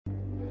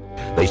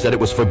They said it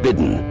was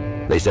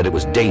forbidden. They said it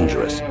was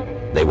dangerous.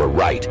 They were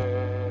right.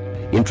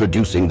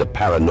 Introducing the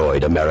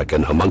Paranoid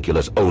American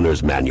Homunculus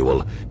Owner's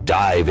Manual.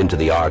 Dive into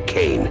the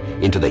arcane,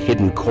 into the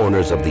hidden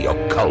corners of the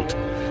occult.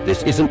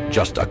 This isn't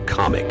just a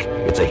comic.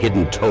 It's a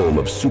hidden tome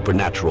of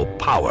supernatural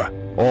power.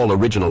 All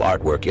original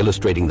artwork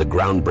illustrating the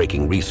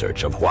groundbreaking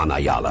research of Juan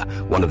Ayala,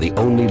 one of the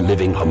only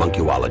living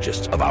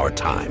homunculologists of our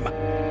time.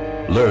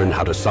 Learn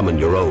how to summon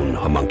your own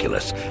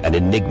homunculus, an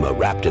enigma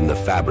wrapped in the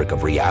fabric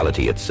of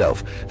reality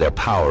itself, their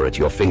power at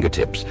your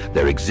fingertips,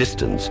 their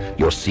existence,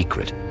 your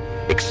secret.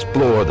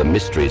 Explore the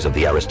mysteries of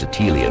the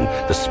Aristotelian,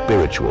 the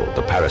spiritual,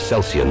 the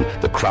Paracelsian,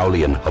 the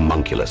Crowleyan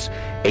homunculus.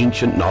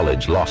 Ancient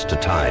knowledge lost to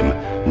time,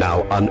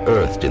 now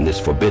unearthed in this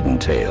forbidden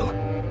tale.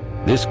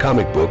 This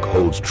comic book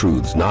holds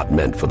truths not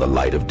meant for the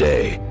light of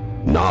day.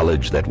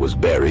 Knowledge that was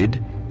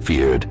buried,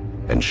 feared,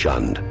 and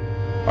shunned.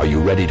 Are you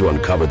ready to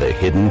uncover the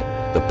hidden?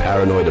 The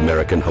Paranoid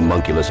American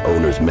Homunculus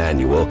Owner's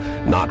Manual,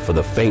 not for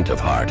the faint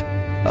of heart.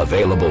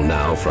 Available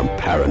now from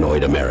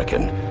Paranoid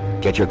American.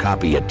 Get your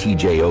copy at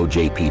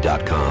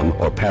tjojp.com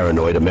or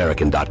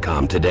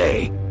paranoidamerican.com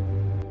today.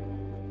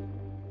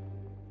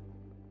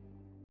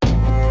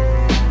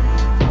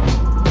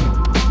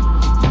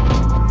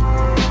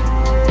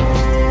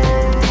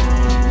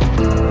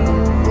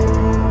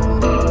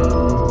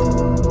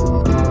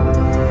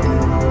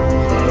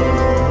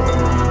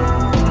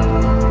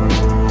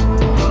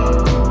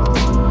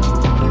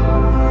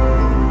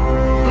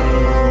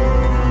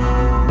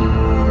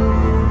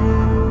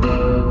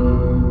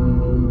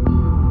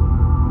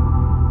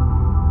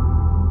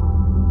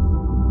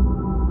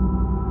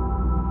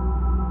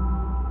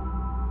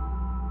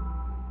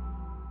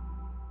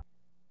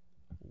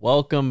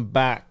 Welcome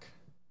back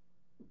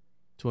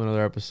to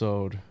another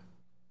episode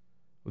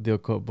of the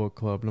Occult Book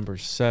Club, number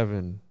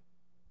 7,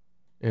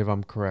 if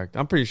I'm correct.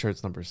 I'm pretty sure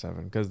it's number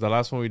 7, because the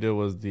last one we did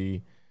was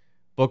the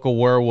Book of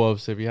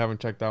Werewolves. If you haven't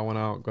checked that one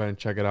out, go ahead and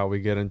check it out. We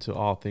get into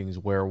all things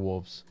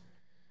werewolves,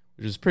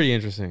 which is pretty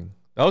interesting.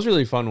 That was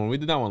really fun one. We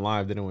did that one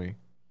live, didn't we?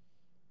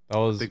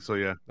 I think so,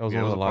 yeah. That was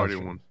one of the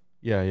live ones.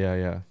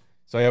 Yeah.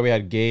 So, yeah, we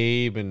had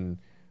Gabe and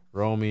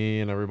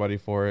Romy and everybody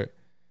for it.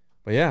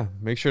 But yeah,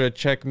 make sure to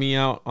check me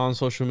out on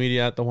social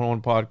media at The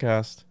 101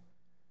 Podcast.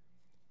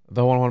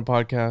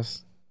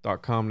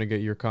 The101podcast.com to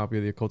get your copy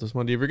of the Occultist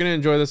Monday. If you're going to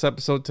enjoy this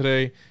episode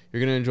today, you're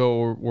going to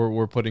enjoy what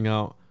we're putting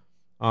out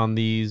on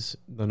these.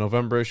 The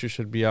November issue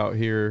should be out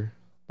here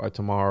by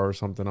tomorrow or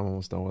something. I'm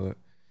almost done with it.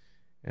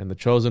 And the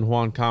Chosen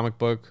Juan comic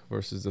book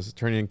versus the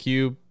Saturnian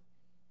Cube.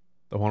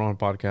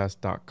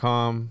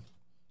 The101podcast.com.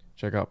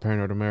 Check out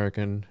Paranoid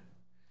American.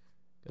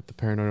 Get the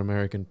Paranoid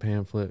American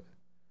pamphlet.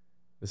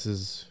 This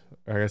is,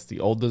 I guess, the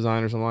old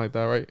design or something like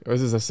that, right? Or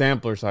this is a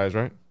sampler size,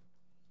 right?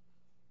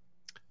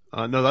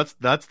 No, that's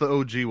the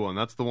OG one.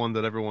 That's the one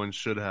that everyone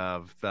should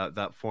have.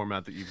 That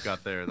format that you've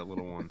got there, that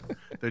little one.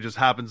 There just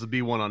happens to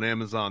be one on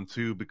Amazon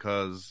too,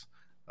 because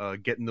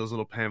getting those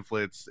little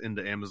pamphlets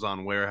into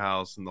Amazon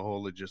warehouse and the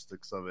whole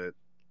logistics of it.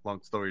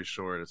 Long story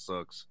short, it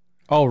sucks.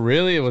 Oh,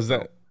 really? Was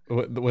that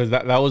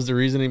was the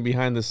reasoning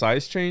behind the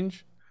size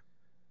change?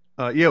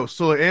 Yeah,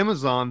 so at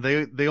Amazon,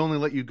 they only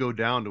let you go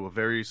down to a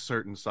very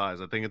certain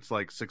size. I think it's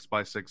like 6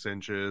 by 6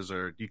 inches,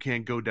 or you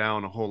can't go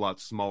down a whole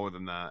lot smaller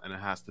than that, and it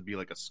has to be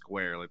like a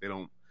square. Like they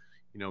don't,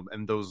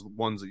 and those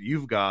ones that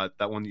you've got,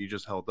 that one that you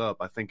just held up,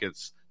 I think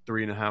it's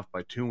 3.5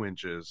 by 2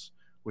 inches,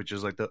 which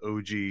is like the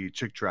OG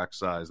Chick Track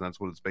size, and that's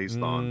what it's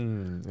based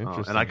on.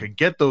 And I could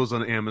get those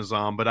on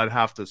Amazon, but I'd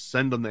have to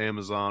send them to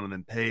Amazon and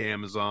then pay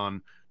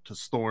Amazon to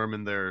store them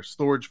in their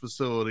storage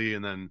facility,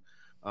 and then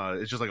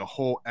it's just like a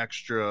whole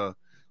extra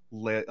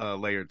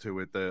layer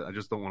to it that I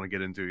just don't want to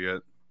get into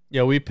yet.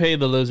 Yeah, we pay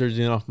the lizards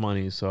enough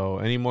money, so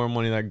any more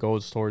money that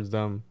goes towards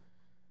them,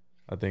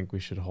 I think we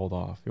should hold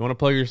off. You want to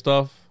plug your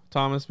stuff,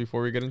 Thomas,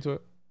 before we get into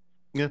it?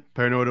 Yeah,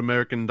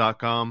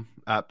 paranoidamerican.com,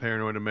 at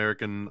Paranoid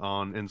American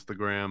on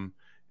Instagram,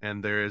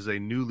 and there is a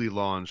newly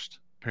launched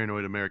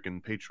Paranoid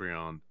American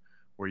Patreon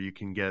where you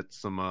can get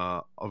some,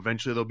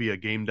 eventually there'll be a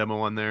game demo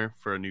on there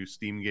for a new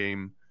Steam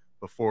game.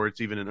 Before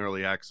it's even in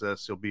early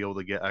access, you'll be able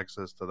to get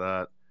access to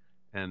that.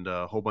 And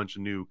a whole bunch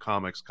of new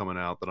comics coming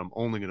out that I'm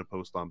only going to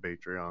post on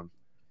Patreon.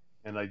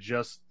 And I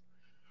just,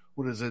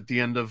 the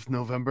end of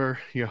November?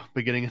 Yeah,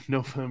 beginning of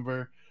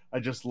November. I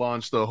just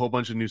launched a whole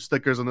bunch of new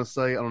stickers on the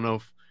site. I don't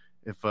know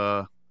if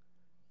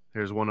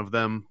here's one of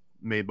them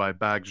made by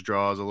Bags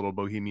Draws, a little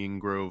Bohemian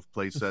Grove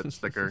playset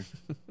sticker.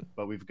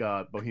 But we've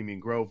got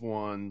Bohemian Grove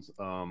ones,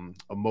 an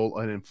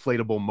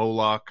inflatable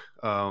Moloch,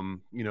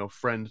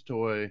 friend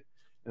toy.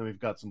 And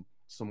we've got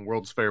some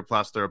World's Fair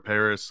Plaster of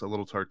Paris, a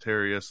little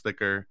Tartaria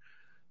sticker.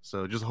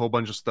 So just a whole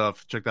bunch of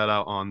stuff. Check that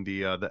out on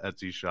the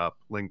Etsy shop,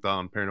 linked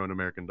on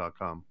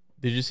paranoidamerican.com.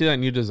 Did you see that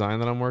new design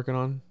that I'm working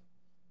on?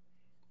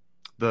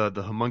 The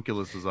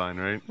homunculus design,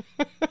 right?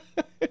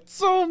 It's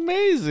so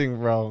amazing,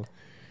 bro.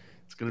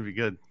 It's gonna be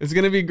good. It's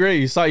gonna be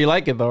great. You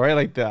like it though, right?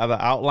 Like the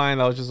outline,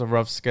 that was just a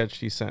rough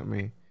sketch you sent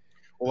me.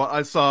 Well,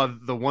 I saw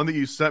the one that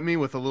you sent me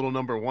with a little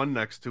number 1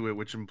 next to it,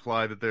 which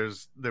implied that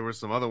there were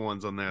some other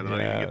ones on there that I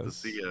didn't get to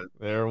see yet.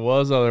 There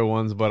was other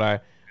ones,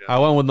 but I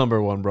went with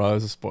number one, bro.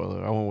 It's a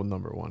spoiler. I went with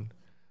number one.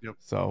 Yep.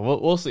 So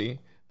we'll see.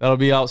 That'll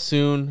be out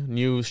soon.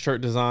 New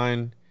shirt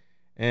design,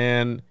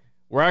 and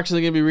we're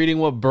actually gonna be reading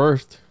what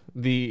birthed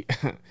the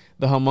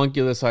the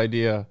homunculus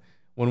idea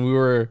when we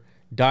were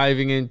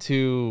diving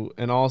into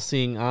an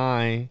all-seeing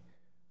eye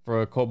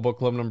for Occult Book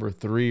Club number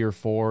 3 or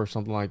 4 or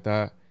something like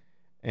that.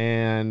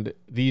 And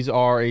these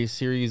are a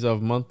series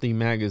of monthly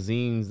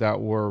magazines that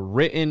were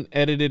written,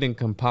 edited, and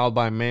compiled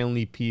by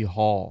Manly P.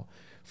 Hall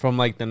from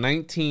like the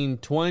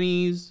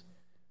 1920s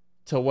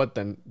to what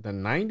the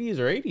 90s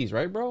or 80s,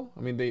 right, bro?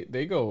 I mean,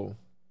 they go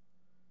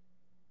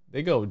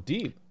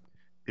deep.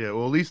 Yeah,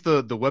 well, at least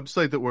the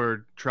website that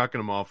we're tracking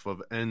them off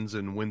of ends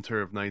in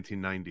winter of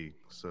 1990.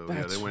 So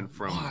That's they went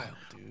from wild,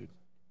 dude.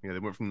 Yeah, they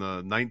went from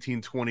the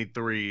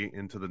 1923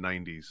 into the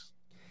 90s.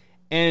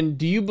 And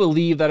do you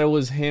believe that it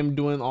was him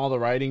doing all the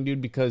writing,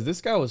 dude? Because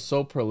this guy was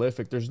so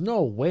prolific. There's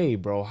no way,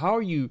 bro. How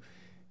are you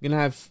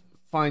gonna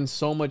find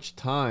so much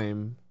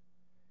time?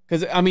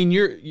 Because I mean,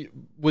 you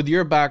with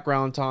your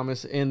background,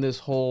 Thomas, in this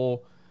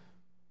whole.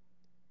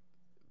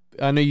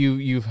 I know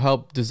you've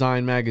helped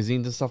design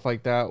magazines and stuff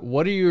like that.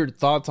 What are your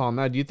thoughts on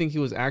that? Do you think he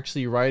was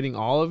actually writing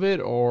all of it,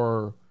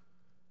 or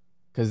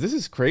because this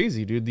is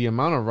crazy, dude? The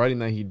amount of writing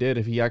that he did,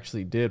 if he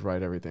actually did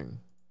write everything.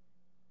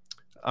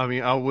 I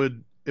mean,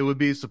 it would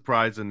be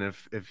surprising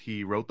if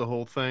he wrote the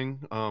whole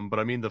thing. But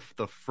I mean,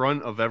 the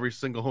front of every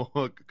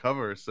single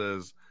cover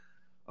says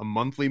a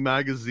monthly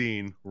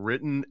magazine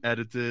written,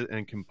 edited,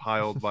 and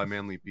compiled by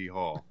Manly P.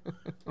 Hall.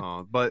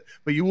 But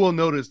you will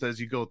notice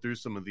as you go through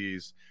some of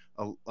these,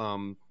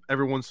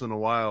 every once in a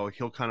while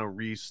he'll kind of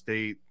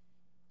restate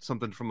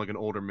something from like an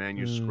older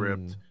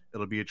manuscript.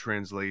 It'll be a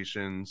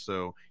translation,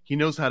 so he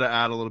knows how to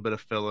add a little bit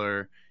of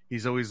filler.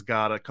 He's always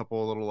got a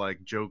couple of little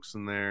like jokes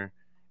in there.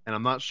 And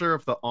I'm not sure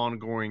if the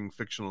ongoing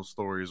fictional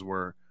stories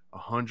were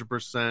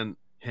 100%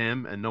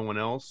 him and no one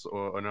else,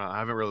 or not. I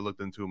haven't really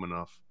looked into him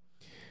enough.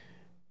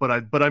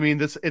 But I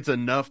mean, it's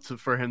enough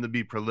for him to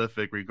be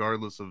prolific,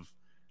 regardless of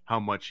how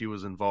much he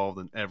was involved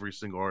in every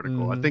single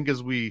article. I think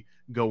as we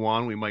go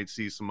on, we might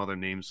see some other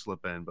names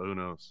slip in, but who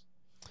knows?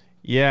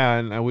 Yeah,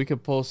 and we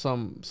could pull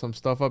some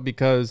stuff up,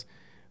 because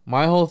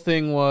my whole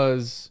thing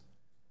was,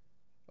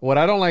 what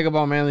I don't like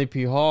about Manly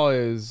P. Hall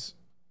is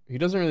he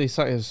doesn't really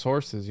cite his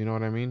sources. You know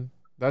what I mean?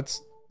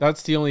 That's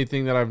the only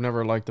thing that I've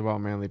never liked about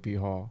Manly P.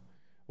 Hall,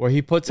 where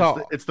he puts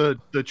out. It's the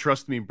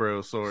trust me,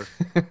 bro, source.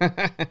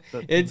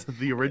 It's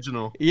the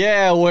original.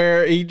 Yeah,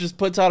 where he just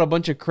puts out a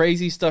bunch of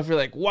crazy stuff. You're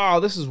like, wow,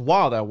 this is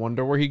wild. I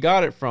wonder where he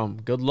got it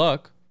from. Good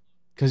luck,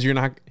 because you're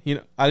not.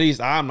 At least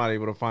I'm not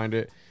able to find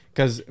it.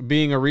 Because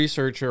being a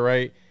researcher,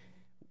 right?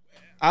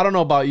 I don't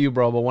know about you,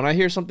 bro, but when I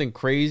hear something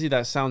crazy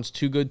that sounds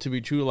too good to be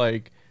true,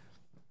 like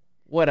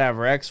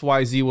whatever,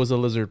 XYZ was a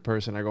lizard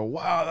person, I go,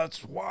 wow,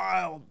 that's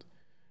wild.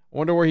 I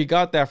wonder where he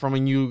got that from.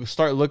 And you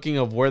start looking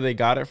of where they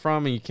got it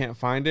from and you can't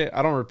find it.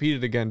 I don't repeat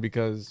it again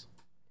because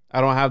I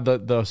don't have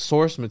the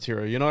source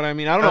material. You know what I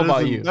mean? I don't know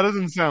about you. That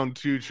doesn't sound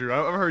too true.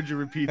 I've heard you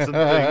repeat some things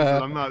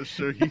that I'm not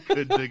sure you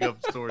could dig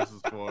up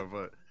sources for.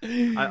 But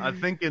I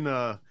think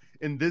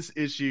in this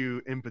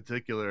issue in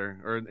particular,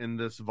 or in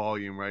this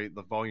volume, right,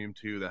 the volume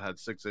 2 that had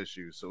 6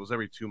 issues, so it was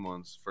every 2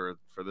 months for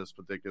this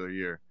particular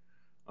year.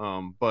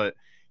 But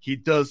he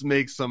does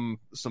make some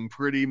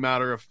pretty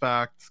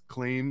matter-of-fact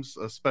claims,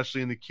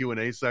 especially in the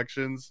Q&A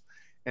sections.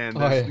 And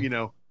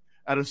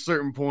at a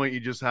certain point, you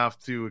just have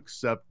to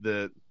accept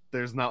that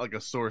there's not like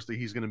a source that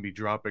he's going to be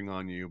dropping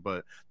on you.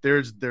 But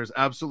there's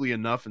absolutely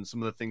enough in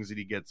some of the things that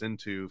he gets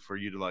into for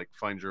you to like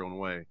find your own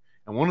way.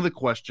 And one of the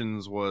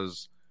questions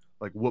was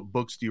like, what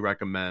books do you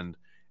recommend?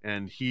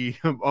 And he,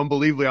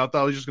 unbelievably, I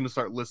thought he was just going to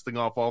start listing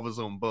off all of his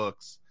own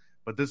books.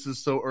 But this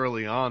is so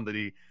early on that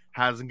he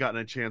hasn't gotten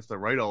a chance to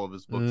write all of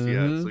his books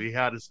yet, so he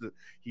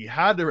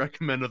had to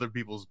recommend other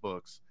people's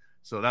books.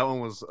 So that one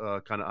was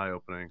kind of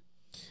eye-opening.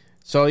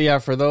 So yeah,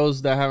 for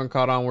those that haven't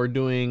caught on, we're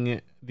doing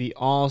the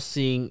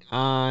All-Seeing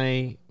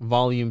Eye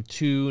Volume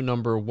 2,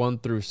 number 1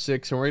 through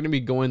 6, and we're going to be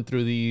going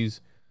through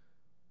these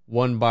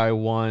one by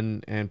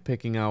one and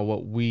picking out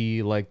what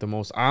we like the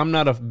most. I'm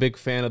not a big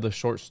fan of the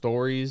short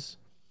stories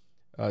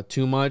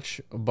too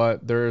much,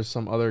 but there's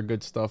some other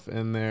good stuff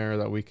in there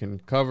that we can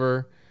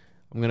cover.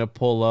 I'm going to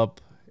pull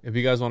up. If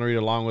you guys want to read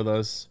along with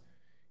us,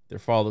 either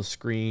follow the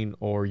screen,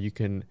 or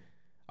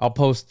I'll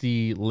post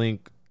the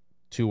link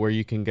to where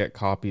you can get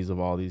copies of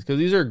all these, because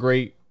these are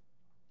great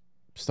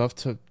stuff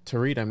to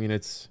read. I mean,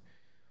 it's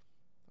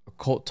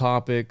occult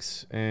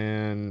topics,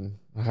 and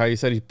how you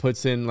said he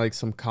puts in like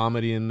some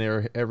comedy in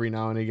there every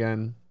now and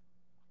again.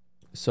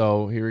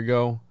 So here we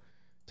go.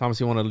 Thomas,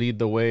 you want to lead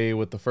the way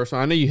with the first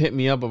one? I know you hit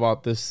me up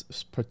about this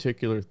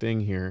particular thing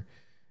here,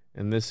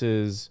 and this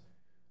is...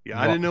 Yeah,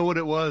 I didn't know what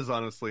it was,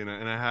 honestly, and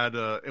I had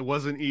it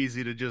wasn't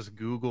easy to just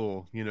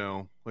Google,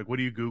 like, what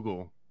do you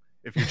Google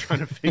if you're trying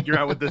to figure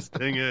out what this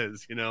thing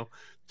is,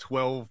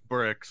 12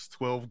 bricks,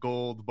 12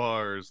 gold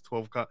bars,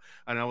 12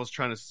 and I was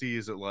trying to see,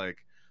 is it like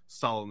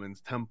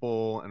Solomon's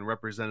Temple and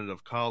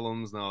representative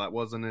columns? No, that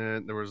wasn't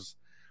it. There was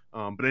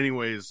but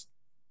anyways,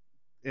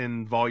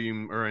 in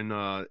volume or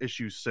in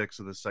issue 6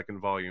 of the second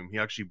volume, he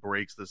actually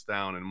breaks this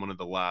down in one of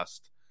the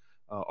last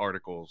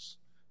articles.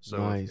 So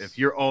Nice. if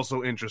you're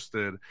also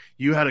interested,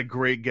 you had a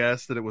great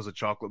guess that it was a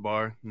chocolate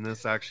bar, and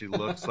this actually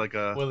looks like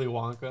a Willy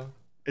Wonka.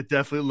 It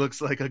definitely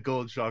looks like a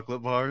gold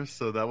chocolate bar,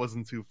 so that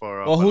wasn't too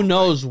far off. Well, who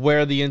knows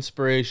where the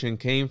inspiration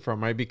came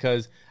from, right?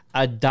 Because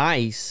a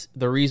dice,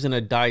 the reason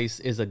a dice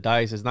is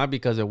not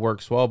because it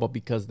works well, but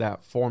because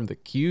that form, the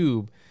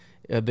cube,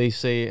 they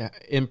say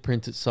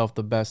imprints itself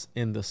the best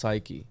in the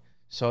psyche.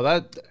 So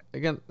that,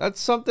 again, that's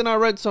something I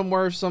read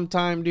somewhere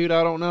sometime, dude.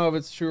 I don't know if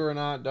it's true or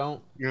not.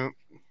 Yeah.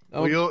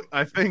 Well,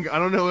 I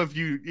don't know if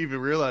you even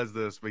realize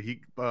this,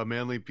 but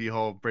Manly P.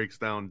 Hall breaks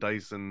down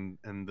dice in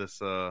this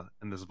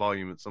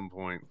volume at some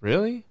point.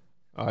 Really?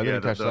 Oh, I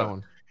didn't catch that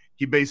one.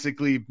 He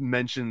basically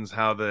mentions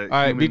how the. All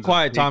right, be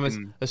quiet, Thomas.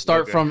 Let's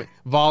start from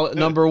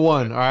number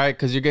 1. All right,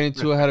 because you're getting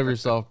too ahead of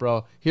yourself,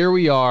 bro. Here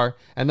we are,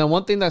 and then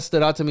one thing that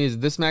stood out to me is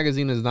this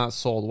magazine is not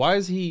sold. Why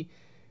is he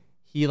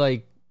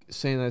like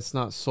saying that it's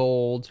not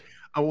sold?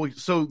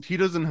 So he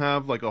doesn't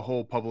have like a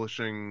whole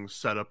publishing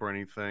setup or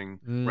anything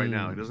right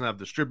now. He doesn't have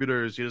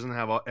distributors. He doesn't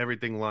have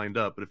everything lined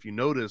up. But if you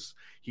notice,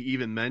 he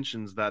even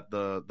mentions that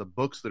the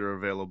books that are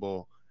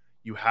available,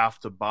 you have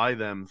to buy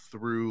them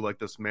through like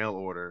this mail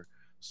order.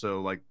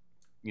 So like,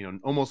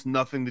 almost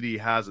nothing that he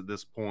has at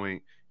this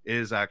point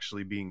is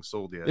actually being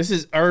sold yet. This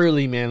is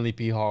early Manly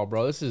P. Hall,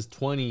 bro. This is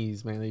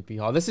 20s Manly P.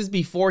 Hall. This is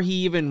before he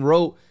even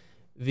wrote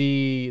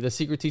the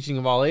Secret Teaching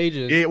of All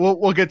Ages. Yeah,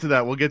 we'll get to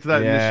that. We'll get to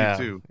that in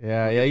issue 2.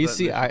 Yeah. You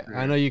see,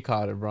 I know you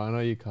caught it, bro. I know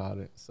you caught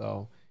it.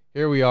 So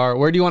here we are.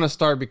 Where do you want to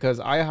start? Because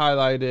I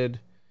highlighted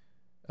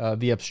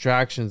the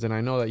abstractions, and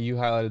I know that you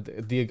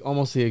highlighted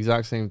almost the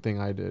exact same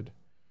thing I did.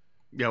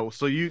 Yeah. Well,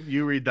 so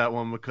you read that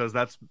one because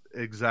that's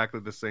exactly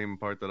the same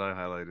part that I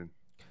highlighted.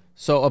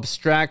 So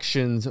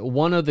abstractions,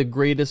 one of the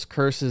greatest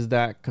curses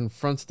that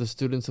confronts the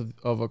students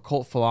of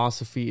occult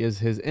philosophy is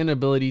his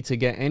inability to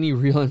get any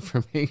real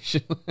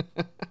information,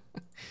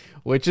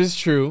 which is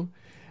true.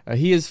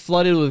 He is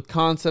flooded with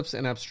concepts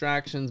and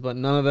abstractions, but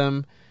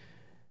not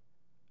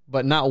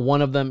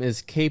one of them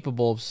is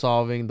capable of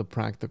solving the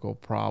practical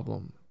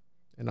problem.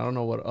 And I don't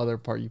know what other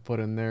part you put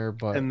in there,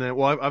 but... And then,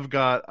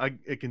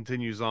 it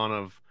continues on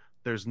of,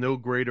 there's no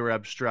greater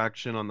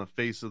abstraction on the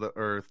face of the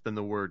earth than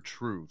the word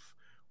truth,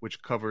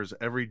 which covers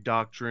every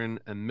doctrine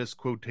and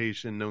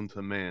misquotation known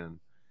to man,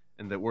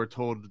 and that we're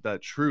told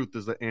that truth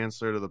is the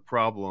answer to the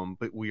problem,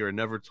 but we are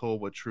never told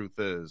what truth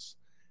is,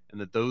 and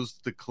that those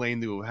that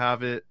claim to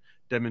have it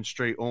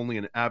demonstrate only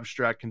an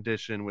abstract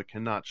condition which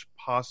cannot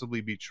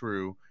possibly be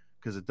true,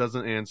 because it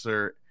doesn't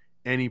answer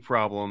any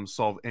problem,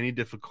 solve any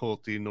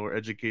difficulty, nor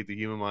educate the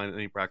human mind in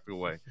any practical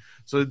way.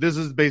 So this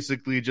is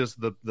basically just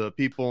the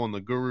people and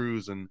the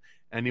gurus and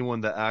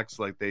anyone that acts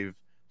like they've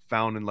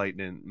found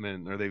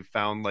enlightenment, or they've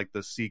found like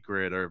the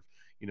secret, or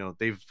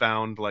they've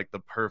found like the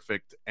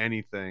perfect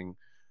anything,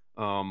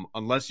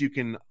 unless you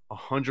can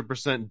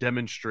 100%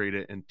 demonstrate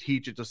it and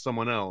teach it to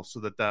someone else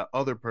so that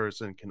other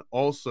person can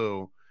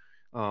also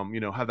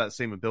have that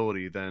same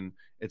ability, then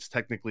it's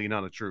technically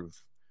not a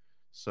truth.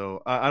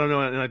 So I don't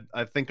know, and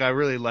I think I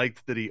really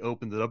liked that he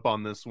opened it up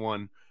on this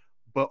one,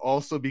 but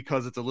also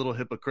because it's a little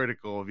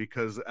hypocritical,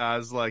 because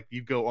as like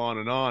you go on,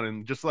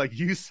 and just like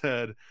you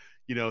said,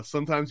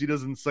 sometimes he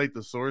doesn't cite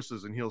the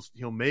sources, and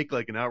he'll make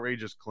like an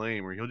outrageous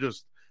claim, or he'll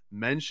just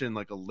mention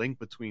like a link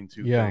between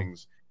two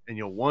things, and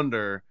you'll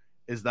wonder,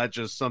 is that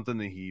just something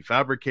that he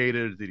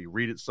fabricated? Did he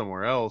read it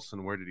somewhere else,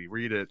 and where did he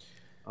read it?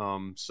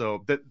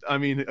 So that, I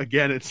mean,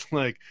 again, it's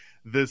like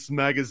this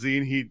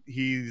magazine,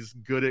 he's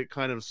good at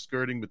kind of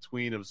skirting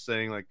between of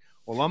saying like,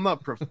 well, I'm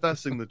not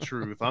professing the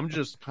truth, I'm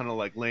just kind of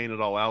like laying it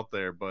all out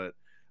there, but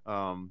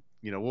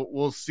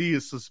we'll see,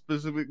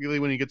 specifically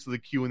when he gets to the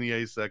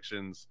Q&A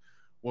sections,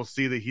 we'll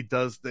see that he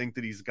does think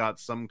that he's got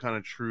some kind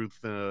of truth,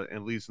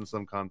 at least in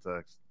some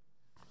context.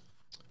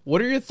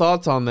 What are your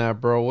thoughts on that,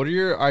 bro? What are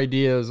your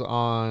ideas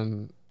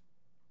on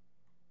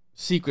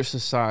secret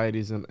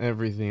societies and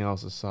everything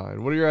else aside?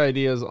 What are your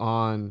ideas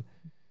on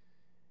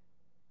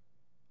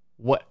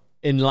what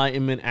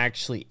enlightenment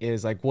actually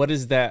is? Like, what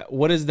does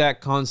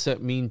that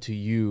concept mean to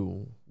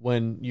you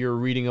when you're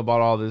reading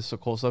about all this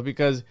occult stuff?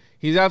 Because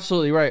he's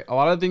absolutely right. A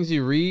lot of things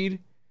you read,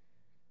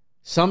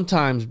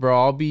 sometimes, bro,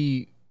 I'll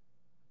be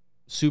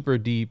super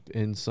deep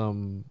in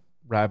some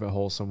rabbit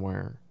hole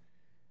somewhere,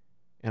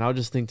 and I'll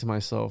just think to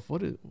myself,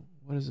 what is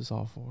this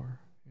all for?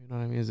 You know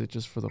what I mean? Is it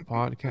just for the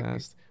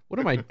podcast? What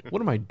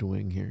am I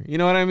doing here? You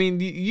know what I mean?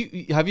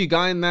 You have you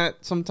gotten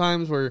that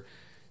sometimes where?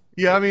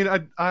 Yeah, I mean,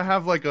 I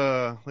have like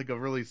a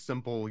really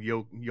simple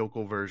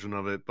yokel version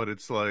of it, but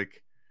it's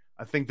like,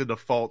 I think the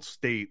default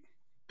state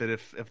that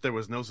if there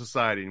was no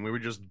society and we were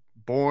just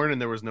born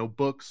and there was no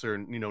books or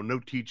no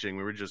teaching,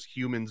 we were just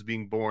humans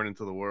being born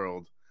into the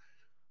world,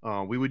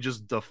 we would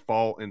just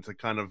default into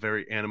kind of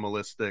very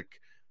animalistic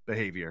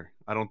behavior.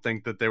 I don't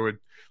think that there would,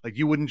 like,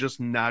 you wouldn't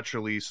just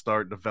naturally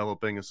start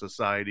developing a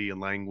society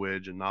and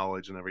language and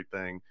knowledge and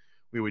everything.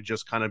 We would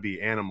just kind of be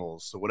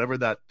animals. So whatever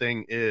that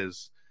thing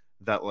is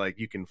that like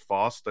you can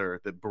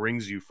foster that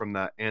brings you from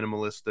that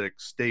animalistic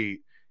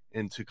state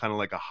into kind of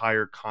like a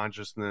higher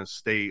consciousness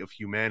state of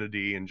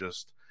humanity, and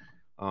just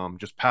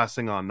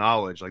passing on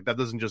knowledge. Like that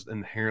doesn't just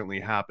inherently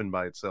happen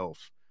by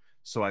itself.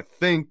 So I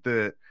think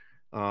that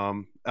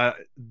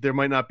there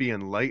might not be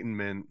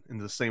enlightenment in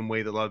the same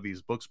way that a lot of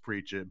these books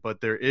preach it,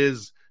 but there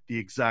is the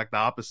exact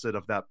opposite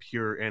of that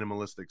pure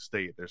animalistic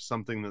state. There's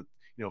something that,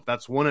 if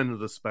that's one end of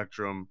the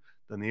spectrum,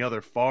 then the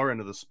other far end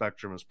of the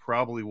spectrum is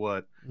probably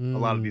what a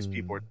lot of these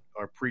people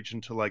are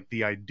preaching to, like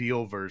the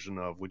ideal version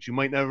of, which you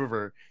might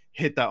never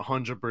hit that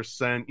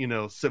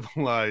 100%,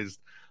 civilized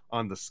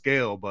on the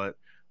scale, but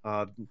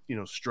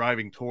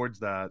striving towards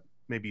that.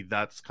 Maybe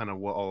that's kind of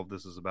what all of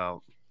this is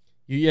about.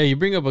 Yeah, you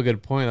bring up a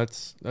good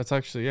point. That's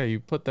actually, yeah, you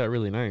put that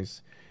really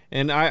nice.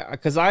 And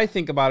because I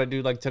think about it,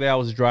 dude, like today I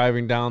was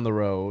driving down the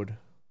road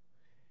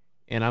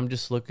and I'm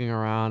just looking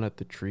around at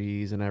the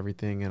trees and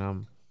everything. And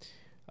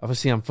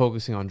I'm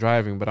focusing on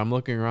driving, but I'm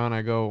looking around.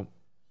 I go,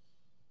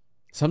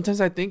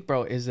 sometimes I think,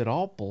 bro, is it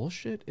all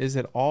bullshit? Is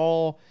it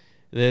all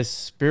this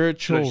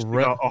spiritual?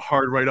 A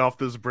hard right off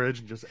this bridge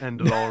and just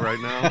end it all right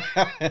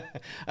now.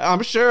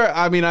 I'm sure.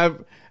 I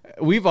mean,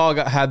 we've all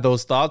had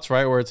those thoughts,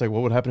 right? Where it's like,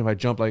 what would happen if I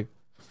jump like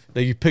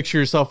that? You picture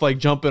yourself like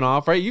jumping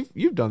off, right?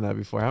 You've done that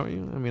before, haven't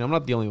you? I mean, I'm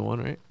not the only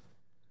one, right?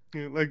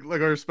 Yeah,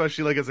 or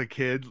especially like as a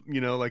kid,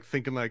 like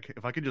thinking like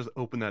if I could just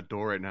open that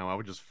door right now, I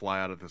would just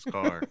fly out of this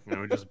car. It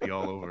would just be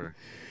all over.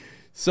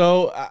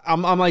 So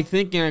I'm like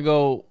thinking, I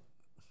go,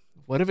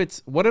 what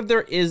if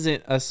there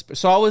isn't a?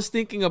 So I was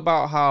thinking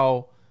about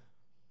how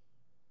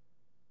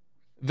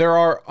there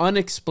are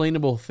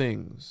unexplainable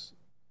things.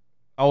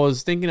 I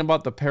was thinking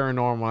about the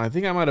paranormal. I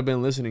think I might have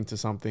been listening to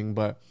something,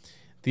 but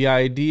the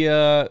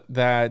idea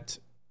that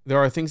there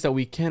are things that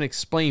we can't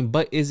explain,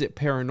 but is it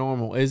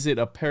paranormal? Is it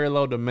a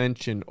parallel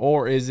dimension,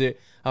 or is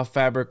it a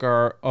fabric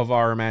of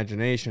our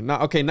imagination? Now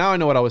I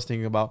know what I was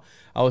thinking about.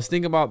 I was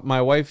thinking about my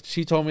wife.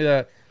 She told me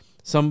that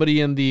somebody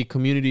in the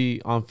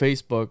community on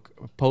Facebook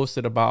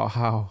posted about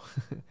how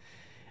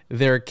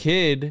their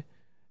kids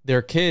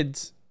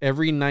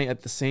every night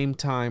at the same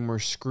time were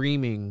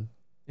screaming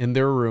in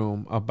their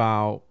room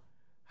about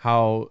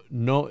how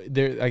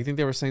I think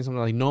they were saying something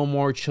like no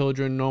more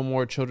children,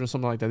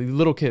 something like that. These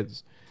little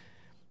kids.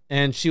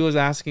 And she was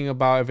asking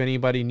about if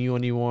anybody knew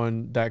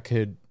anyone that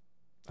could,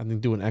 I think,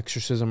 do an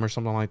exorcism or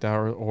something like that,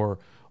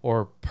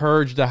 or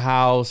purge the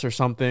house or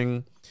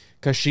something,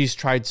 because she's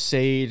tried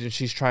sage and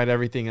she's tried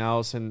everything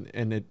else, and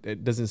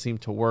it doesn't seem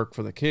to work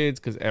for the kids,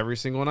 because every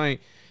single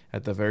night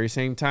at the very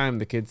same time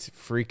the kids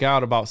freak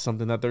out about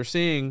something that they're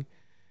seeing.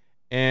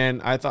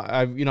 And I thought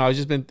I've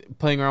just been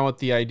playing around with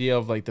the idea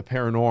of like the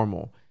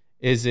paranormal.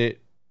 Is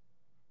it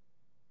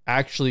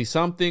actually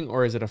something,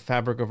 or is it a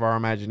fabric of our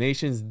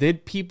imaginations?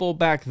 Did people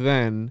back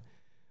then,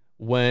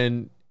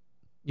 when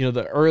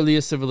the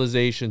earliest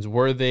civilizations,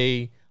 were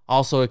they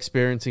also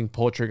experiencing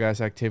poltergeist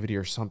activity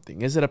or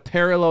something? Is it a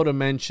parallel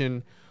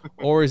dimension,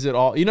 or is it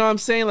all, what I'm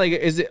saying? Like,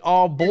 is it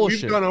all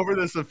bullshit? We've gone over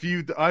this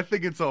I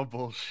think it's all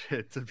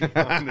bullshit, to be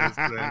honest.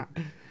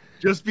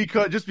 Just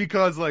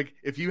because like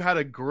if you had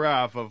a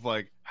graph of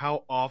like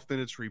how often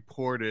it's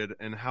reported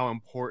and how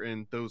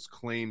important those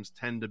claims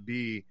tend to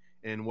be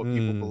in what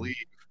people believe,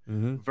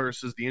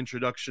 versus the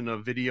introduction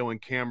of video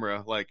and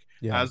camera, like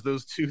as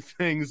those two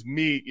things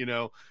meet,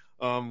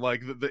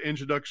 like the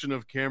introduction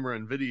of camera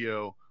and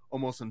video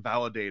almost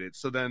invalidated.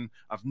 So then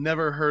I've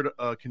never heard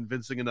a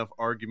convincing enough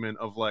argument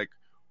of like,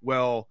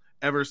 well,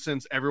 ever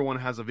since everyone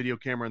has a video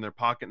camera in their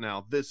pocket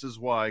now, this is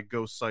why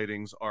ghost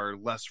sightings are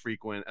less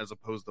frequent as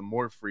opposed to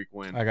more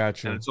frequent. I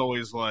got you. And it's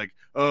always like,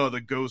 oh, the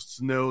ghosts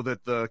know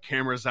that the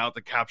camera's out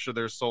to capture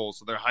their soul,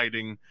 so they're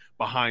hiding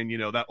behind,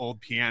 that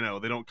old piano.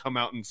 They don't come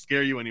out and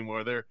scare you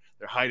anymore. They're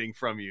hiding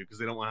from you because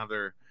they don't want to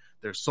have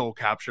their soul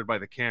captured by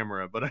the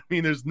camera. But I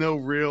mean, there's no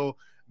real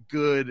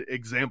good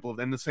example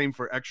and the same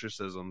for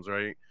exorcisms,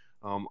 right?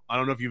 I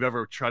don't know if you've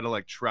ever tried to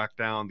like track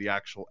down the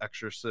actual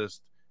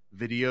exorcist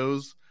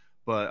videos,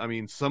 but I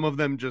mean, some of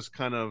them just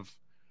kind of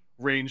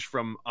range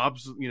from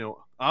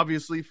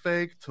obviously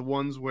fake to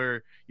ones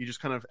where you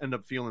just kind of end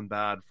up feeling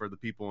bad for the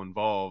people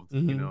involved.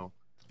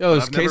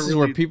 There's cases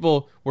where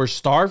people were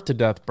starved to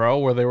death, bro,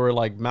 where they were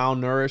like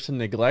malnourished and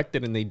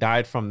neglected, and they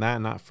died from that,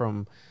 not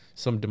from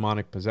some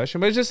demonic possession.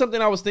 But it's just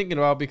something I was thinking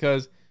about,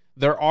 because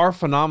there are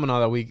phenomena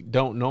that we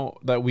don't know,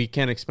 that we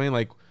can't explain.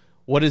 Like,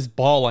 what is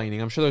ball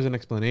lightning? I'm sure there's an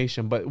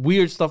explanation, but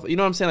weird stuff, you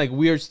know what I'm saying? Like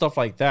weird stuff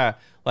like that,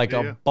 like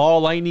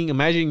ball lightning.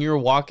 Imagine you're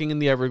walking in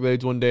the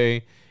Everglades one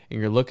day and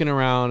you're looking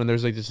around and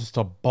there's like just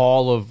a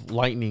ball of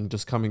lightning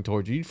just coming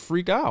towards you. You'd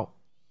freak out.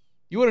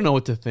 You wouldn't know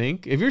what to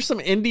think. If you're some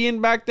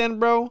Indian back then,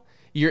 bro,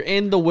 you're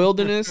in the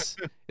wilderness.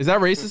 Is that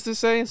racist to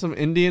say? Some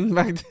Indian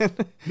back then?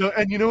 No,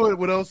 and you know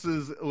what else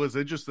was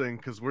interesting?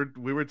 Because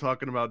we were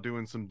talking about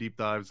doing some deep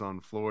dives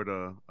on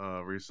Florida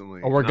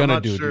recently. Oh, we're going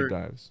to do deep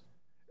dives.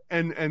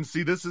 And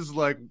see, this is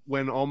like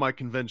when all my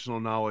conventional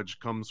knowledge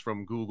comes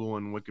from Google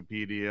and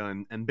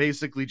Wikipedia and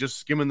basically just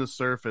skimming the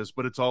surface,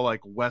 but it's all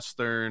like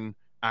Western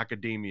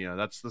academia.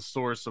 That's the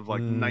source of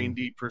like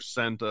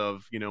 90%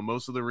 of,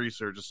 most of the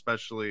research,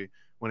 especially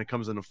when it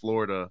comes into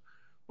Florida.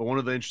 But one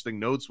of the interesting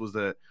notes was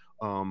that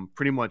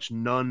pretty much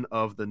none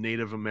of the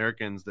Native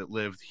Americans that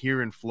lived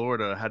here in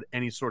Florida had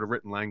any sort of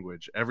written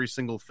language. Every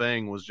single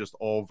thing was just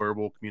all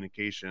verbal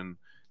communication.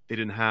 They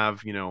didn't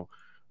have,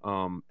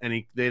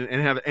 they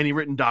didn't have any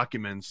written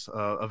documents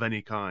of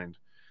any kind.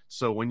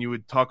 So when you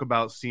would talk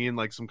about seeing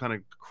like some kind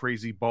of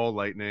crazy ball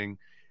lightning,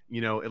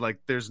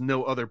 there's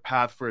no other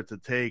path for it to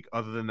take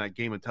other than that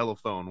game of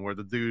telephone where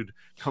the dude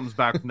comes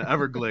back from the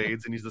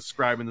Everglades and he's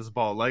describing this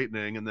ball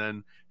lightning, and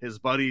then his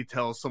buddy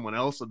tells someone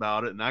else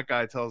about it, and that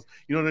guy tells,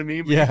 you know what I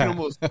mean? But you can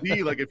almost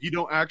see, like, if you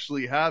don't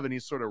actually have any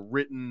sort of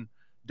written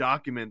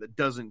document that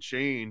doesn't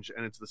change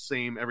and it's the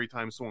same every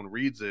time someone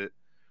reads it,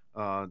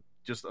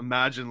 just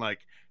imagine like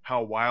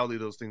how wildly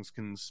those things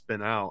can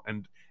spin out.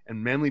 And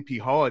Manly P.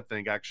 Hall, I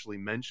think, actually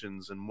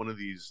mentions in one of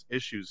these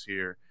issues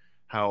here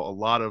how a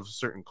lot of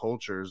certain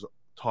cultures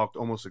talked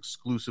almost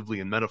exclusively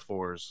in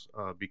metaphors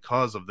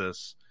because of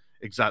this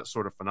exact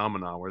sort of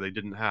phenomena where they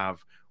didn't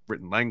have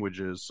written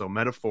languages. So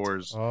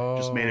metaphors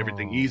just made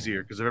everything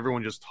easier, because if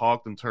everyone just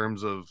talked in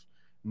terms of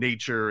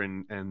nature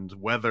and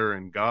weather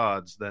and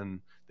gods, then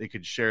they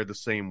could share the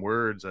same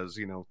words as,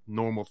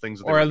 normal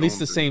things. That or at least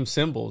the same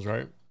symbols,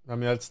 right? I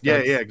mean, that's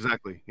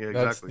exactly. Yeah,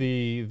 that's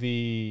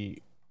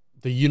exactly.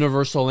 the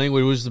universal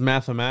language, which is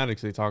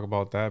mathematics. They talk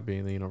about that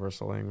being the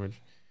universal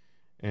language.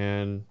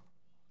 And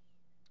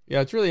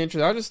yeah, it's really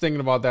interesting. I was just thinking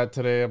about that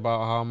today,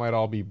 about how it might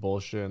all be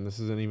bullshit, and this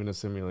isn't even a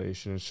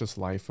simulation. It's just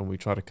life, and we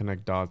try to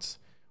connect dots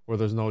where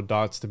there's no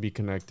dots to be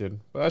connected.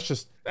 But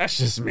that's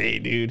just me,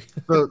 dude.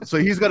 So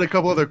he's got a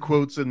couple other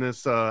quotes in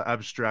this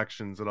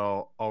abstractions that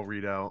I'll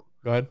read out.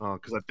 Go ahead.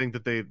 Because I think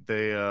that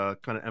they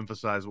kind of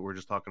emphasize what we're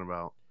just talking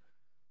about.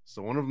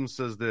 So one of them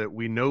says that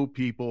we know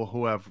people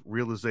who have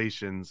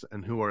realizations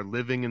and who are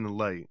living in the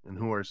light and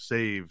who are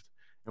saved.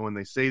 And when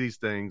they say these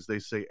things, they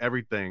say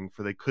everything,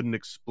 for they couldn't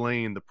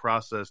explain the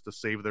process to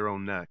save their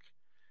own neck.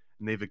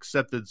 And they've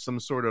accepted some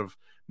sort of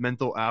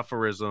mental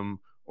aphorism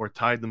or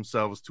tied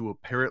themselves to a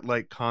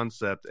parrot-like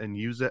concept and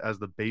use it as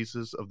the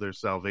basis of their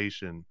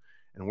salvation.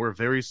 And we're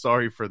very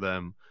sorry for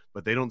them,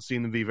 but they don't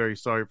seem to be very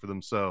sorry for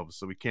themselves,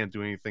 so we can't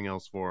do anything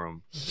else for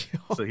them.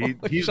 So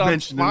he's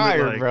mentioning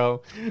fire, that,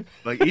 bro.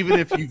 Like, even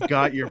if you've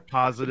got your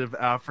positive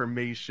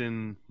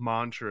affirmation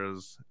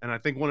mantras, and I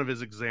think one of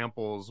his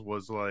examples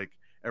was like,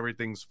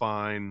 everything's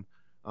fine,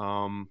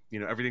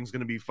 everything's going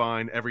to be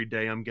fine every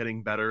day, I'm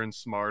getting better and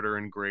smarter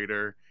and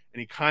greater.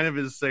 And he kind of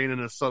is saying in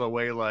a subtle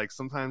way, like,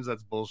 sometimes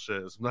that's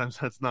bullshit, sometimes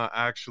that's not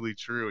actually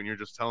true, and you're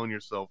just telling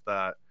yourself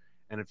that.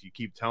 And if you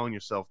keep telling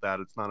yourself that,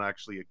 it's not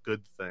actually a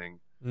good thing.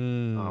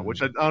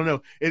 Which I don't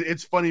know.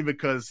 It's funny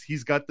because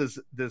he's got this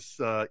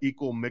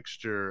equal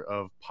mixture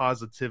of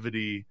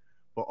positivity,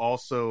 but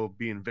also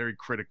being very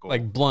critical,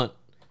 like blunt.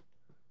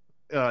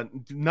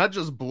 Not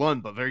just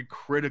blunt, but very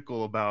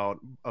critical about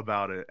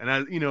it. And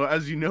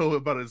as you know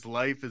about his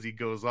life as he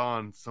goes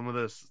on, some of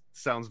this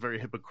sounds very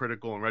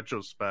hypocritical in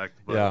retrospect.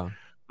 But yeah,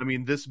 I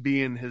mean, this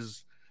being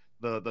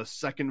the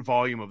second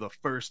volume of the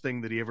first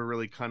thing that he ever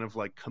really kind of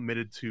like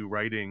committed to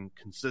writing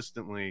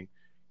consistently,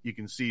 you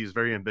can see he's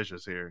very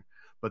ambitious here.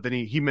 But then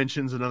he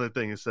mentions another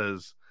thing. It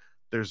says,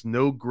 there's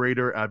no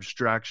greater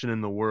abstraction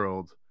in the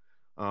world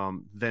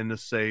than to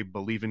say,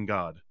 believe in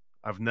God.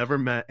 I've never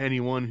met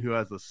anyone who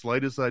has the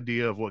slightest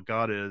idea of what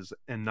God is,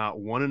 and not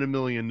one in a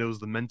million knows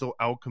the mental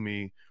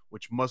alchemy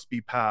which must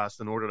be passed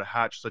in order to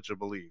hatch such a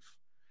belief.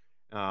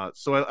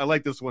 So I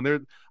like this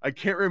one. I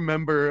can't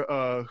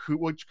remember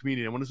which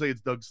comedian. I want to say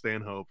it's Doug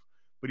Stanhope,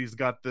 but he's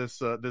got this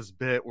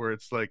bit where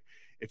it's like,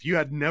 if you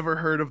had never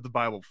heard of the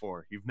Bible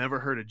before, you've never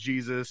heard of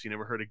Jesus, you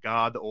never heard of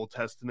God, the Old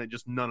Testament,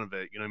 just none of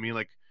it. You know what I mean?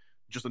 Like,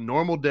 just a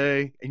normal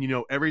day, and you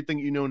know everything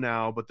you know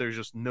now, but there's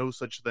just no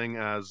such thing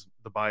as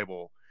the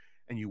Bible.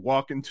 And you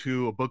walk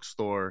into a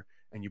bookstore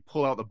and you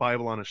pull out the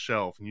Bible on a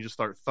shelf and you just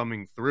start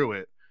thumbing through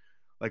it.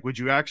 Like, would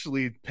you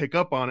actually pick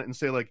up on it and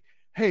say, like,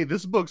 hey,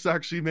 this book's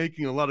actually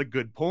making a lot of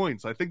good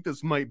points. I think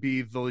this might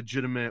be the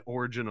legitimate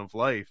origin of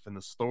life and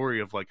the story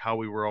of like how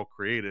we were all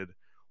created.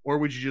 Or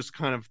would you just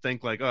kind of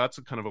think like, oh, that's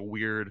a kind of a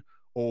weird,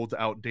 old,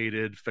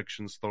 outdated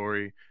fiction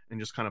story, and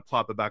just kind of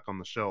plop it back on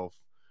the shelf?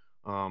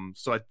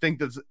 So I think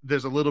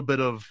there's a little bit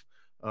of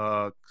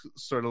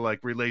sort of like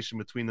relation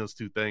between those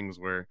two things,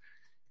 where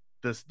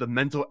the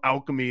mental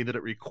alchemy that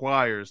it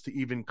requires to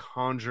even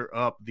conjure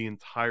up the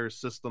entire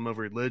system of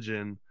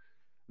religion,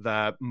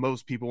 that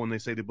most people, when they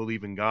say they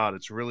believe in God,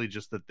 it's really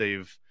just that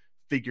they've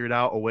figured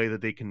out a way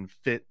that they can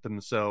fit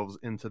themselves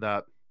into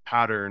that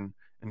pattern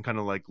and kind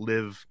of like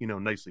live,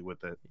 nicely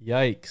with it.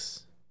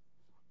 Yikes.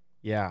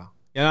 Yeah.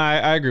 And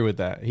I agree with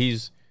that.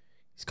 He's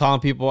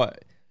calling people,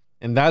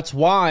 and that's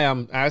why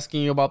I'm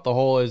asking you about the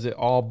whole is it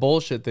all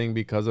bullshit thing,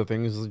 because of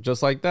things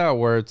just like that,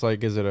 where it's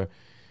like,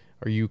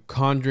 are you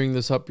conjuring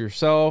this up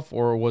yourself,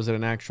 or was it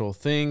an actual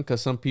thing?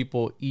 Because some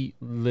people eat,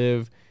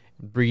 live,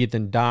 breathe,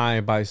 and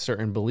die by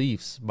certain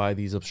beliefs, by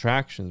these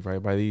abstractions,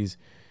 right? By these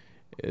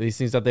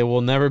things that they will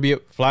never be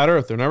flat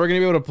Earth. They're never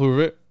going to be able to prove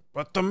it.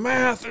 But the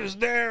math is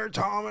there,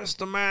 Thomas.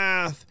 The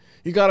math.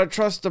 You got to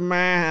trust the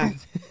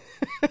math.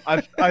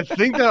 I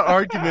think that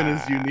argument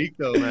is unique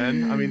though,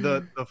 man. I mean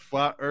the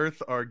flat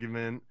Earth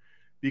argument,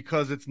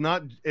 because it's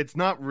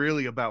not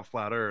really about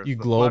flat Earth. You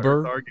The flat Earth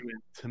glober.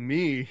 argument to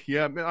me,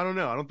 yeah, I don't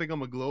know. I don't think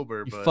I'm a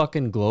glober, You but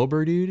fucking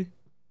glober, dude.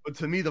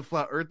 to me the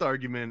flat Earth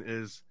argument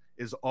is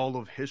all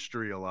of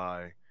history a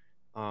lie.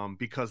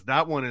 Because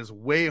that one is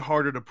way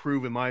harder to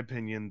prove, in my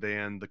opinion,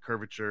 than the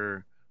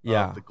curvature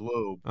Yeah. of the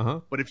globe.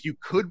 Uh-huh. But if you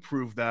could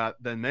prove that,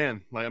 then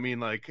man, like I mean,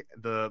 like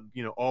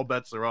all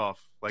bets are off.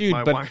 Like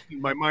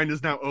Dude, my mind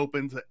is now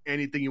open to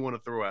anything you want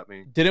to throw at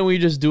me. Didn't we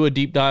just do a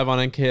deep dive on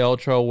NK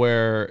Ultra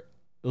where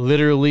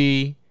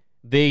literally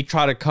they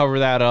try to cover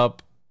that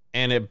up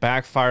and it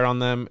backfired on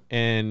them?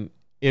 And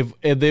if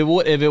it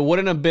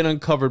wouldn't have been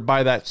uncovered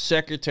by that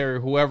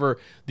secretary, whoever,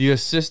 the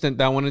assistant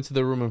that went into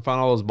the room and found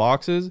all those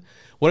boxes,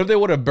 what if they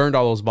would have burned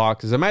all those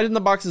boxes? Imagine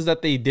the boxes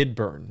that they did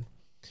burn,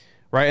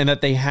 right? And that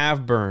they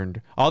have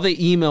burned. All the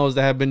emails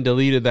that have been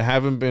deleted that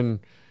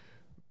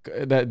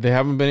they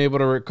haven't been able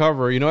to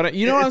recover. You know what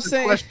I'm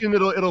saying? Question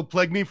it'll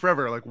plague me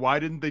forever. Like, why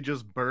didn't they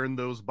just burn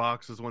those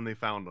boxes when they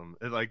found them?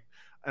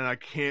 And I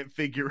can't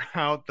figure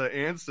out the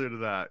answer to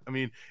that. I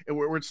mean,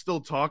 we're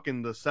still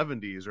talking the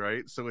 70s,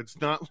 right? So it's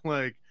not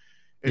like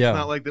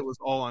not like that was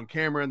all on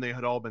camera and they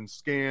had all been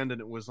scanned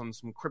and it was on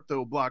some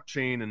crypto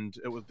blockchain and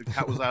the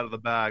cat was out of the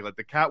bag. Like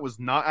the cat was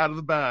not out of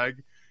the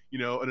bag.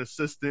 An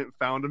assistant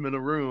found him in a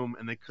room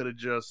and they could have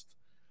just.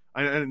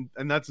 And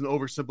that's an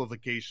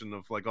oversimplification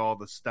of like all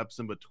the steps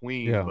in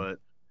between. Yeah. But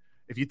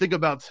if you think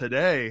about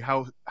today,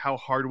 how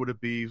hard would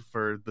it be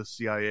for the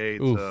CIA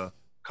to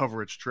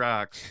cover its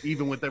tracks,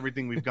 even with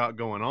everything we've got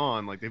going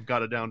on? Like they've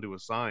got it down to a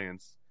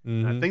science.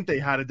 Mm-hmm. I think they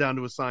had it down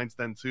to a science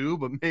then too,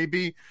 but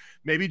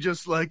maybe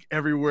just like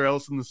everywhere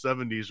else in the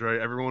 70s, right?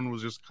 Everyone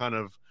was just kind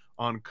of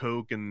on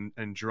coke and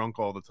drunk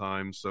all the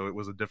time, so it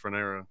was a different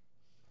era.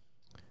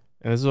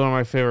 And this is one of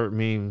my favorite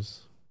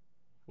memes.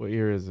 What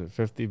year is it?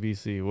 50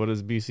 BC. What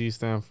does BC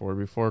stand for?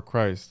 Before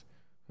Christ.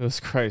 It was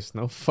Christ.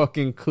 No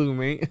fucking clue,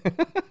 mate.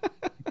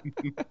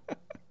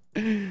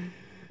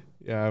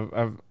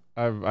 Yeah,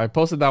 I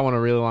posted that one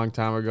a really long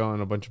time ago,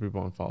 and a bunch of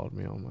people unfollowed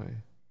me on my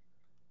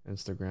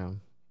Instagram.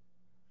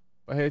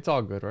 But hey, it's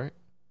all good, right?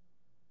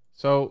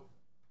 So,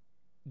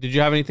 did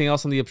you have anything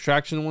else on the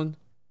abstraction one?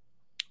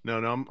 No,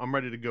 I'm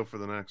ready to go for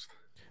the next.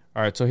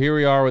 All right, so here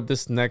we are with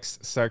this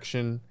next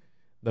section,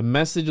 the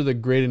message of the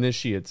great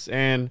initiates.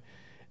 And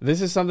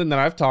this is something that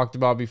I've talked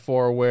about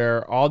before,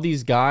 where all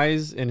these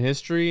guys in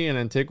history and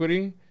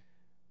antiquity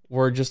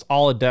were just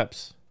all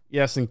adepts.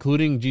 Yes,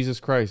 including Jesus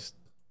Christ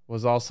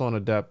was also an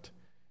adept.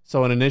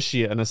 So an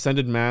initiate, an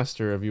ascended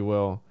master, if you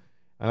will.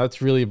 And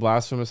that's really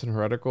blasphemous and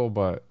heretical,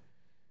 but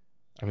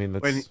I mean,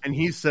 that's... And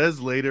he says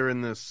later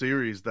in this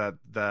series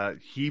that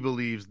he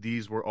believes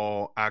these were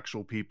all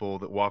actual people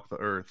that walked the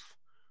earth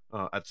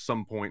at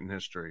some point in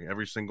history.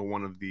 Every single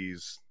one of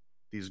these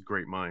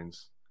great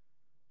minds.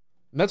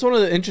 That's one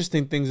of the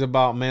interesting things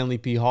about Manly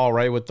P. Hall,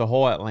 right? With the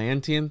whole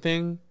Atlantean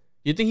thing.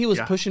 You think he was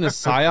pushing a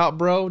psyop,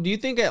 bro? Do you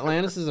think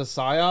Atlantis is a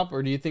psyop,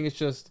 or do you think it's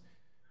just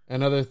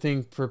another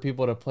thing for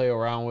people to play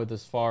around with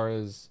as far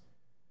as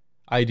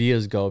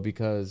ideas go?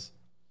 Because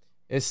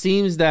it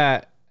seems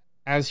that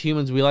as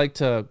humans, we like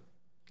to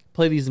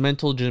play these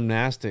mental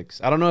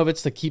gymnastics. I don't know if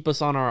it's to keep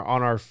us on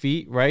our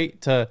feet,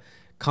 right? To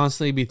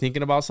constantly be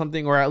thinking about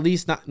something, or at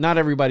least not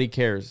everybody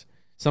cares.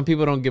 Some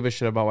people don't give a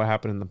shit about what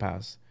happened in the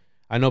past.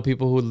 I know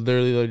people who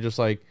literally are just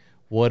like,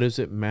 what does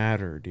it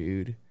matter,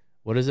 dude?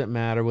 What does it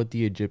matter what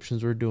the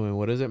Egyptians were doing?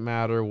 What does it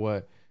matter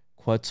what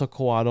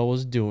Quetzalcoatl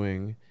was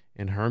doing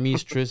and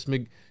Hermes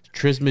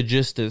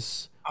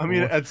Trismegistus? I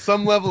mean, at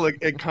some level,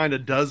 it kind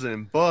of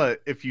doesn't.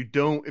 But if you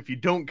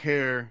don't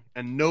care,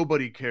 and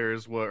nobody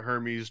cares what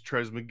Hermes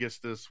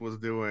Trismegistus was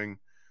doing,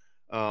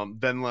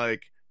 then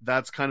like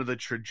that's kind of the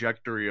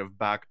trajectory of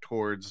back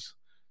towards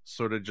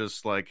sort of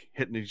just like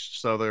hitting each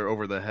other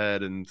over the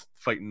head and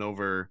fighting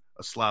over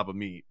a slab of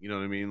meat. You know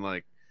what I mean?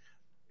 Like,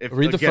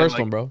 read the first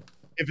one, bro.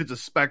 If it's a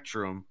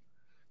spectrum,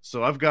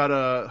 so I've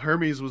got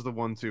Hermes was the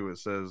one too. It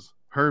says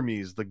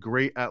Hermes, the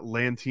great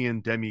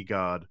Atlantean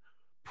demigod,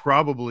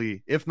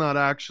 probably, if not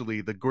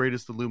actually, the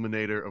greatest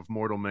illuminator of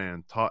mortal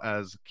man, taught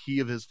as key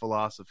of his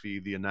philosophy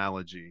the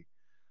analogy.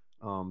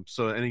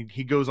 And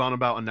he goes on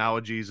about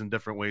analogies in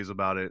different ways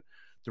about it.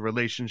 The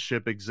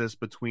relationship exists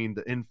between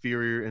the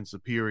inferior and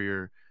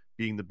superior,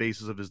 being the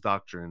basis of his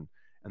doctrine,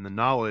 and the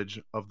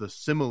knowledge of the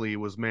simile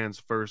was man's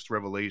first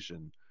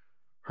revelation.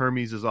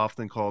 Hermes is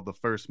often called the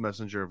first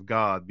messenger of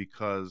God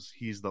because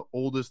he's the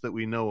oldest that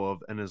we know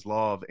of, and his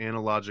law of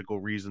analogical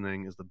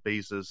reasoning is the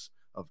basis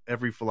of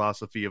every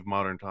philosophy of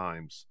modern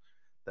times.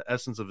 The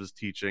essence of his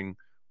teaching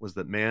was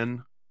that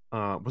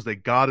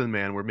God and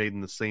man were made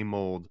in the same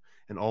mold,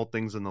 and all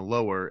things in the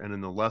lower and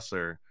in the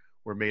lesser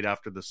were made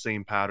after the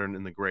same pattern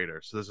in the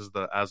greater. So this is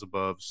the as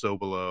above, so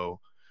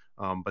below.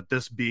 But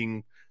this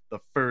being the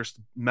first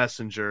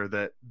messenger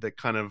that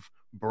kind of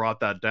brought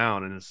that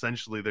down. And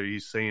essentially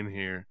he's saying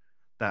here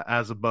that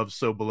as above,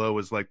 so below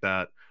is like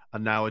that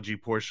analogy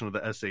portion of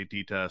the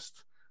SAT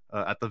test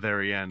at the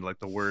very end, like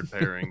the word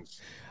pairings.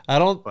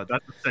 But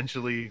that's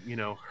essentially,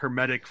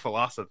 Hermetic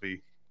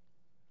philosophy.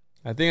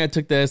 I think I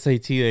took the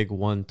SAT like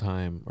one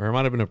time, or it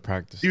might have been a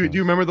practice. Do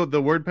you remember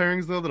the word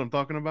pairings though that I'm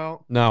talking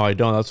about? No, I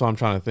don't. That's what I'm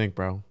trying to think,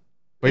 bro.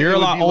 But It you're a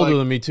would lot be older like-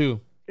 than me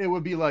too. It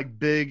would be like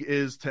big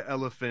is to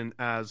elephant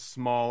as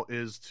small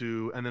is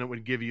to, and then it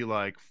would give you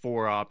like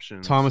 4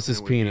 options. Thomas's and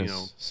it would be,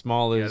 penis,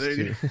 small is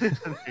there- to.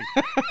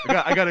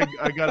 I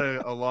got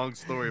a long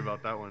story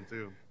about that one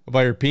too.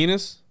 About your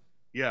penis?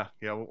 Yeah,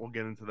 we'll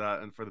get into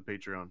that and for the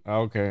Patreon.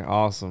 Okay,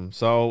 awesome.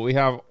 So we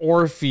have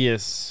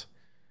Orpheus,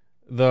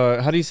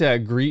 how do you say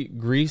that?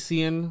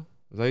 Grecian?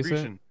 Is that how you say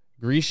it?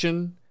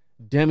 Grecian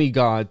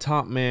demigod,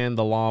 top man,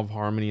 the law of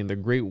harmony, and the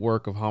great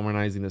work of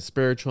harmonizing the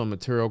spiritual and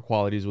material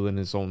qualities within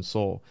his own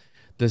soul.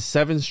 The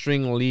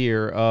 7-string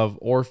lyre of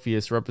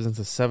Orpheus represents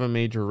the 7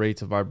 major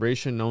rates of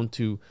vibration known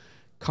to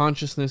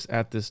consciousness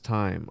at this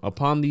time.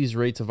 Upon these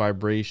rates of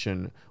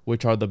vibration,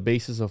 which are the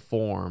basis of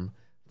form,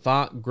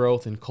 thought,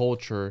 growth, and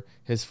culture,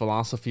 his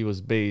philosophy was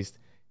based.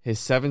 His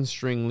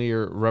 7-string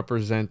lyre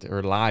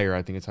lyre,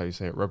 I think it's how you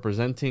say it,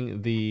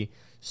 representing the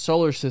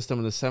solar system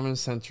and the 7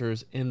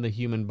 centers in the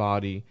human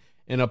body.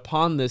 And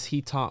upon this,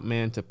 he taught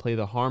man to play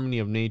the harmony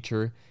of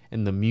nature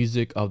and the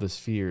music of the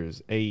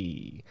spheres.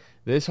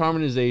 This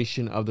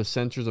harmonization of the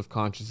centers of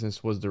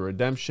consciousness was the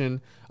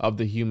redemption of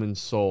the human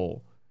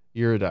soul.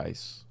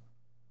 Eurydice.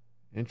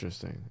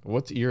 Interesting.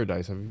 What's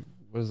Eurydice?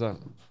 What is that?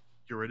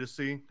 Eurydice,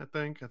 I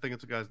think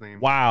it's a guy's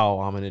name. Wow,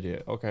 I'm an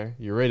idiot. Okay,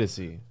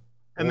 Eurydice.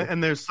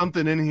 And there's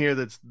something in here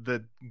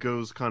that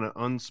goes kind of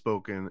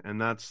unspoken,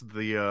 and that's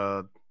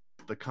the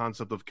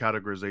concept of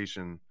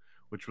categorization,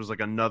 which was like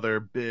another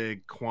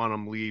big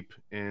quantum leap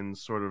in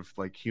sort of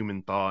like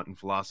human thought and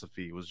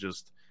philosophy, was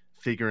just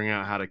figuring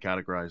out how to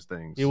categorize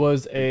things. He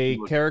was a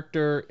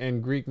character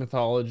in Greek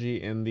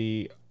mythology in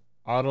the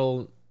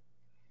Auloniad,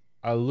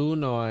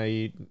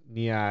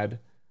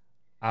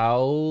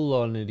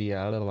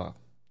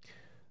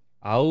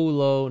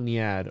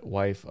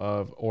 wife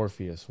of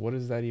Orpheus. What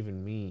does that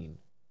even mean?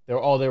 There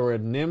were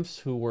nymphs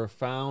who were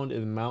found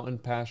in mountain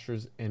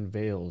pastures and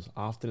vales,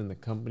 often in the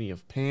company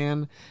of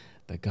Pan,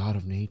 the god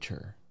of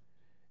nature,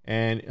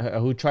 and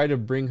who tried to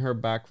bring her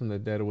back from the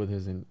dead with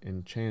his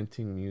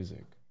enchanting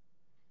music.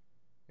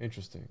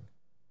 Interesting.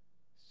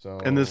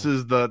 So, and this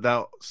is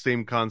that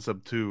same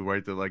concept too,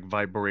 right? That like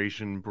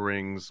vibration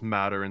brings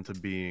matter into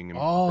being and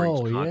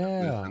brings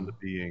consciousness into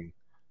being.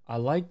 I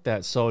like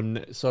that. So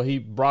he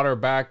brought her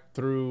back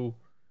through.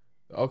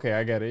 Okay,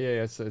 I get it.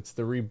 Yeah, it's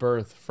the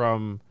rebirth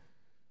from.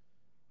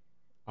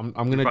 I'm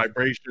gonna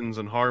vibrations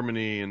and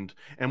harmony, and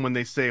when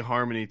they say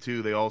harmony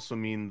too, they also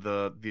mean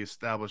the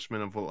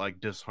establishment of what like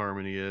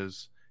disharmony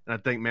is. And I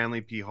think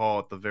Manly P. Hall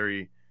at the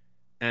very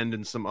end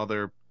in some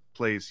other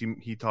place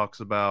he talks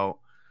about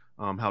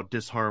how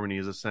disharmony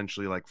is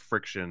essentially like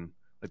friction,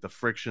 like the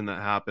friction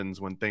that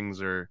happens when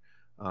things are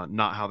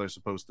not how they're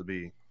supposed to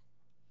be.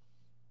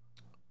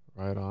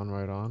 Right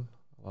on.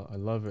 I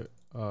love it.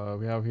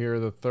 We have here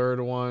the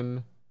third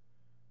one,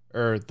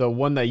 or the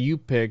one that you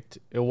picked.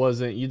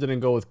 You didn't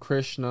go with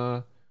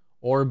Krishna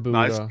or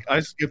Buddha.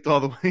 I skipped all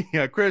the way.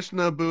 Yeah,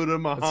 Krishna, Buddha,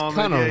 Muhammad. It's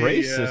kind of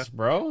racist,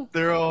 bro.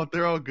 They're all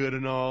good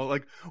and all.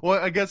 Like,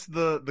 well, I guess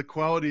the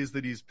qualities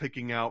that he's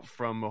picking out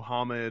from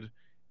Muhammad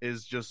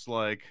is just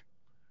like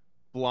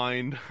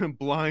blind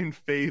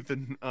faith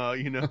and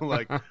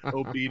like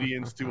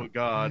obedience to a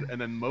god,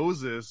 and then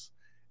Moses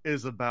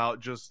is about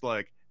just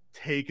like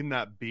taking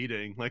that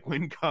beating, like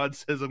when God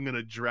says, "I'm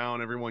gonna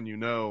drown everyone you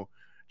know,"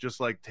 just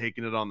like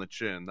taking it on the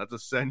chin. That's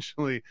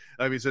essentially,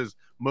 he says,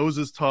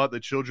 Moses taught the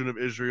children of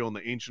Israel in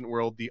the ancient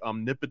world the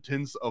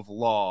omnipotence of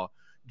law,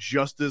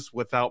 justice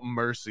without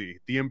mercy,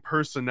 the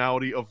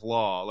impersonality of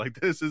law. Like,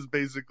 this is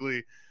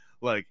basically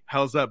like,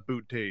 how's that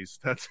boot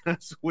taste? That's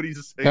what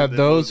he's saying. That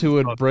those who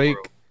would break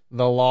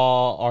the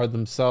law are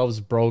themselves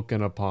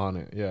broken upon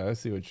it. Yeah, I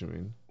see what you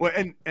mean. Well,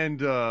 and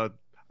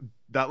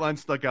that line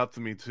stuck out to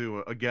me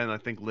too. Again, I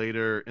think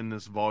later in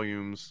this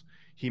volumes,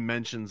 he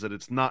mentions that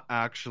it's not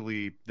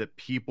actually that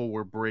people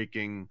were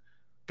breaking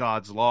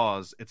God's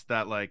laws. It's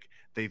that like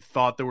they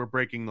thought they were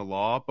breaking the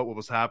law, but what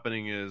was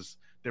happening is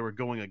they were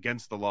going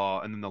against the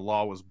law, and then the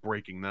law was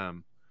breaking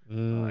them.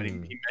 And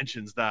he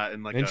mentions that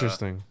in like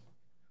interesting,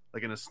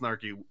 in a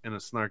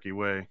snarky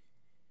way.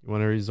 You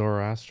want to read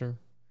Zoroaster?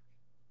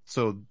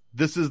 So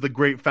this is the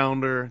great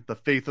founder, the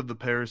faith of the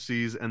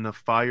Pharisees, and the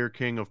fire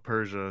king of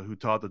Persia, who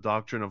taught the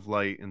doctrine of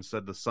light and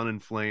said the sun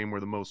and flame were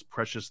the most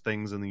precious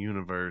things in the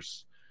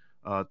universe,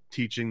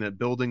 teaching that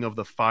building of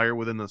the fire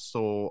within the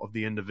soul of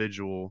the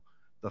individual,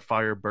 the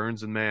fire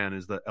burns in man,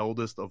 is the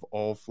eldest of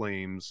all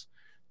flames,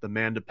 the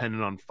man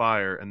dependent on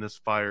fire, and this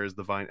fire is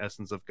the divine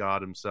essence of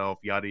God himself,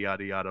 yada,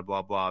 yada, yada,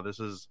 blah, blah. This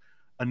is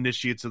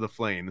initiates of the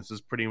flame. This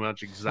is pretty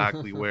much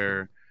exactly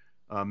where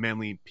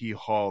Manly P.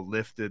 Hall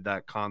lifted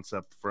that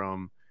concept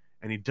from,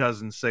 and he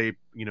doesn't say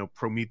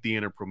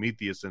Promethean or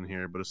Prometheus in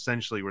here, but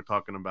essentially we're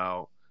talking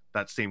about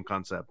that same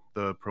concept,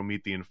 the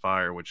Promethean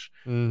fire, which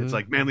it's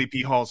like Manly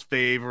P. Hall's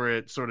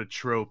favorite sort of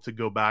trope to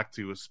go back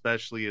to,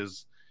 especially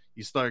as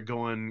you start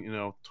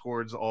going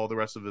towards all the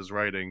rest of his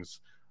writings.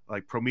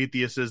 Like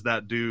Prometheus is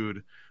that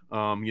dude,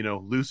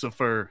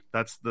 Lucifer,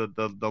 that's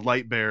the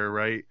light bearer,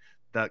 right?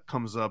 that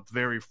comes up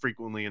very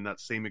frequently in that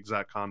same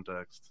exact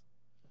context.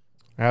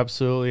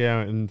 Absolutely, yeah.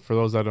 And for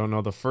those that don't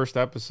know, the first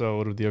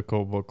episode of the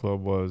Occult Book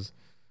Club was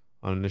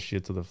on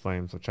Initiates of the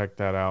Flame, so check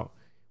that out.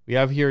 We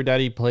have here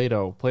Daddy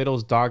Plato.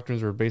 Plato's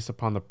doctrines were based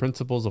upon the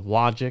principles of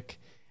logic,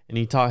 and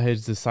he taught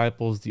his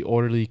disciples the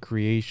orderly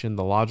creation,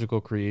 the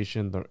logical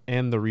creation,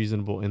 and the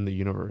reasonable in the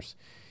universe.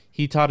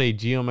 He taught a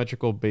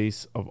geometrical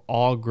base of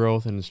all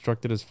growth and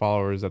instructed his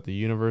followers that the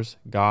universe,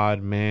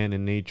 God, man,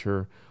 and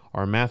nature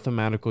are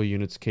mathematical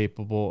units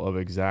capable of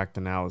exact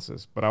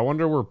analysis. But I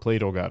wonder where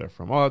Plato got it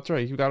from. Oh, that's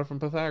right. He got it from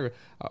Pythagoras.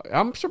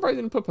 I'm surprised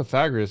he didn't put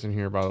Pythagoras in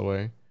here, by the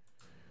way.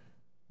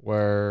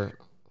 Where...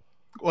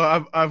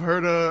 Well, I've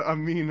heard. I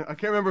mean, I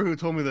can't remember who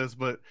told me this,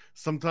 but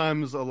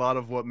sometimes a lot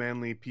of what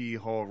Manly P.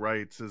 Hall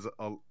writes is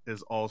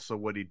also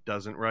what he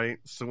doesn't write.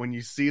 So when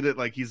you see that,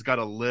 like, he's got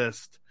a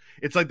list,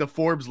 it's like the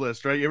Forbes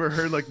list, right? You ever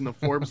heard like in the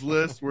Forbes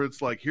list where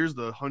it's like, here's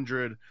the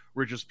 100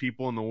 richest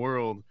people in the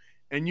world,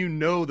 and you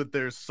know that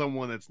there's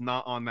someone that's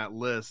not on that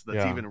list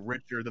that's even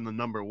richer than the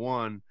number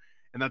one,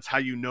 and that's how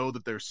you know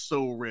that they're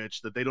so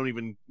rich that they don't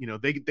even,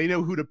 they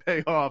know who to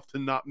pay off to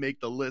not make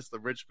the list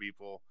of rich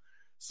people.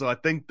 So I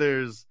think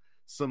there's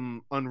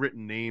some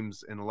unwritten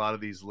names in a lot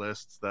of these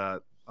lists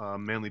that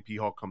Manly P.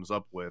 Hall comes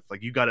up with.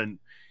 Like, you gotta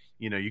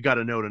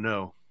know to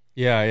know.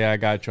 Yeah, I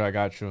got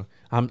you.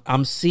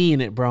 I'm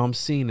seeing it, bro. I'm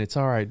seeing it. It's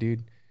all right,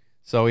 dude.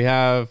 So we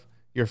have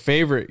your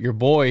favorite, your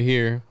boy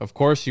here. Of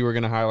course, you were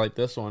gonna highlight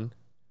this one.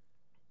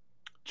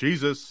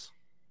 Jesus,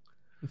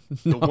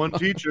 the one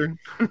teacher.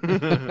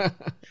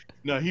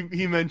 No,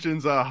 he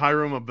mentions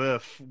Hiram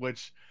Abiff,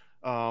 which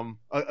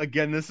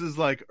again, this is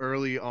like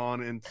early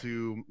on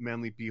into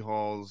Manly P.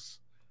 Hall's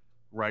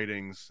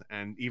writings,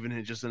 and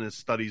even just in his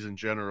studies in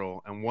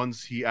general. And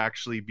once he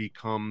actually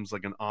becomes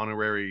like an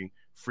honorary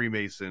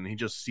Freemason, he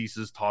just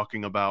ceases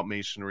talking about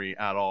Masonry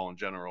at all in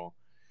general.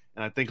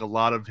 And I think a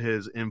lot of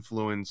his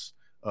influence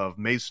of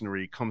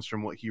Masonry comes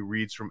from what he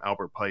reads from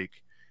Albert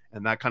Pike,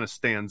 and that kind of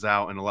stands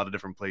out in a lot of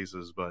different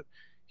places. But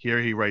here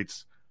he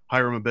writes,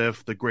 Hiram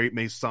Abiff, the great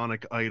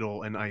Masonic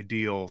idol and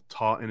ideal,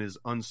 taught in his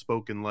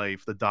unspoken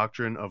life the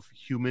doctrine of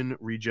human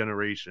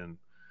regeneration.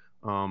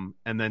 And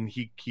then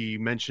he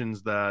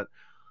mentions that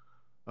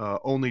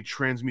only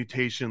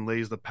transmutation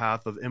lays the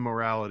path of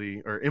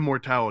immortality,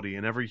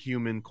 and every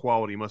human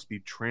quality must be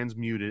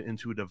transmuted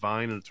into a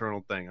divine and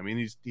eternal thing. I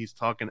mean, he's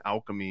talking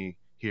alchemy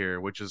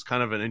here, which is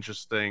kind of an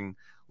interesting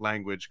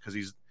language,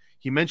 because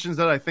he mentions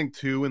that, I think,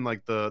 too, in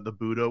like the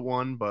Buddha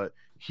one, but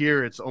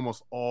here it's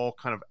almost all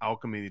kind of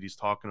alchemy that he's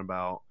talking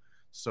about.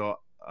 So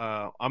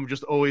I'm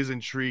just always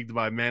intrigued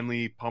by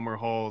Manly Palmer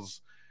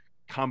Hall's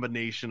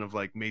combination of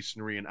like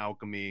Masonry and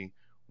alchemy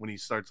when he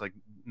starts like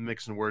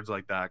mixing words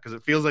like that, because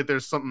it feels like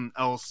there's something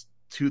else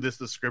to this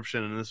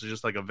description, and this is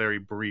just like a very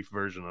brief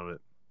version of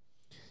it.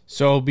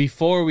 So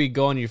before we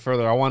go any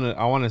further, I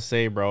want to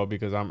say, bro,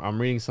 because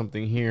I'm reading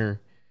something here.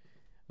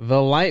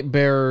 The light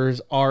bearers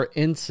are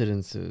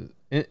incidents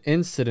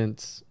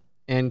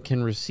and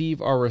can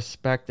receive our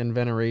respect and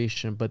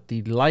veneration, but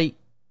the light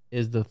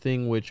is the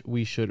thing which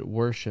we should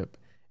worship,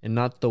 and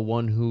not the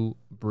one who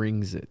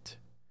brings it.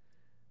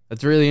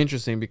 That's really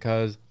interesting,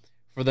 because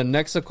for the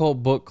next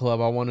Occult Book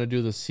Club, I want to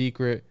do the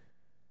secret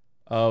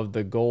of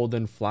the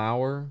golden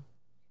flower.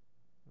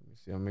 Let me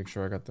see. I'll make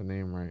sure I got the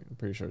name right. I'm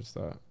pretty sure it's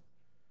that.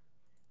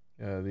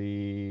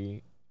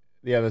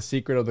 The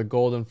secret of the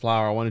golden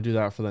flower. I want to do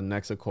that for the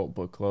next Occult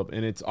Book Club,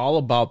 and it's all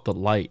about the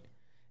light.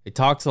 It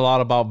talks a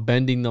lot about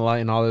bending the light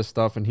and all this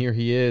stuff, and here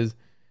he is.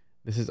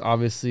 This is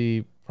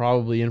obviously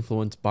probably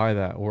influenced by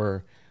that,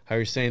 where how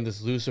you're saying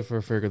this Lucifer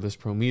figure, this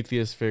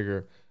Prometheus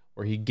figure,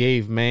 where he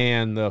gave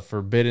man the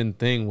forbidden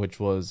thing, which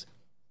was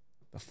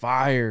the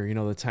fire.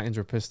 The Titans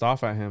were pissed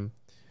off at him.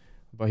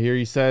 But here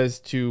he says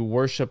to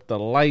worship the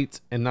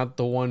light and not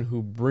the one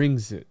who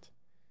brings it.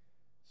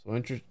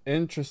 So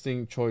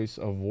interesting choice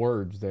of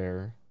words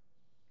there.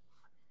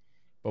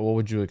 But what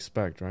would you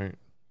expect, right?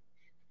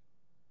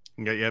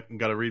 Yep,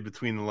 got to read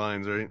between the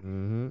lines, right?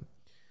 Mm-hmm.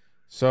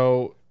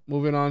 So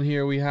moving on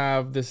here, we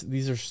have this.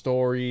 These are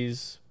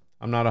stories.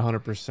 I'm not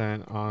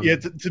 100% on. Yeah,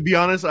 to be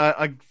honest,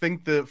 I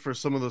think that for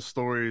some of the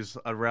stories,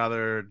 I'd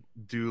rather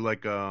do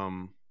like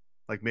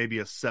maybe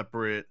a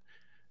separate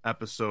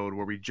episode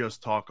where we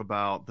just talk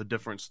about the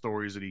different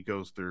stories that he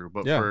goes through.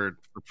 But for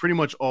pretty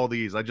much all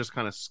these, I just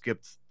kind of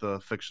skipped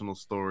the fictional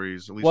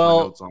stories. At least my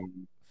notes on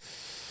them.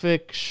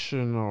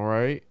 Fictional,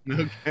 right?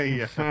 Okay,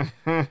 yeah.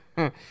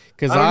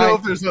 Because I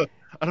don't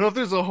know if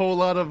there's a whole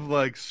lot of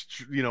like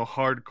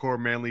hardcore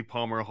Manly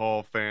Palmer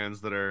Hall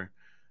fans that are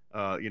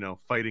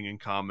fighting in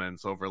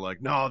comments over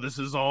like, no, this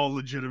is all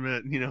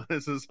legitimate,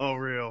 this is all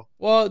real.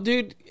 Well,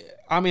 dude,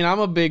 I mean, I'm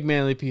a big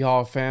Manly P.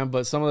 Hall fan,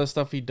 but some of the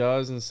stuff he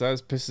does and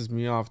says pisses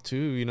me off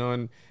too,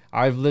 and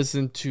I've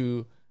listened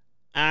to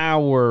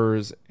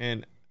hours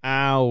and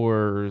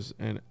hours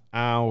and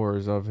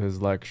hours of his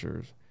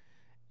lectures.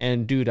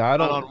 And dude, I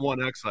don't... Not on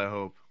 1X, I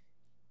hope.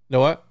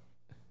 No, what?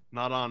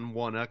 Not on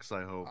 1X,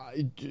 I hope.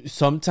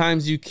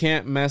 Sometimes you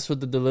can't mess with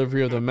the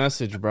delivery of the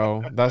message,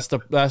 bro. That's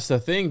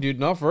the thing, dude.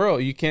 No, for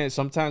real. You can't.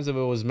 Sometimes if it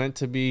was meant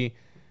to be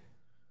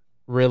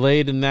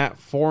relayed in that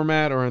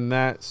format or in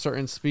that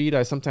certain speed,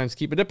 I sometimes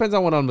keep it. Depends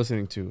on what I'm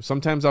listening to.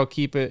 Sometimes I'll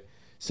keep it.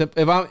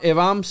 If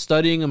I'm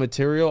studying a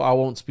material, I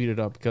won't speed it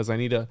up because I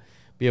need to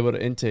be able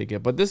to intake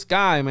it. But this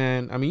guy,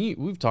 man, I mean,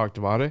 we've talked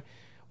about it,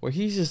 where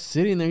he's just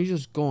sitting there, he's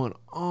just going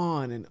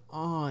on and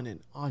on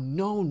and on,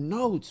 no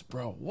notes,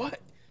 bro. What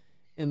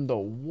in the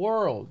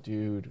world,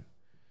 dude?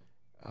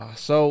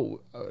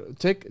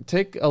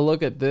 Take a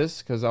look at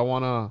this because I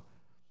wanna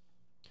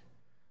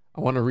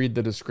read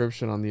the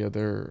description on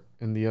the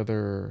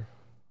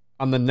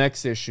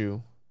next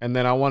issue, and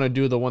then I want to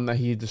do the one that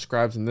he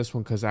describes in this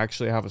one because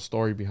actually I have a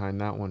story behind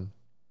that one.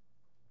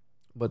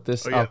 But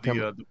this,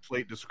 the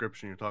plate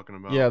description you're talking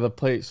about. Yeah, the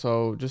plate.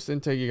 So just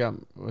intake, you got,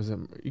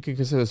 you can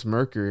consider this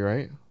mercury,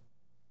 right?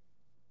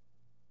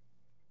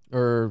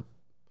 Or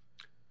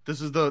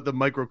this is the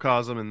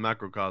microcosm and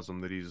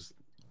macrocosm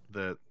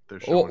that they're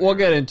showing. We'll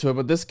get into it,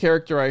 but this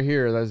character right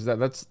here,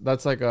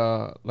 that's like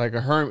a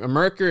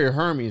Mercury or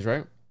Hermes,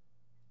 right?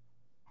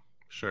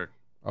 Sure.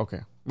 Okay,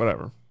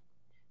 whatever.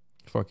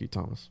 Fuck you,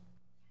 Thomas.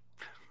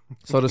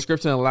 So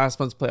description of last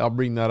month's play, I'll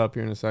bring that up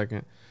here in a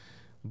second.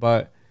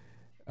 But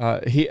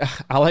I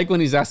like when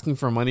he's asking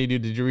for money,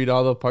 dude. Did you read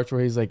all the parts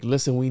where he's like,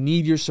 listen, we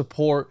need your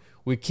support.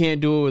 We can't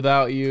do it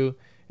without you.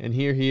 And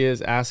here he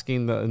is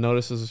asking the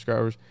notice of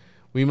subscribers.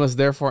 We must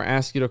therefore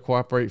ask you to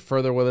cooperate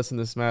further with us in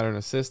this matter and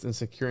assist in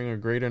securing a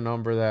greater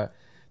number that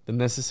the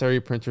necessary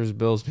printer's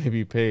bills may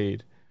be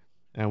paid.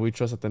 And we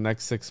trust that the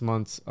next 6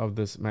 months of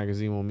this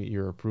magazine will meet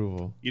your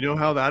approval. You know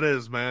how that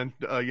is, man.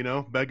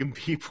 Begging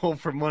people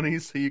for money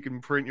so you can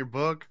print your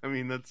book. I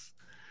mean, that's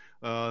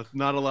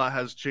not a lot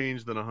has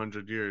changed in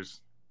 100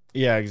 years.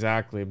 Yeah,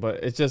 exactly.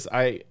 But it's just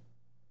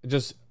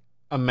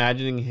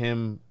imagining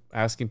him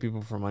asking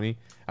people for money.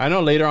 I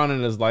know later on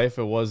in his life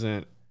it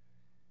wasn't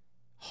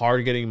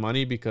hard getting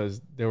money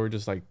because they were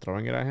just like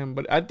throwing it at him.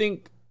 But I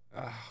think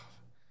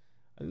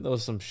there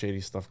was some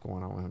shady stuff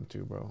going on with him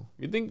too, bro.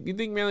 You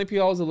think Manly P.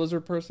 Hall is a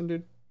lizard person,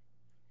 dude?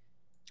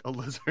 A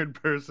lizard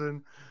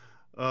person?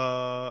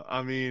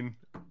 I mean,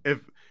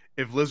 if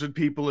lizard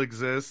people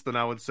exist, then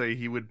I would say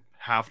he would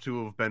have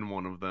to have been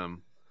one of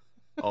them.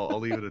 I'll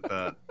leave it at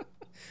that.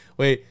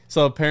 Wait,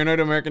 so a paranoid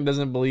American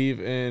doesn't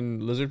believe in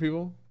lizard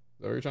people?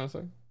 Is that what you're trying to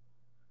say?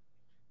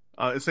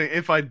 Saying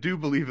if I do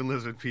believe in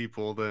lizard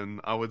people, then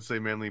I would say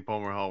Manly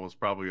Palmer Hall was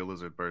probably a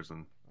lizard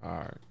person.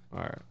 All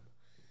right.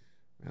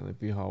 Manly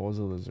P. Hall was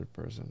a lizard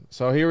person.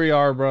 So here we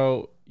are,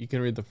 bro. You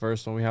can read the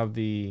first one. We have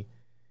the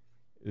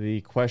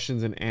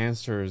questions and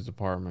answers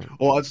department.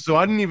 Well, so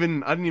I didn't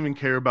even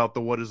care about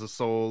the what is a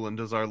soul and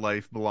does our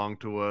life belong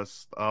to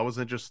us. I was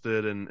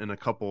interested in a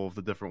couple of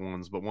the different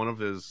ones, but one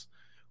of is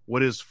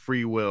what is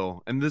free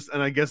will, and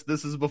I guess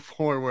this is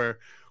before where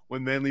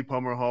when Manly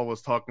Palmer Hall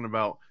was talking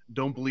about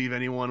don't believe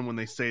anyone when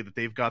they say that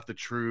they've got the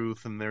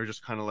truth and they're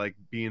just kind of like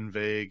being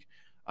vague.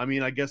 I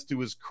mean, I guess to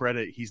his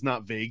credit, he's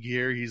not vague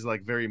here. He's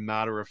like very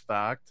matter of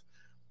fact,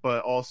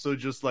 but also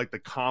just like the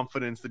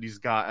confidence that he's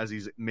got as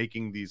he's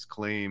making these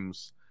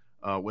claims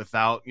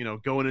without,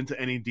 going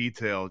into any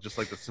detail, just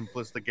like the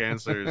simplistic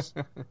answers,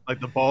 like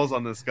the balls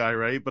on this guy,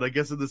 right? But I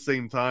guess at the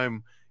same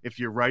time, if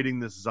you're writing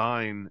this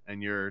Zine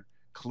and you're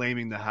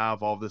claiming to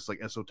have all this like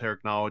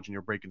esoteric knowledge and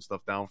you're breaking stuff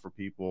down for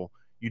people,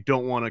 you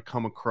don't want to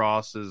come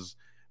across as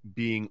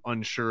being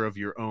unsure of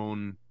your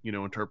own,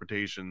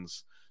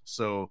 interpretations.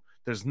 So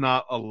there's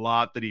not a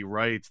lot that he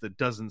writes that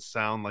doesn't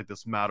sound like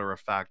this matter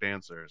of fact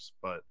answers.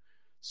 But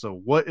so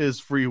what is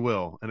free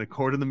will? And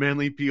according to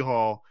Manly P.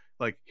 Hall,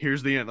 like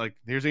here's the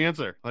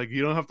answer. Like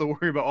you don't have to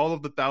worry about all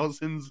of the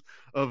thousands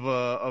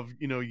of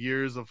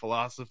years of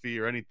philosophy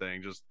or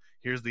anything. Just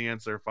here's the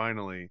answer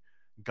finally.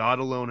 God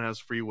alone has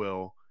free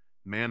will.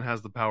 Man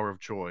has the power of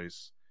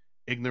choice.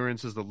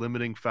 Ignorance is the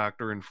limiting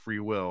factor in free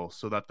will,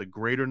 so that the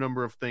greater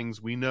number of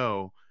things we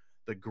know,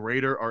 the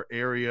greater our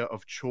area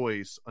of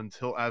choice,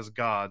 until as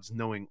gods,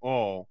 knowing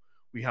all,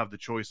 we have the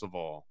choice of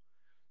all.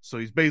 So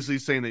he's basically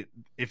saying that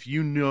if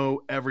you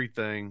know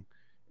everything,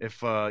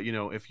 if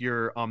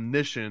you're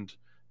omniscient,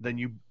 then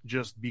you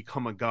just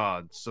become a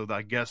god. So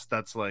I guess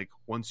that's like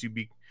once you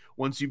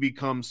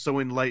become so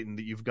enlightened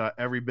that you've got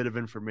every bit of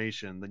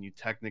information, then you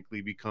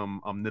technically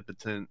become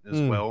omnipotent as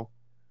well.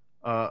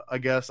 I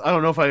guess I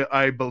don't know if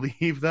I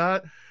believe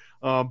that,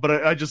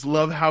 but I just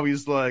love how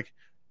he's like,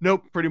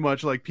 nope, pretty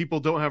much like people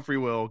don't have free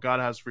will.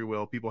 God has free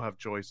will. People have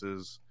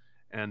choices,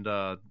 and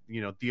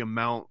the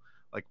amount,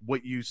 like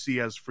what you see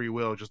as free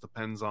will, just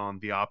depends on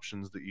the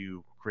options that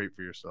you create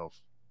for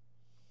yourself.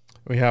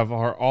 We have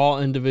our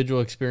all individual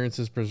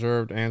experiences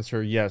preserved.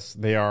 Answer: yes,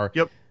 they are.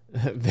 Yep.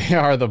 They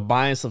are the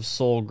bias of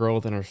soul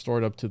growth and are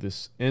stored up to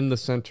this in the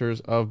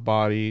centers of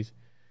bodies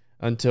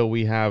until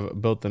we have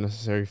built the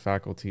necessary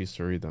faculties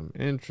to read them.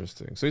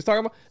 Interesting. So he's talking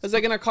about, it's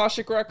like in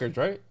Akashic Records,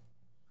 right?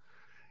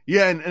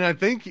 Yeah, and I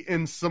think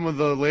in some of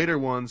the later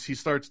ones, he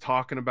starts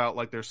talking about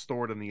like they're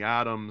stored in the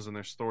atoms and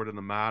they're stored in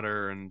the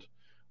matter, and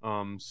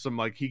some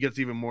like he gets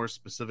even more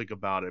specific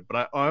about it.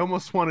 But I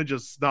almost want to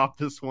just stop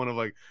this one of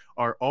like,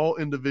 are all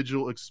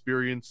individual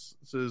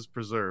experiences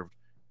preserved?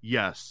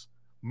 Yes.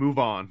 move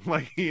on.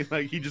 He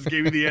just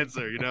gave me the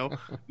answer,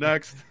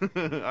 Next.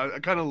 I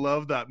kind of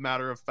love that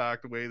matter of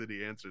fact way that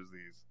he answers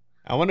these.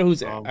 I wonder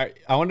who's I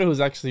wonder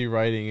who's actually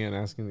writing in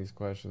asking these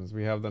questions.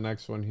 We have the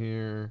next one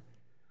here.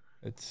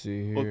 Let's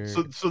see here.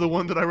 Well, so the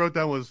one that I wrote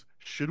down was,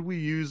 should we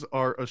use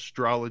our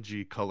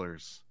astrology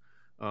colors?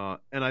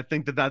 And I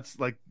think that's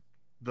like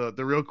the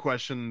real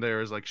question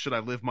there is like, should I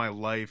live my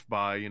life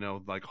by,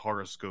 like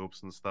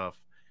horoscopes and stuff?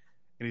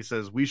 And he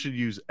says, we should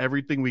use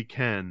everything we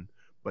can,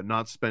 but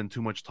not spend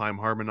too much time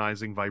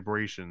harmonizing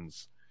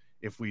vibrations.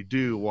 If we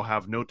do, we'll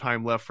have no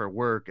time left for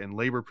work, and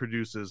labor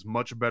produces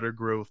much better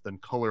growth than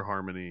color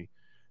harmony.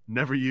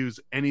 Never use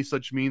any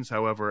such means,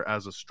 however,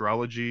 as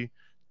astrology,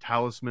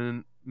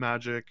 talisman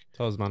magic,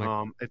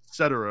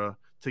 etc.,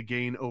 to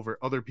gain over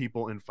other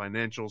people in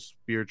financial,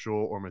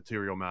 spiritual, or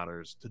material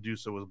matters. To do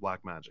so is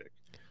black magic.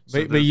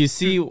 So but you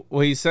see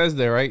what he says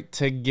there, right?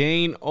 To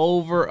gain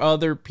over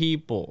other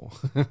people.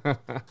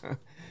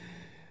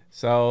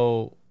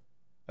 So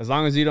as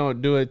long as you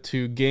don't do it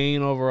to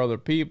gain over other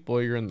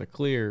people, you're in the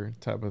clear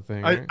type of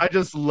thing. Right? I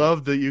just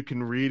love that you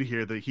can read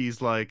here that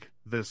he's like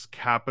this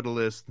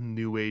capitalist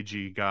new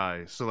agey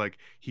guy. So like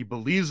he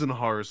believes in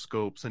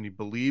horoscopes and he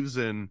believes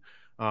in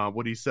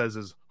what he says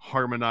is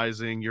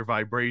harmonizing your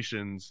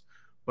vibrations,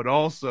 but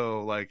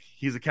also like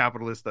he's a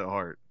capitalist at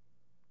heart.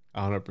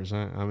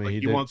 100%. I mean,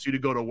 like, he wants you to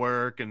go to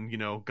work, and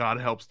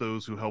God helps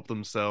those who help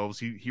themselves.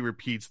 He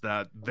repeats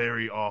that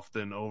very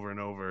often, over and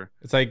over.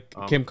 It's like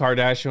Kim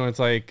Kardashian. It's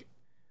like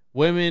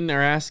women are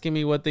asking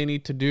me what they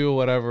need to do,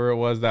 whatever it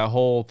was, that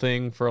whole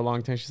thing for a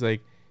long time. She's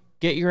like,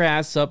 get your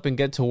ass up and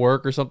get to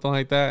work or something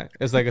like that.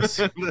 It's like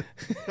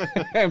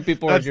and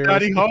people That's are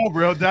Daddy Hall,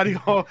 bro. Daddy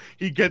Hall,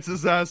 he gets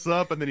his ass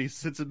up and then he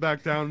sits it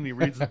back down and he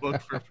reads a book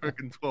for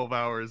freaking 12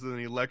 hours and then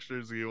he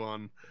lectures you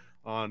on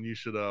you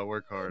should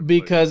work hard.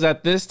 Because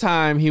at this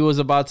time he was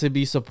about to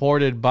be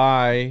supported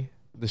by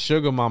the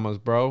sugar mamas,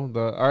 bro.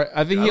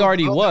 I think he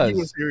already was. He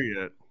was here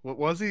yet.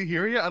 Was he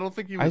here yet? I don't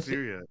think he was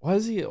here yet.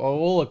 Was he? Oh,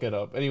 we'll look it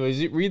up.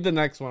 Anyways, read the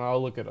next one.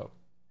 I'll look it up.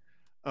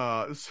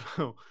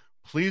 So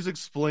please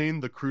explain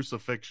the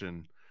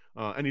crucifixion.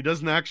 And he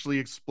doesn't actually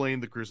explain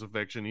the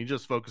crucifixion. He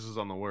just focuses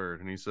on the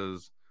word. And he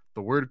says,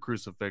 the word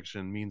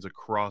crucifixion means a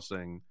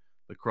crossing.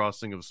 The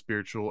crossing of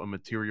spiritual and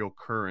material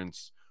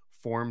currents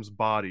forms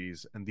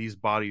bodies, and these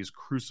bodies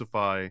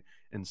crucify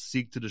and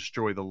seek to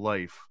destroy the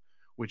life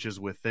which is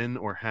within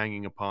or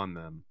hanging upon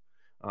them.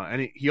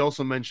 And he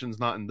also mentions,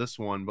 not in this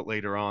one, but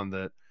later on,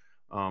 that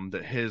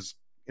his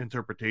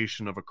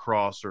interpretation of a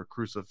cross or a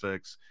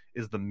crucifix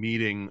is the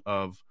meeting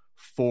of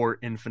 4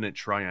 infinite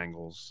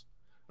triangles,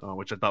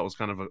 which I thought was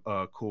kind of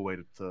a cool way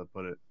to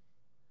put it.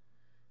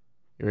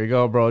 Here we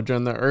go, bro.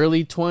 During the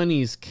early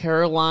 20s,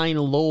 Caroline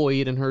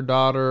Lloyd and her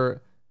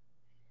daughter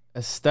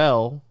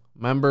Estelle,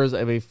 members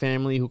of a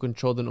family who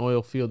controlled an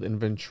oil field in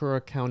Ventura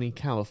County,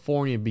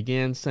 California,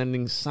 began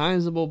sending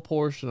sizable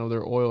portion of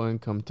their oil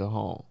income to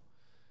Hall.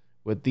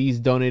 With these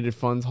donated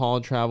funds,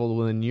 Hall traveled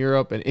within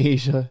Europe and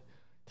Asia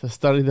to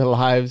study the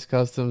lives,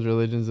 customs,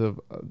 religions of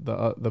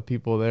the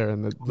people there.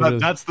 And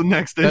that's the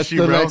next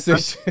issue, bro.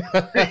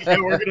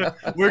 Yeah,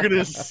 we're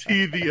gonna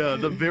see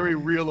the very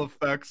real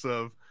effects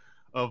of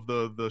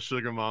the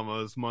sugar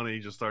mama's money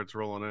just starts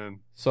rolling in.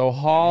 So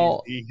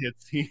Hall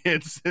he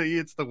hits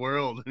the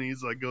world, and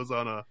he's like goes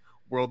on a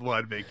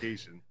worldwide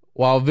vacation.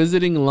 While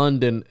visiting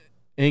London,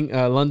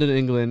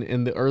 England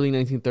in the early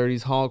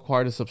 1930s, Hall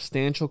acquired a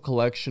substantial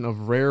collection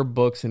of rare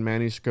books and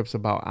manuscripts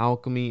about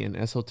alchemy and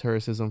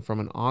esotericism from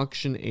an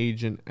auction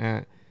agent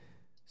at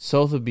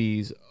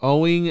Sotheby's.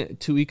 Owing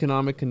to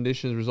economic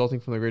conditions resulting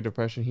from the Great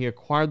Depression, he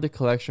acquired the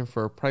collection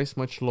for a price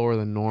much lower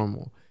than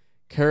normal.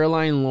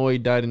 Caroline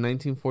Lloyd died in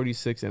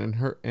 1946,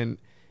 and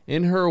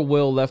in her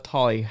will left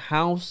Hall a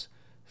house,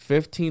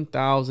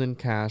 $15,000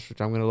 cash,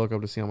 which I'm going to look up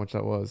to see how much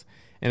that was,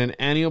 and an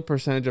annual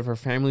percentage of her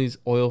family's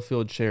oil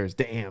field shares.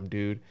 Damn,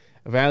 dude.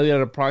 Valued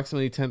at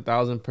approximately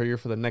 $10,000 per year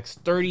for the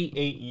next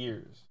 38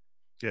 years.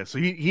 Yeah, so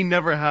he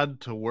never had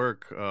to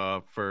work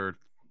for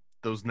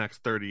those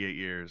next 38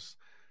 years.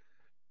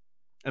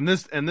 And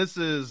this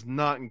is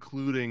not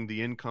including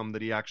the income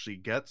that he actually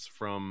gets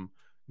from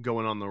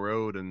going on the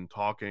road and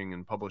talking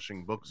and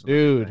publishing books. And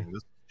dude, everything.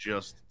 This is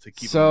just to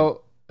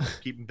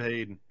keep him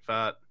paid and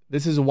fat.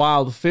 This is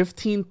wild.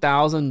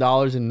 $15,000 in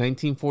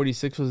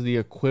 1946 was the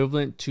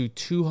equivalent to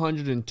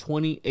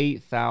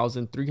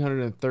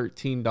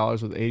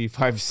 $228,313 with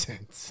 85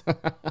 cents.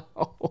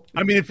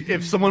 I mean,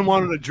 if someone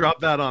wanted to drop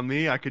that on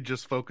me, I could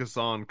just focus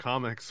on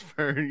comics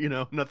for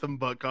nothing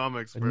but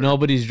comics.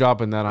 Nobody's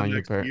dropping that on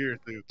you,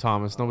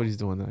 Thomas. Nobody's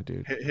doing that,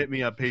 dude. Hit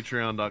me at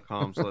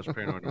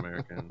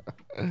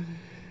patreon.com/paranoidamerican.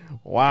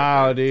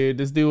 Wow, dude,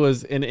 this dude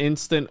was an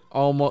instant.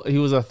 Almost, he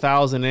was a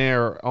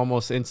thousandaire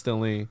almost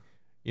instantly.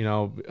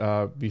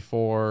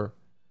 Before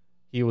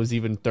he was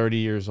even 30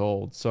 years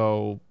old.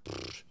 So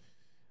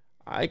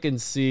I can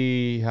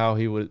see how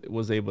he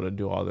was able to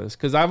do all this.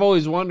 Because I've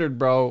always wondered,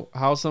 bro,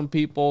 how some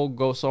people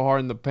go so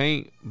hard in the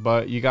paint,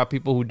 but you got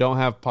people who don't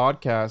have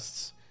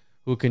podcasts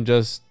who can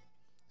just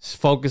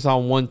focus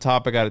on one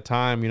topic at a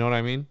time. You know what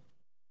I mean?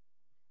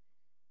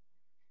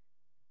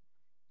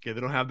 Yeah,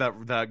 they don't have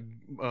that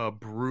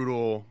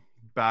brutal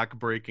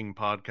back-breaking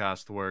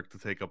podcast work to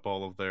take up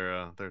all of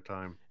their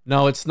time.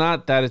 No, it's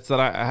not that. It's that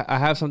I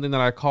have something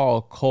that I call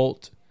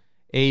occult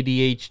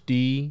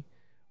ADHD,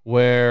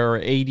 where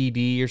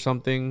ADD or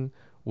something,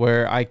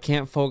 where I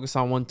can't focus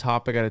on one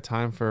topic at a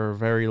time for a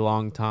very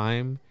long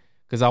time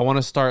because I want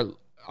to start.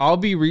 I'll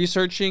be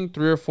researching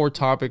 3 or 4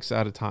 topics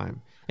at a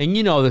time, and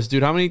you know this,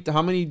 dude. How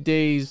many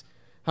days?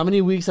 How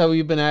many weeks have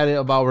we been at it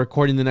about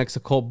recording the next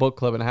occult book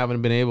club, and I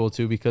haven't been able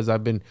to because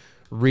I've been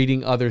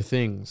reading other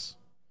things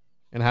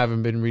and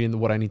haven't been reading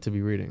what I need to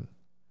be reading.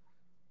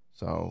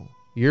 So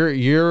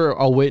you're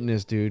a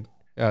witness, dude.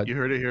 You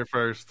heard it here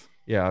first.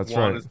 Yeah, that's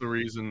Juan right. is the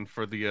reason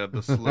for the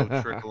slow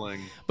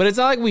trickling. But it's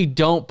not like we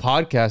don't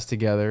podcast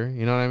together.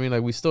 You know what I mean?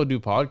 Like we still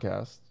do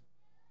podcasts.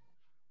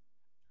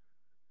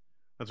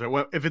 That's right.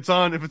 Well, if it's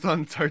on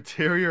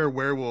Tartaria or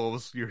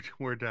werewolves,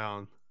 we're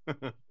down.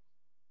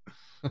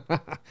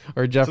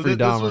 Or Jeffrey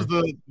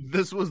Dahmer.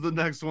 This was the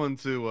next one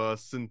to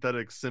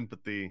synthetic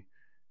sympathy,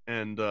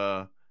 and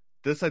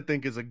this I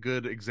think is a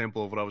good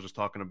example of what I was just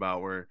talking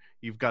about, where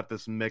you've got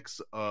this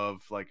mix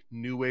of like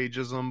new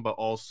ageism, but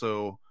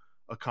also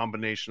a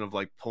combination of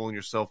like pulling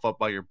yourself up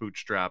by your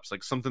bootstraps,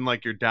 like something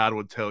like your dad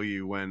would tell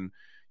you when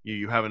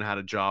you haven't had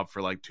a job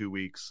for like 2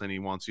 weeks and he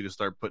wants you to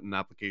start putting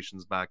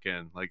applications back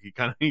in. Like he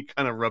kind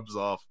of rubs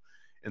off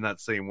in that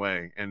same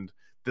way. And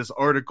this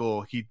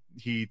article,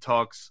 he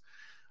talks,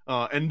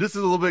 and this is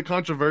a little bit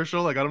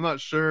controversial. Like I'm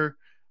not sure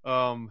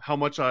how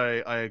much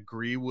I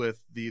agree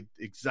with the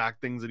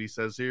exact things that he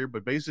says here,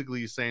 but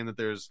basically he's saying that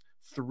there's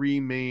 3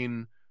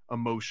 main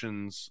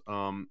emotions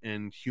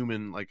in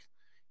human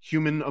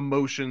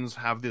emotions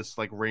have this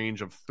like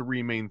range of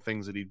 3 main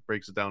things that he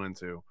breaks it down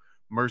into: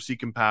 mercy,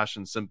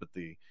 compassion,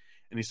 sympathy.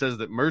 And he says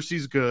that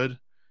mercy's good,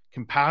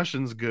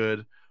 compassion's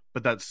good,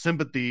 but that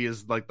sympathy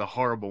is like the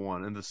horrible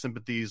one, and the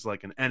sympathy is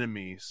like an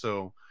enemy.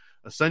 So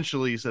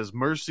essentially he says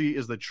mercy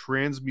is the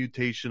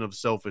transmutation of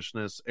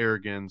selfishness,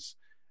 arrogance,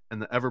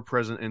 and the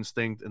ever-present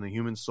instinct in the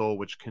human soul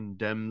which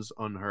condemns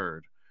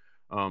unheard.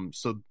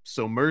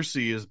 So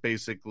mercy is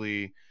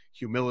basically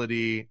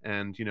humility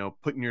and,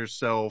 putting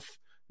yourself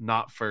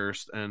not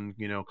first and,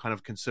 kind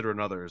of considering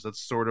others. That's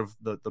sort of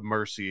the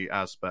mercy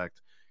aspect.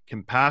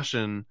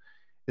 Compassion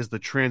is the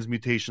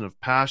transmutation of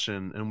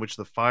passion, in which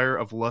the fire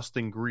of lust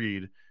and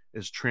greed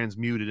is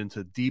transmuted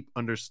into deep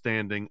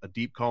understanding, a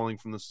deep calling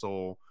from the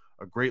soul,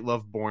 a great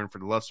love born for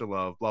the lesser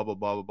love, blah, blah,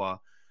 blah, blah, blah.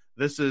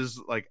 This is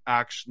like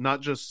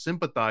not just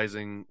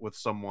sympathizing with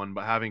someone,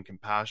 but having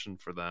compassion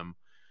for them.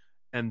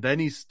 And then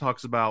he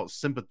talks about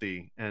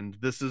sympathy. And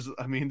this is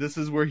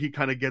where he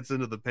kind of gets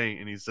into the paint.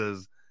 And he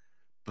says,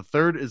 the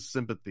third is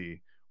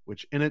sympathy,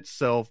 which in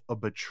itself a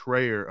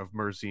betrayer of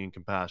mercy and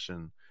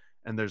compassion.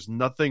 And there's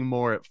nothing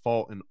more at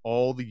fault in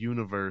all the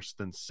universe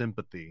than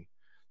sympathy.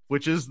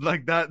 Which is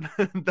like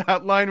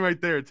that line right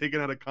there, taken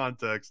out of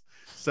context,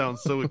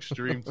 sounds so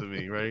extreme to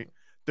me, right?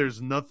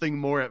 There's nothing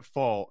more at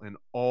fault in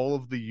all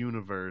of the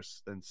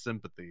universe than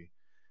sympathy.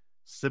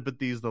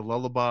 Sympathy is the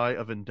lullaby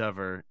of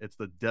endeavor. It's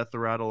the death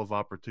rattle of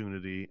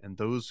opportunity, and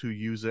those who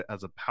use it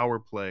as a power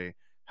play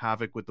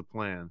havoc with the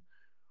plan.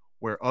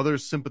 Where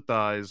others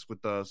sympathize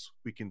with us,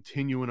 we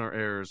continue in our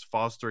errors,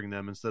 fostering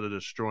them instead of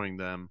destroying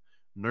them,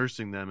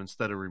 nursing them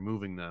instead of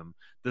removing them.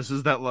 This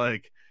is that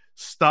like,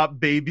 stop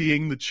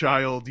babying the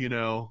child,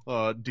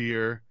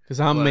 dear. Because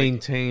I'm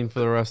maintained for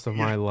the rest of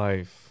my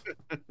life.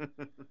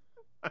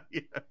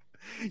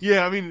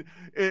 Yeah. I mean,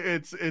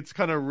 it's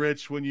kind of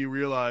rich when you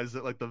realize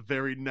that like the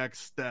very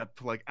next step,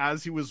 like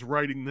as he was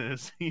writing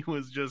this, he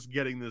was just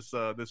getting this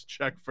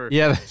check for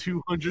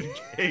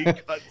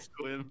 $200K cut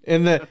to him.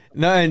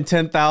 And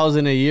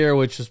 10,000 a year,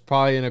 which is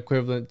probably an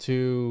equivalent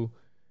to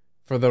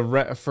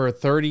for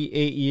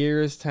 38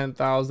 years,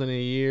 10,000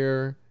 a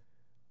year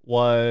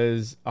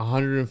was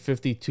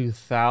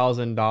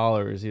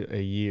 $152,000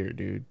 a year,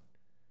 dude.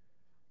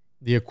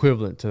 The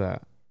equivalent to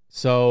that.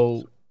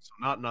 So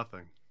not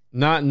nothing.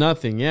 Not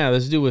nothing. Yeah,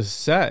 this dude was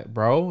set,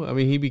 bro. I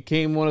mean, he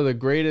became one of the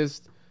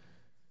greatest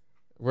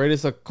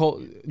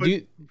occult.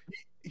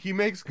 He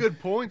makes good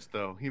points,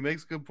 though. He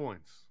makes good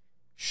points.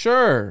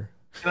 Sure.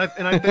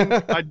 And I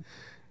think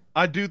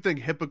I do think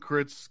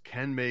hypocrites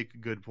can make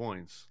good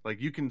points.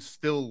 Like you can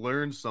still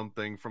learn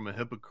something from a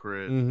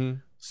hypocrite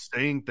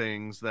saying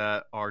things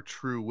that are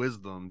true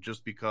wisdom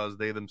just because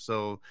they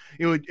themselves.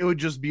 It would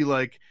just be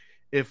like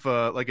if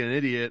like an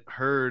idiot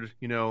heard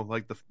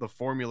like the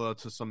formula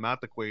to some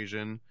math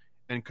equation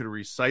and could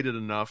recite it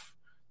enough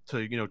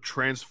to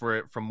transfer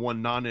it from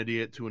one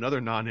non-idiot to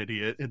another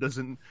non-idiot. It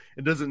doesn't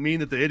mean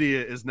that the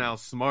idiot is now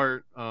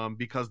smart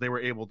because they were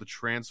able to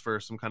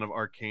transfer some kind of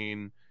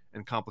arcane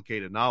and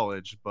complicated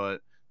knowledge,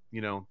 but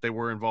they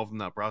were involved in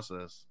that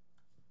process.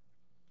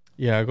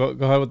 Yeah, go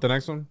ahead with the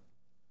next one.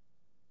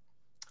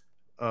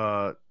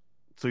 So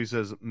he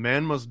says,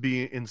 man must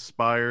be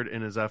inspired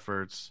in his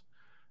efforts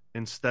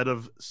instead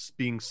of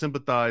being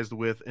sympathized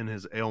with in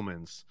his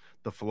ailments.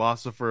 The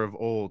philosopher of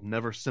old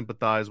never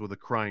sympathized with a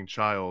crying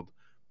child,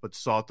 but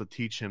sought to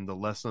teach him the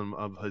lesson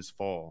of his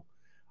fall.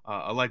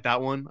 I like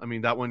that one. I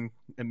mean, that one,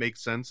 it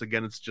makes sense.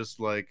 Again, it's just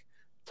like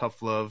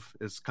tough love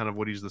is kind of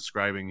what he's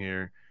describing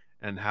here,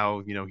 and how,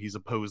 you know, he's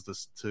opposed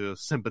to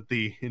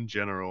sympathy in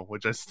general,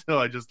 which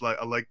I just like.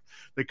 I like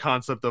the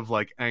concept of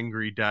like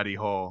angry Daddy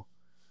Hall.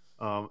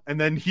 And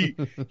then he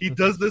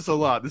does this a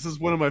lot. This is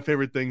one of my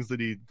favorite things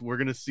that we're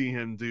gonna see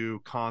him do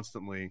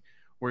constantly,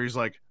 where he's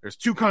like, "There's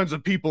two kinds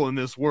of people in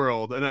this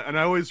world," and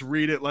I always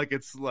read it like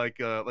it's like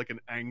an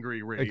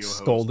angry radio like host.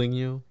 scolding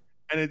you.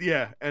 And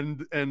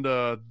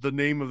the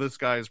name of this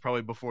guy is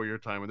probably before your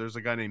time. There's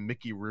a guy named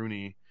Mickey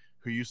Rooney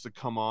who used to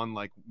come on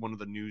like one of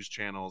the news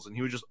channels, and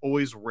he was just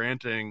always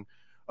ranting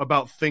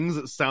about things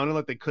that sounded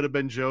like they could have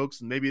been jokes,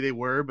 and maybe they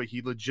were, but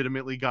he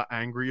legitimately got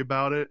angry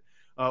about it.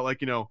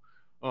 Like, you know,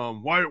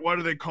 why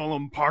do they call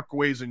them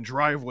parkways and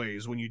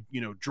driveways when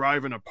you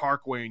drive in a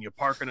parkway and you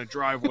park in a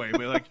driveway?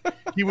 But like,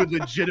 he would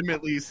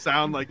legitimately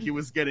sound like he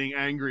was getting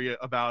angry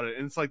about it.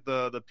 And it's like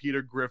the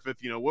Peter Griffith,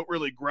 you know, what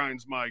really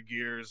grinds my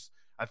gears.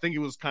 I think it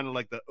was kind of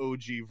like the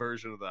OG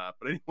version of that.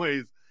 But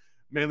anyways,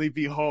 Manly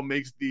V. Hall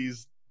makes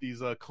these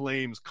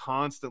claims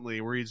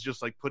constantly, where he's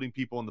just like putting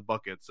people in the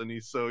buckets. And he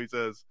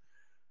says,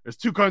 "There's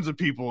two kinds of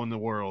people in the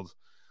world.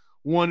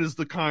 One is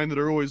the kind that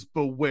are always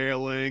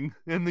bewailing,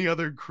 and the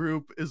other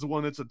group is the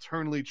one that's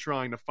eternally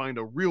trying to find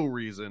a real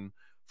reason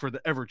for the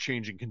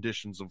ever-changing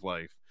conditions of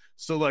life."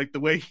 So like,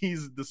 the way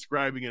he's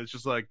describing it, it's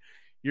just like,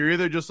 you're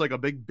either just like a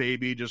big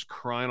baby just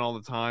crying all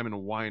the time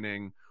and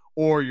whining,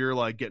 or you're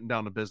like getting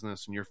down to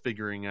business and you're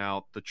figuring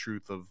out the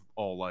truth of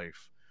all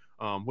life.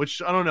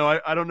 Which I don't know.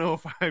 I don't know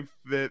if I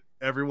fit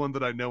everyone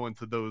that I know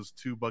into those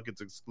two buckets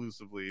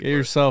exclusively. Get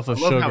yourself a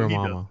sugar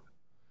mama.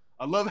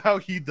 I love how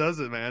he does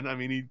it, man. I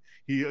mean,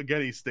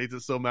 he states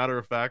it so matter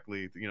of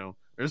factly. You know,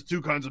 there's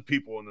two kinds of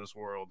people in this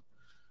world.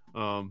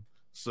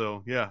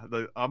 So yeah,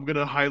 I'm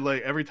gonna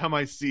highlight every time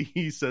I see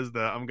he says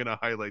that. I'm gonna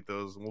highlight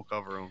those, and we'll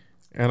cover them.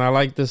 And I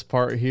like this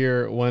part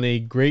here. When a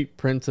great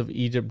prince of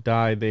Egypt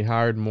died, they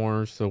hired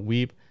mourners to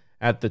weep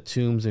at the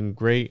tombs, and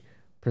great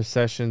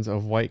processions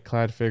of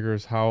white-clad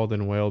figures howled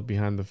and wailed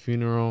behind the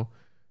funeral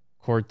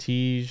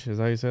cortege. Is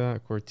that how you say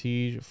that?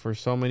 Cortege, for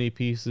so many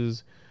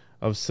pieces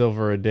of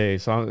silver a day.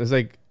 So it's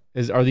like,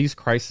 are these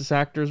crisis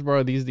actors, bro?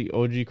 Are these the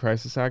OG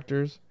crisis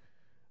actors?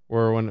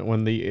 Where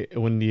when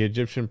the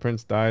Egyptian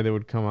prince died, they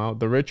would come out.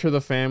 The richer the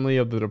family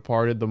of the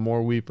departed, the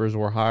more weepers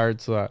were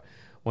hired, so that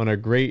when a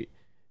great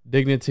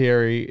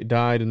dignitary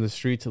died in the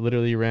streets, it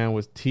literally ran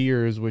with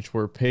tears, which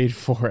were paid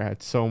for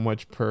at so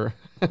much per.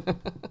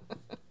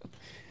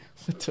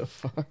 What the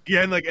fuck?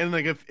 Yeah, and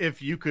like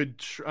if you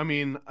could,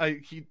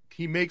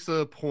 he makes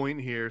a point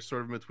here,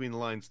 sort of between the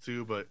lines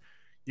too, but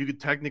you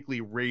could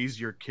technically raise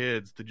your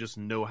kids to just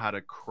know how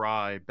to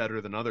cry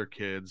better than other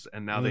kids,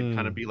 and now they'd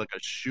kind of be like a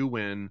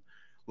shoo-in.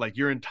 Like,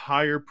 your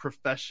entire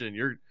profession,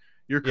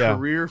 your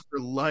career for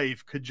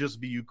life could just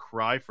be you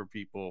cry for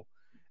people.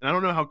 And I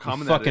don't know how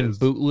common that is.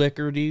 Fucking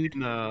bootlicker, dude.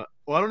 Well,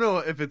 I don't know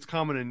if it's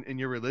common in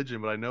your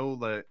religion, but I know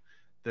that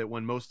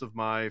when most of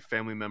my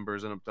family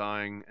members end up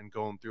dying and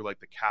going through like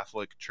the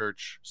Catholic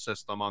Church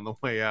system on the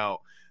way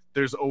out,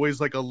 there's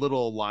always like a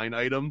little line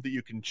item that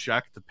you can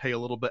check to pay a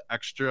little bit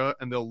extra,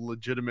 and they'll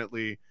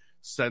legitimately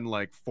send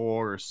like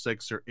 4 or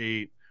 6 or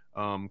 8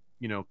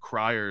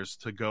 criers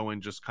to go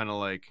and just kind of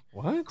like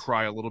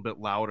cry a little bit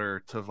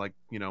louder to like,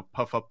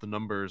 puff up the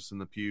numbers in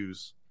the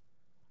pews.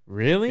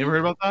 Really? You ever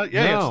heard about that?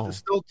 Yeah, no. It's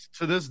still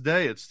to this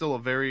day, it's still a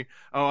very,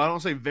 I don't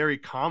say very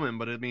common,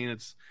 but I mean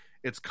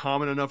it's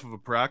common enough of a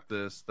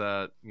practice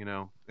that,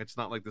 it's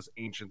not like this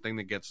ancient thing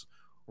that gets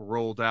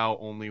rolled out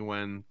only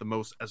when the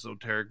most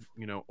esoteric,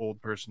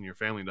 old person in your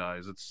family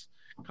dies. It's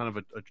kind of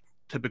a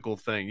typical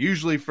thing,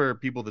 usually for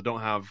people that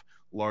don't have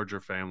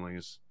larger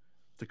families,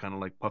 to kind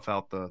of like puff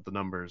out the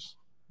numbers.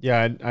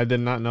 Yeah, I did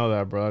not know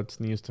that, bro. That's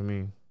news to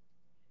me.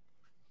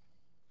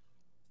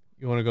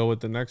 You want to go with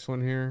the next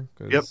one here?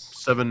 Yep,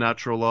 7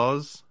 natural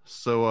laws.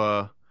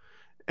 So,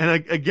 and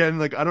again,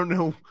 like, I don't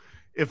know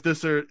if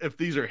these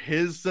are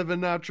his 7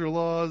 natural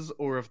laws,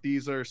 or if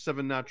these are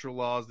 7 natural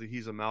laws that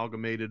he's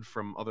amalgamated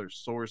from other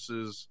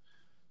sources.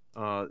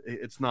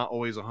 It's not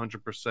always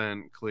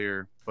 100%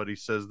 clear, but he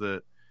says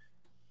that.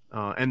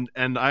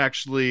 And I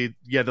actually,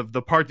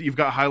 the part that you've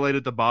got highlighted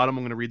at the bottom,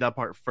 I'm going to read that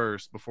part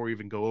first before we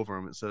even go over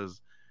them. It says,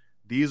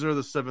 "These are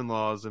the 7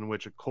 laws in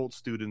which occult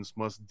students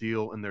must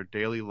deal in their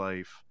daily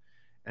life,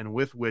 and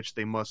with which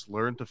they must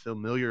learn to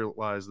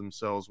familiarize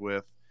themselves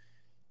with,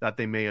 that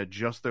they may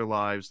adjust their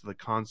lives to the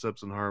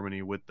concepts in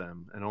harmony with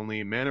them. And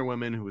only a man or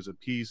woman who is at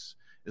peace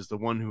is the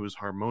one who is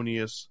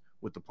harmonious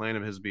with the plan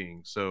of his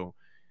being." So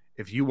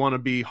if you want to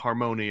be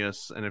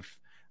harmonious, and if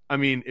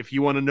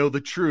you want to know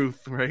the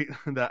truth, right,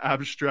 the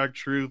abstract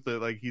truth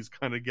that like he's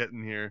kind of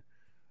getting here,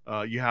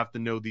 you have to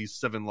know these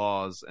 7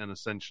 laws and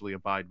essentially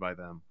abide by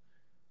them.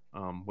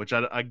 Which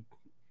I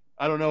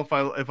don't know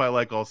if I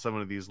like all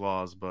 7 of these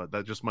laws, but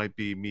that just might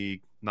be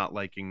me not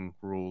liking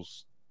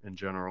rules in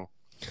general.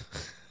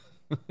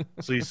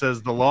 So he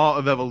says, the law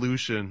of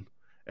evolution.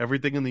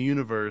 Everything in the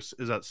universe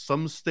is at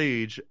some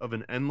stage of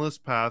an endless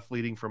path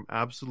leading from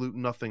absolute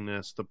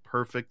nothingness to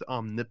perfect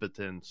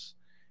omnipotence.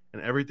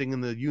 And everything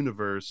in the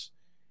universe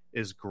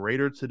is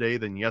greater today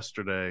than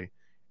yesterday,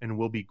 and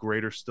will be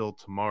greater still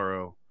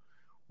tomorrow,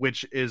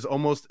 which is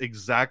almost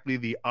exactly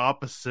the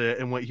opposite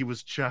in what he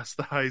was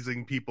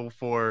chastising people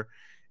for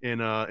in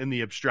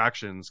the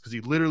abstractions, because he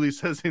literally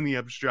says in the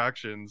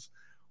abstractions,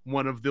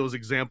 one of those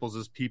examples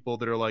is people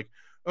that are like,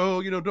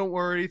 oh, don't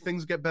worry,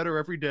 things get better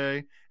every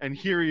day. And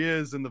here he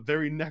is in the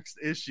very next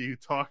issue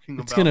talking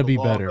It's about gonna the be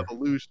law better. of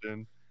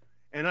evolution.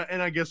 And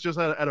I guess just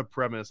at a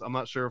premise, I'm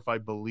not sure if I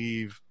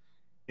believe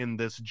in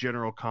this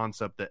general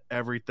concept that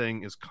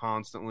everything is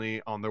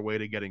constantly on their way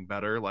to getting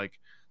better. Like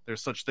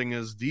there's such thing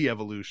as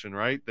de-evolution,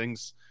 right?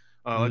 Things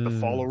like the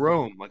fall of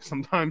Rome. Like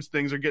sometimes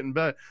things are getting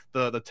better.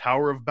 The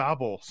Tower of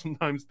Babel.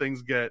 Sometimes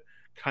things get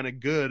kind of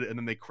good and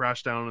then they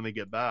crash down and they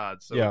get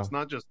bad. So it's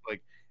not just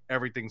like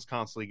everything's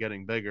constantly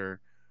getting bigger.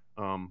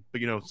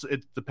 But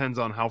it depends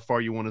on how far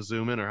you want to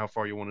zoom in or how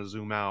far you want to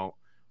zoom out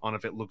on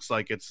if it looks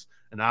like it's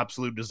an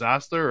absolute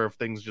disaster or if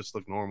things just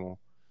look normal.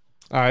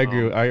 I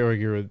agree.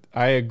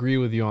 I agree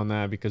with you on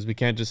that, because we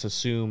can't just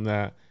assume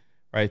that,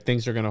 right,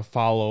 things are gonna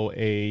follow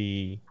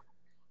a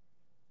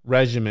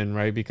regimen,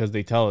 right? Because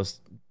they tell us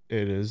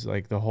it is,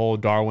 like the whole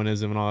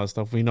Darwinism and all that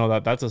stuff. We know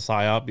that that's a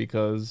psyop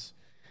because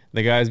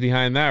the guys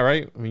behind that,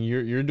 right? I mean,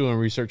 you're doing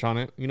research on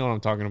it. You know what I'm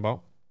talking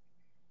about.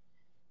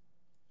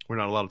 We're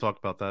not allowed to talk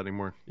about that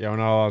anymore. Yeah, we're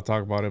not allowed to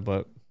talk about it,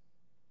 but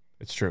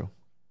it's true.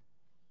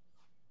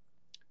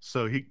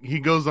 So he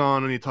goes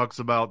on and he talks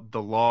about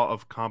the law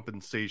of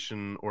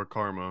compensation or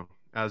karma.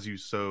 As you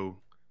sow,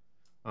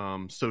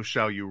 so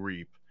shall you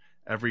reap.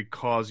 Every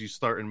cause you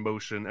start in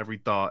motion, every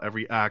thought,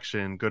 every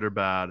action, good or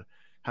bad,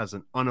 has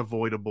an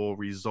unavoidable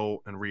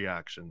result and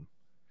reaction.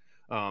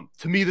 To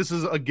me, this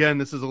is a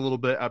little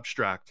bit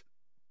abstract.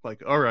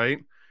 Like, all right,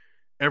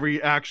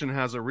 every action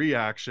has a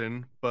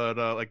reaction, but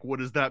like, what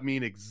does that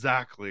mean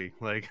exactly?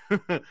 Like,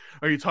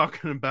 are you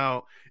talking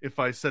about if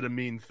I said a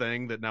mean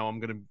thing that now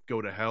I'm going to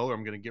go to hell, or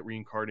I'm going to get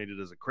reincarnated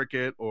as a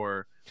cricket,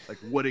 or like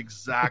what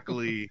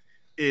exactly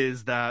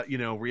is that,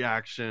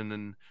 reaction?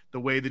 And the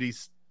way that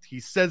he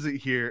says it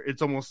here,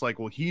 it's almost like,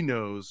 well, he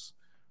knows,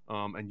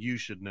 and you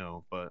should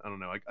know, but I don't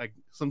know. I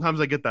sometimes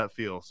I get that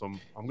feel, so I'm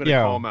going to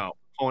call him out.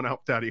 Calling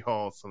out Daddy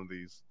Hall, some of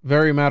these.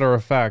 Very matter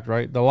of fact,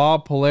 right? The law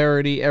of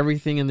polarity,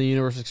 everything in the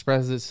universe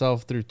expresses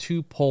itself through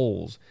two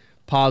poles,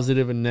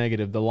 positive and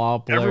negative. The law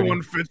of polarity.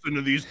 Everyone fits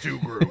into these two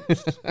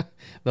groups.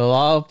 The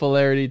law of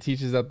polarity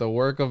teaches that the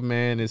work of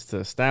man is to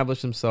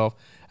establish himself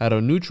at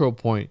a neutral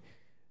point,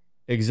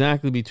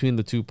 exactly between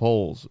the two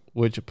poles,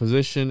 which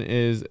position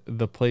is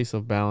the place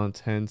of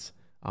balance, hence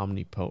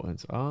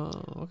omnipotence. Oh,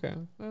 okay.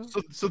 Well,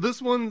 so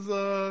this one's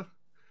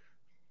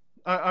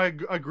I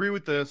agree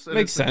with this.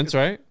 Makes sense,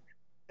 right?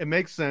 It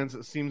makes sense.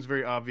 It seems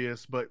very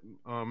obvious, but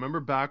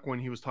remember back when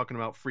he was talking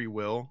about free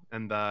will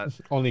and that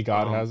only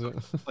God has it.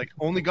 Like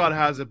only God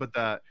has it, but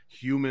that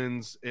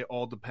humans, it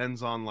all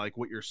depends on like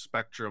what your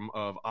spectrum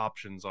of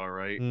options are,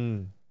 right?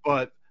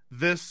 But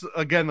this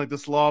again, like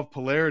this law of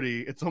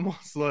polarity, it's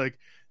almost like,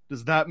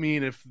 does that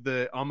mean if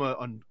I'm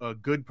a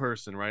good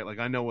person, right? Like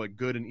I know what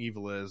good and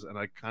evil is, and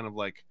I kind of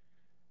like,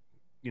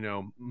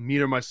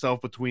 meter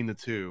myself between the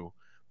two.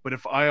 But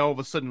if I all of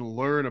a sudden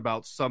learn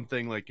about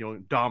something like,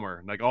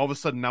 Dahmer, like all of a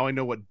sudden now I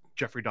know what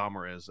Jeffrey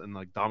Dahmer is and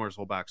like Dahmer's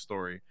whole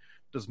backstory,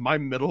 does my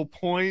middle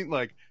point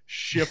like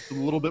shift a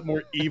little bit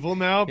more evil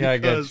now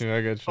because I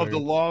get you. of the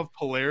law of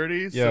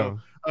polarity? Yeah.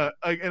 So,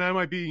 and I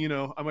might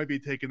be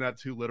taking that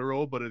too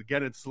literal, but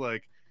again, it's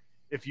like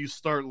if you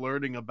start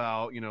learning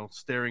about,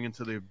 staring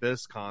into the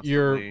abyss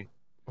constantly, your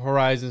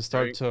horizons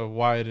start to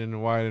widen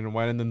and widen and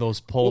widen, and then those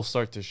poles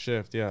start to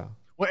shift. Yeah.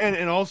 Well,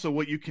 and also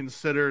what you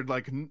considered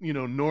like,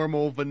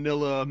 normal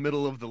vanilla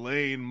middle of the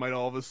lane might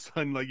all of a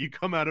sudden, like you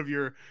come out of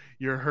your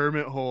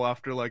hermit hole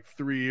after like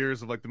 3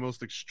 years of like the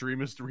most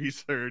extremist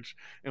research,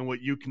 and what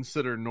you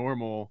consider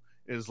normal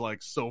is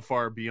like so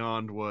far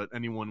beyond what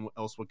anyone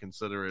else would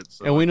consider it.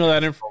 So, and we know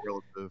that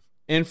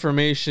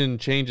information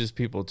changes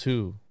people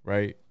too,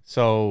 right?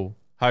 So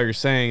how you're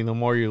saying, the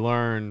more you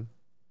learn,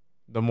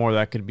 the more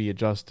that could be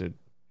adjusted.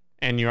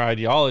 And your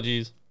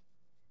ideologies,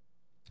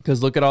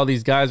 because look at all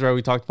these guys, right?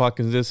 We talked about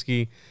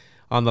Kandinsky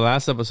on the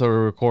last episode we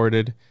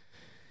recorded,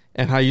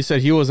 and how you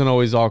said he wasn't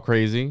always all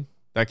crazy.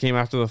 That came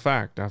after the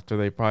fact, after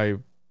they probably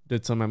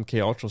did some MK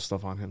Ultra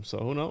stuff on him. So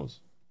who knows?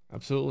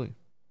 Absolutely.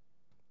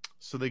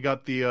 So they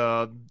got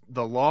the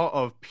law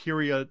of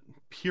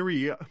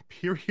periodicity.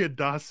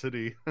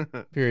 Periodicity?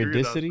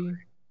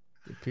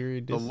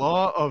 The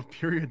law of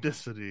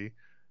periodicity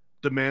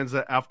demands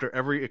that after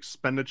every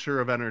expenditure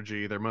of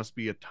energy, there must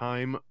be a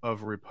time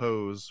of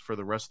repose for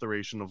the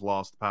restoration of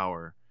lost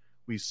power.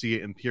 We see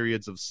it in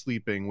periods of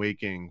sleeping,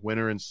 waking,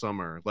 winter and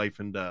summer, life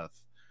and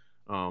death.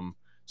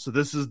 So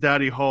this is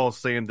Daddy Hall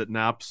saying that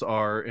naps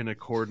are in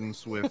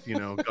accordance with,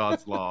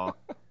 God's law,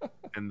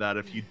 and that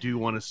if you do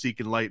want to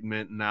seek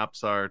enlightenment,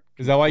 naps are.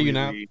 Is that why you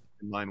nap? In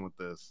line with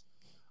this.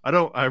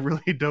 I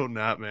really don't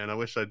nap, man. I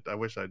wish I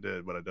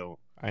did, but I don't.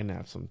 I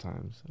nap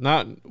sometimes.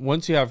 Not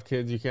once you have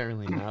kids, you can't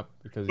really nap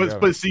because.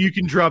 But see, you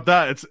can drop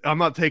that. I'm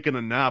not taking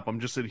a nap.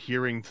 I'm just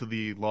adhering to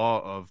the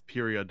law of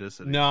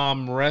periodicity. No,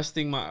 I'm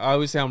resting my. I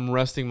always say I'm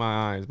resting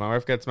my eyes. My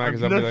wife gets mad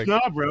because I'll be like,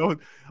 "No, bro.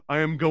 I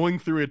am going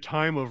through a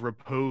time of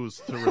repose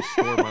to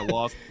restore my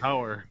lost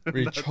power,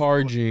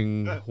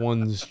 recharging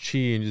one's chi,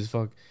 and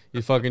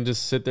you fucking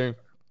just sit there."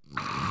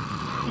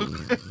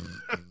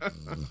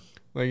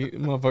 Like,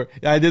 motherfucker.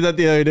 Yeah, I did that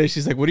the other day.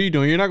 She's like, "What are you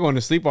doing? You're not going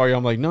to sleep, are you?"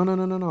 I'm like, No.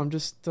 I'm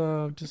just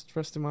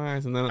resting my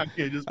eyes." And then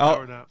just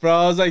power nap. Bro,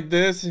 I was like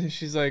this, and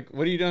she's like,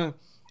 "What are you doing?"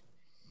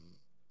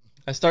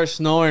 I start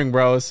snoring,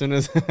 bro, as soon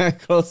as I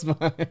close my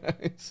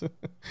eyes.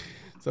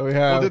 So we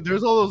have.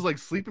 There's all those like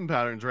sleeping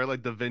patterns, right?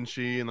 Like Da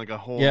Vinci and like a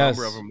whole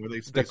number of them where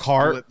they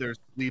split their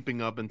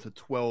sleeping up into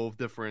 12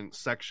 different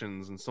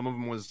sections, and some of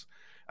them was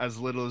as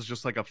little as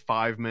just like a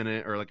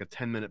 5-minute or like a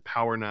 10-minute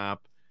power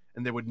nap.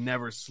 And they would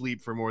never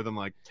sleep for more than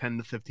like 10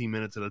 to 15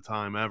 minutes at a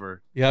time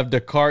ever. You have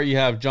Descartes, you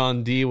have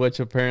John Dee, which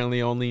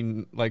apparently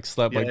only like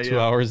slept 2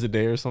 hours a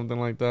day or something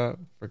like that.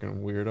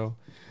 Freaking weirdo.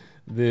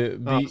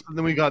 So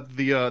then we got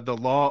the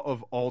law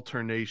of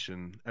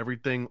alternation.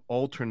 Everything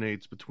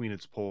alternates between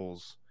its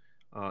poles.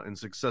 In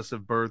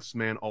successive births,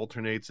 man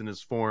alternates in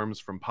his forms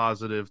from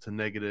positive to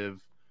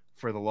negative.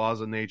 For the laws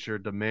of nature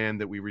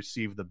demand that we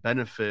receive the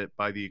benefit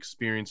by the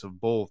experience of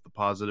both the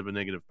positive and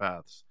negative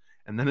paths.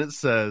 And then it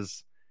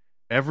says,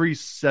 every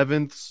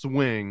 7th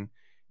swing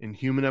in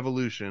human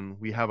evolution,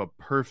 we have a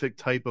perfect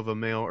type of a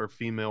male or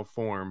female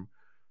form,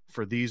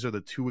 for these are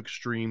the 2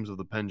 extremes of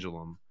the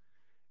pendulum.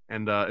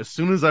 And as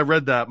soon as I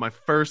read that, my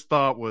first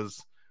thought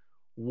was,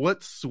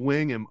 what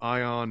swing am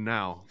I on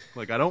now?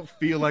 Like, I don't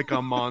feel like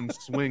I'm on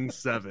swing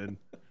 7.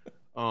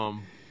 But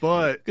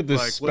look at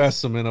this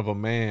specimen of a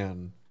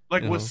man.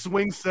 Like, was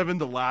swing 7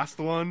 the last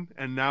one?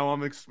 And now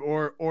I'm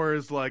or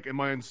is like,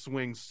 am I in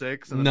swing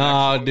 6? And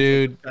nah,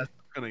 dude. Like,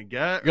 gonna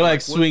get you're like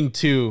swing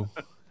 2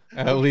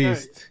 at okay.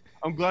 least.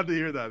 I'm glad to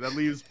hear that. That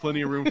leaves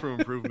plenty of room for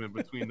improvement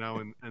between now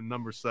and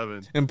number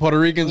 7. And Puerto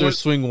Ricans are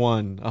swing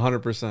 1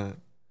 100%.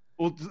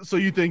 Well, so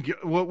you think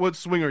what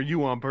swing are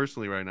you on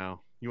personally right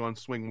now? You on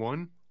swing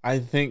 1? I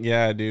think,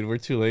 yeah, dude, we're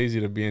too lazy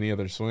to be any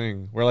other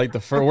swing. We're like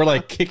we're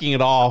like kicking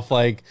it off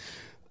like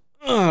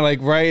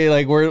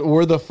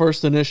we're the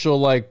first initial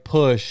like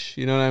push,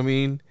 you know what I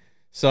mean?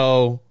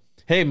 So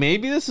hey,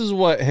 maybe this is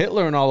what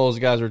Hitler and all those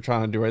guys were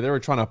trying to do, right? They were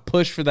trying to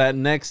push for that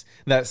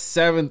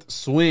 7th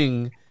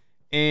swing.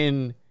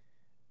 And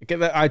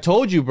I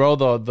told you, bro,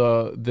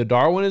 the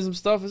Darwinism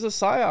stuff is a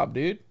psyop,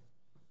 dude.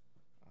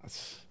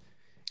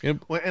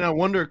 Well, and I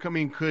wonder, I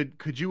mean,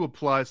 could you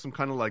apply some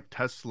kind of like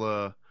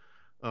Tesla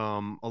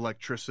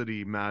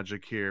electricity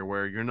magic here,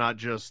 where you're not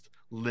just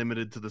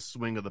limited to the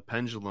swing of the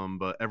pendulum,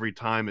 but every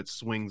time it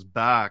swings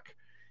back,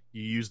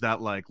 you use that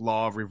like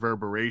law of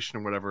reverberation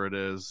or whatever it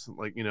is,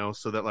 like, you know,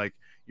 so that like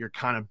you're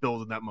kind of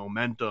building that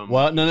momentum.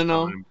 Well,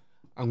 no.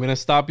 I'm going to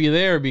stop you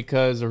there,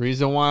 because the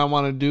reason why I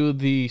want to do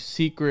the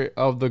secret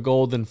of the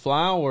golden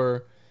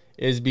flower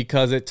is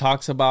because it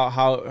talks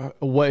about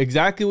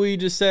exactly what you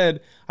just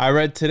said. I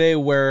read today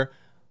where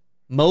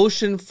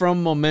motion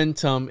from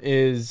momentum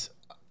is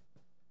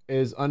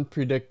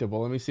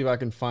unpredictable. Let me see if I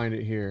can find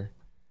it here.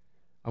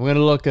 I'm going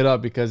to look it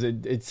up because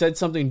it said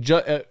something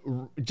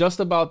just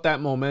about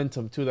that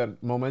momentum too.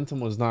 That momentum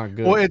was not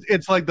good. Well,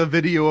 it's like the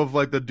video of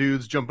like the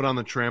dudes jumping on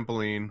the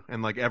trampoline,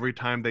 and like every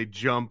time they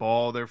jump,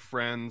 all their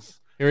friends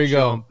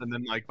jump, and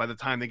then like by the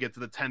time they get to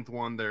the 10th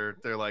one, they're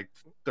like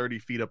 30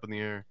 feet up in the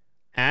air.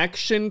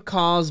 Action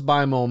caused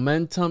by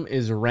momentum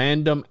is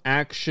random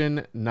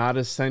action, not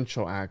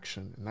essential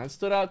action. And that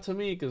stood out to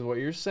me because what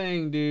you're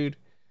saying, dude.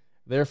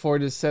 Therefore,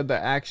 it is said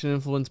that action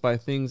influenced by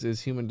things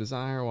is human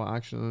desire, while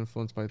action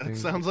influenced by things.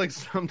 It sounds like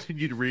something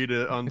you'd read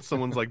it on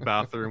someone's like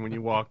bathroom when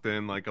you walked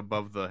in, like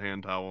above the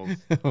hand towels.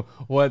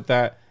 What,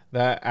 that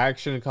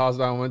action caused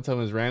by momentum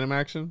is random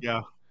action?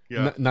 Yeah.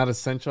 Not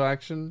essential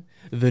action.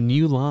 The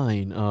new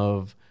line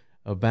of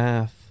a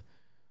bath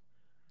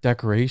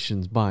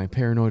decorations by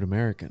Paranoid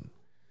American.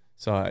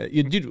 So,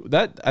 dude,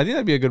 that I think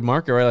that'd be a good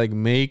market, right? Like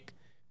make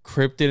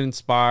cryptid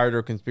inspired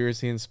or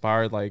conspiracy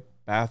inspired like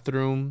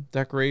bathroom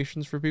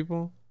decorations for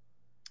people.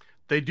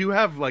 They do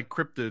have like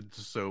cryptid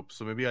soap,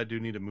 so maybe I do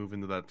need to move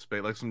into that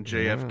space, like some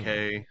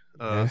JFK,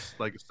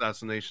 like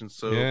assassination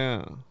soap.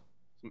 Yeah,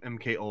 some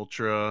MK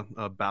Ultra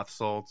bath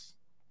salts.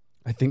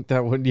 I think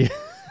that would be.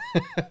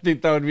 I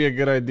think that would be a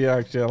good idea.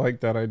 Actually, I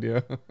like that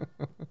idea.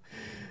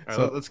 All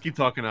right, let's keep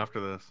talking after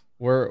this.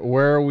 Where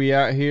are we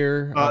at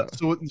here?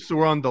 So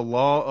we're on the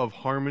law of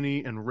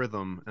harmony and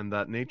rhythm, and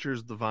that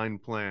nature's divine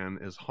plan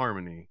is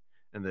harmony,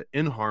 and that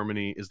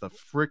inharmony is the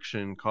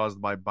friction caused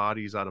by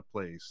bodies out of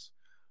place.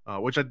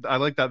 Which I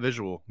like that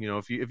visual. You know,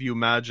 if you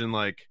imagine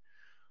like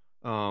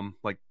one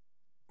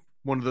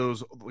of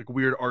those like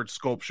weird art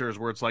sculptures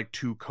where it's like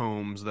 2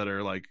 combs that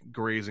are like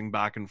grazing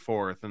back and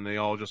forth, and they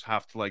all just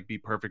have to like be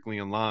perfectly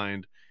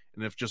aligned.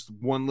 And if just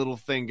one little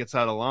thing gets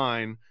out of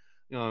line,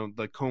 you know,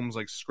 the combs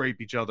like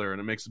scrape each other and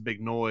it makes a big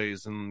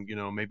noise, and you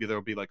know, maybe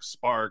there'll be like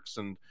sparks,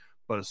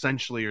 but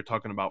essentially you're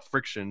talking about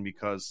friction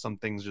because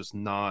something's just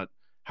not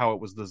how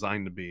it was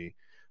designed to be.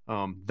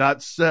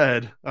 That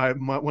said,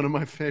 one of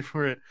my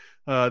favorite.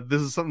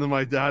 This is something that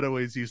my dad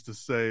always used to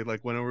say. Like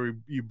whenever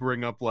you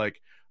bring up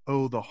like,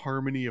 oh, the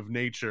harmony of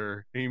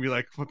nature, and you'd be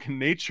like, fucking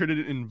nature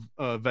didn't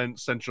invent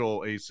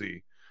central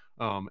AC.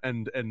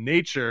 And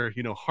nature,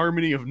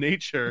 harmony of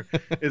nature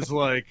is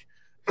like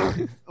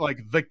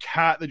like the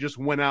cat that just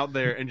went out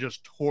there and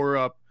just tore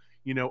up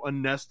a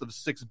nest of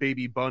 6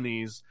 baby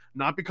bunnies,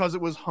 not because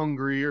it was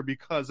hungry or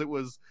because it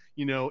was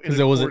because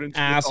it was an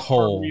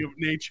asshole of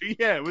nature.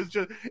 Yeah, it was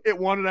just it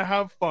wanted to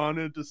have fun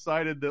and it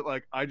decided that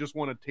like I just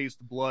want to taste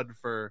blood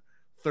for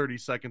 30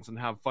 seconds and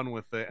have fun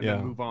with it and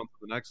then move on to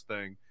the next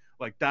thing.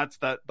 Like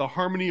the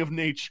harmony of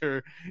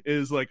nature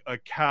is like a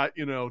cat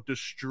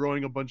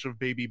destroying a bunch of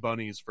baby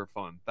bunnies for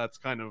fun. That's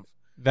kind of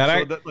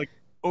that like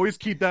always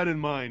keep that in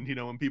mind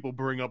when people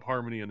bring up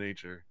harmony of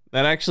nature.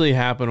 That actually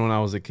happened when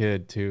I was a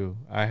kid too.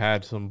 I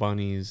had some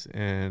bunnies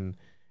in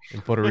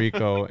Puerto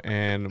Rico,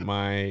 and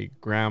my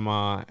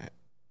grandma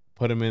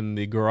put them in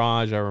the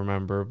garage. I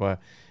remember, but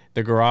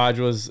the garage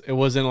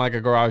wasn't like a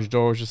garage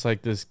door. It was just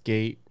like this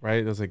gate,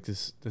 right? There's like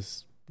this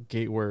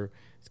gate where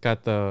it's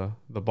got the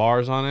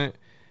bars on it,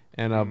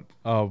 and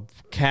a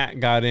cat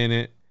got in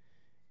it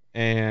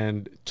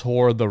and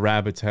tore the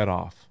rabbit's head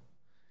off,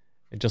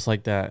 and just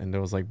like that. And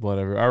there was like blood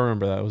everywhere. I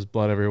remember that. It was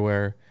blood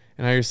everywhere.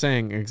 And how you're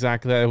saying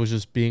exactly that, it was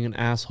just being an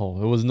asshole.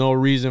 There was no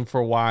reason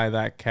for why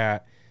that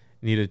cat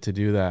needed to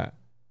do that,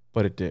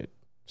 but it did.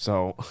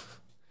 So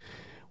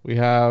we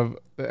have,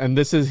 and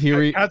this is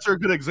here. Cats are a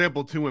good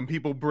example too. When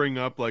people bring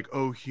up like,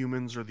 oh,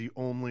 humans are the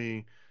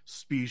only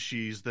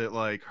species that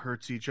like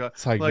hurts each other.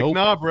 Like nope.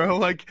 Nah, bro.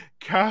 Like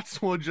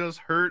cats will just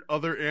hurt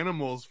other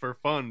animals for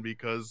fun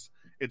because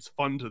it's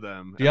fun to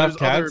them. Do you have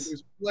cats?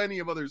 There's plenty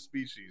of other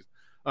species.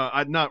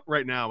 Not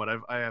right now, but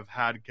I have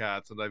had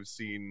cats and I've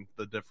seen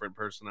the different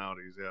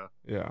personalities.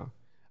 Yeah.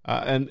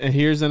 And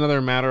here's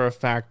another matter of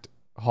fact,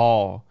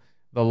 Hall.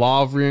 The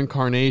law of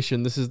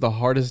reincarnation. This is the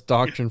hardest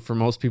doctrine for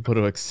most people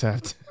to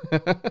accept.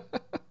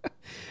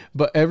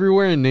 But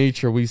everywhere in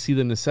nature, we see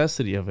the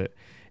necessity of it.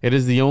 It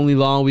is the only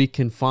law we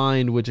can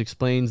find which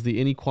explains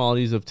the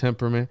inequalities of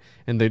temperament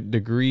and the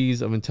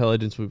degrees of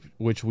intelligence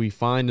which we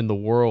find in the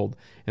world,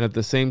 and at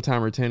the same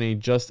time retain a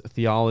just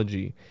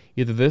theology.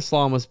 Either this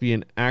law must be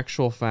an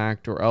actual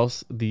fact, or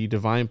else the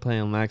divine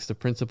plan lacks the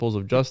principles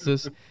of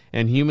justice,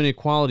 and human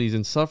equalities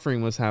and suffering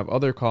must have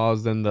other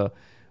cause than the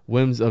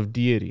whims of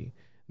deity.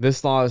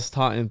 This law is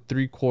taught in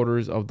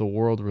 3/4 of the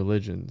world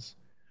religions.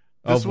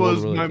 This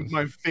was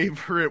my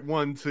favorite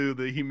one, too,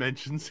 that he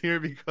mentions here,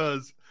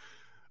 because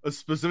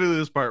specifically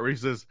this part where he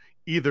says,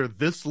 either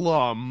this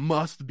law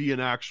must be an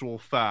actual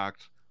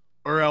fact,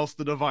 or else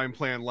the divine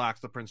plan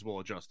lacks the principle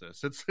of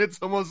justice. It's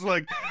almost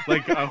like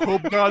I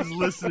hope God's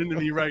listening to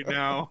me right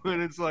now,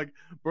 and it's like,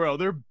 bro,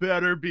 there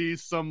better be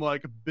some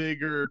like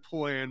bigger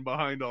plan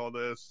behind all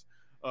this,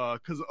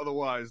 because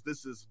otherwise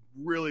this is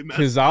really messed up.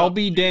 Because I'll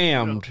be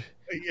damned.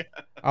 Yeah.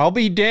 I'll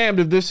be damned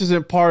if this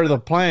isn't part of the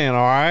plan. All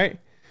right.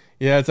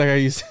 Yeah, it's like I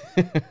used.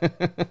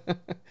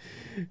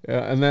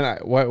 Yeah, and then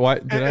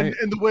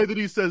and the way that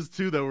he says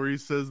too, though, where he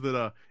says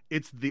that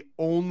it's the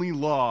only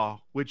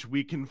law which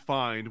we can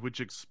find which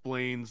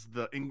explains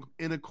the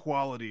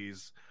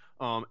inequalities,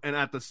 and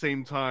at the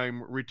same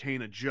time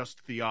retain a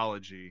just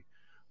theology.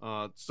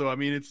 So I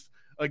mean,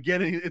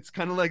 it's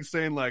kind of like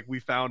saying like we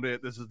found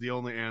it. This is the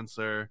only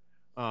answer,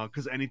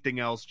 because anything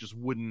else just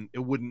wouldn't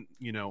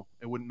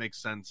make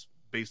sense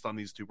based on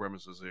these two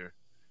premises here.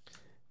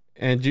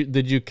 And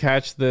did you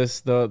catch this?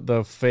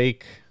 The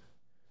fake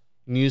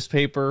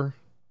newspaper.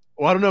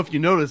 Well, I don't know if you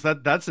noticed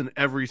that's in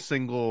every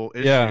single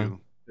issue. Yeah.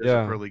 There's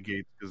a Pearly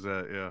Gates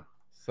Gazette. Yeah.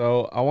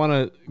 So I want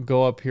to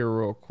go up here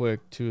real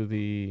quick to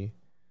the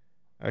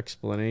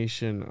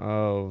explanation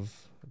of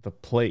the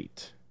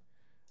plate,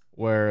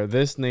 where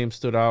this name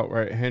stood out.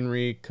 Right,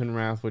 Henry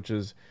Kunrath, which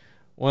is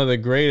one of the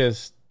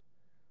greatest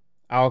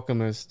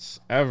alchemists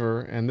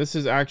ever, and this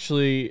is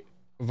actually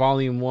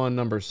volume 1,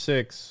 number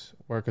 6,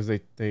 where because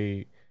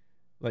they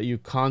let you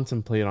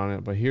contemplate on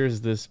it. But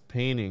here's this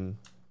painting,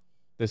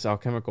 this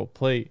alchemical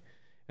plate,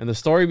 and the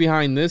story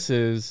behind this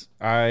is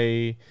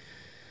he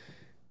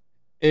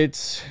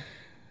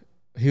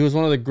was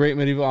one of the great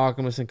medieval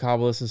alchemists and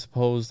Kabbalists and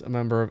supposed a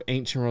member of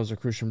ancient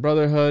Rosicrucian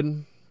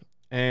Brotherhood.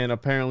 And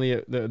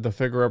apparently the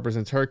figure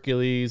represents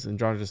Hercules,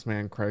 androgynous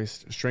man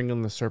Christ,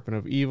 strangling the serpent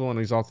of evil and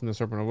exalting the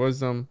serpent of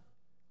wisdom.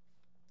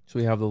 So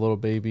we have the little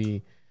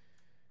baby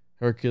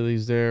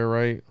Hercules there,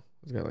 right?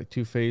 He's got like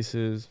 2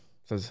 faces.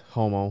 Says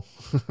homo.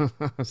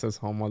 It says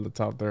homo on the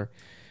top there.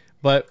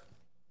 But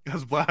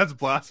that's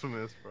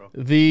blasphemous, bro.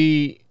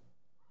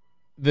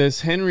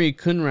 This Henry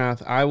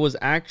Kunrath,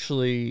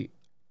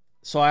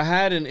 I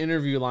had an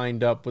interview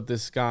lined up with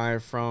this guy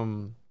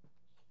from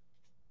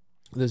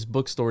this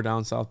bookstore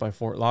down south by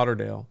Fort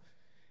Lauderdale.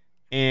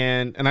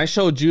 And I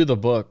showed you the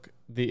book.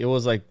 It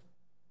was like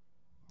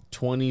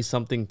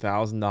 $20-something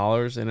thousand,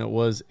 and it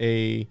was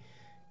a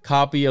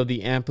copy of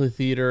the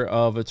Amphitheater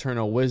of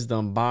Eternal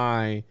Wisdom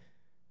by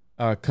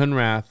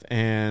Kunrath,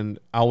 and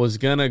I was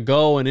gonna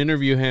go and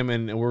interview him,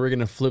 and we were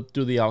gonna flip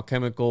through the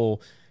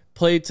alchemical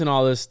plates and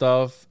all this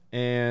stuff.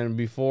 And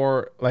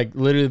before, like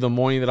literally the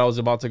morning that I was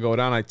about to go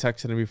down, I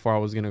texted him before I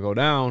was gonna go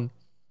down.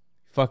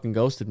 He fucking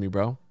ghosted me,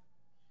 bro.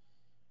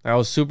 I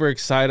was super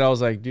excited. I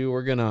was like, dude,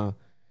 we're gonna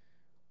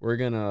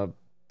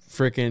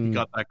freaking. He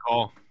got that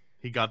call.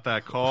 He got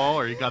that call,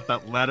 or he got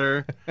that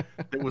letter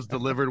that was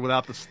delivered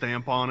without the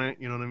stamp on it.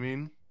 You know what I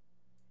mean?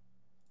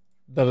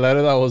 The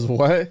letter that was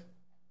what?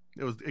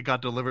 It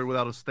got delivered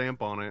without a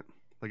stamp on it.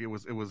 Like it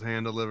was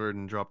hand delivered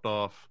and dropped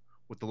off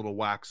with the little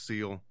wax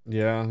seal.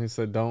 Yeah, he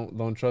said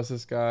don't trust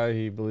this guy.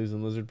 He believes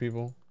in lizard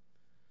people.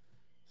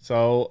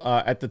 So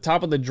at the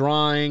top of the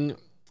drawing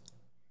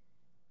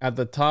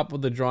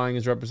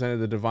is represented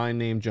the divine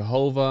name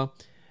Jehovah,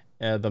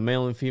 the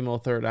male and female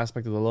third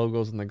aspect of the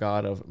logos, and the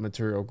god of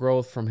material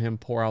growth. From him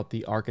pour out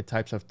the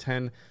archetypes of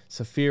 10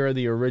 Sephira,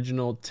 the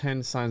original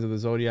 10 signs of the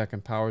zodiac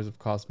and powers of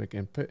cosmic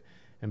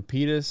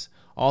impetus.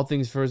 All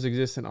things first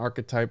exist in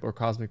archetype or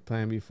cosmic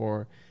plan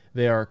before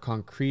they are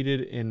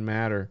concreted in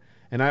matter.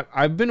 And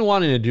I've been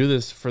wanting to do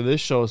this for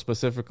this show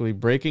specifically,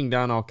 breaking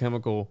down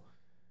alchemical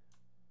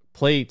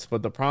plates.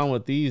 But the problem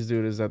with these,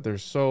 dude, is that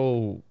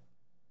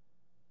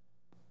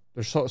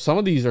some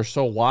of these are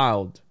so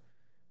wild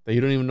that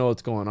you don't even know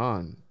what's going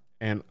on.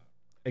 And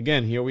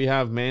again, here we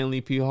have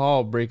Manly P.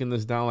 Hall breaking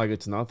this down like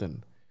it's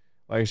nothing.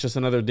 Like it's just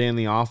another day in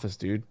the office,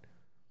 dude.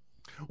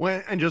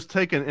 Well, and just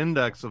take an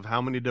index of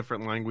how many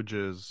different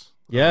languages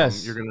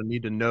you're going to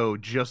need to know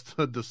just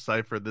to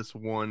decipher this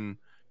one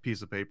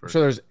piece of paper.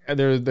 So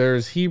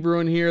there's Hebrew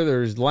in here,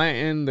 there's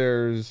Latin,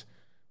 there's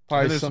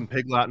probably some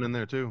Pig Latin in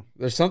there too.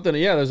 There's something,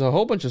 yeah, there's a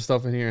whole bunch of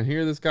stuff in here. And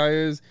here this guy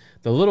is.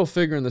 The little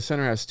figure in the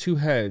center has two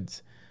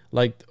heads,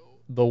 like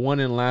the one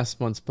in last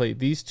month's plate.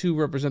 These two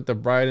represent the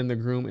bride and the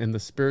groom in the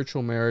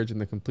spiritual marriage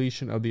and the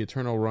completion of the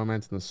eternal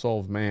romance in the soul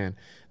of man.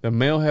 The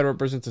male head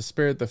represents the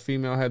spirit, the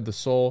female head the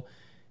soul.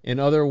 In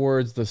other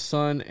words, the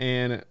sun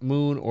and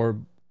moon, or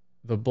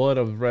the blood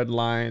of the red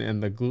lion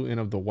and the gluten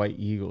of the white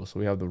eagle. So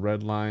we have the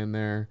red lion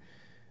there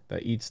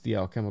that eats the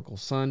alchemical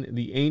sun.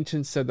 The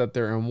ancients said that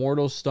their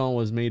immortal stone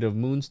was made of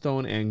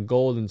moonstone and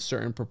gold in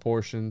certain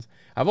proportions.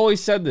 I've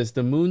always said this,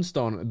 the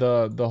moonstone,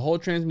 the whole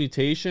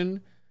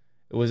transmutation,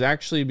 it was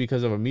actually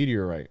because of a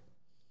meteorite.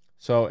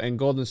 So, and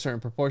gold in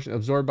certain proportion,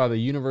 absorbed by the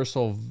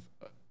universal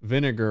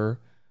vinegar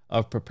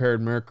of prepared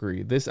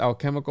mercury. This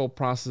alchemical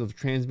process of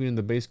transmuting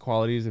the base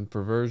qualities and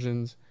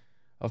perversions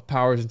of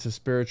powers into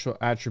spiritual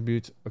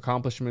attributes,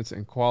 accomplishments,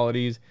 and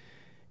qualities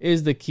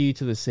is the key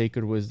to the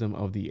sacred wisdom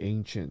of the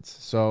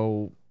ancients.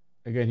 So,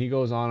 again, he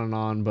goes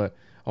on, but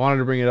I wanted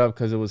to bring it up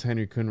because it was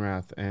Henry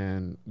Kunrath,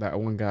 and that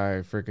one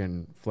guy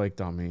freaking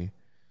flaked on me.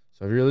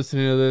 So if you're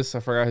listening to this,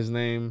 I forgot his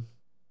name.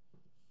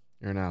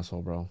 You're an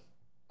asshole, bro.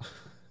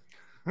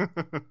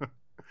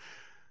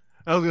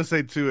 I was gonna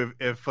say too,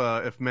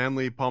 if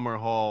Manly Palmer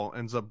Hall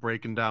ends up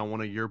breaking down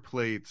one of your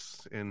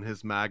plates in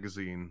his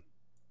magazine,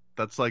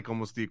 that's like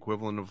almost the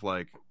equivalent of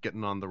like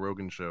getting on the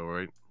Rogan show,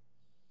 right?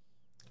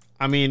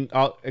 I mean,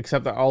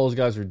 except that all those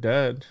guys are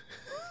dead.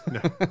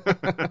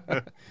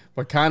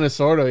 But kind of,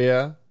 sort of,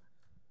 yeah.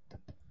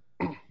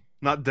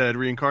 Not dead,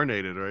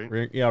 reincarnated,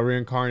 right?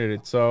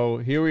 Reincarnated. So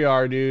here we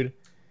are, dude.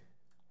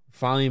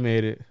 Finally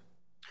made it.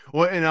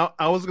 Well, and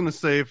I was gonna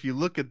say, if you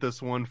look at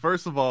this one,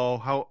 first of all,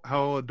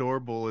 how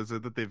adorable is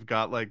it that they've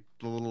got like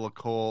the little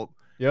occult,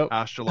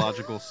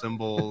 astrological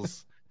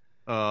symbols,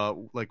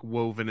 like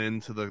woven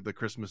into the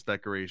Christmas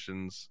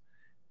decorations,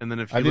 and then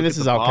if you think this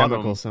is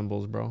alchemical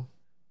symbols, bro.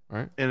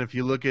 Right. And if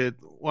you look at,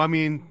 well, I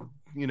mean,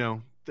 you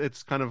know,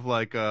 it's kind of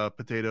like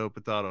potato,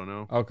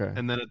 no? Okay.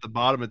 And then at the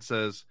bottom it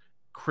says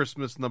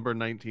Christmas number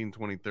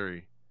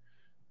 1923.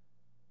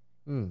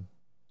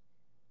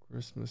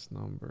 Christmas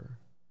number.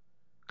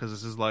 Because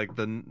this is like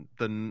the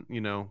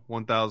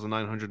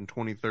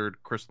 1923rd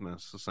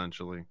Christmas,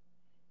 essentially.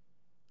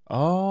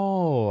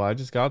 Oh, I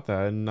just got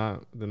that.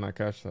 Did not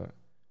catch that.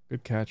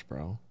 Good catch,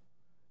 bro.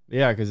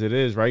 Yeah, because it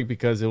is, right?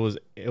 Because it was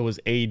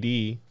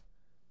AD.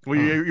 Well,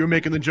 you're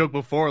making the joke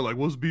before, like,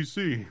 what's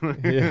BC?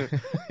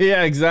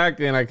 Yeah,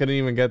 exactly. And I couldn't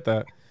even get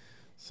that.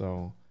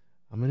 So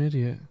I'm an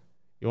idiot.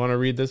 You want to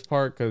read this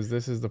part? Because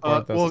this is the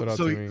part that stood out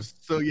to me.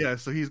 So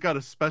he's got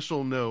a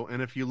special note.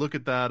 And if you look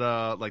at that,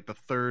 like the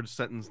third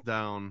sentence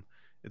down,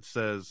 it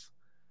says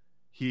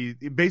he's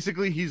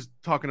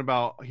talking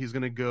about he's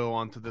going to go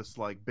onto this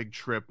like big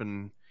trip,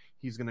 and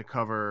he's going to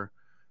cover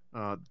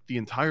the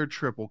entire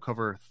trip will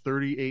cover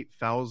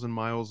 38,000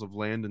 miles of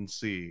land and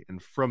sea,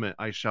 and from it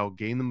I shall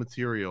gain the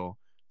material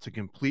to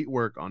complete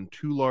work on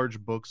 2 large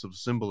books of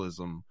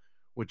symbolism,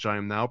 which I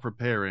am now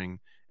preparing,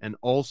 and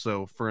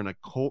also for an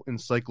occult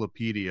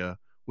encyclopedia,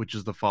 which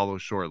is to follow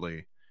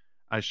shortly.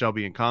 I shall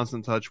be in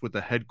constant touch with the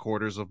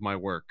headquarters of my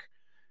work,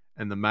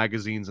 and the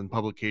magazines and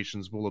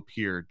publications will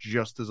appear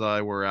just as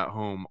I were at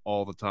home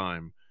all the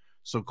time.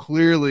 So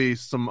clearly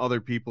some other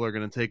people are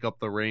going to take up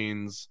the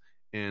reins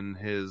in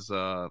his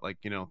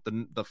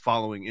the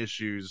following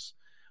issues,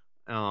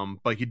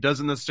 but he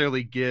doesn't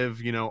necessarily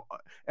give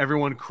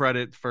everyone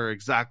credit for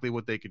exactly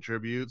what they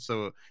contribute,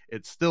 so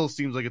it still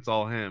seems like it's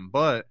all him.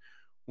 But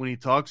when he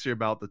talks here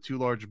about the 2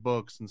 large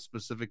books, and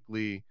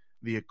specifically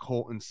the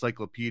occult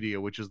encyclopedia,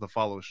 which is to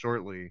follow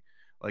shortly,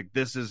 like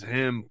this is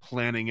him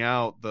planning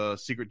out the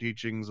secret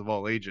teachings of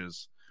all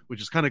ages,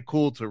 which is kind of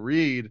cool to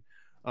read,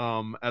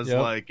 as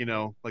Yep. like, you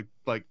know, like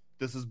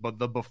this is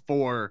the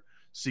before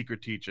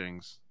secret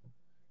teachings.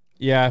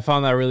 Yeah, I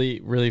found that really,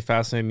 really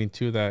fascinating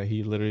too, that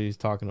he literally is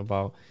talking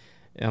about,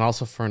 and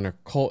also for an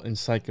occult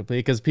encyclopedia.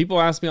 Because people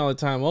ask me all the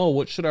time, oh,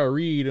 what should I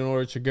read in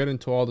order to get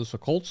into all this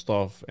occult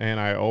stuff? And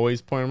I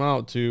always point them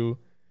out to,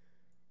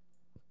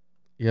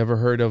 you ever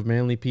heard of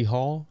Manly P.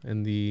 Hall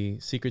and the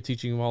Secret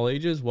Teaching of All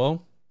Ages?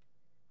 Well,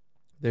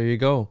 there you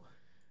go.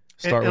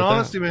 Start And with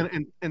honestly, that.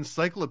 man,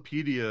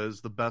 encyclopedia is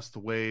the best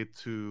way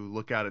to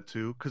look at it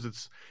too, because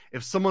it's,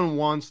 if someone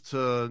wants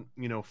to,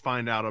 you know,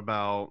 find out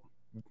about,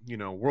 you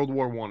know, World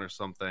War I or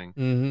something,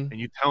 Mm-hmm. and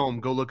you tell them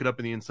go look it up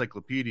in the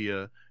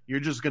encyclopedia, you're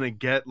just gonna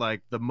get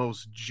like the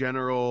most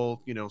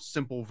general, you know,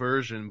 simple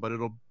version, but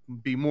it'll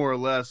be more or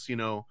less, you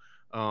know,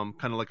 kind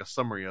of like a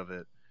summary of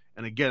it.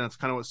 And again, that's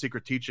kind of what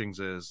Secret Teachings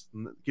is.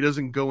 He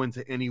doesn't go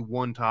into any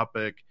one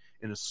topic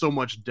in so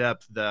much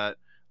depth that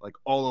like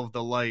all of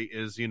the light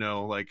is, you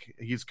know, like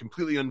he's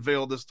completely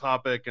unveiled this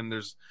topic and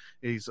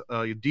he's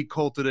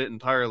deculted it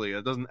entirely.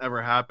 It doesn't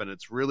ever happen.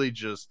 It's really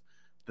just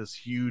this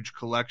huge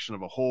collection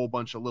of a whole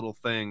bunch of little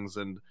things.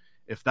 And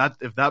if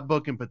that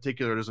book in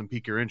particular doesn't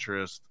pique your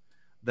interest,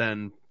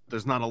 then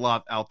there's not a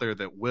lot out there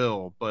that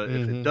will. But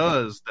if it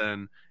does,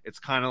 then it's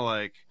kind of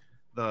like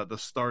the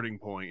starting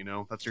point, you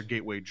know. That's your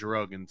gateway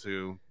drug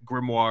into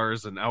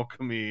grimoires and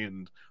alchemy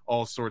and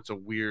all sorts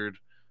of weird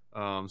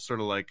sort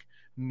of like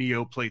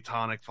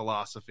Neoplatonic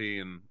philosophy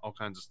and all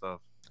kinds of stuff.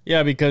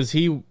 Yeah, because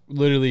he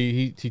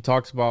literally he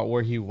talks about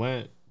where he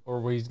went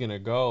or where he's gonna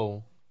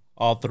go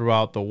all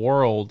throughout the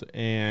world,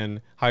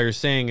 and how you're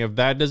saying if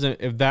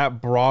that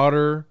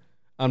broader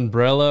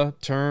umbrella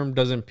term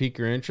doesn't pique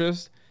your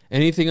interest,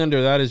 anything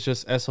under that is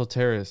just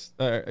esoteric.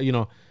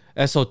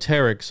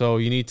 Esoteric. So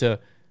you need to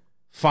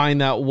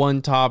find that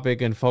one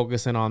topic and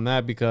focus in on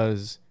that,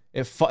 because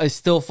it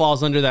still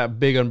falls under that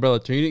big umbrella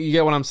term. You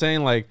get what I'm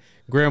saying? Like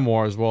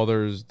grimoires, well,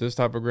 there's this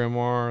type of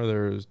grimoire,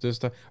 there's this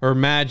type, or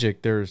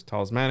magic, there's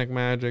talismanic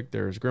magic,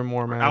 there's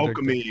grimoire magic,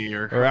 alchemy,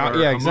 or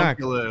yeah,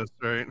 exactly,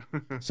 right?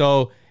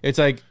 So it's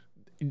like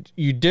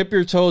you dip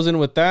your toes in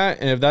with that,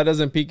 and if that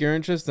doesn't pique your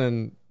interest,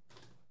 then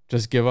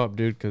just give up,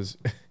 dude, because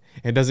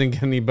it doesn't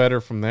get any better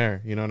from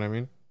there. You know what I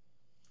mean?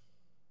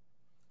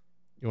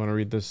 You want to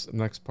read this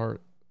next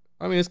part?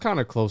 I mean, it's kind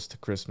of close to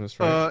Christmas,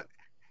 right?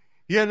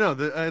 Yeah, no,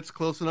 it's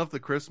close enough to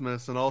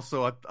Christmas, and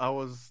also I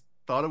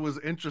thought it was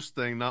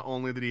interesting. Not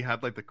only that he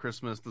had like the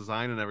Christmas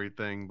design and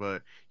everything,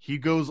 but he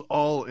goes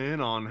all in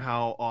on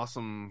how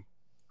awesome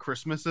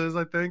Christmas is,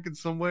 I think, in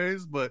some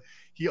ways. But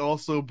he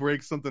also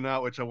breaks something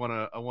out, which I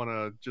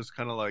wanna just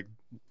kind of like,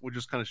 we'll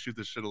just kind of shoot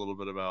this shit a little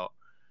bit about.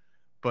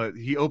 But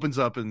he opens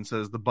up and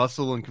says, the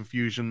bustle and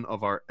confusion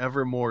of our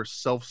ever more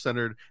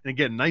self-centered, and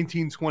again,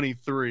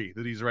 1923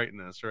 that he's writing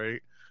this,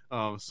 right?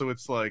 So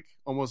it's like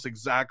almost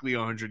exactly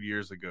 100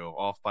 years ago,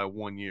 off by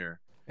 1 year.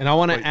 And I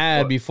want to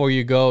add before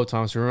you go,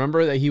 Thomas,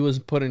 remember that he was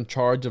put in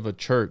charge of a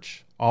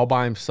church all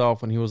by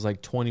himself when he was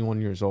like 21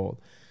 years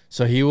old.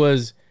 So he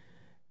was,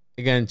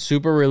 again,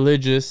 super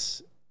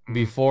religious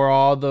before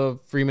all the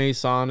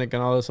Freemasonic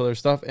and all this other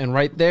stuff. And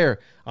right there,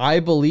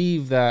 I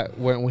believe that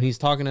when he's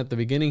talking at the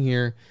beginning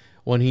here,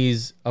 when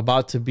he's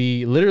about to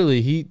be,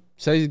 literally, he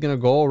says he's going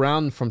to go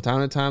around from time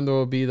to time. There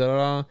will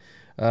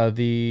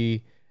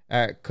be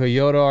at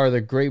Kyoto are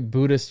the great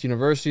Buddhist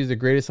universities, the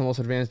greatest and most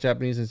advanced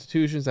Japanese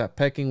institutions. At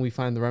Peking, we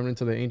find the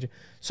remnants of the ancient.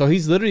 So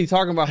he's literally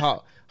talking about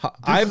how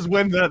this is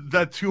when that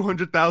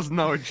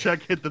 $200,000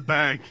 check hit the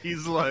bank.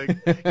 He's like,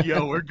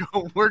 "Yo,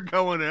 we're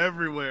going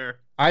everywhere."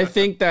 I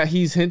think that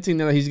he's hinting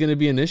that he's going to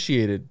be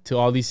initiated to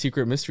all these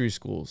secret mystery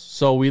schools.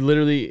 So we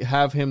literally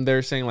have him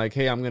there saying like,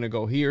 "Hey, I'm going to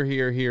go here,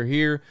 here, here,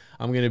 here.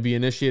 I'm going to be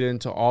initiated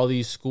into all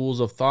these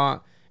schools of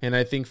thought." And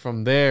I think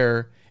from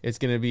there, it's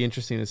going to be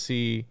interesting to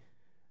see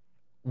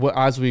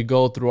as we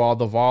go through all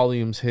the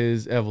volumes,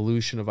 his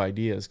evolution of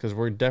ideas, because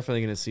we're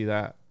definitely going to see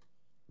that.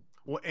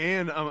 Well,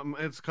 and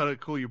it's kind of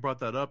cool you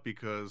brought that up,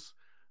 because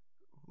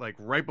like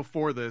right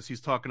before this,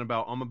 he's talking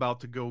about, I'm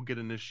about to go get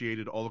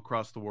initiated all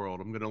across the world.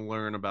 I'm going to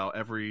learn about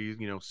every,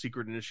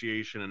 secret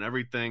initiation and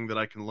everything that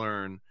I can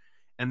learn.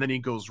 And then he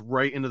goes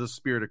right into the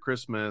spirit of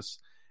Christmas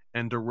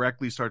and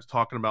directly starts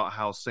talking about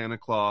how Santa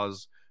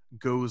Claus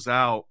goes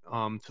out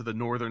to the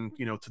northern,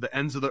 to the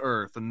ends of the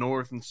earth, the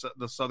north and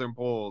the southern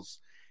poles.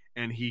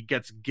 And he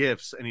gets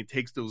gifts, and he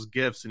takes those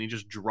gifts and he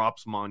just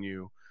drops them on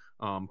you.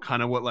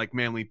 Kind of what like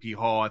Manly P.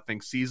 Hall, I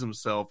think, sees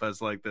himself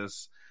as like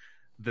this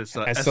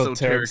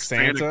esoteric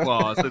Santa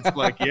Claus. It's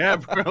like, yeah,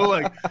 bro,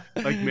 like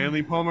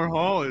Manly Palmer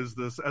Hall is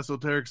this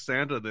esoteric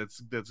Santa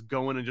that's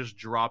going and just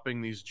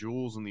dropping these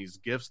jewels and these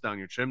gifts down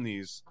your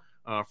chimneys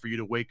for you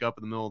to wake up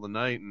in the middle of the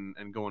night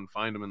and go and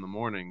find them in the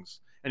mornings.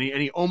 And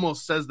he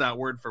almost says that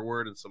word for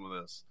word in some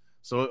of this.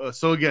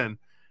 So again,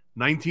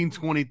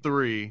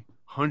 1923.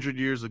 100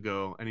 years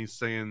ago, and he's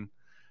saying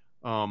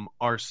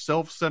our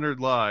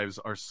self-centered lives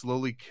are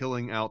slowly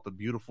killing out the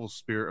beautiful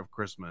spirit of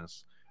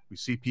Christmas. We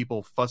see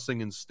people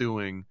fussing and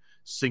stewing,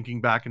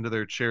 sinking back into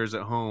their chairs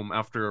at home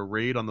after a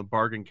raid on the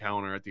bargain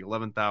counter at the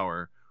 11th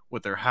hour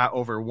with their hat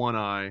over one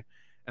eye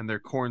and their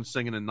corn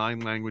singing in 9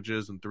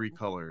 languages and 3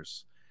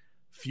 colors.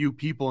 Few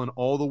people in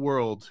all the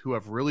world who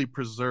have really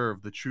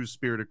preserved the true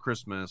spirit of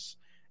Christmas,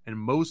 and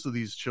most of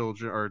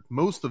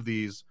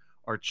these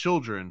are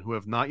children who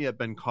have not yet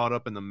been caught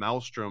up in the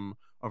maelstrom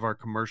of our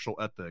commercial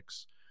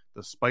ethics.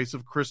 The spice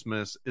of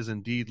Christmas is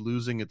indeed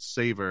losing its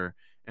savor,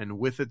 and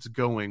with its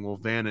going will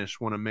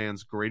vanish one of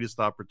man's greatest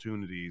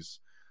opportunities,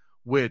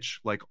 which,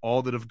 like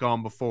all that have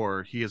gone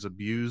before, he has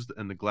abused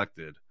and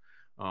neglected.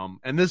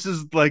 And this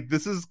is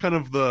kind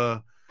of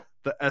the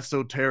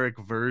esoteric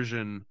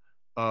version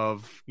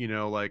of, you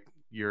know, like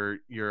your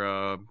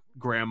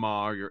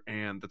grandma or your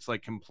aunt that's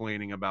like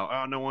complaining about,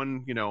 oh, no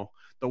one, you know,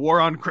 the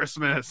war on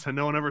Christmas, and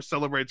no one ever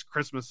celebrates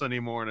Christmas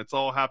anymore, and it's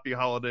all happy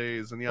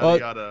holidays and yada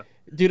yada.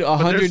 Dude,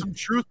 there's some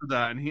truth to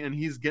that, and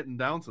he's getting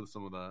down to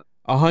some of that.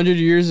 100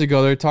 years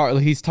ago,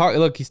 he's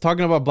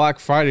talking about Black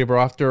Friday,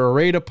 bro. After a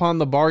raid upon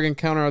the bargain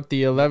counter at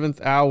the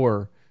 11th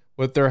hour,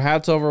 with their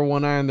hats over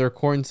one eye and their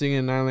corn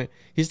singing in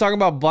he's talking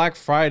about Black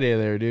Friday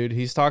there, dude.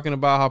 He's talking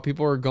about how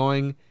people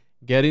are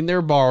getting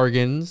their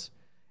bargains,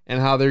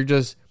 and how they're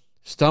just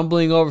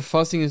stumbling over,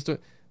 fussing and stuff.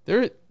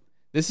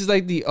 This is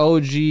like the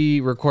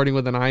OG recording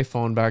with an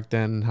iPhone back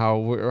then. How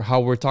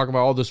we're talking about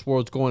all this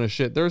world's going to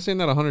shit. They were saying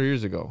that 100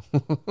 years ago. You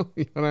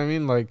know what I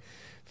mean? Like,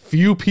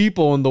 few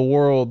people in the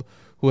world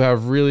who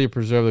have really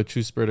preserved the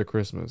true spirit of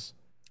Christmas.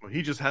 Well,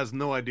 he just has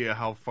no idea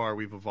how far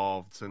we've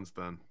evolved since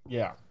then.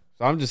 Yeah.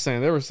 So I'm just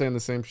saying they were saying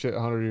the same shit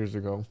 100 years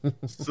ago.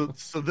 so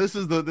this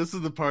is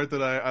the part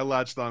that I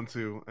latched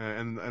onto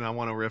and I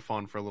want to riff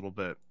on for a little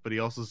bit. But he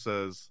also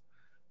says,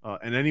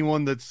 and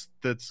anyone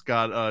that's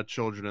got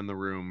children in the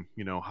room,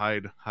 you know,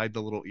 hide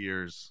the little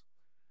ears.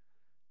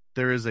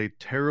 There is a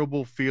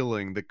terrible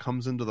feeling that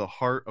comes into the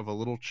heart of a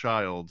little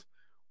child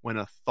when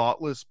a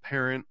thoughtless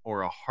parent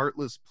or a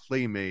heartless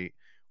playmate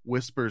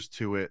whispers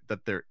to it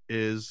that there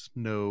is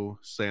no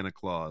Santa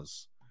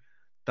Claus.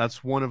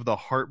 That's one of the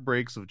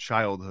heartbreaks of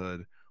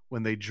childhood,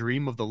 when they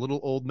dream of the little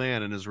old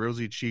man and his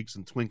rosy cheeks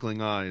and twinkling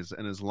eyes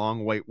and his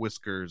long white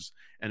whiskers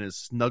and his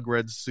snug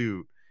red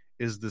suit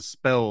is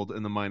dispelled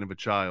in the mind of a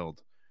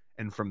child.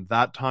 And from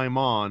that time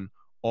on,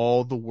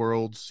 all the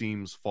world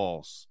seems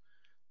false.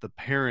 The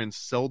parents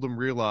seldom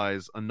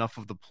realize enough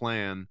of the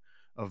plan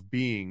of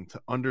being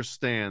to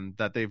understand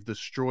that they've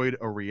destroyed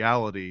a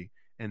reality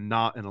and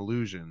not an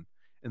illusion,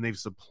 and they've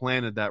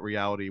supplanted that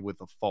reality with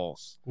a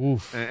false.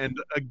 Oof.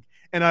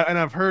 And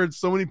I've heard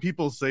so many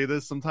people say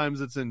this.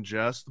 Sometimes it's in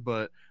jest,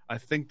 but I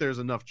think there's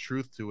enough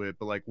truth to it.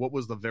 But like, what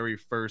was the very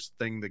first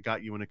thing that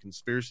got you into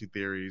conspiracy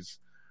theories?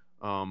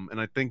 And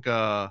I think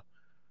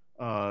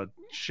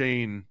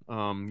Shane,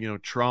 you know,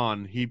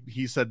 Tron,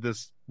 he said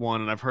this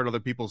one, and I've heard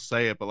other people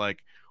say it, but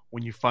like,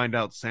 when you find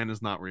out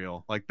Santa's not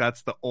real, like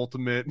that's the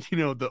ultimate, you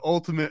know, the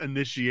ultimate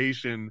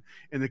initiation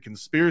in the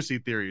conspiracy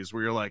theories,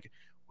 where you're like,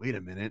 wait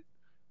a minute,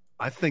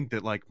 I think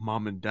that like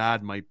mom and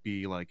dad might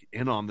be like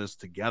in on this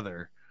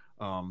together.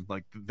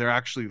 Like they're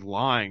actually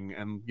lying,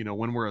 and you know,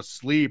 when we're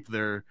asleep,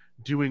 they're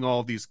doing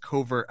all these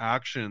covert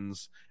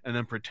actions and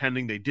then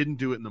pretending they didn't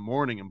do it in the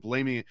morning and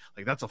blaming it.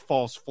 Like that's a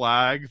false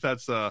flag.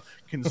 That's a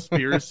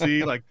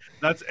conspiracy. Like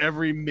that's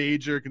every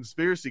major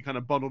conspiracy kind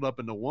of bundled up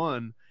into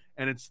one.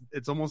 And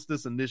it's almost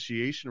this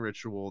initiation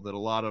ritual that a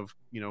lot of,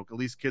 you know, at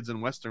least kids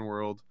in Western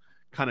world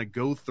kind of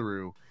go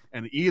through.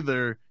 And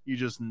either you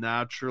just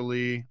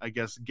naturally, I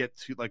guess, get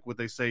to, like what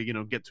they say, you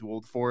know, get too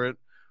old for it.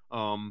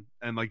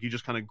 And like you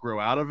just kind of grow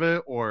out of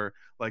it, or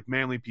like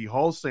Manly P.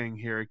 Hall's saying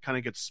here, it kind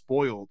of gets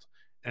spoiled,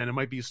 and it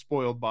might be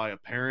spoiled by a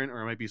parent,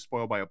 or it might be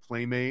spoiled by a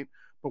playmate,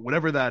 but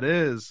whatever that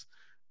is,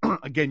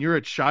 again, you're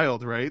a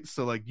child, right?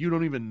 So like you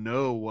don't even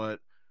know what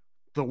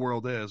the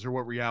world is or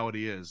what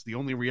reality is. The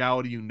only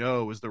reality you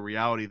know is the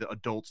reality that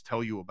adults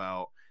tell you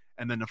about,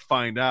 and then to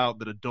find out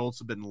that adults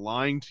have been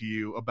lying to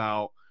you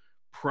about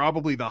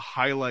probably the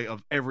highlight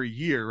of every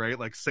year, right?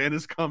 Like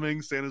Santa's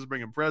coming, Santa's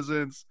bringing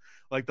presents,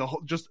 like the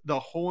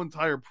whole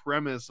entire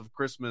premise of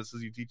Christmas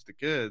as you teach the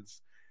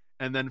kids,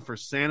 and then for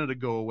Santa to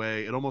go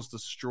away, it almost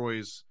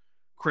destroys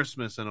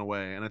Christmas in a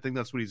way. And I think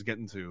that's what he's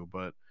getting to.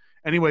 But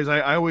anyways,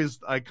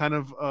 I kind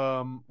of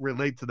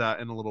relate to that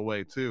in a little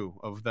way too,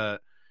 of that,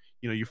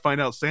 you know, you find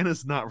out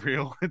Santa's not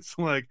real. It's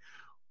like,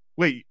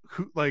 wait,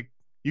 like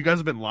you guys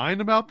have been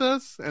lying about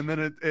this? And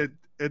then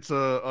it's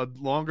a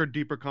longer,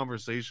 deeper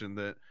conversation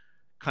that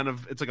kind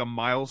of, it's like a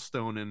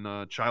milestone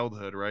in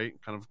childhood, right?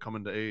 Kind of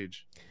coming to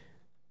age.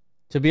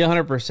 To be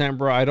 100%,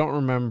 bro, I don't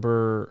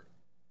remember.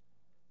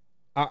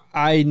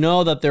 I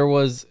know that there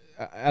was,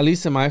 at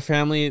least in my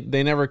family,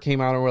 they never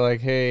came out and were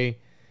like, hey,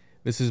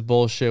 this is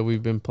bullshit.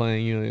 We've been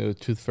playing, you know, the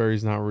Tooth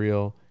Fairy's not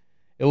real.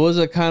 It was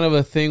a kind of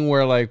a thing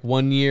where like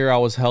one year I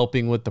was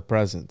helping with the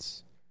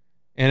presents.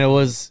 And it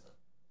was,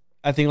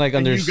 I think like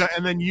and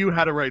then you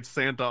had to write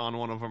Santa on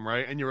one of them,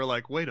 right? And you were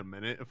like, wait a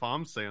minute, if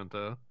I'm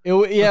Santa. It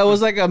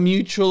was like a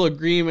mutual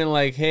agreement,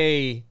 like,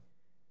 hey,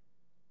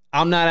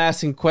 I'm not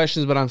asking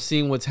questions, but I'm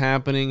seeing what's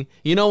happening.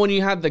 You know, when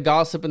you have the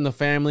gossip in the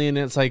family and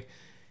it's like,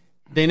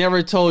 they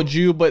never told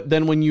you, but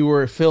then when you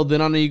were filled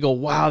in on it, you go,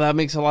 wow, that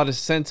makes a lot of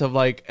sense of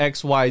like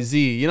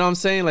XYZ. You know what I'm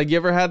saying? Like, you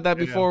ever had that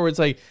before where it's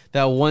like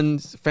that one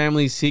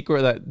family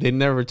secret that they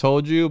never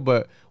told you,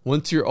 but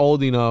once you're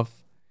old enough,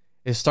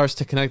 it starts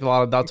to connect a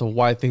lot of dots of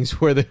why things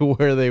where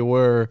they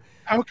were.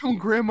 How come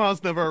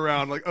grandma's never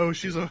around? Like, oh,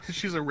 she's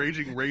a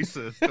raging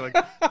racist. Like,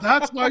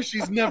 that's why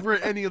she's never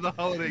at any of the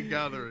holiday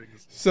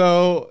gatherings.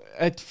 So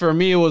for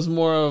me, it was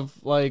more of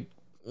like,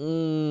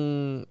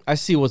 I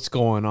see what's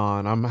going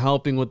on. I'm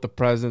helping with the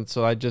present,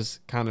 so I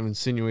just kind of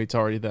insinuates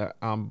already that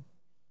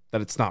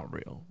that it's not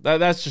real.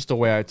 That's just the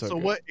way I took it. So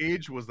what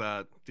age was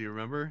that? Do you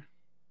remember?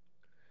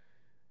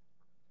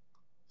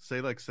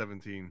 Say like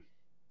 17.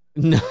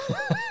 No,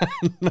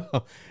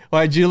 no.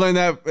 Why did you learn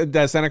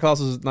that Santa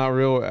Claus was not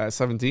real at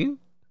 17?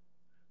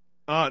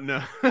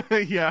 No.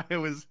 Yeah, it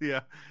was. Yeah,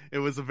 it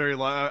was a very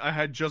long. I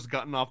had just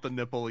gotten off the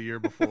nipple a year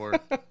before.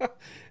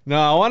 No,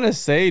 I want to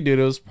say, dude,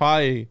 it was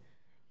probably,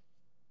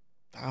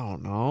 I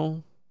don't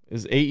know.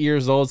 Is 8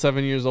 years old,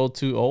 7 years old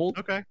too old?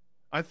 Okay,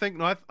 I think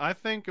no. I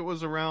think it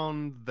was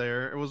around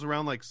there. It was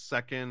around like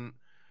second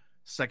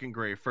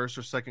grade, first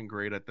or second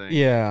grade, I think.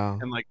 Yeah.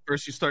 And like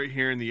first you start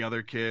hearing the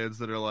other kids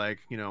that are like,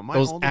 my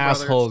those older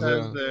assholes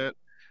brother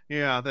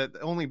says that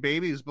only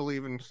babies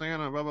believe in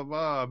Santa, blah blah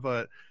blah.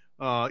 But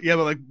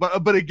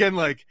but again,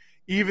 like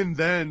even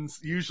then,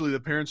 usually the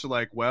parents are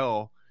like,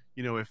 well,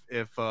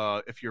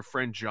 if your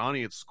friend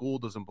Johnny at school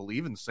doesn't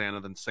believe in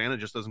Santa, then Santa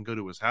just doesn't go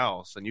to his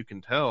house, and you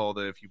can tell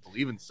that if you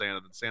believe in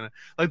Santa, then Santa,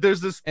 like,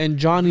 there's this. And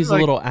Johnny's a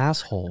little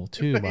asshole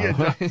too, by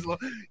the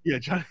way.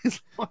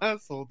 Johnny's a little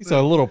asshole too. He's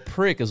a little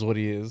prick, is what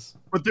he is.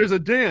 But there's a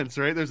dance,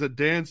 right? There's a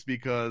dance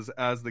because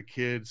as the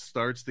kid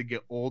starts to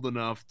get old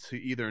enough to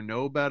either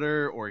know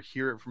better or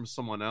hear it from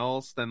someone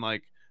else, then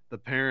like the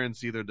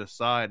parents either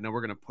decide, no,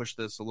 we're going to push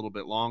this a little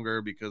bit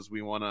longer because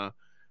we want to.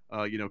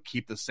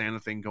 Keep the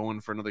Santa thing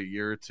going for another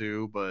year or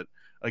two. But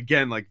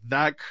again, like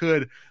that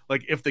could,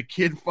 like, if the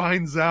kid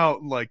finds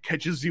out, like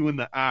catches you in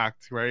the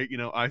act, right?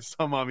 I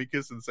saw mommy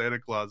kissing Santa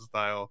Claus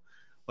style.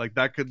 Like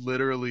that could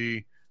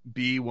literally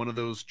be one of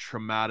those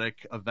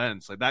traumatic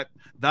events. Like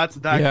that's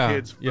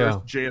kid's first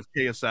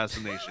JFK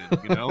assassination.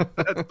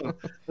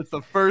 That's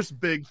the first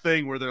big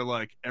thing where they're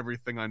like,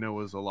 everything I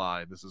know is a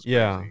lie. This is crazy.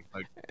 Yeah.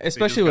 Like,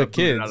 especially with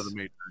kids. Out of the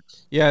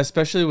Matrix. Yeah,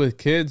 especially with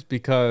kids,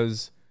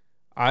 because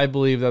I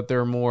believe that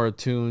they're more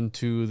attuned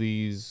to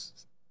these.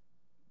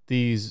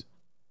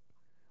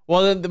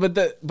 Well, then,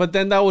 but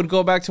then that would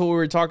go back to what we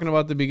were talking about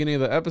at the beginning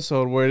of the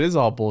episode, where it is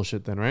all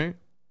bullshit. Then, right?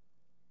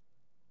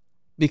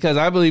 Because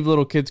I believe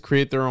little kids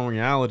create their own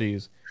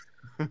realities,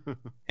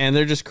 and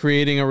they're just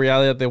creating a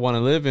reality that they want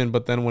to live in.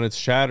 But then when it's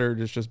shattered,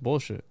 it's just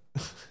bullshit.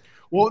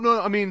 Well,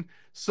 no, I mean,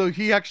 so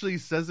he actually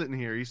says it in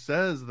here. He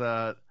says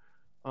that.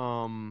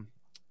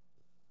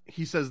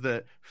 He says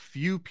that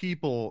few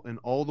people in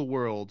all the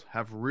world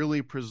have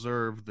really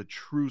preserved the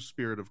true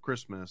spirit of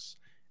Christmas,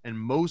 and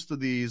most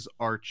of these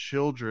are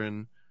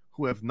children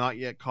who have not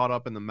yet caught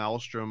up in the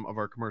maelstrom of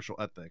our commercial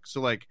ethics. So,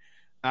 like,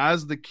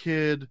 as the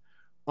kid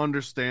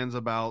understands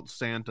about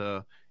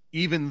Santa,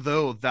 even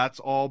though that's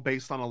all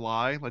based on a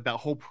lie, like that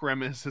whole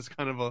premise is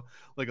kind of a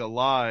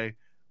lie,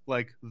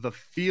 like the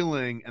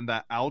feeling and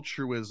that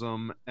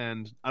altruism,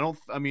 and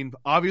I mean,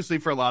 obviously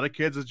for a lot of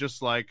kids, it's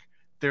just like,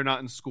 they're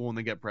not in school and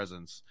they get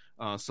presents.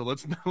 So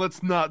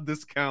let's not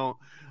discount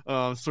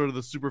sort of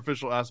the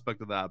superficial aspect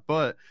of that.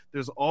 But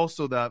there's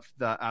also that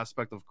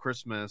aspect of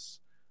Christmas,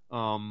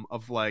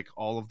 of like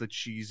all of the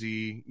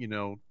cheesy,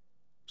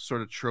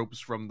 sort of tropes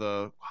from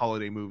the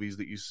holiday movies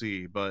that you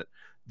see. But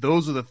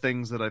those are the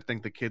things that I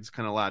think the kids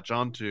kind of latch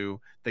onto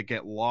that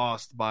get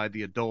lost by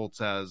the adults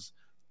as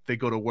they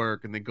go to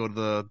work and they go to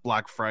the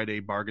Black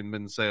Friday bargain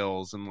bin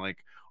sales and like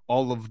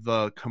all of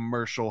the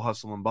commercial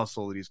hustle and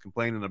bustle that he's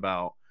complaining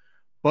about.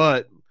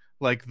 But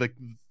like the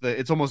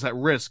it's almost at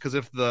risk, because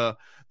if the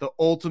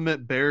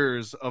ultimate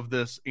bearers of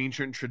this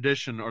ancient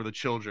tradition are the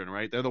children,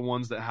 right? They're the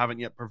ones that haven't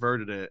yet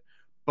perverted it,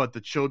 but the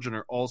children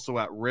are also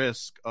at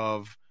risk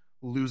of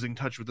losing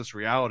touch with this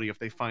reality if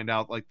they find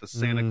out like the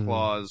Santa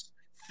Claus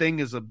thing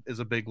is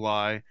a big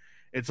lie.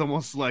 It's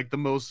almost like the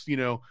most,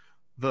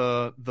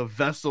 the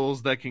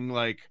vessels that can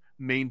like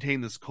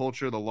maintain this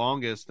culture the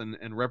longest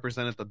and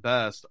represent it the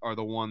best are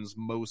the ones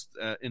most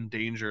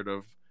endangered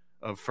of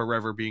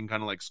forever being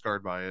kind of like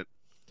scarred by it.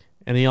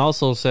 And he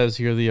also says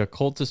here, the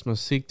occultist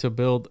must seek to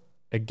build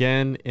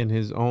again in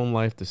his own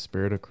life the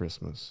spirit of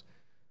Christmas.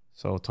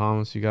 So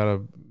Thomas, you got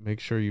to make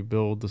sure you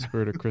build the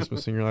spirit of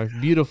Christmas in your life.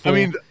 Beautiful, I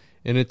mean,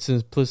 in its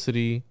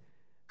simplicity.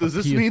 Does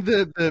this mean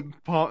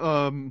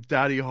that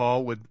Daddy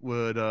Hall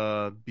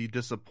would be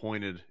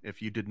disappointed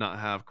if you did not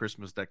have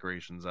Christmas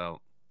decorations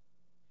out?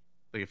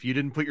 Like if you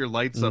didn't put your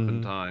lights up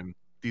in time,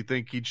 do you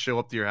think he'd show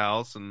up to your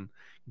house and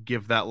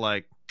give that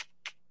like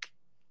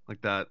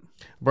that?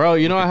 Bro,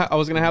 I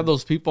was going to have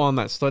those people on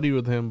that study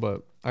with him,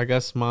 but I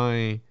guess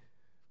my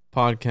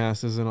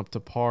podcast isn't up to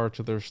par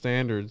to their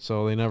standards,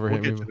 so they never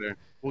hit me. There.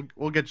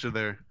 We'll get you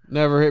there.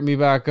 Never hit me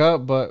back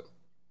up, but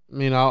I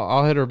mean,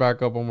 I'll hit her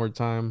back up one more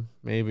time,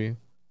 maybe,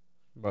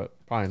 but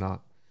probably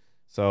not.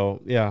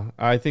 So yeah,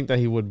 I think that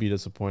he would be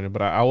disappointed,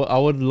 but I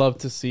would love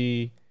to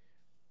see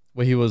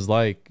what he was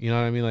like. You know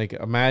what I mean? Like,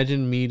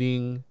 imagine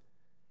meeting.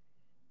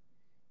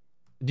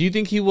 Do you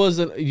think he was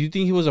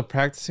a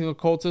practicing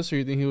occultist, or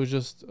you think he was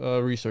just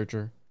a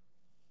researcher?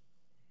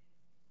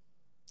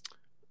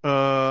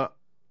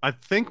 I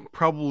think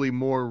probably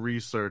more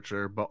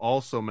researcher, but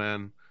also,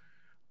 man,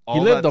 He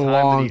all lived that a time that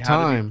he long had to be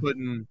time.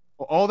 putting,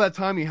 all that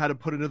time he had to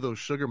put into those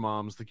sugar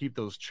moms to keep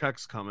those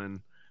checks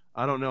coming.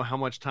 I don't know how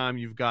much time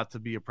you've got to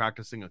be a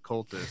practicing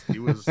occultist.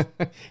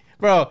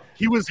 Bro,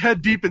 He was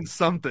head deep in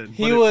something,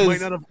 he but it might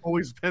was not have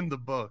always been the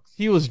books.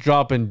 he was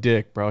dropping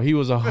dick, bro. He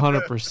was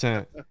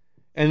 100%.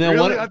 And then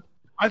Really, what?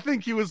 I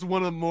think he was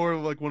one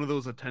of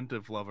those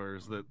attentive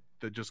lovers that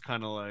just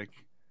kind of like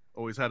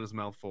always had his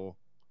mouth full.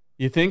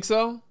 You think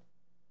so?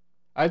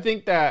 I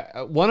think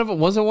that one of them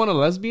wasn't one a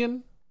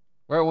lesbian,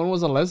 right? One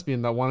was a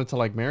lesbian that wanted to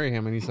like marry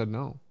him, and he said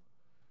no.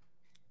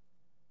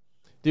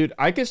 Dude,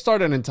 I could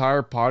start an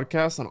entire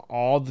podcast on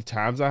all the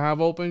tabs I have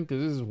open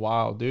because this is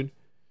wild, dude.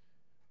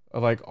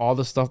 Of like all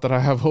the stuff that I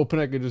have open,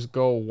 I could just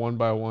go one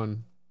by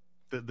one.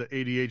 The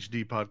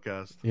ADHD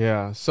podcast.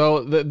 Yeah.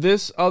 So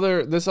this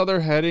other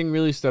heading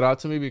really stood out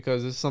to me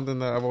because this is something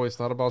that I've always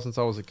thought about since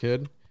I was a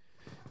kid.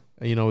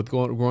 You know, with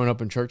growing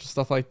up in church and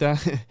stuff like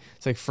that.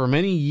 It's like, for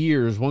many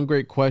years, one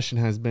great question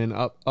has been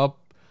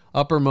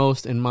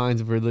uppermost in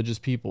minds of religious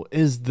people: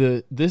 is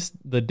the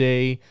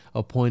day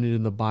appointed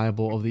in the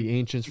Bible of the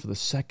ancients for the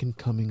second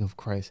coming of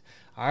Christ?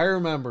 I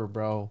remember,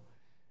 bro,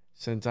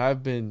 since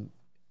I've been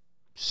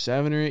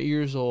 7 or 8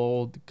 years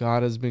old,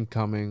 God has been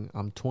coming.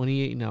 I'm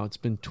 28 now. It's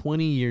been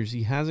 20 years.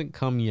 He hasn't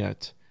come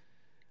yet.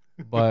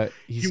 But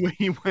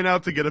he went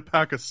out to get a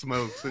pack of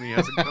smokes and he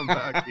hasn't come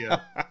back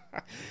yet.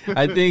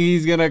 I think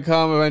he's gonna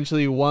come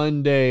eventually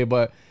one day.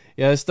 But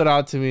yeah, it stood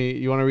out to me.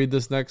 You want to read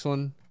this next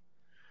one?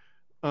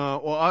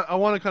 Well, I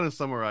want to kind of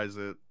summarize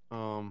it.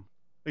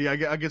 Yeah,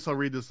 I guess I'll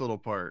read this little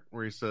part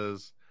where he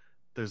says,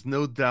 "There's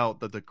no doubt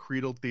that the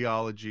creedal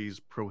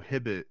theologies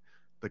prohibit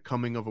the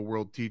coming of a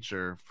world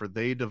teacher, for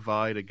they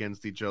divide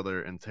against each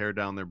other and tear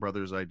down their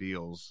brother's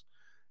ideals,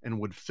 and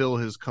would fill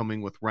his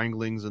coming with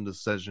wranglings and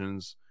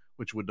dissensions,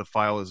 which would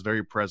defile his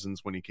very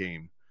presence when he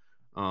came."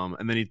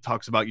 And then he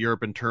talks about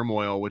Europe in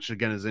turmoil, which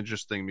again is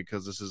interesting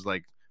because this is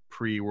like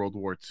pre-World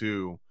War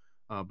II.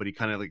 But he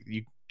kind of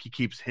he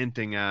keeps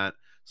hinting at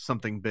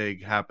something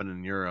big happening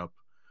in Europe.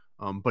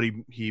 But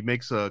he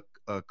makes a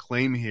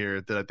claim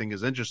here that I think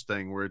is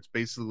interesting, where it's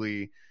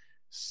basically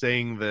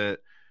saying that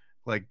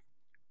like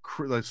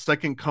the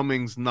second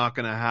coming's not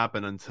going to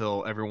happen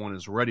until everyone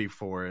is ready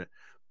for it.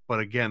 But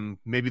again,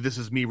 maybe this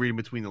is me reading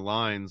between the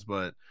lines,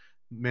 but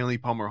Manly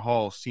Palmer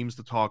Hall seems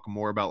to talk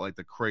more about like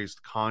the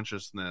Christ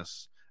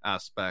consciousness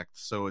aspect.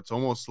 So it's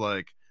almost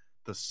like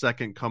the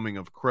second coming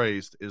of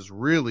Christ is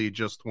really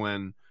just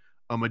when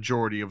a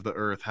majority of the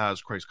earth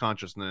has Christ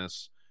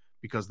consciousness,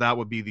 because that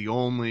would be the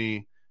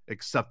only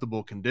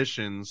acceptable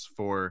conditions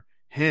for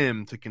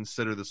him to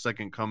consider the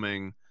second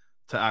coming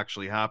to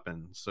actually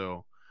happen.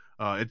 So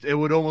it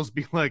would almost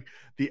be like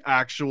the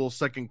actual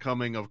second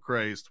coming of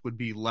Christ would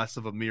be less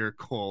of a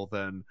miracle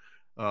than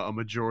a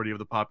majority of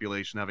the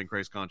population having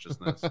Christ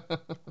consciousness.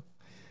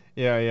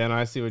 Yeah, no,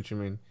 I see what you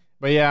mean.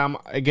 But yeah,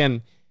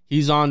 again,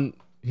 he's on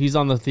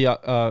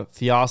the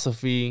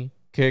theosophy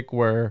kick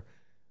where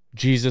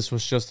Jesus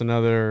was just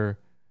another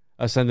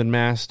ascended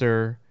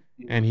master,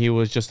 and he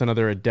was just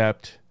another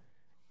adept,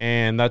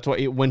 and that's why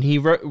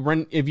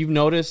if you've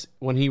noticed,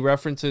 when he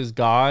references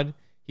God,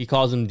 he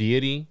calls him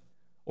deity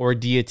or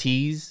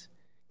deities,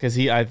 because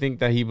I think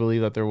that he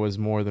believed that there was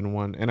more than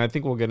one, and I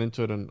think we'll get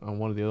into it on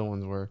one of the other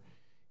ones where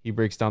he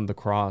breaks down the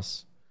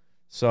cross.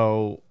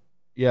 So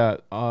yeah,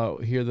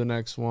 here the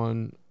next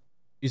one.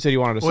 You said you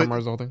wanted to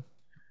summarize the whole thing.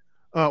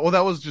 Well,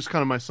 that was just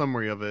kind of my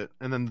summary of it,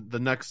 and then the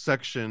next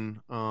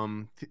section,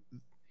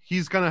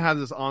 he's gonna have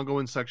this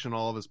ongoing section,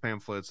 all of his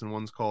pamphlets, and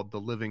one's called the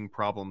Living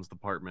Problems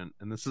Department,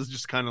 and this is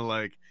just kind of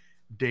like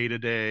day to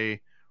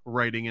day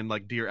writing in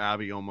like Dear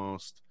Abby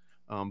almost.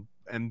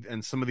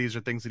 And some of these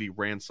are things that he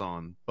rants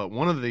on, but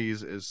one of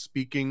these is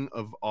speaking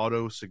of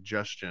auto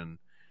suggestion,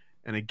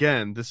 and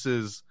again, this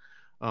is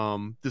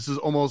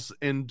almost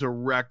in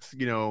direct,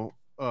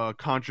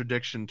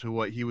 contradiction to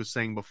what he was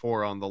saying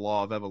before on the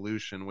law of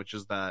evolution, which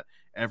is that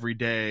every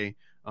day,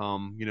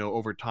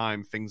 over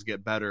time, things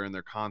get better and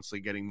they're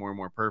constantly getting more and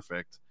more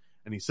perfect.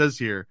 And he says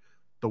here,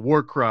 the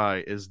war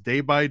cry is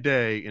day by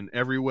day, in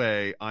every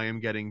way, I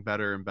am getting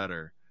better and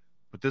better.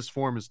 But this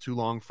form is too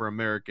long for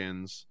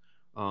Americans,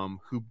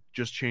 who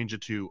just change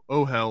it to,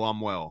 oh hell,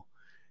 I'm well.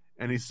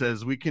 And he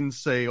says, we can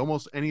say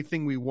almost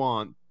anything we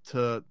want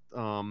to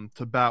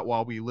bat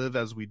while we live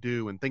as we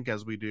do and think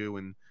as we do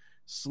and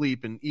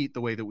sleep and eat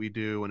the way that we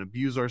do and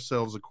abuse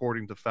ourselves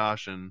according to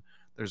fashion.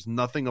 There's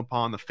nothing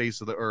upon the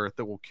face of the earth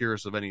that will cure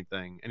us of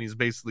anything. And he's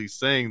basically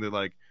saying that,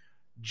 like,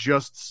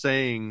 just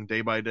saying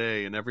day by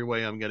day in every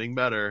way I'm getting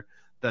better,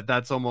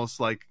 that's almost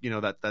like,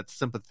 that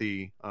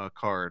sympathy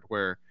card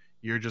where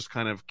you're just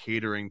kind of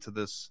catering to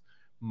this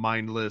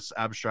mindless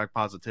abstract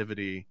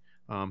positivity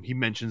He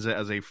mentions it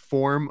as a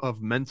form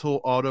of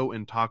mental auto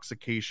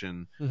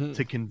intoxication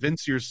to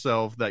convince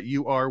yourself that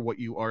you are what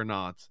you are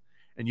not,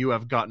 and you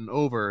have gotten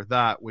over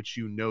that which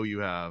you know you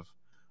have.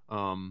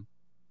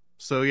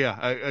 So yeah,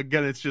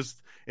 again,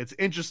 it's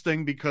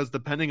interesting because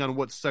depending on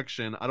what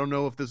section, I don't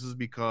know if this is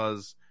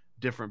because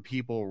different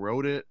people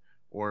wrote it,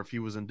 or if he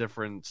was in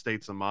different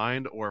states of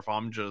mind, or if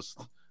I'm just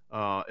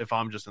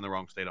in the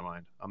wrong state of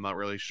mind. I'm not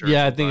really sure.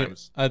 Yeah,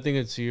 sometimes. I think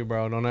it's you,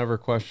 bro. Don't ever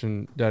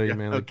question Daddy Yeah,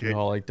 Man like okay. you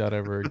all like that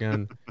ever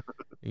again.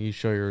 You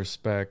show your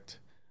respect.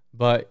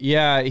 But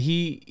yeah,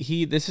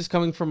 he this is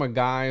coming from a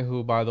guy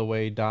who, by the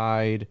way,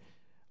 died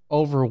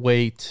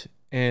overweight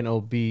and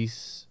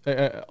obese,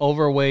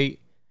 overweight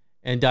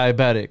and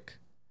diabetic,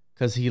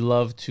 because he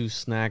loved to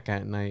snack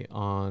at night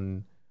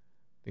on,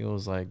 I think it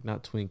was like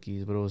not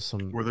Twinkies, but it was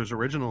some Where there's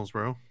originals,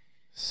 bro.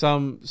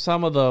 some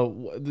of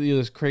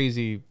this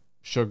crazy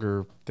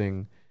sugar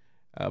thing.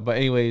 But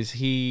anyways,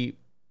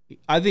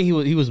 I think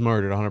he was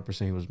murdered.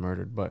 100% he was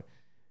murdered. But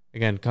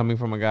again, coming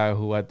from a guy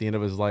who at the end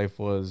of his life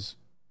was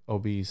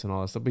obese and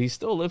all that stuff, but he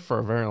still lived for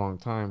a very long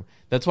time.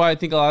 That's why I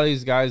think a lot of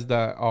these guys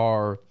that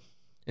are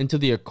into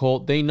the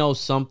occult, they know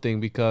something,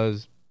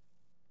 because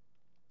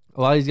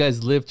a lot of these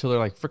guys live till they're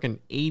like freaking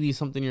 80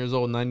 something years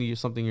old, 90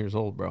 something years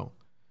old, bro.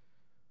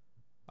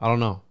 I don't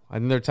know. I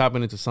think they're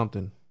tapping into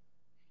something,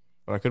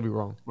 but I could be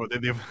wrong. Well,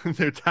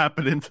 they're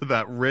tapping into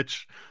that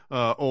rich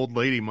old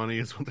lady money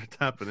is what they're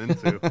tapping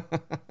into.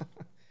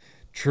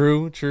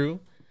 True.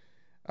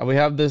 We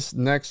have this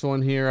next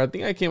one here. I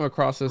think I came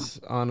across this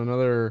on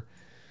another.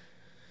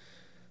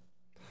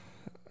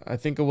 I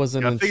think it was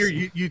an. I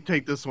figure you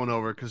take this one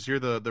over because you're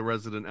the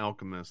resident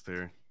alchemist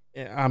here.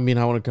 I mean,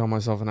 I want to call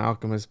myself an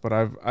alchemist, but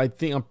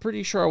I'm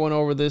pretty sure I went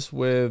over this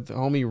with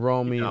homie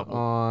Romy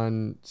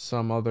on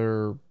some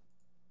other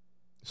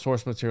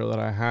source material that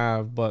I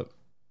have. But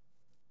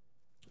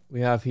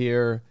we have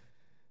here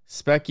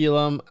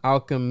Speculum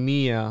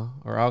Alchemia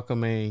or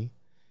Alchemy.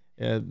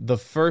 The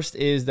first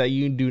is that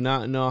you do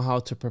not know how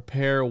to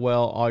prepare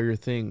well all your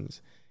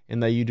things,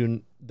 and that you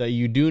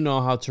do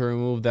know how to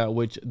remove that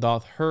which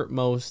doth hurt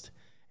most,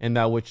 and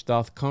that which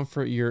doth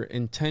comfort your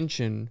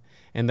intention,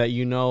 and that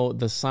you know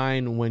the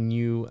sign when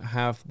you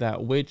have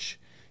that which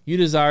you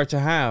desire to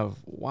have.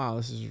 Wow,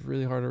 this is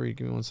really hard to read.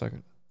 Give me 1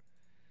 second.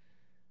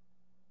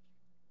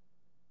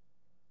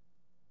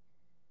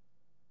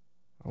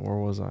 Where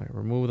was I?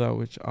 Remove that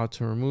which ought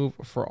to remove.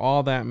 For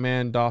all that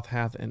man doth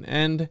hath an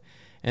end,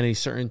 and a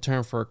certain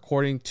term. For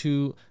according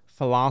to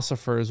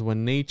philosophers,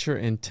 when nature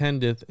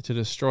intendeth to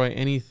destroy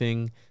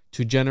anything,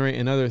 to generate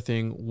another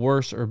thing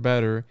worse or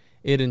better,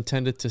 it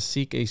intendeth to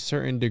seek a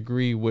certain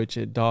degree which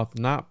it doth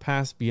not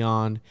pass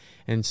beyond,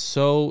 and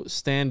so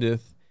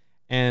standeth,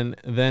 and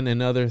then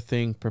another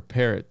thing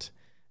prepare it,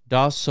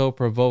 doth so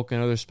provoke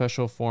another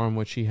special form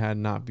which he had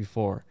not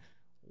before.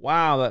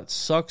 Wow, that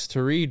sucks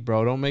to read,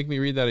 bro. Don't make me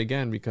read that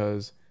again,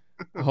 because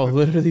I'll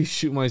literally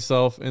shoot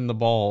myself in the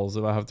balls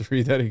if I have to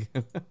read that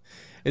again.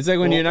 It's like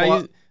when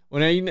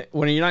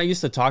you're not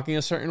used to talking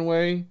a certain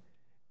way,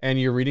 and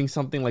you're reading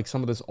something like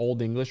some of this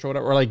old English or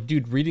whatever, or like,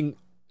 dude, reading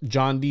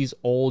John Dee's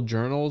old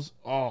journals.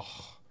 Oh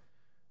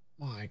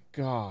my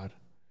God.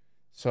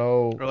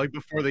 So, or like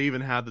before they even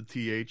had the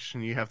TH,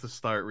 and you have to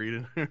start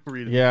reading.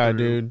 Yeah,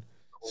 dude.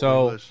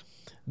 So English.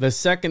 The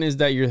second is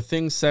that your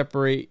things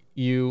separate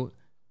you.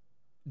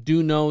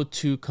 Do know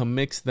to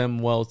commix them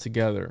well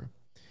together,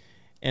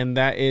 and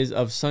that is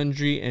of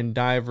sundry and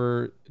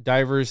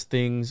divers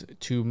things,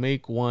 to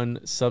make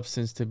one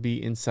substance to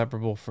be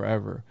inseparable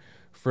forever.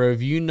 For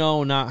if you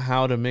know not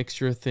how to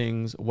mix your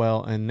things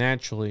well and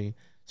naturally,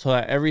 so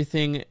that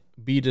everything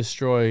be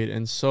destroyed,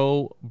 and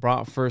so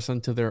brought first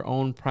unto their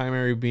own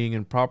primary being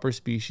and proper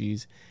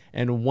species,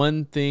 and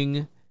one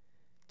thing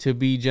to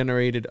be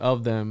generated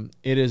of them,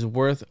 it is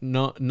worth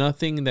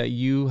nothing that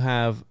you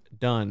have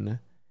done,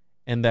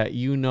 and that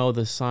you know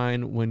the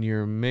sign when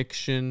your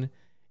mixtion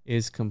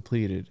is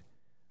completed.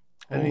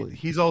 And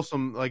he's also,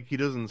 like, he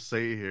doesn't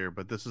say here,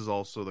 but this is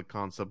also the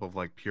concept of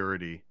like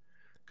purity,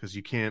 because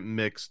you can't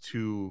mix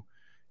two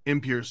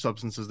impure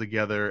substances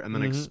together and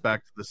then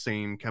expect the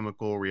same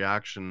chemical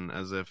reaction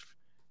as if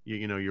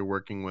you're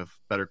working with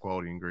better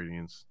quality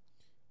ingredients.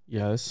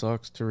 Yeah, this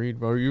sucks to read,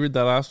 bro. You read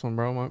that last one,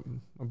 bro. My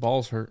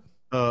balls hurt.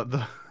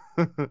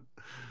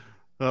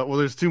 Well,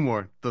 there's two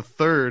more. The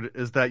third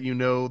is that you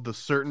know the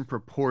certain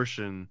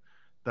proportion,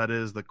 that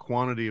is the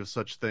quantity of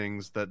such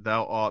things that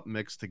thou ought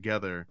mix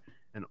together,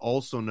 and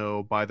also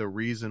know by the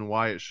reason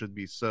why it should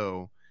be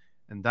so,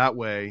 and that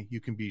way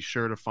you can be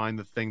sure to find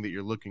the thing that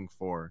you're looking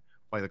for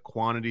by the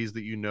quantities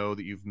that you know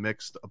that you've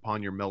mixed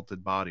upon your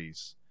melted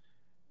bodies.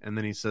 And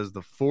then he says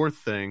the fourth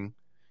thing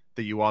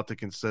that you ought to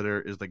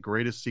consider is the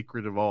greatest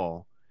secret of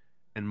all,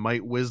 and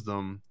might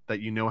wisdom,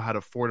 that you know how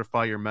to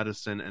fortify your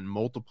medicine and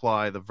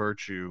multiply the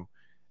virtue,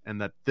 and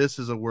that this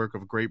is a work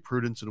of great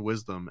prudence and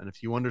wisdom. And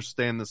if you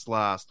understand this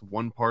last,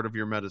 one part of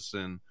your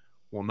medicine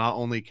will not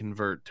only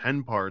convert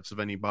 10 parts of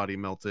any body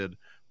melted,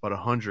 but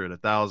 100,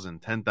 1,000,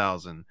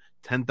 10,000,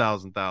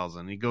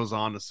 10,000,000. He goes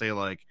on to say,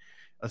 like,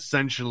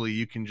 essentially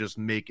you can just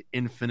make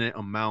infinite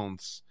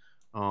amounts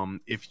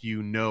if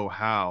you know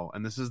how.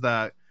 And this is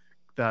that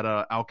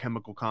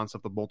alchemical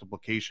concept of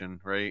multiplication,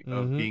 right?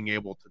 Of being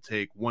able to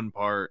take one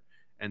part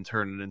and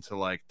turn it into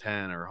like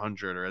 10 or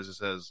 100, or as it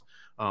says,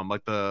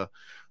 like the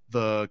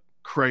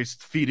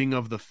Christ feeding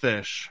of the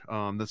fish.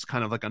 That's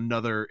kind of like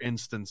another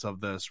instance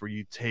of this, where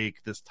you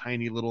take this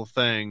tiny little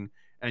thing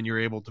and you're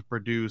able to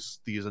produce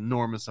these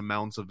enormous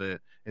amounts of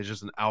it. It's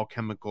just an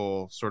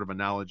alchemical sort of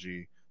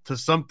analogy to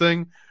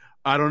something.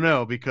 I don't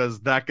know,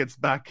 because that gets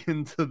back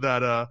into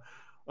that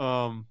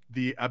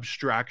the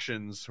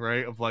abstractions,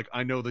 right? Of like,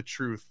 I know the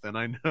truth and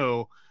I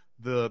know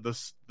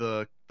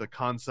the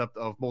concept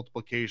of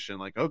multiplication.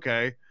 Like,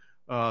 okay,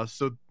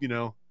 so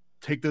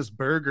take this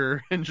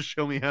burger and just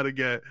show me how to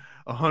get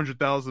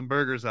 100,000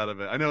 burgers out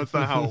of it. I know it's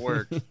not how it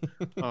works,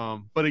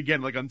 but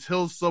again, like,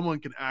 until someone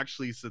can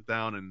actually sit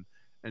down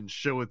and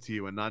show it to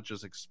you and not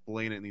just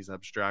explain it in these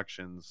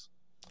abstractions.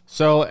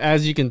 So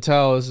as you can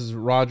tell, this is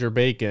Roger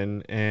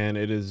Bacon, and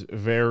it is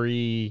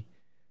very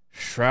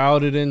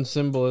shrouded in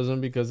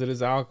symbolism because it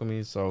is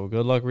alchemy. So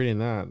good luck reading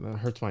that. That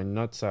hurts my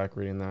nutsack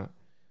reading that.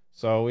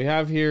 So we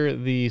have here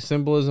the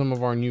symbolism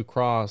of our new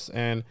cross,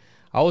 and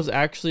I was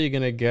actually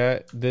gonna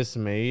get this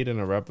made in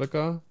a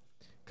replica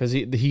because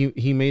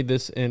he made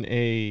this in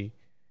a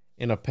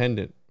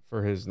pendant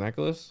for his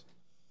necklace,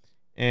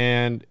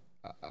 and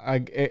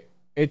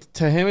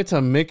to him it's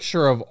a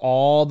mixture of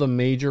all the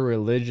major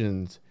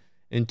religions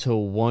into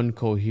one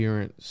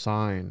coherent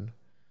sign.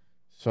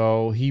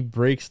 So he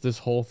breaks this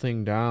whole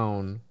thing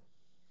down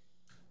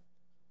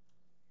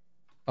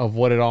of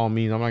what it all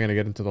means. I'm not gonna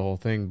get into the whole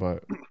thing,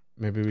 but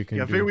maybe we can.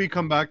 Yeah, I figure we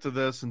come back to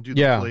this and do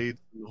the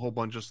plates and a whole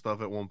bunch of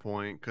stuff at one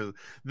point, because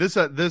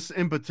this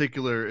in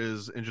particular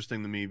is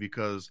interesting to me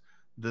because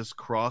this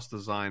cross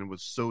design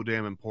was so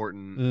damn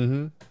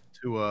important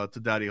to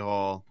Daddy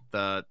Hall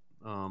that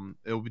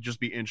it would just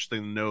be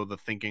interesting to know the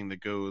thinking that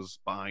goes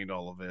behind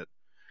all of it.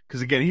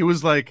 Because again, he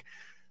was like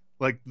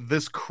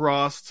this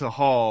cross to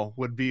Hall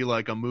would be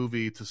like a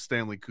movie to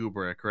Stanley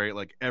Kubrick, right?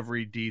 Like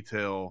every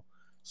detail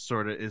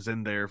sort of is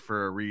in there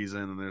for a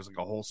reason, and there's like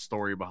a whole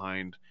story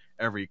behind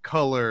every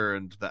color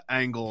and the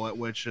angle at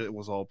which it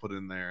was all put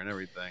in there and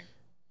everything.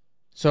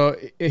 So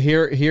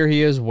here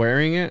he is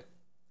wearing it,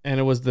 and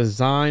it was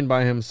designed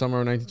by him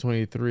summer of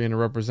 1923, and it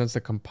represents the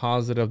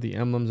composite of the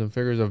emblems and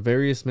figures of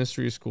various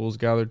mystery schools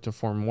gathered to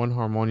form one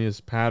harmonious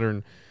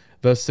pattern,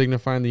 thus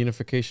signifying the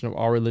unification of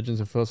all religions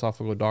and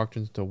philosophical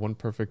doctrines to one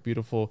perfect,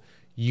 beautiful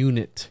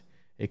unit,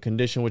 a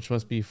condition which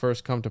must be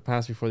first come to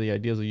pass before the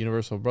ideals of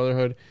universal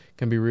brotherhood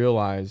can be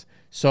realized.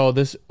 So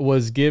this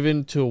was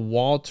given to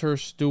Walter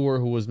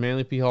Stewart, who was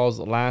Manly P. Hall's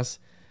last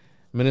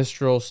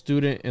ministerial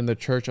student in the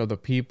Church of the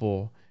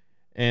People,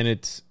 and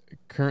it's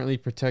currently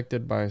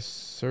protected by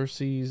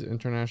Circe's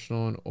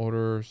International and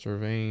Order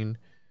Surveying,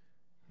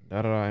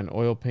 and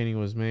oil painting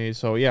was made.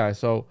 So yeah,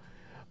 so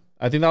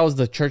I think that was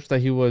the church that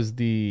he was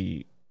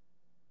the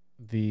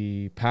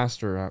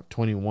pastor at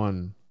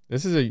 21.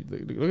 This is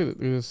look at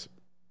this,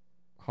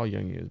 how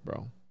young he is,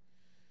 bro.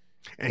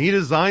 And he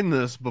designed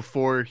this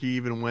before he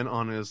even went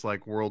on his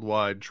like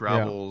worldwide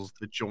travels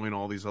to join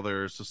all these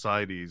other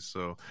societies.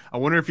 So I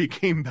wonder if he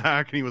came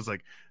back and he was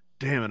like,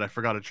 "Damn it, I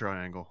forgot a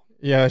triangle."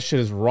 Yeah, that shit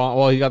is wrong.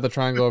 Well, he got the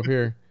triangle up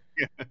here.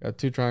 Got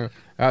two triangles.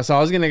 So I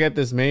was gonna get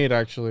this made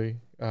actually.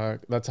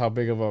 That's how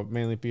big of a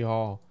Manly P.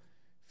 Hall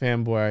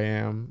fanboy I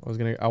am.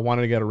 I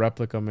wanted to get a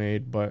replica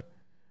made, but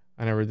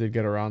I never did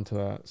get around to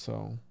that.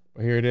 So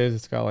but here it is.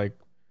 It's got like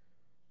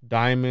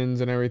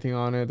diamonds and everything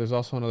on it. There's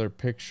also another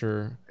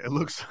picture. It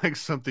looks like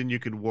something you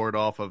could ward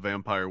off a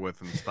vampire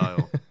with in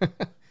style.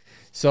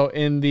 So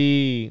in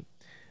the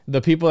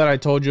people that I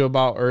told you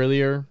about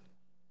earlier,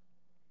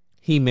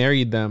 he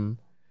married them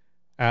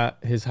at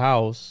his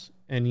house,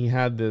 and he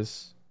had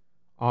this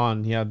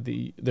on. He had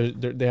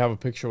they have a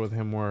picture with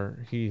him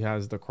where he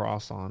has the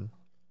cross on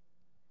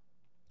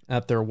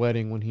at their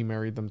wedding when he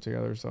married them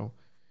together. So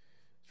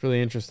it's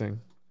really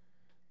interesting.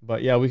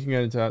 But yeah, we can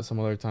get into that some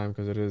other time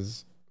because it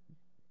is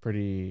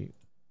pretty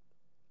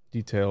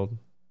detailed.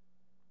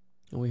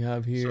 And we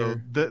have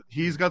here. So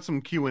he's got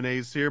some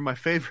Q&As here. My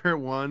favorite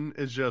one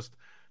is just,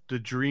 do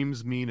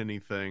dreams mean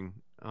anything?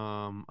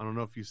 I don't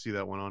know if you see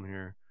that one on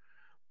here,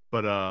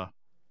 but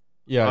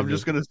yeah, I'm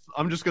just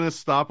gonna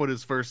stop with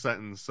his first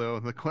sentence. So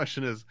the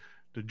question is,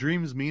 do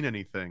dreams mean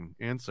anything?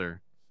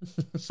 Answer: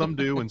 some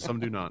do and some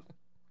do not.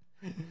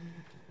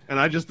 And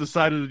I just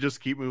decided to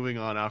just keep moving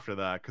on after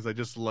that because I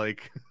just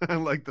like I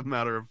like the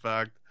matter of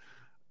fact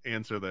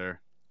answer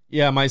there.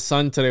 Yeah, my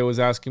son today was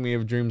asking me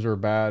if dreams were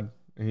bad,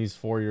 and he's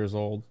 4 years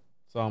old.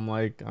 So I'm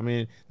like, I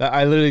mean,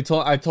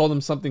 I told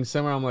him something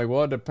similar. I'm like,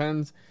 well, it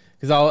depends.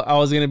 Because I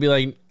was going to be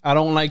like, I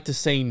don't like to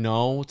say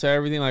no to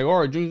everything. Like,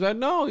 oh, dreams bad?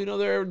 No,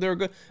 they're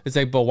good. It's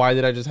like, but why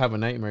did I just have a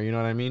nightmare? You know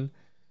what I mean?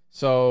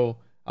 So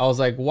I was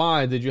like,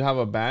 why? Did you have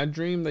a bad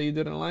dream that you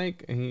didn't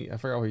like? And I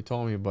forgot what he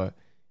told me, but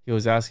he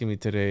was asking me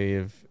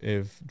today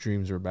if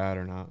dreams were bad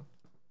or not.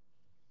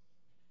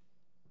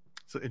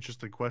 It's an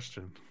interesting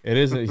question. It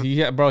is.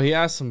 He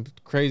asked some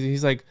crazy.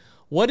 He's like,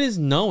 what is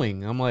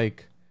knowing? I'm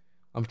like,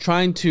 I'm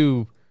trying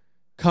to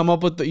come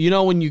up with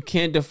when you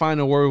can't define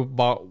a word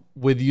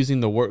with using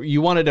the word,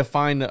 you want to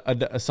define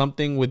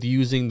something with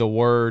using the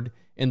word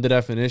in the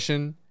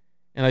definition,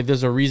 and like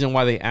there's a reason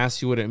why they ask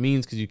you what it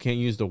means, because you can't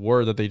use the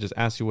word that they just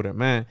asked you what it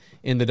meant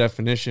in the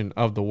definition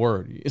of the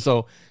word.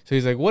 So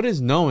he's like, what is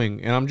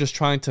knowing? And I'm just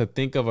trying to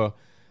think of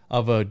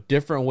a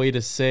different way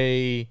to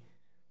say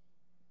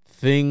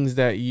things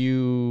that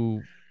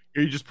you.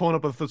 You're just pulling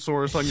up a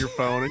thesaurus on your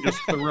phone and just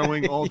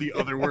throwing all the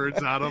other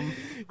words at them.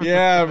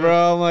 Yeah,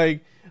 bro. I'm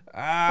like,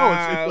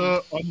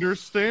 it's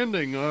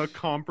understanding,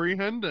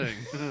 comprehending.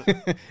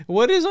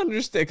 What is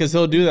understand? Because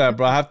he'll do that,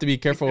 bro. I have to be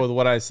careful with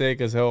what I say,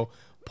 because he'll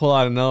pull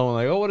out another one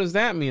like, oh, what does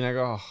that mean? I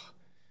go, oh.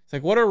 It's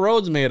like, what are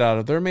roads made out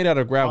of? They're made out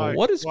of gravel. Why?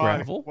 What is Why?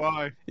 gravel?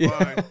 Why?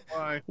 Yeah.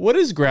 Why? What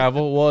is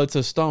gravel? Well, it's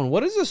a stone.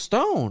 What is a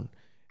stone?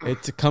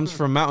 It comes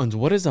from mountains.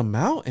 What is a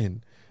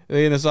mountain?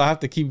 So I have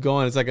to keep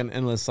going. It's like an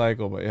endless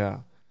cycle, but yeah.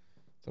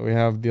 So we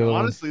have the other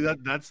honestly,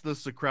 that's the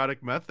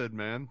Socratic method,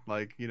 man.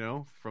 Like,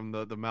 from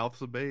the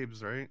mouths of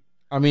babes, right?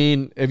 I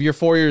mean, if you're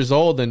 4 years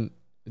old, then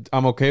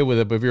I'm okay with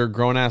it. But if you're a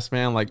grown ass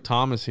man like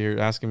Thomas here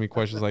asking me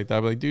questions like that,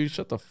 I'm like, dude,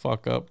 shut the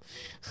fuck up.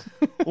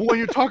 Well, when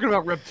you're talking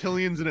about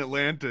reptilians in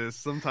Atlantis,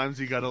 sometimes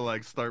you gotta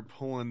like start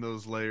pulling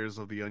those layers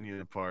of the onion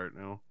apart.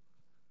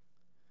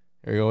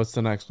 Here you go. What's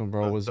the next one,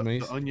 bro?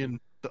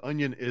 The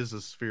onion is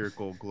a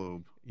spherical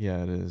globe.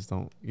 Yeah, it is.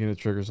 You're gonna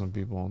trigger some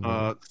people on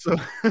that. So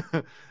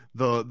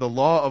the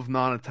law of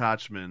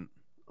non-attachment,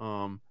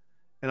 and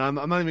I'm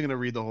not even gonna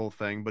read the whole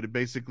thing, but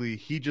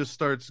he just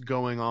starts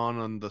going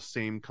on the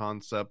same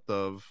concept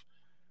of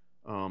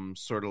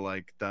sort of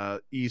like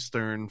the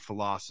Eastern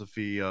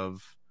philosophy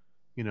of,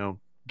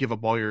 give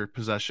up all your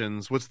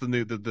possessions. What's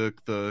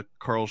the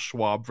Carl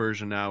Schwab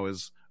version now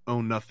is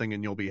own nothing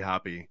and you'll be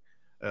happy.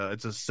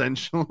 It's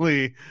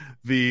essentially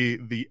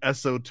the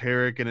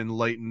esoteric and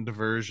enlightened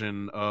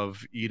version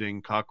of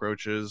eating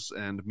cockroaches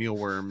and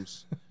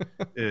mealworms.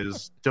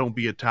 Is don't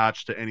be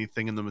attached to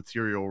anything in the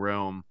material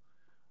realm,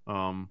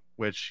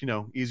 which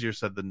easier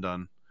said than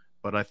done.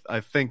 But I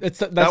think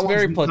that's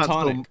very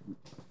platonic.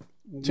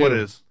 What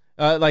is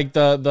like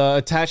the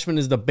attachment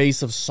is the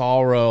base of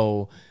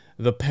sorrow,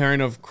 the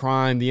parent of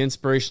crime, the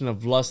inspiration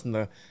of lust, and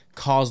the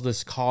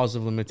causeless cause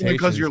of limitations.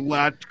 Because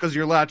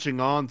you're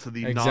latching on to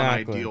the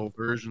non-ideal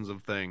versions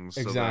of things.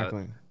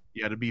 Exactly.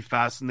 So to be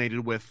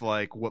fascinated with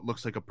like what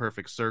looks like a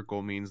perfect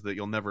circle means that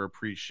you'll never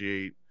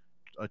appreciate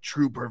a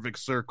true perfect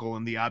circle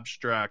in the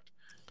abstract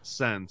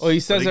sense. Oh,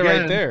 he says it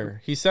right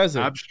there. He says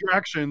it.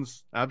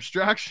 Abstractions,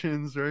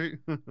 right?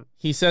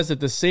 He says that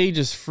the sage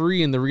is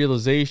free in the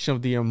realization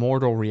of the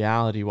immortal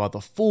reality, while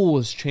the fool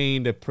is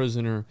chained a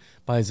prisoner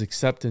by his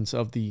acceptance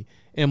of the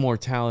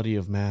immortality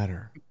of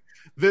matter.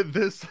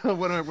 This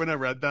when I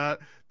read that,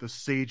 the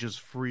sage is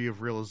free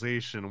of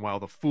realization while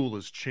the fool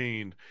is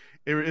chained.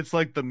 It's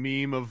like the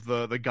meme of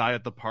the guy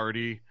at the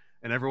party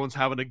and everyone's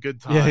having a good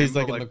time. Yeah, he's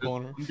like in the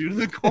corner. Dude in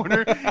the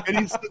corner, and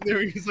he's sitting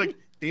there. He's like,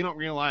 they don't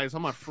realize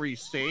I'm a free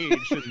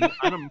sage,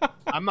 and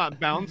I'm not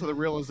bound to the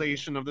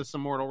realization of this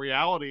immortal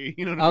reality.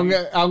 You know what I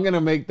mean? I'm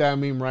gonna make that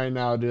meme right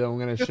now, dude. I'm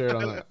gonna share it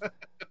on that.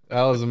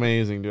 That was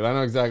amazing, dude. I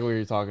know exactly what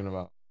you're talking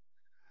about.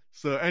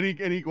 So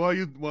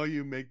while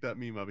you make that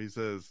meme up, he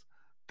says,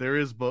 there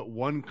is but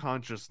one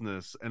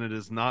consciousness, and it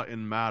is not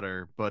in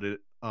matter, but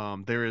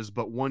there is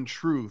but one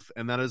truth,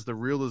 and that is the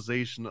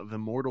realization of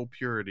immortal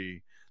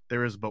purity.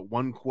 There is but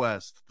one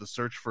quest, the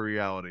search for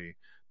reality.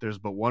 There's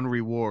but one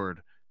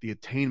reward, the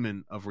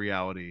attainment of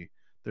reality.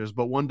 There's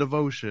but one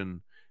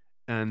devotion,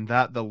 and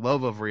that the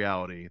love of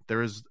reality.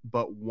 There is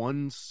but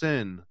one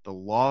sin, the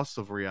loss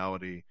of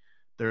reality.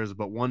 There is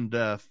but one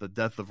death, the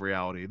death of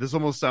reality. This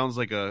almost sounds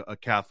like a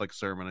Catholic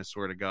sermon, I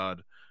swear to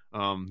God.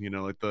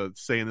 Like the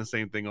saying the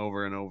same thing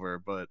over and over.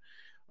 But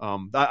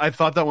I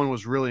thought that one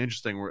was really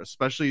interesting, where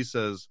especially he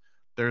says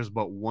there's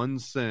but one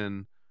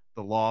sin,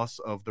 the loss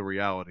of the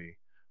reality.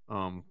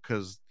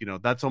 Because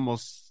that's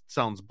almost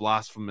sounds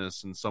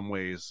blasphemous in some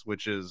ways,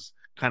 which is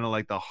kind of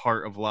like the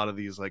heart of a lot of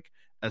these like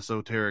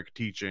esoteric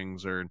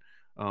teachings or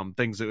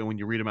things that when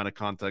you read them out of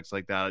context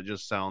like that, it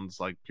just sounds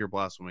like pure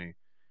blasphemy.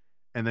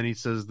 And then he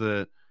says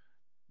that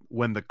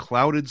when the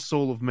clouded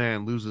soul of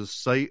man loses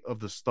sight of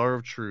the star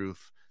of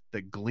truth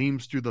that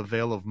gleams through the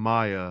veil of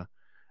Maya,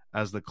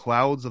 as the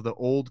clouds of the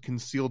old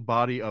concealed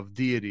body of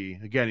deity.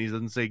 Again, he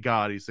doesn't say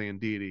God, he's saying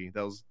deity.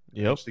 That was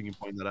interesting you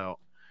pointed that out.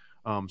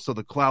 So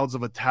the clouds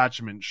of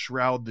attachment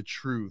shroud the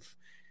truth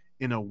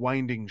in a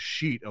winding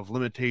sheet of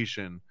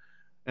limitation.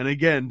 And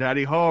again,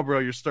 Daddy Hall, bro,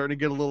 you're starting to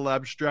get a little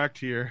abstract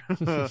here.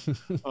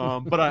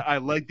 But I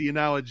like the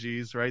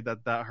analogies, right?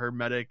 That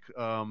hermetic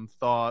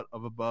thought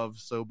of above,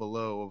 so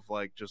below, of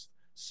like just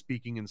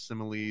speaking in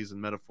similes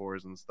and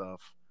metaphors and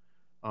stuff.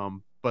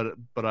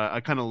 But I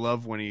kind of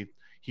love when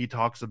he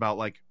talks about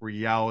like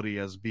reality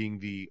as being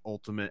the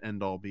ultimate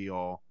end all be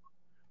all.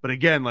 But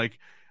again, like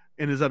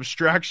in his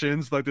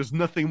abstractions, like there's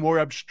nothing more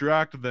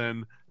abstract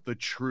than the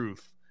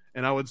truth.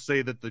 And I would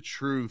say that the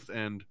truth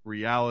and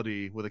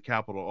reality with a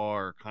capital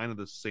R are kind of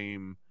the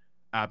same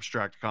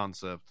abstract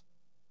concept.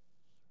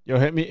 Yo,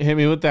 hit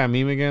me with that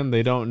meme again.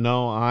 They don't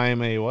know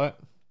I'm a what?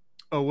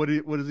 Oh, what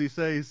does he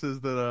say? He says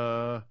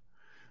that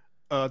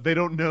they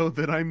don't know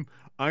that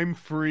I'm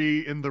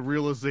free in the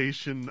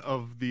realization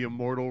of the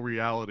immortal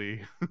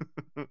reality.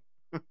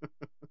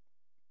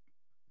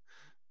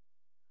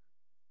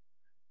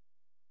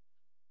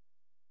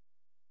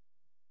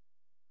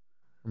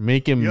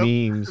 Making Yep.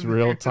 memes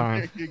real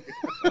time. There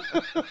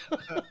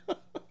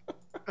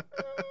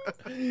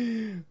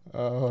you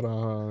Hold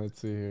on. Let's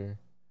see here.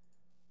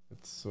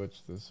 Let's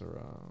switch this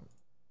around.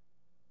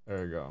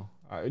 There we go.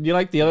 Do you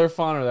like the other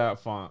font or that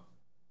font?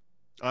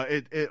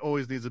 It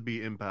always needs to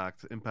be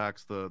impact.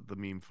 Impacts the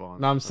meme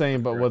font. No, I'm That's the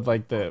saying, but correct with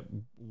like font.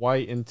 the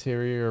white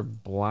interior,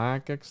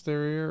 black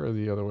exterior, or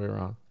the other way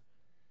around?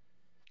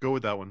 Go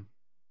with that one.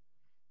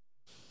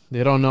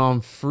 They don't know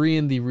I'm free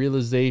in the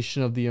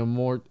realization of the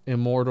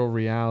immortal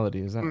reality.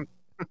 Is that?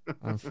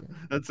 I'm free.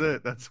 That's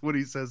it. That's what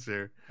he says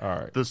here. All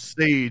right. The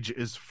sage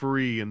is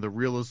free in the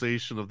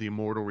realization of the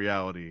immortal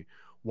reality,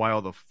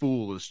 while the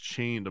fool is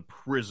chained a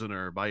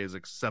prisoner by his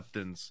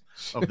acceptance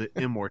of the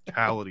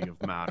immortality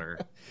of matter.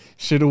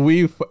 Should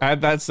we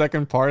add that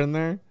second part in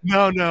there?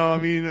 No, I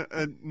mean,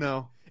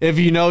 no. If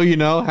you know, you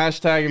know.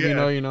 Hashtag if Yeah, you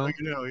know, you know. like,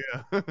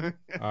 yeah.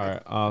 All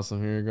right. Awesome.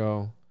 Here we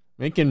go.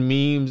 Making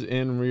memes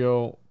in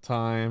real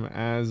time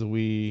as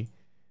we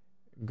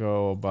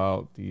go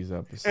about these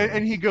episodes.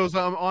 And he goes,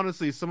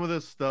 honestly, some of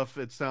this stuff,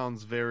 it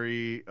sounds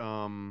very,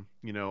 I'm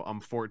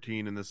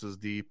 14 and this is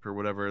deep or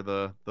whatever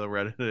the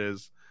Reddit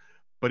is.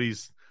 But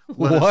he's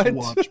let us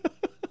watch.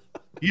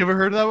 You ever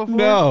heard of that before?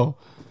 No.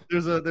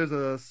 There's a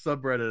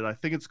subreddit. I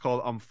think it's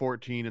called I'm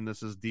 14 and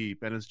this is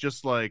deep, and it's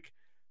just like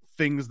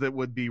things that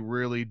would be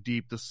really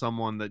deep to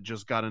someone that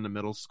just got into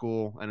middle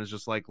school and is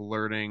just like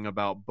learning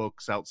about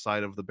books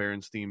outside of the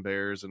Berenstain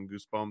Bears and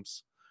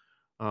Goosebumps.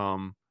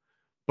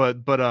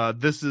 But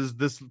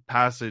this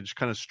passage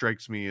kind of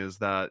strikes me as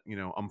that,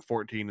 I'm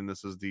 14 and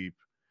this is deep.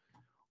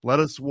 Let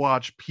us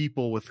watch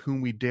people with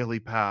whom we daily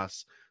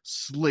pass,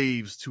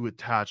 slaves to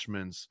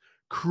attachments,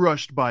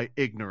 crushed by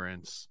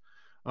ignorance,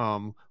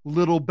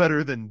 little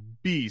better than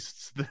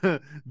beasts.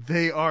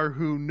 They are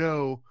who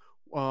know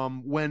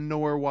when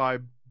nor why,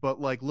 but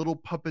like little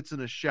puppets in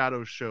a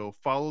shadow show,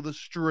 follow the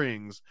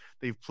strings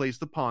they've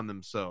placed upon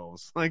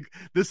themselves. Like,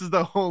 this is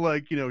the whole,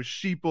 like,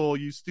 sheeple,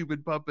 you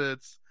stupid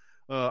puppets.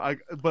 I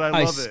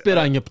love it. Spit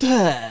on your.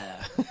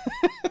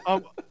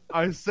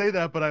 I say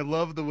that, but I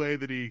love the way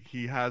that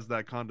he has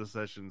that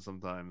condescension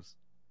sometimes.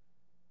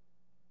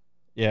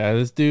 Yeah,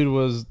 this dude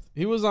was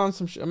on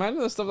some shit. Imagine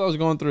the stuff that was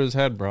going through his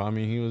head, bro. I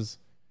mean, he was.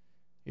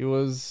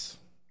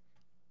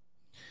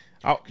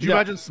 Could you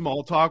imagine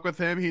small talk with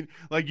him?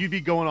 You'd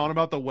be going on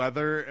about the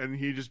weather, and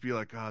he'd just be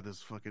like, "God,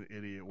 this fucking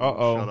idiot won't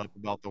shut up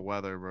about the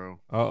weather, bro."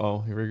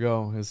 Here we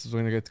go. This is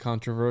going to get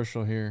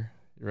controversial here.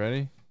 You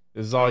ready?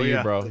 This is all you,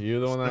 bro.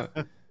 You're the one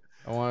that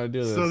I want to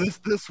do this. So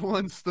this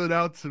one stood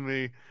out to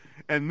me,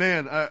 and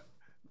man,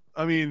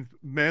 I mean,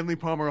 Manly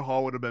Palmer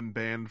Hall would have been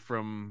banned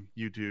from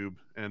YouTube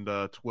and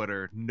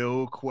Twitter,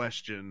 no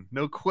question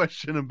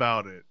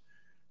about it.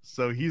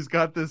 So he's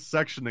got this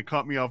section that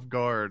caught me off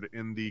guard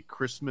in the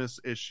Christmas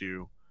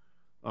issue,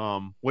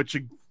 which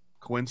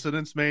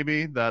coincidence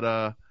maybe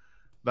that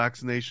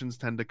vaccinations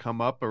tend to come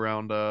up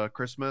around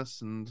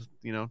Christmas and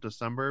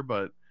December,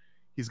 but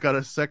he's got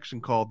a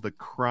section called "The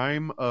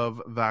Crime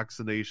of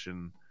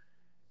Vaccination,"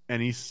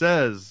 and he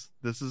says,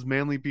 this is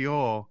Manly P.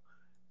 Hall,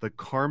 the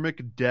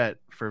karmic debt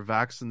for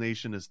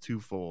vaccination is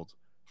twofold.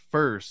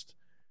 First,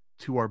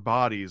 to our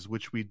bodies,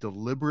 which we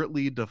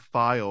deliberately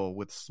defile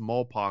with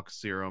smallpox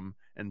serum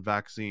and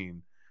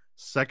vaccine.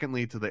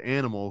 Secondly, to the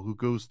animal who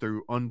goes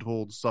through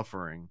untold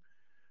suffering.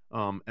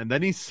 And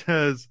then he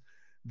says,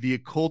 the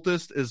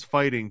occultist is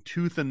fighting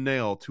tooth and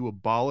nail to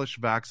abolish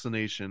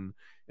vaccination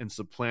and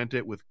supplant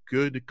it with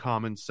good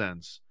common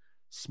sense.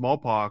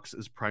 Smallpox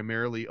is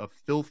primarily a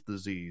filth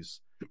disease.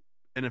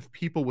 And if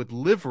people would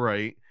live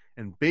right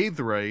and bathe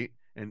right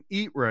and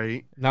eat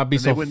right, not be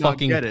so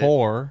fucking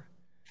poor.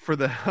 For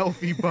the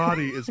healthy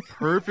body is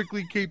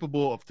perfectly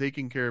capable of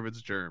taking care of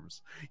its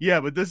germs.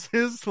 Yeah, but this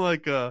is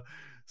like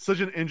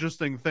such an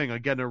interesting thing.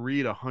 Again, to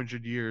read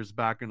 100 years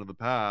back into the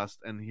past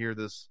and hear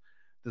this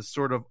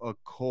sort of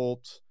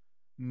occult,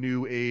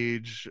 new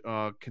age,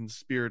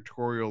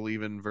 conspiratorial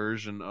even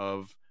version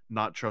of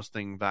not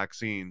trusting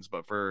vaccines.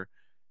 But for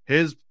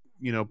his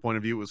point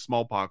of view, it was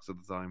smallpox at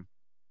the time.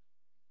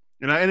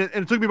 And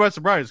it took me by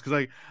surprise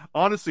because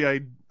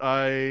honestly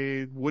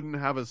I wouldn't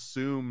have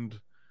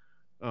assumed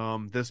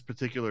this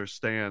particular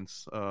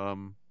stance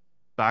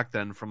back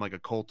then from like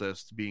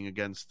occultists being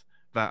against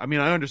that. I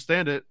mean, I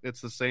understand it. It's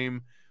the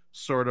same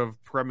sort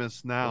of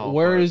premise now.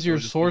 Where is your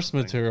source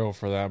material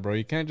for that, bro?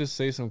 You can't just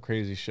say some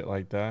crazy shit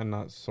like that and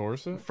not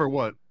source it. For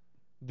what?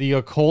 The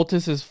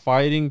occultist is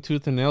fighting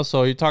tooth and nail.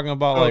 So are you talking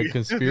about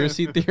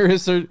conspiracy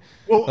theorists or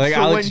like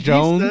Alex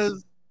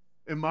Jones?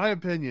 In my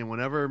opinion,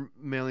 whenever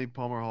Manly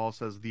Palmer Hall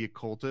says the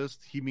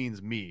occultist, he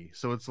means me.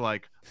 So it's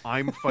like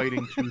I'm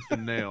fighting tooth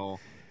and nail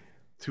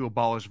to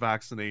abolish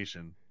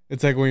vaccination.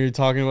 It's like when you're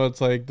talking about,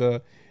 it's like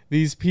the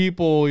these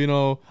people, you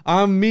know,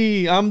 I'm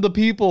me, I'm the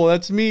people,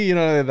 that's me, you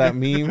know, that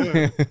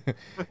meme.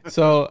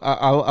 So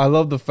I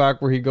love the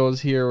fact where he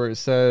goes here where it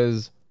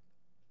says,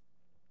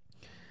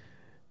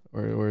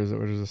 where is it?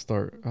 Where does it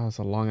start? Oh, it's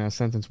a long ass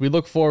sentence. We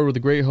look forward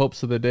with great hopes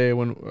to the day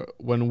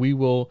when we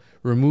will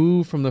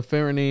remove from the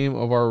fair name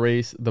of our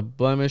race the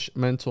blemish,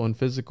 mental and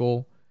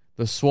physical,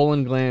 the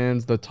swollen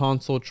glands, the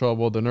tonsil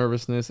trouble, the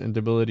nervousness and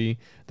debility,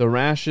 the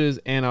rashes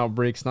and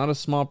outbreaks, not a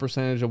small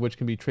percentage of which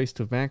can be traced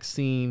to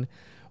vaccine,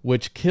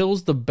 which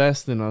kills the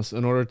best in us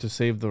in order to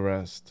save the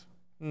rest.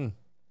 You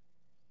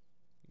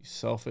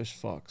selfish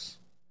fucks.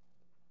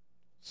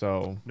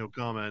 So no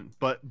comment.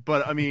 But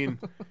I mean,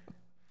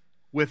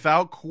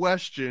 without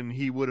question,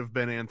 he would have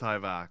been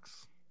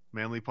anti-vax.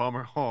 Manly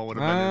Palmer Hall would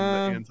have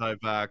been in the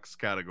anti-vax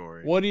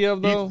category. What do you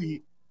have though?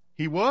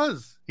 He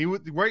was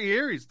right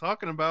here. He's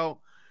talking about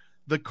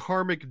the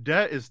karmic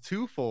debt is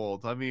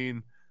twofold. I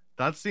mean,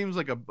 that seems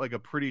like a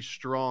pretty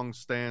strong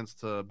stance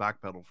to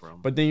backpedal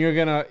from. But then you're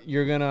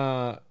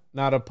gonna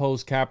not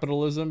oppose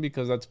capitalism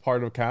because that's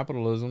part of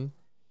capitalism.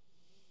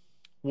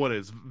 What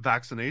is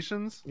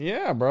vaccinations?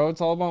 Yeah, bro.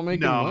 It's all about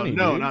making money.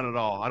 No, dude. not at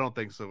all. I don't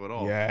think so at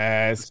all.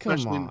 Yes,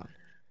 Especially come on.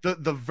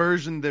 The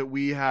version that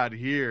we had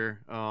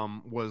here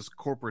was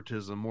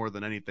corporatism more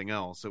than anything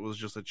else. It was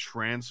just a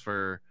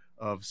transfer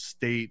of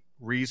state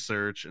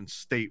research and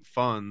state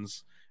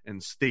funds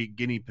and state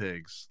guinea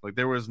pigs. Like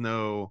there was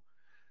no,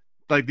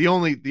 like the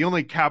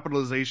only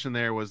capitalization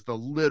there was the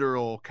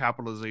literal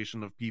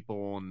capitalization of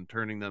people and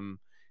turning them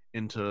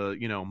into,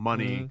 you know,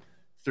 money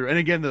through. And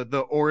again,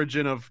 the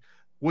origin of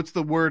what's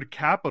the word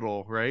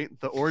capital, right?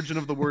 The origin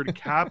of the word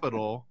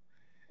capital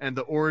and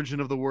the origin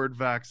of the word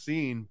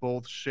vaccine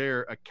both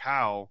share a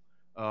cow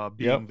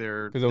being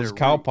their, because it was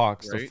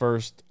cowpox, right? The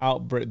first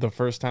outbreak, the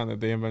first time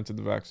that they invented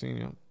the vaccine.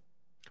 Yeah.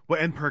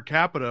 Well, and per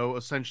capita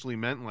essentially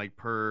meant like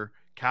per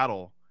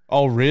cattle.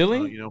 Oh,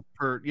 really? You know,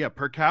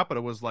 per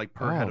capita was like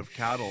per head of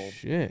cattle.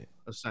 Shit.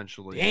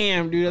 Essentially.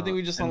 Damn, dude! I think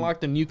we just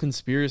unlocked a new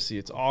conspiracy.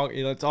 It's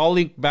all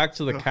linked back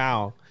to the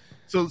cow.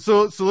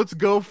 So let's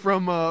go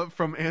from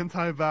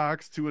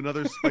anti-vax to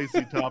another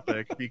spicy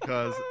topic,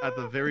 because at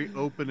the very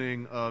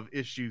opening of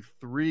issue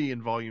 3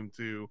 in volume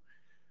 2,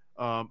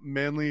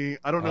 Manly,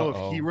 I don't know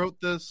if he wrote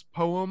this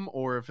poem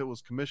or if it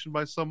was commissioned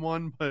by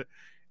someone, but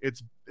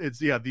it's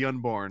The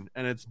Unborn,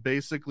 and it's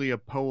basically a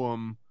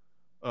poem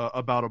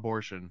about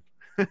abortion.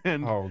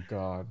 And, oh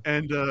God.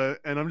 And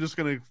I'm just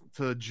gonna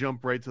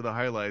jump right to the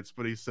highlights,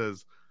 but he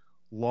says,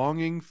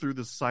 longing through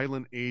the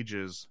silent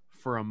ages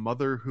for a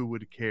mother who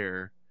would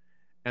care.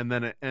 And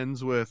then it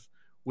ends with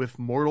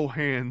mortal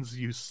hands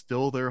you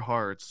still their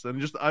hearts.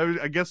 And just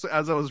I guess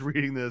as I was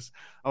reading this,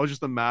 I was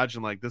just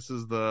imagining like this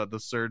is the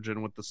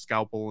surgeon with the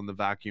scalpel and the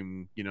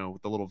vacuum, you know,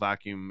 with the little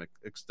vacuum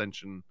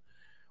extension.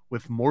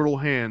 With mortal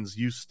hands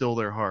you still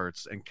their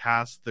hearts and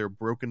cast their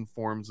broken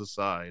forms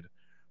aside,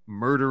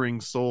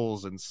 murdering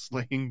souls and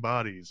slaying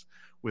bodies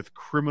with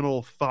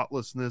criminal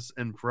thoughtlessness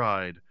and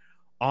pride.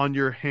 On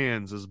your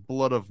hands is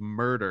blood of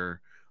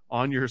murder,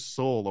 on your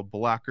soul a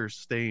blacker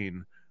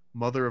stain.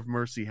 Mother of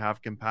mercy,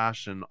 have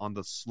compassion on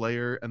the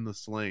slayer and the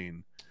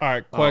slain. All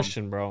right,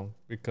 question, bro.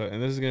 Because,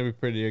 and this is gonna be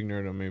pretty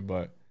ignorant of me,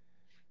 but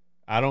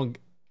I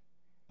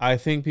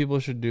think people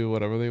should do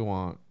whatever they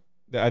want.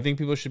 I think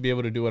people should be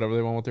able to do whatever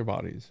they want with their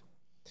bodies.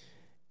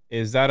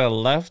 Is that a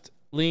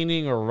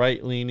left-leaning or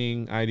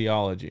right-leaning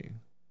ideology?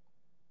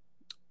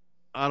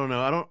 I don't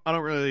know. I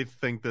don't really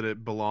think that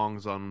it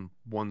belongs on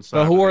one side.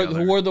 But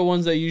who are the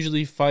ones that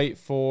usually fight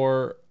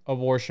for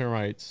abortion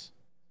rights?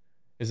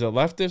 Is it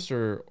leftist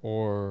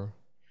or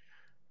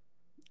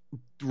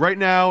right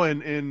now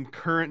in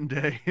current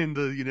day in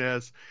the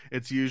US,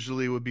 it's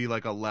usually would be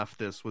like a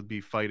leftist would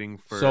be fighting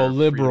for so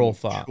liberal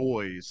thought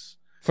choice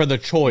for the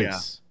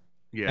choice.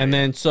 Yeah. And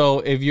then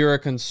so if you're a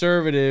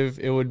conservative,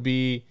 it would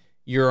be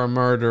you're a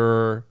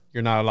murderer.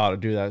 You're not allowed to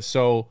do that.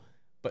 So,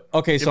 but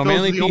okay, so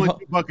mainly the only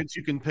two buckets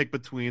you can pick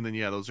between, then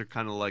yeah, those are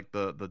kind of like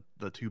the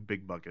two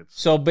big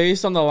buckets. So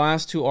based on the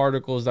last two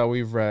articles that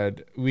we've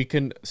read, we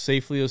can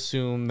safely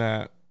assume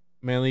that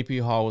Manly P.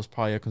 Hall was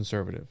probably a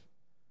conservative.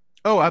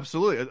 Oh,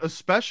 absolutely.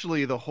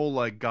 Especially the whole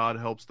like God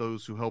helps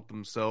those who help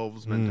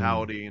themselves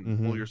mentality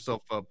and pull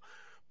yourself up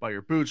by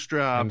your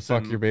bootstraps and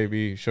fuck your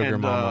baby, sugar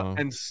mama.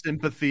 And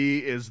sympathy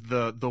is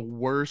the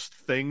worst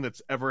thing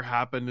that's ever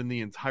happened in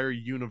the entire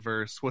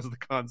universe was the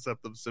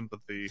concept of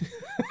sympathy.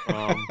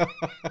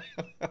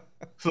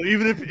 So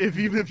even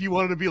if you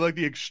wanted to be like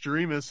the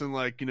extremists and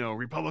like, you know,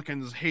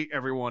 Republicans hate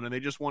everyone and they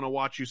just want to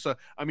watch you. So,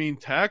 I mean,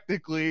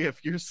 technically, if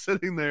you're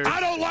sitting there,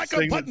 I don't like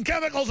them putting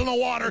chemicals in the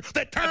water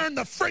that turn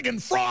the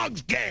friggin'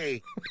 frogs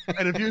gay.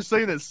 And if you're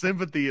saying that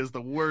sympathy is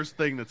the worst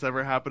thing that's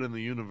ever happened in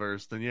the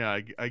universe, then yeah,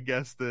 I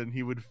guess then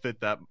he would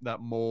fit that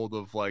mold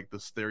of like the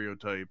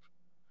stereotype.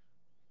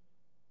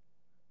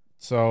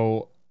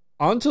 So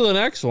on to the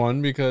next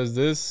one, because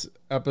this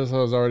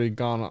episode has already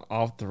gone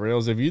off the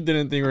rails. If you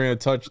didn't think we were going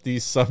to touch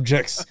these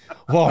subjects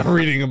while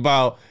reading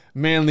about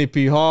Manly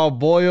P. Hall,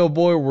 boy, oh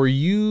boy, were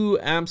you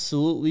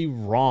absolutely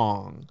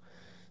wrong.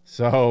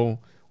 So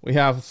we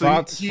have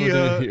thoughts for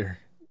the here.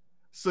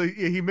 So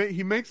yeah,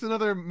 he makes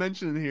another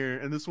mention in here,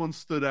 and this one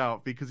stood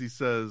out because he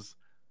says,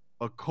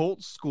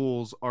 "Occult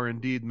schools are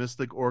indeed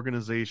mystic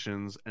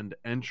organizations, and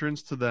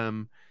entrance to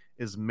them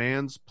is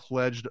man's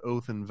pledged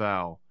oath and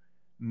vow.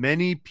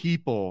 Many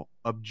people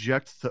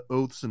object to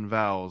oaths and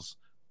vows,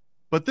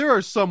 but there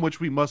are some which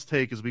we must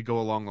take as we go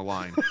along the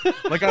line."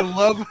 Like I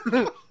love,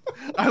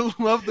 I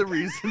love the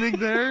reasoning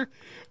there.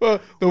 Well,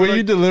 the way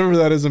you deliver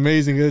that is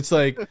amazing. It's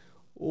like,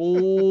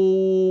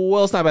 oh,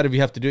 well, it's not bad if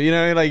you have to do it. You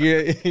know, like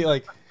you're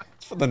like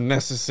it's for the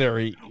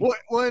necessary. Well,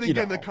 and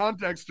again, the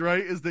context,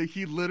 right, is that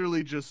he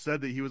literally just said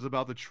that he was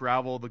about to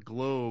travel the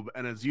globe,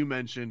 and as you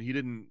mentioned, he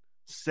didn't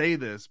say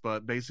this,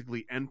 but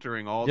basically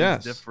entering all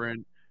these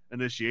different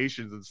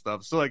initiations and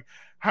stuff. So like,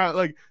 how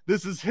like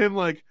this is him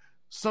like.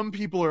 Some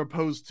people are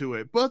opposed to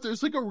it, but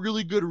there's like a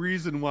really good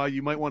reason why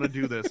you might want to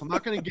do this. I'm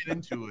not going to get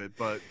into it,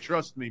 but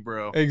trust me,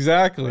 bro.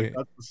 Exactly. Like,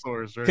 that's the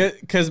source, right?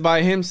 Because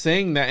by him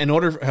saying that, in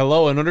order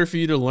for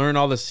you to learn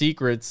all the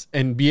secrets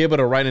and be able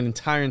to write an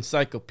entire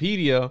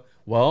encyclopedia,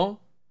 well,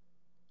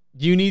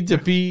 you need to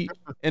be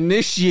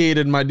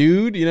initiated, my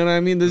dude. You know what I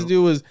mean? This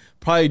dude was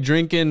probably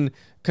drinking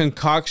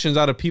concoctions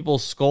out of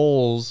people's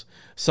skulls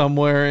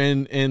somewhere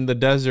in the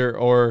desert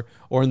or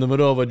in the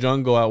middle of a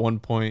jungle at one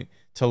point,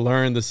 to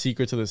learn the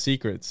secrets of the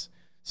secrets.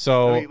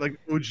 So I mean, like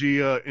OG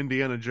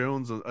Indiana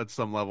Jones at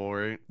some level,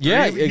 right?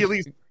 Yeah, at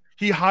least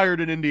he hired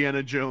an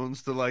Indiana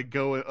Jones to like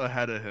go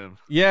ahead of him.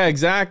 Yeah,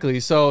 exactly.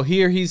 So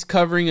here he's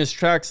covering his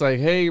tracks like,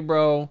 hey,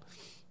 bro,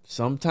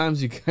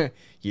 sometimes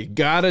you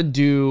gotta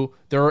do.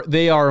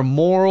 They are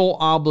moral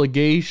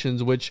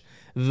obligations which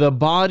the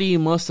body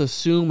must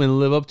assume and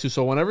live up to.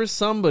 So whenever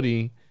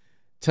somebody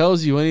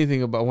tells you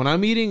anything about, when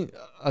I'm eating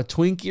a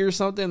Twinkie or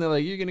something, they're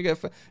like, you're gonna get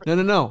fat.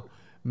 No.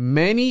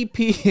 Many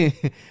people,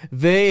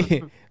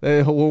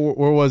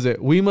 where was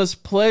it? We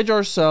must pledge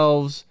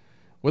ourselves.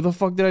 Where the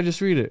fuck did I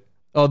just read it?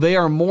 Oh, they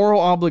are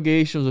moral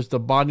obligations which the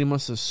body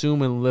must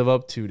assume and live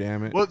up to.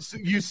 Damn it! Well,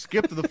 you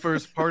skipped the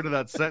first part of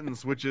that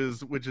sentence, which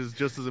is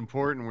just as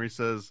important, where he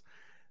says,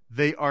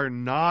 "They are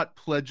not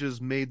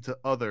pledges made to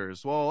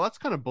others." Well, that's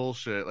kind of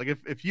bullshit. Like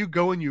if you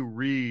go and you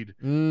read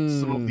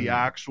some of the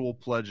actual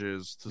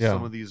pledges to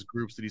some of these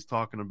groups that he's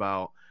talking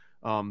about,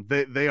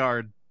 they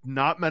are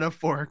not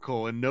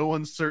metaphorical in no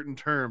uncertain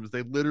terms.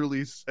 They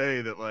literally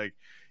say that like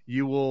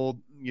you will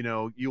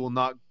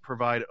not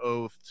provide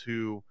oath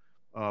to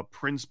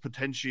Prince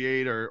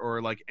Potentiate or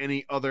like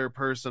any other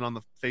person on the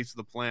face of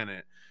the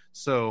planet.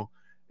 So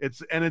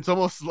it's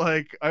almost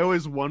like I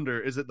always wonder,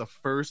 is it the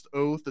first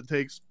oath that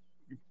takes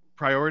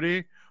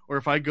priority, or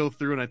if I go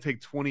through and I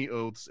take 20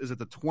 oaths, is it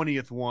the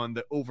 20th one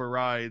that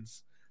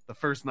overrides the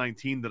first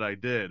 19 that I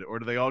did, or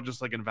do they all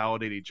just like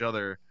invalidate each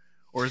other?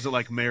 Or is it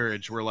like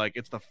marriage, where like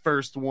it's the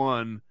first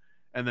one,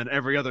 and then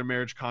every other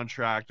marriage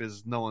contract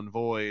is null and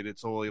void?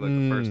 It's only like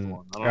the first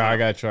one. I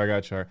got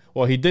you.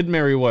 Well, he did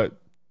marry what?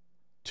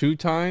 2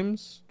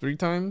 times? 3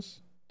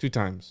 times? 2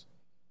 times.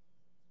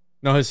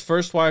 No, his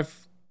first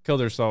wife killed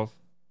herself.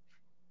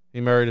 He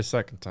married a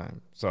second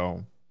time.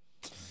 So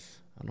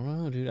I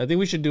don't know, dude. I think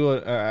we should do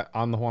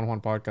on the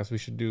Juan podcast. We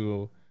should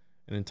do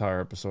an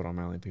entire episode on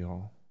Manly P.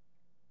 Hall.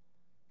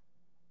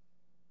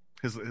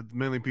 His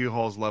Manly P.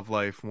 Hall's love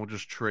life, and we'll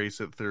just trace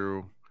it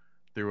through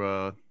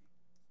the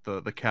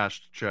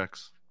cashed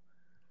checks.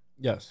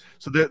 Yes.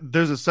 So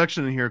there's a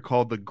section in here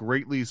called the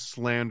Greatly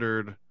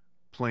Slandered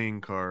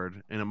Playing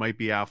Card, and it might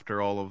be after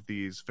all of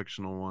these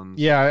fictional ones.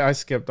 Yeah, I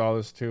skipped all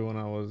this too when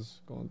I was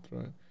going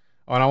through it.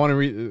 Oh, and I want to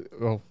read.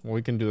 Oh, well,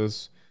 we can do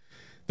this.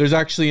 There's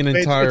actually an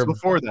entire. It's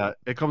before that.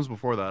 It comes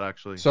before that,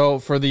 actually. So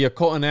for the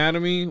Occult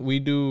Anatomy, we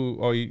do.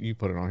 Oh, you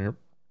put it on here,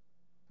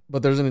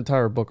 but there's an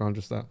entire book on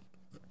just that.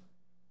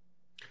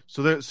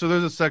 So there's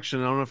a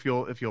section. I don't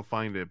know if you'll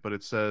find it, but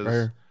it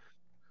says,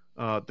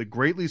 the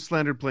greatly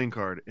slandered playing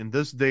card. In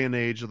this day and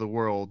age of the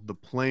world, the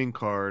playing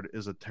card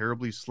is a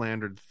terribly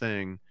slandered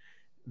thing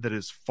that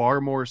is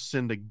far more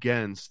sinned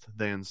against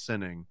than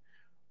sinning.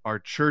 Our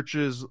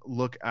churches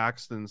look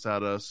askance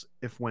at us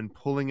if, when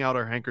pulling out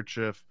our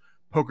handkerchief,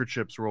 poker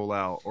chips roll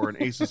out or an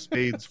ace of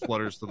spades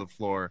flutters to the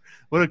floor.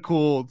 What a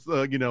cool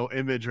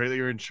image, right? That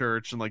you're in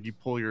church and like you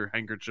pull your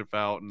handkerchief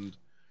out and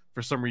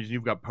for some reason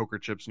you've got poker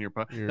chips in your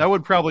pocket. That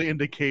would probably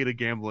indicate a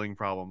gambling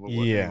problem. But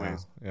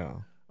anyways.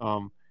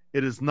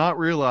 It is not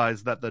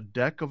realized that the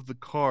deck of the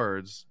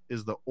cards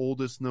is the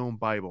oldest known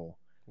Bible,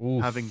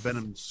 having been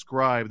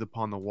inscribed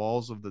upon the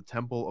walls of the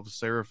Temple of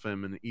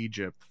Seraphim in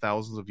Egypt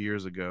thousands of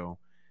years ago.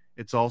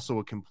 It's also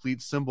a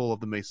complete symbol of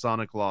the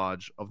Masonic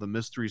Lodge, of the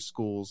mystery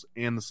schools,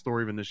 and the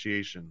story of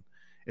initiation.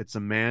 It's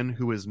a man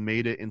who has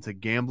made it into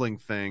gambling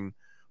thing,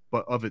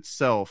 but of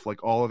itself,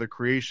 like all other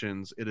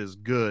creations, it is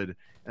good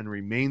and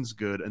remains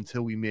good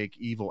until we make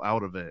evil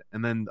out of it.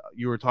 And then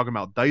you were talking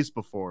about dice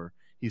before.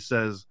 He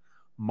says,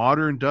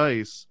 modern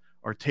dice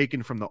are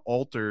taken from the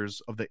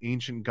altars of the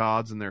ancient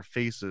gods and their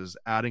faces,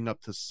 adding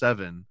up to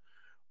 7,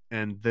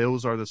 and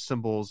those are the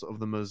symbols of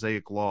the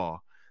Mosaic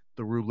Law.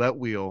 The roulette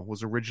wheel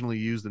was originally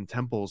used in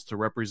temples to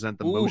represent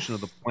the motion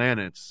of the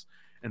planets,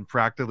 and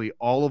practically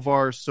all of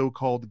our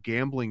so-called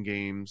gambling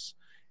games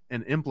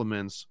and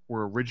implements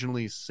were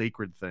originally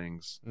sacred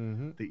things.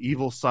 Mm-hmm. The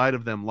evil side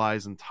of them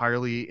lies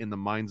entirely in the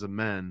minds of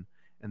men,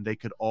 and they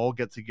could all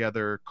get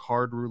together,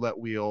 card roulette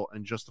wheel,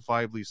 and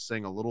justifiably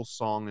sing a little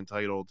song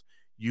entitled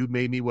 "You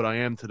Made Me What I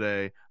Am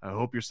Today. I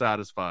Hope You're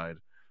Satisfied."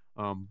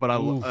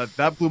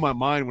 That blew my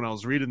mind when I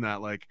was reading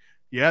that. Like,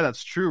 yeah,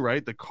 that's true,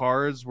 right? The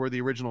cards were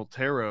the original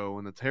tarot,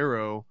 and the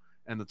tarot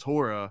and the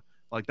Torah,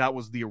 like that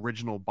was the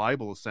original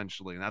Bible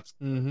essentially, and that's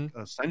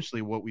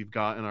essentially what we've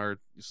got in our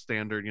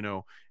standard.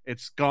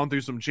 It's gone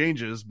through some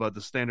changes, but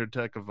the standard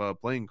tech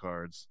of playing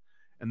cards.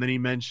 And then he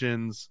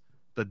mentions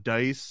the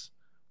dice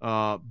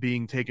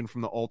being taken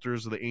from the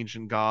altars of the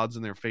ancient gods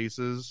and their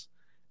faces,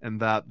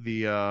 and that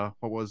the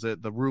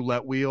the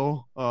roulette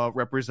wheel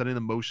representing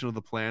the motion of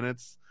the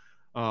planets.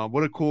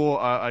 What a cool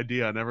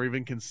idea. I never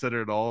even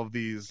considered all of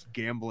these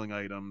gambling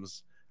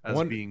items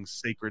as being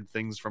sacred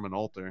things from an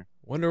altar.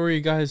 Wonder where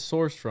you guys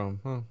sourced from,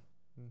 huh?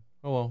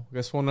 Oh well,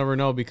 guess we'll never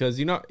know, because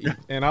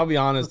and I'll be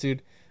honest,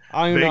 dude,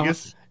 I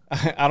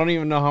don't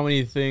even know how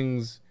many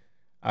things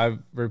I've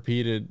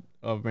repeated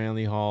of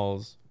Manly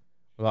Halls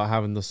without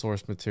having the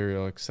source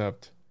material,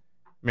 except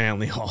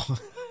Manly Hall.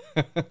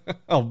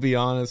 I'll be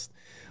honest.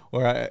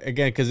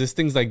 Because it's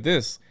things like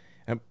this,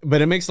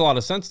 but it makes a lot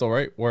of sense though,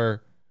 right?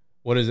 Where,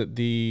 what is it?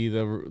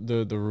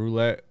 The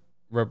roulette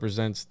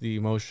represents the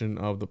motion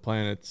of the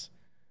planets,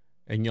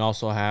 and you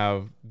also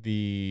have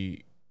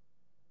the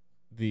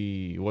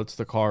what's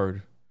the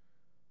card?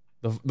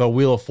 The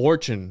Wheel of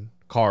Fortune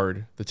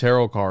card, the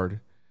tarot card,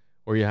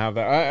 where you have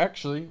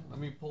that. Let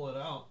me pull it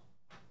out.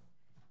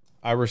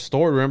 I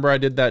restored. Remember, I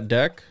did that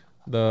deck,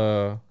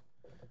 the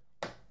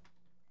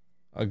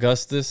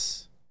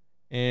Augustus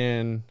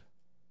and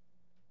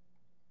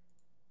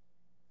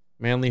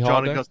Manly Hall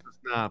John deck. Augustus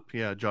Snap.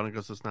 Yeah, John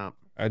Augustus Snap.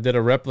 I did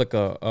a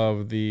replica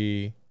of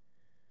the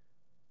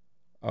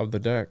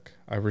deck.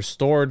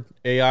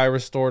 AI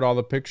restored all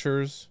the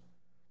pictures,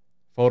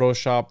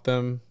 photoshopped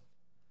them,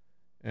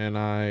 and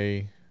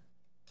I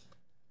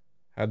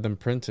had them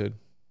printed.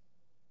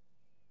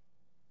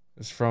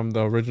 It's from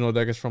the original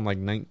deck. Is from like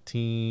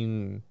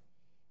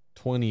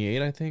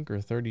 1928, I think, or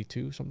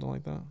 32, something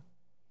like that.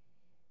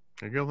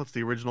 There you go. That's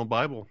the original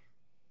Bible.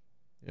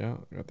 Yeah,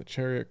 I got the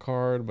Chariot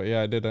card, but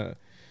yeah, I did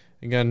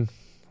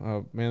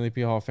Manly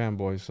P Hall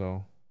fanboy,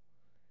 so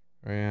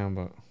I am.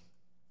 But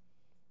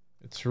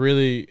it's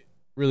really,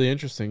 really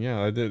interesting.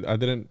 Yeah, I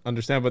didn't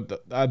understand,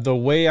 but the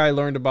way I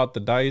learned about the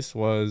dice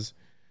was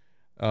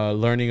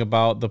learning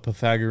about the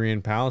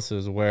Pythagorean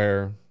palaces,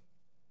 where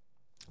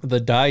the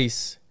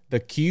dice, the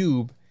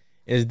cube,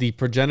 is the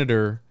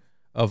progenitor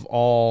of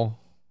all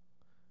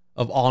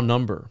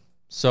number.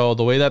 So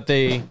the way that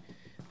they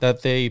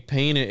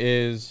paint it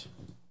is,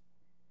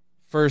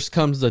 first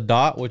comes the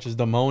dot, which is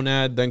the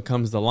monad, then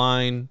comes the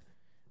line,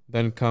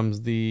 then comes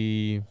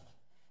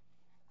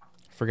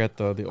forget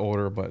the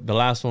order, but the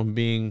last one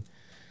being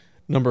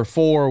number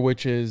 4,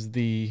 which is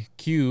the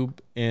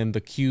cube, and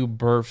the cube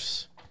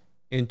births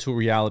into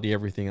reality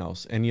everything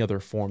else, any other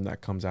form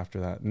that comes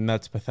after that. And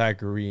that's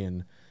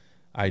Pythagorean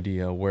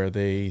idea, where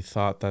they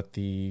thought that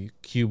the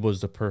cube was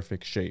the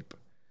perfect shape.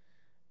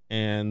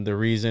 And the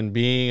reason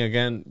being,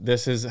 again,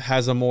 this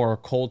has a more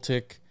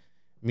occultic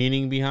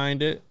meaning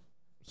behind it.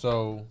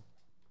 So,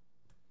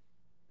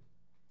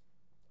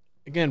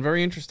 again,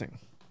 very interesting.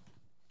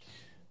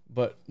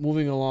 But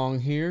moving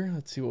along here,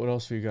 let's see what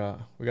else we got.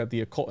 We got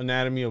the Occult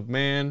Anatomy of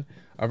Man.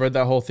 I've read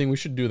that whole thing. We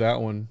should do that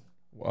one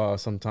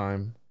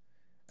sometime.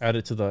 Add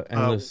it to the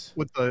endless.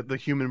 With the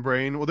human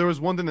brain. Well, there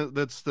was one thing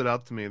that stood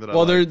out to me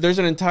that there's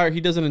an entire,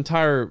 he does an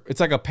entire, it's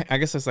like I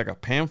guess it's like a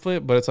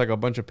pamphlet, but it's like a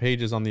bunch of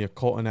pages on the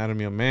Occult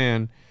Anatomy of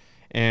Man,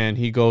 and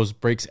he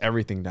breaks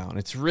everything down.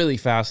 It's really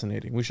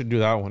fascinating. We should do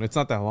that one. It's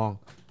not that long.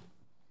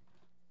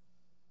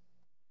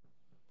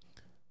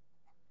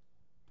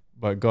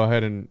 But go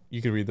ahead and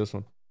you can read this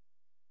one.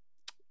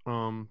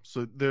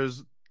 So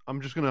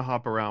I'm just gonna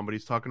hop around, but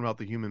he's talking about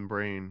the human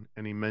brain,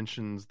 and he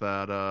mentions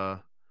that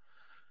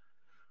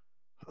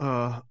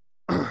that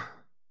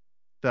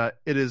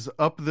it is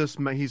up this.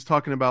 He's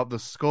talking about the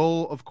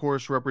skull, of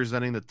course,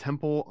 representing the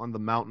temple on the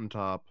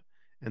mountaintop,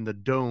 and the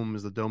dome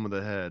is the dome of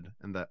the head,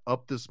 and that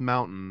up this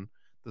mountain,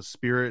 the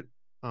spirit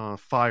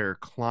fire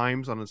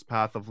climbs on its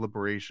path of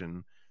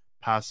liberation,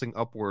 passing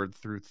upward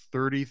through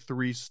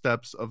 33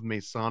 steps of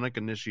Masonic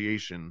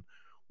initiation,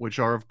 which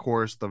are, of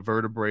course, the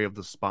vertebrae of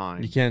the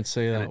spine. You can't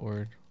say that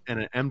word. And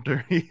it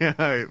enters.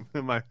 Yeah,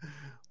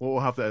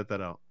 we'll have to edit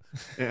that out.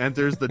 It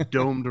enters the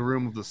domed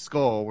room of the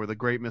skull, where the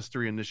great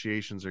mystery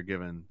initiations are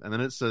given. And then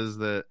it says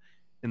that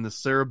in the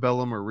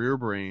cerebellum or rear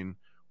brain,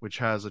 which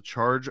has a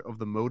charge of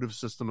the motive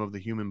system of the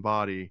human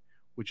body,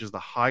 which is the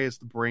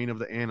highest brain of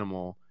the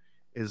animal,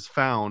 is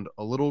found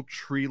a little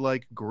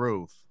tree-like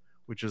growth,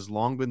 which has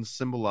long been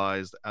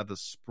symbolized as the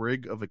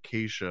sprig of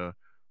acacia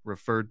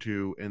referred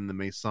to in the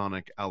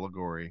Masonic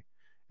allegory.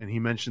 And he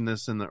mentioned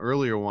this in the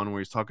earlier one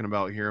where he's talking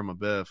about Hiram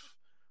Abiff.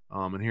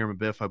 And Hiram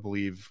Abiff, I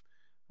believe,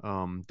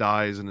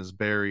 dies and is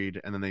buried,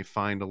 and then they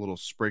find a little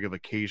sprig of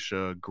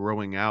acacia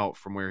growing out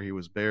from where he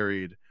was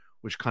buried,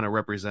 which kind of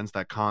represents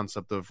that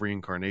concept of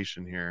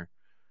reincarnation here.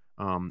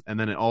 And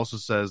then it also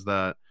says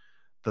that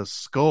the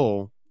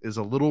skull is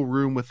a little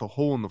room with a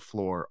hole in the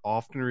floor,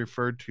 often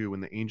referred to in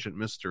the ancient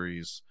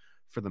mysteries,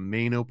 for the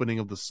main opening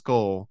of the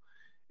skull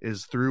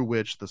is through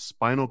which the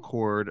spinal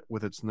cord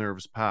with its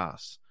nerves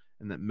pass,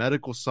 and that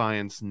medical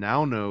science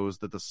now knows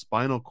that the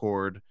spinal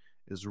cord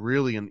is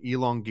really an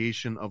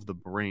elongation of the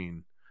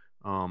brain,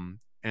 and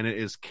it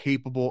is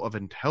capable of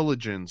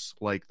intelligence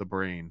like the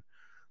brain.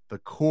 The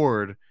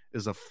cord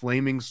is a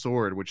flaming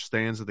sword which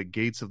stands at the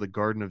gates of the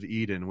Garden of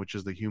Eden, which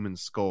is the human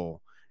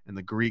skull. And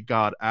the Greek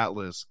god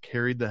Atlas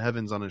carried the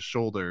heavens on his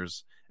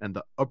shoulders, and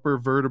the upper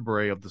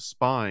vertebrae of the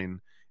spine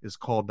is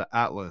called the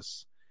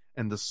atlas.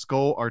 And the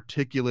skull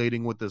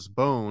articulating with this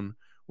bone,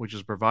 which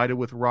is provided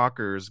with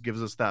rockers,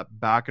 gives us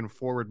that back and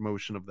forward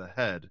motion of the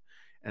head.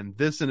 And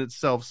this in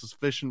itself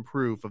sufficient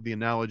proof of the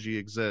analogy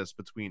exists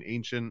between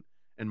ancient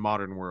and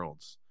modern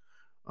worlds.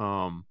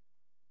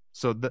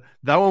 So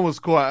that one was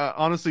cool.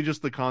 Honestly,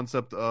 just the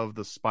concept of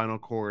the spinal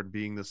cord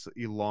being this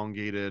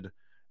elongated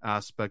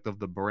aspect of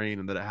the brain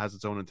and that it has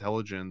its own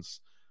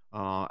intelligence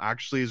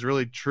actually is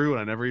really true,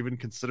 and I never even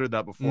considered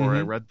that before.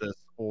 I read this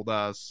old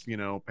ass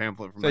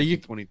pamphlet from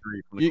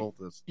 1923 from the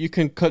cultist. You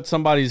can cut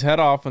somebody's head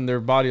off and their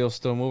body will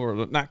still move,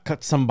 or not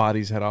cut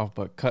somebody's head off,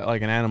 but cut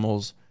like an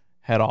animal's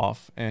head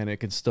off and it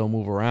can still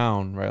move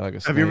around, right? Like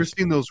a snake. Have you ever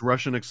seen those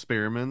Russian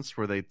experiments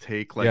where they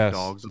take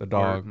dogs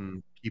apart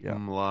and keep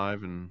them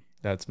alive? And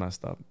that's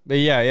messed up. But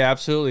yeah,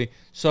 absolutely.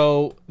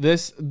 So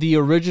the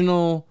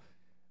original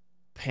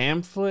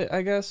pamphlet,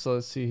 I guess. So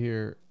let's see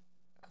here.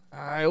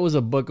 It was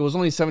a book. It was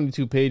only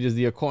 72 pages.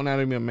 The Occult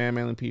Anatomy of Man,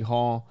 Manly P.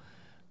 Hall,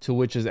 to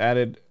which is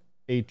added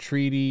a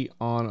treatise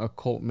on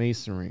occult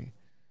masonry.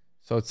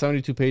 So it's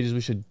 72 pages.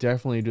 We should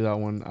definitely do that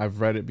one.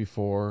 I've read it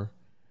before,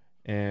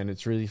 and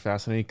it's really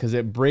fascinating because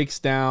it breaks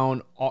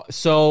down.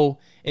 So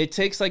it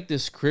takes like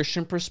this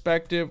Christian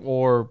perspective,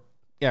 where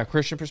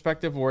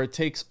it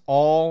takes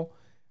all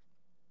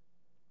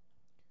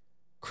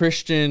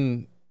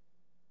Christian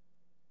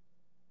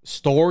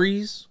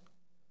stories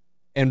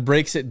and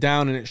breaks it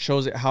down, and it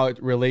shows it how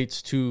it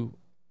relates to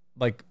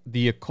like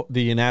the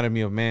anatomy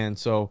of man.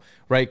 So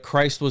right,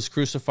 Christ was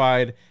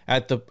crucified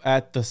at the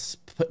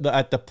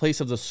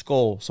place of the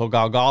skull, so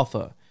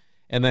Golgotha.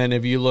 And then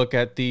if you look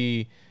at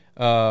the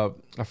I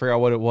forgot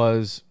what it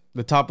was,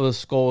 the top of the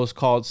skull is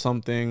called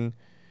something.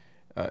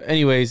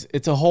 Anyways,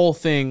 it's a whole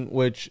thing,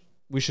 which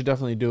we should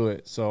definitely do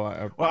it. So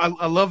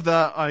I love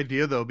that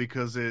idea though,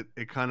 because it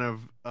kind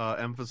of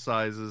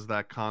emphasizes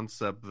that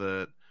concept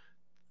that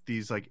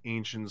these like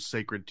ancient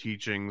sacred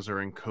teachings are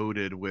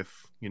encoded with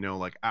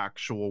like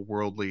actual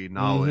worldly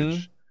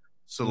knowledge.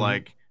 So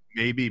like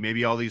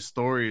maybe all these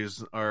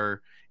stories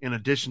are, in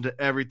addition to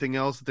everything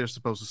else that they're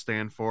supposed to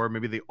stand for,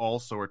 maybe they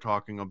also are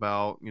talking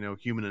about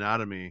human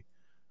anatomy,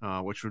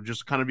 which would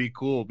just kind of be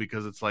cool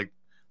because it's like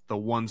the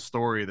one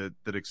story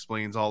that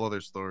explains all other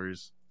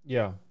stories.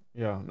 No,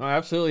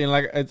 absolutely. And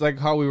like it's like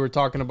how we were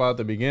talking about at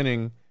the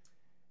beginning,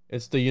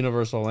 it's the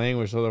universal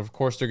language, so of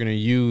course they're going to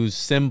use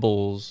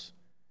symbols.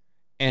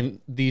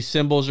 And these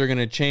symbols are going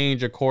to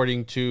change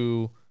according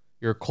to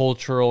your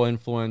cultural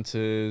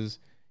influences,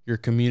 your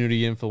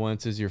community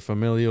influences, your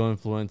familial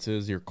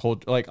influences, your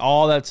culture. Like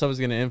all that stuff is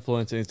going to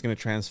influence it. It's going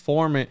to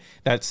transform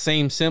that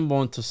same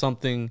symbol into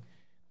something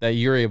that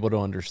you're able to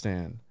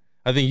understand.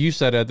 I think you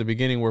said at the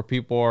beginning where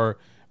people are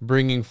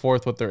bringing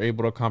forth what they're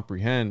able to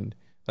comprehend,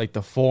 like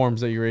the forms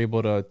that you're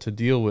able to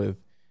deal with.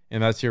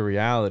 And that's your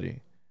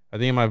reality. I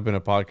think it might have been a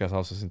podcast I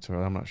was listening to.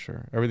 I'm not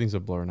sure. Everything's a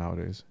blur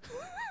nowadays.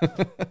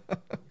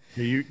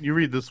 You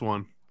read this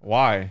one.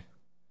 Why?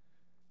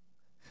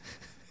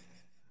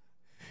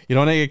 You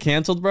don't want to get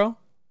canceled, bro?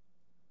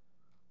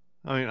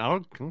 I mean, I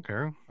don't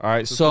care. All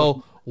right,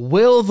 so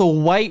will the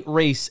white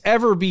race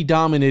ever be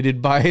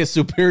dominated by a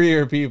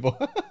superior people?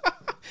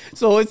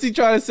 So what's he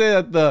trying to say,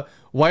 that the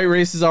white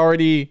race is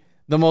already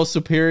the most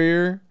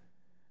superior?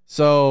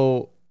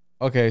 So,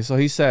 okay, so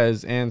he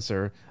says,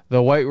 answer,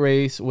 the white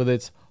race with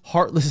its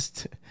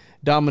heartless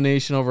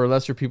domination over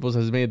lesser peoples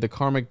has made the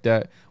karmic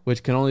debt,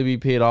 which can only be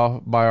paid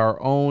off by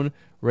our own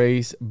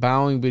race,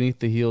 bowing beneath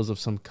the heels of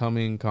some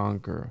coming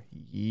conqueror.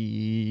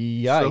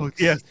 Yikes. So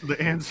yes,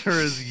 the answer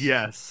is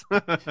yes.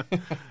 The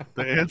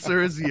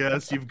answer is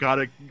yes. We've got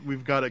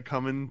it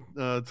coming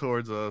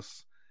towards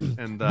us.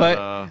 And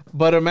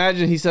but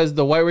imagine, he says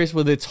the white race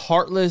with its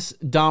heartless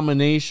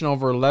domination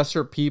over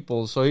lesser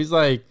peoples. So he's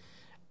like,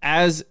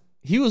 as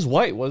he was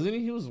white, wasn't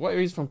he? He was white.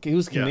 He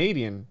was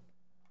Canadian.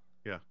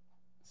 Yeah.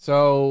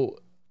 So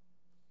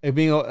it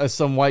being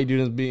some white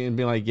dude and being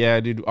like, yeah,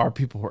 dude, our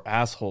people were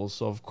assholes.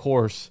 So of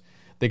course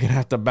they're gonna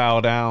have to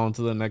bow down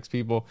to the next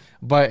people.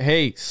 But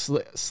hey,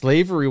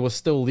 slavery was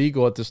still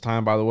legal at this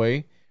time, by the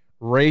way.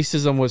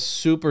 Racism was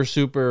super,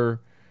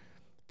 super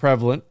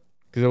prevalent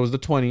because it was the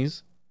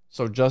 20s.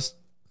 So just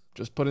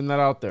putting that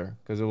out there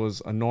because it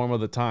was a norm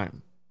of the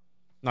time.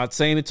 Not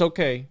saying it's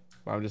okay,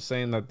 but I'm just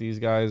saying that these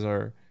guys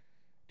are.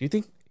 Do you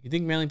think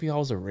Manly P. Hall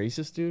was a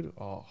racist dude?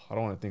 Oh, I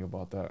don't want to think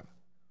about that.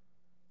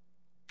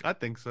 I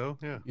think so.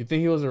 Yeah. You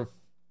think he was a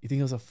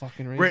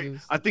fucking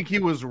racist? I think he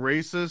was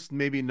racist.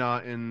 Maybe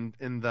not in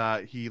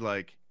that he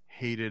like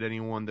hated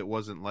anyone that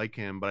wasn't like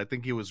him, but I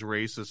think he was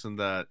racist in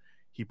that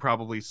he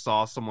probably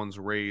saw someone's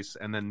race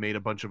and then made a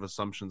bunch of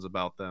assumptions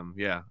about them.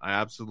 Yeah, I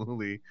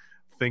absolutely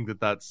think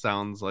that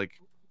sounds like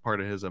part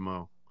of his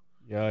MO.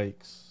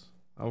 Yikes.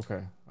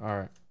 Okay. All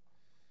right.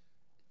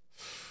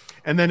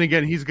 And then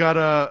again, he's got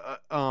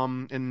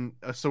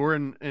so we're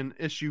in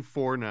issue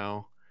 4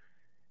 now,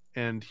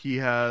 and he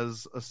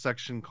has a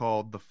section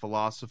called The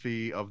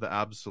Philosophy of the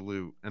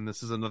Absolute, and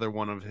this is another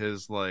one of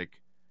his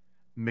like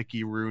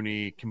Mickey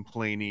Rooney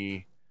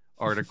complainy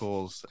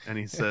articles, and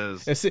he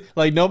says It's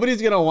like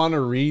nobody's gonna want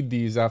to read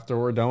these after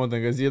we're done with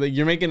them, because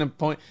you're making a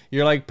point.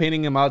 You're like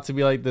painting him out to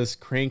be like this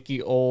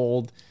cranky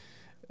old,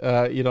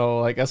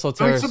 like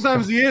esoteric.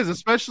 Sometimes he is,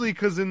 especially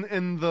because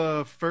in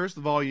the first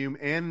volume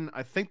and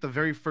I think the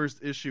very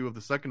first issue of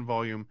the second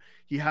volume,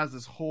 he has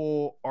this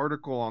whole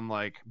article on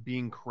like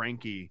being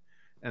cranky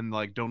and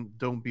like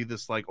don't be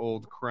this like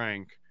old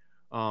crank.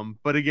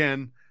 But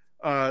again,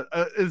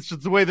 it's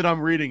just the way that I'm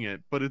reading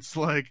it. But it's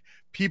like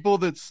people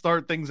that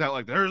start things out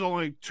like there's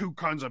only 2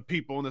 kinds of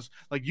people in this,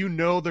 like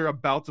they're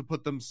about to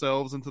put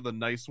themselves into the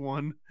nice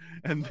one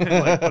and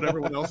then like put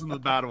everyone else in the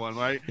bad one,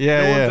 right?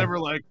 Yeah, no one's ever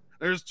like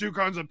there's 2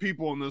 kinds of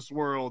people in this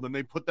world and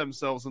they put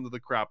themselves into the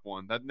crap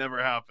one. That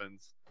never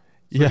happens.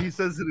 So he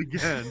says it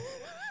again.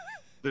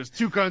 There's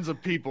 2 kinds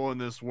of people in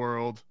this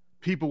world: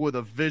 people with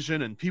a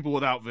vision and people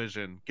without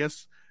vision.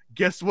 Guess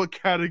what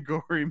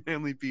category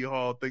Manly P.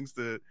 Hall thinks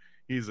that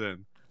he's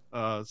in?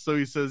 So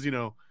he says,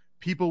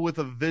 people with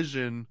a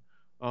vision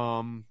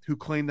who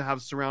claim to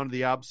have surrounded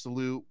the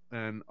absolute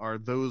and are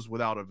those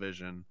without a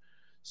vision.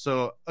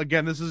 So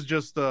again, this is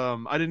just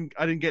I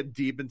didn't get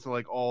deep into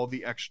like all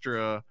the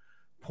extra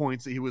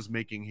points that he was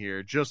making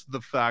here. Just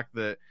the fact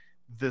that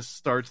this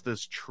starts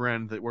this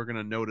trend that we're going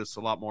to notice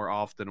a lot more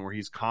often, where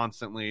he's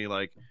constantly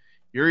like,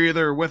 you're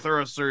either with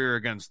us or you're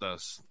against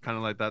us, kind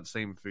of like that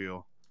same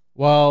feel.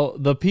 Well,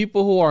 the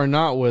people who are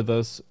not with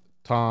us,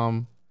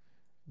 Tom,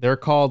 they're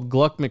called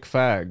Gluck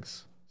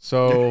McFags.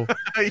 So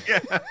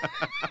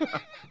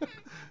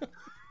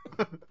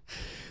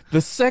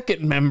the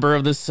second member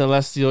of the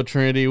Celestial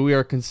Trinity we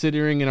are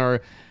considering in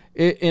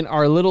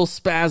our little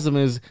spasm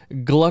is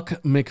Gluck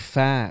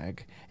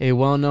McFag, a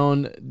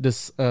well-known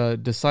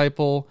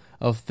disciple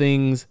of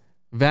things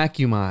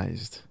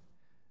vacuumized.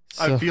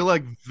 So, I feel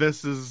like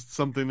this is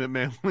something that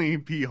Manly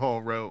P.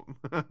 Hall wrote.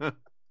 Can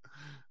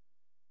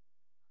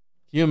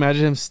you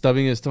imagine him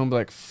stubbing his toe and be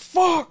like,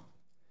 fuck?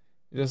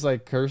 Just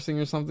like cursing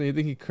or something? You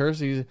think he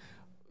cursed? He's,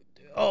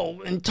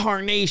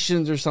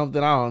 incarnations or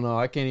something. I don't know.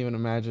 I can't even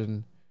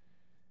imagine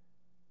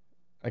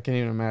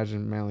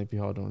Manly P.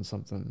 Hall doing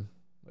something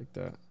like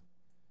that.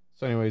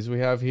 So anyways, we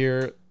have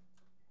here,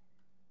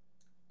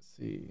 let's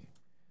see.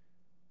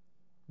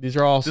 These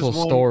are also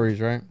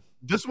stories, right?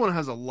 This one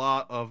has a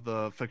lot of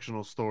the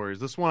fictional stories.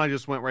 This one I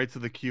just went right to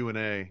the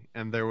Q&A,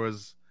 and there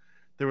was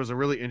a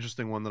really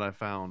interesting one that I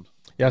found.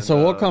 Yeah, and, so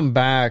we'll come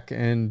back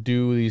and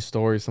do these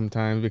stories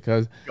sometimes,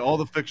 because all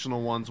the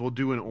fictional ones we'll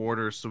do in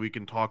order so we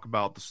can talk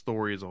about the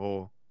story as a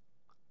whole.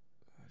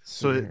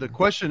 So the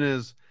question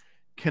is,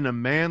 can a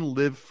man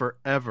live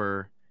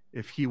forever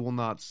if he will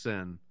not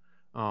sin?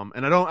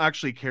 And I don't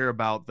actually care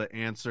about the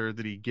answer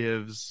that he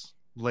gives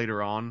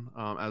later on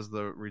as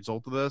the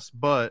result of this,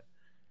 but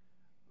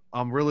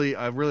I really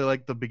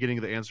like the beginning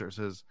of the answer. It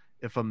says,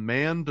 if a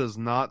man does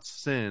not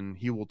sin,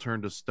 he will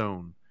turn to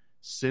stone.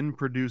 Sin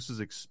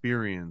produces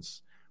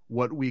experience.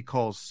 What we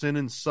call sin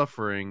and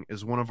suffering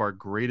is one of our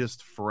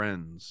greatest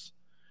friends.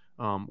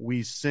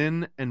 We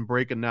sin and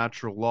break a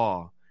natural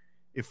law.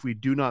 If we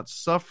do not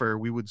suffer,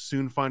 we would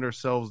soon find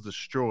ourselves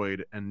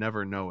destroyed and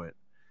never know it.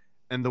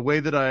 And the way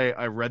that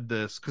I read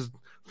this, because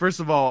first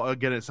of all,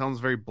 again, it sounds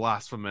very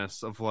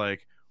blasphemous of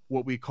like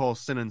what we call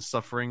sin and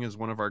suffering is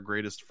one of our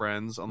greatest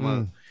friends.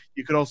 Unless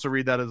you could also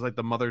read that as like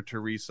the Mother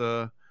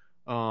Teresa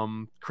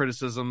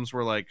criticisms,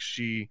 where like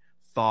she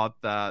thought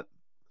that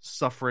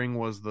suffering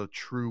was the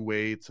true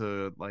way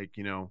to like,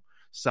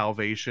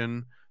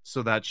 salvation,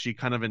 so that she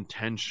kind of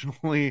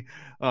intentionally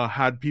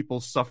had people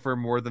suffer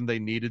more than they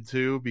needed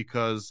to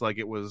because like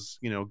it was,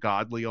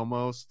 godly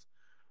almost.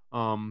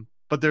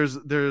 But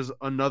there's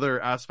another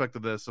aspect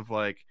of this of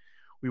like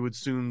we would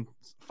soon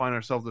find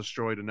ourselves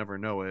destroyed and never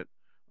know it.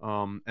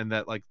 And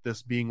that like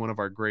this being one of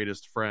our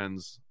greatest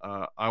friends,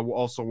 I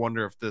also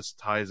wonder if this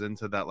ties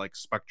into that like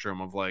spectrum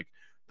of like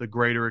the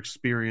greater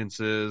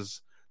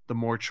experiences, the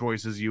more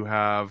choices you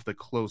have, the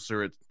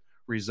closer it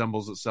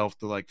resembles itself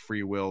to like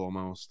free will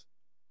almost.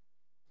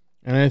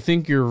 And I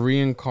think your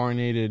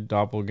reincarnated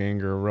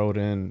doppelganger wrote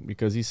in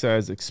because he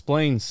says,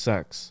 explain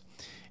sex.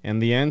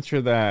 And the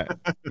answer that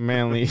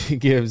Manly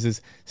gives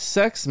is,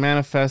 sex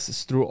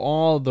manifests through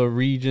all the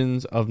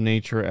regions of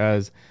nature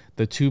as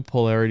the 2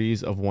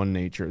 polarities of one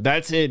nature.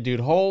 That's it, dude.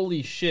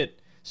 Holy shit.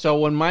 So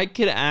when my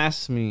kid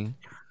asks me,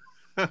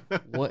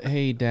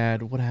 hey,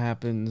 Dad, what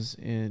happens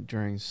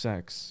during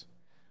sex?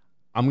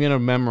 I'm going to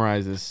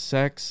memorize this.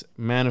 Sex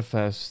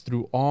manifests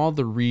through all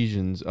the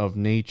regions of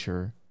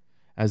nature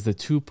as the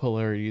 2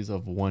 polarities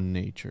of one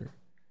nature.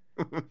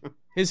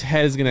 His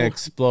head is going to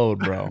explode,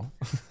 bro.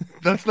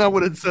 That's not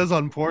what it says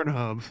on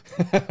Pornhub.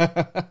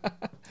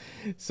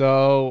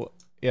 So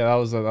yeah, that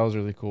was a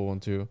really cool one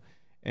too,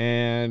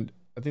 and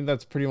I think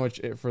that's pretty much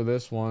it for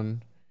this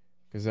one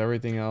because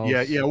everything else.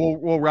 Yeah.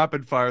 We'll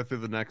rapid fire through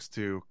the next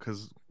two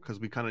because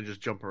we kind of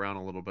just jump around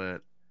a little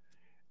bit.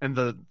 And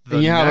and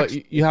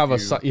you have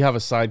a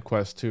side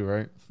quest too,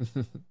 right?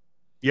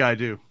 Yeah, I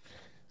do.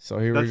 So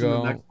here That's we go.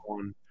 In the next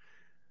one.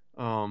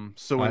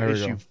 So in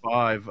issue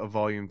 5 of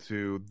volume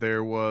 2,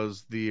 there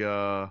was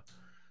the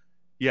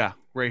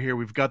right here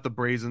we've got the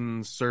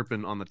brazen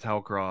serpent on the Tau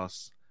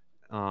cross,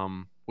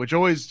 which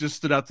always just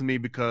stood out to me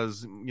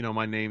because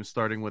my name's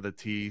starting with a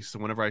T. So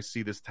whenever I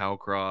see this Tau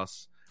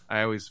cross,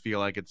 I always feel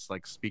like it's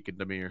like speaking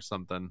to me or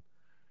something.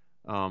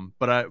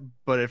 But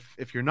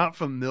if you're not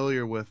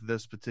familiar with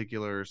this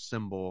particular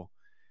symbol,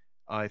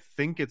 I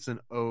think it's an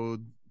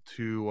ode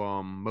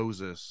to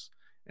Moses,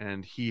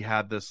 and he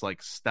had this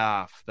like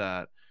staff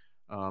that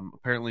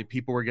apparently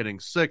people were getting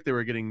sick. They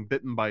were getting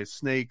bitten by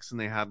snakes, and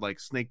they had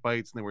like snake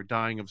bites, and they were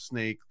dying of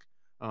snake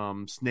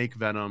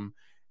venom.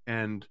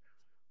 And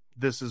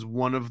this is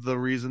one of the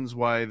reasons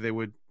why they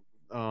would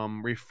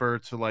refer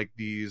to like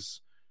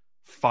these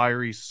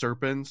fiery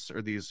serpents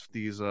or these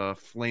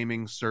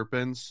flaming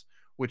serpents,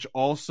 which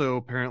also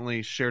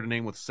apparently shared a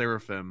name with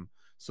seraphim.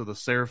 So the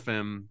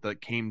seraphim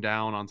that came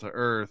down onto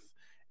Earth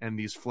and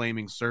these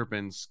flaming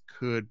serpents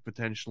could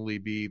potentially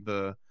be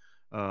the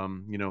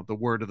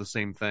word of the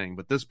same thing.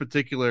 But this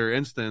particular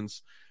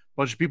instance, a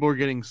bunch of people were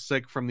getting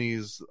sick from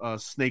these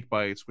snake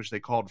bites, which they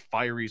called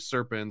fiery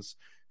serpents,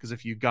 because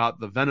if you got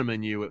the venom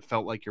in you, it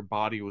felt like your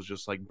body was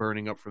just like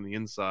burning up from the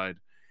inside.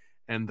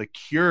 And the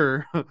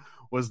cure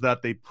was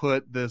that they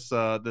put this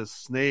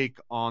snake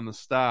on the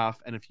staff,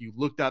 and if you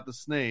looked at the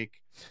snake,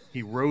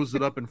 he rose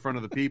it up in front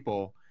of the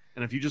people,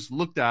 and if you just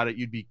looked at it,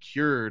 you'd be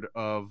cured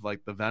of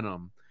like the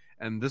venom.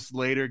 And this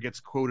later gets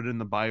quoted in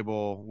the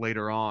Bible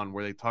later on,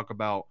 where they talk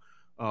about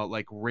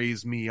like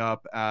raise me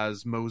up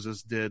as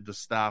Moses did the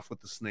staff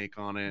with the snake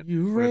on it.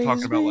 They're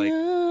talking about like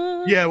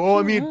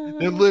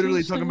they're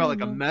literally talking about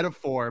like a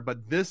metaphor,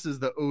 but this is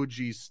the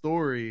OG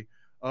story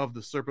of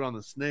the serpent on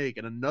the snake.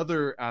 And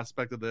another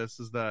aspect of this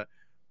is that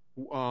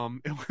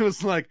it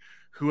was like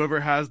whoever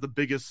has the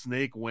biggest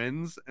snake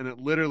wins, and it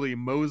literally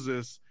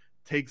Moses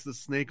takes the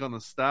snake on the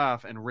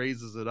staff and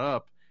raises it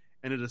up,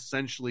 and it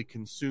essentially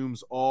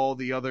consumes all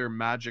the other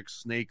magic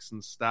snakes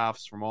and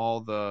staffs from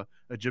all the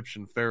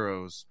Egyptian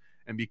pharaohs.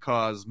 And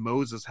because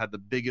Moses had the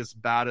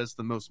biggest, baddest,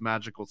 the most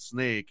magical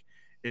snake,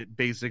 it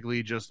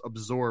basically just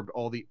absorbed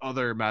all the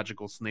other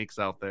magical snakes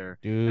out there.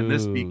 Dude. And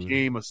this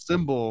became a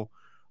symbol,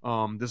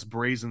 this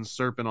brazen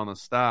serpent on the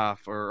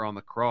staff or on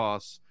the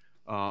cross,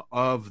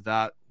 of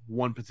that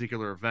one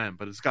particular event.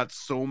 But it's got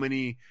so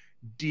many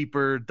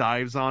deeper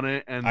dives on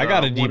it. And I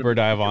got a deeper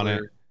dive on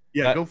it.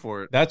 Yeah, go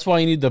for it. That's why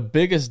you need the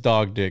biggest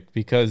dog dick,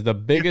 because the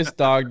biggest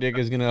dog dick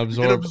is going to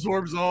absorb. It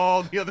absorbs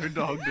all the other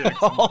dog dicks.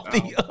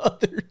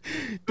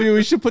 Dude,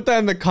 we should put that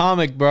in the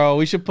comic, bro.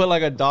 We should put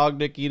like a dog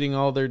dick eating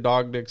all their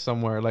dog dicks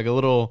somewhere, like a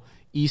little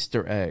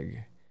Easter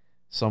egg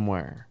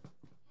somewhere.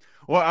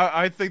 Well,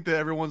 I think that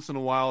every once in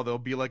a while there'll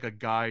be like a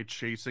guy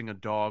chasing a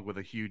dog with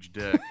a huge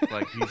dick.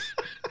 Like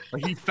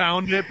he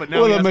found it, but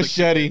now with he a has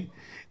machete.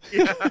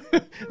 Yeah.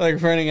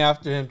 Like running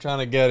after him, trying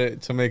to get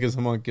it to make his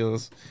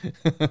homunculus.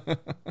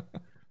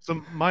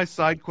 So my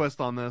side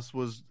quest on this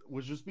was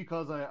just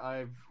because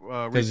I've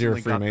because you're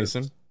a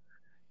Freemason.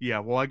 Yeah,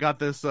 well, I got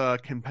this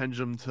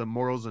compendium to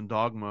Morals and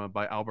Dogma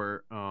by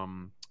Albert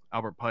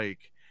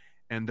Pike,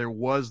 and there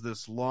was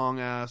this long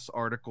ass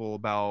article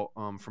about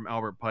from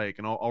Albert Pike,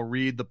 and I'll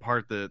read the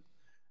part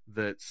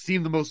that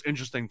seemed the most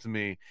interesting to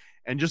me.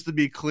 And just to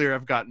be clear,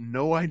 I've got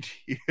no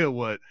idea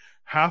what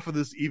half of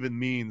this even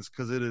means,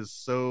 because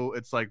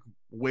it's like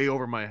way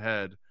over my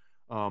head.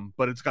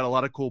 But it's got a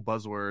lot of cool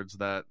buzzwords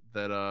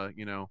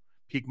that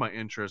pique my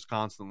interest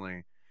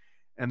constantly.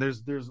 And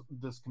there's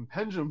this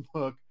compendium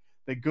book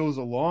that goes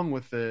along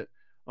with it,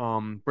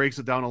 breaks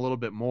it down a little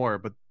bit more,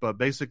 but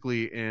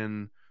basically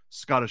in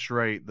Scottish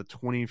Rite, the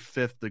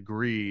 25th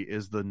degree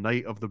is the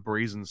Knight of the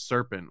Brazen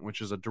Serpent,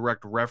 which is a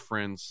direct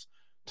reference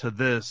to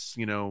this,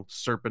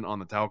 serpent on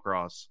the Tau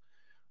cross.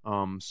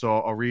 So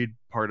I'll read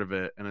part of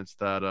it, and it's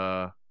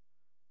that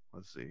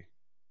let's see.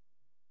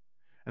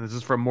 And this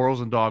is from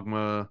Morals and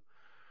Dogma,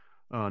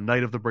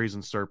 Knight of the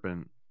Brazen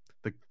Serpent.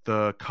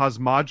 The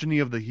cosmogony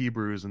of the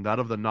Hebrews and that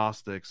of the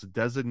Gnostics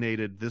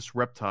designated this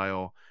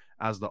reptile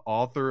as the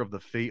author of the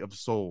fate of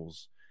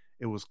souls.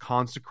 It was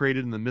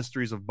consecrated in the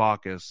mysteries of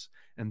Bacchus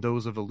and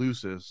those of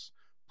Eleusis.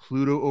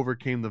 Pluto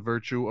overcame the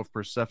virtue of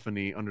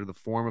Persephone under the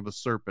form of a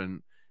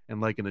serpent, and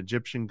like an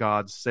Egyptian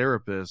god,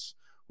 Serapis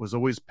was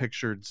always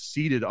pictured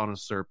seated on a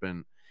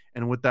serpent,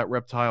 and with that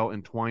reptile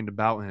entwined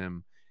about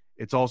him.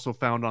 It's also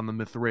found on the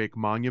Mithraic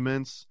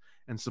monuments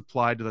and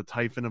supplied to the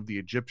Typhon of the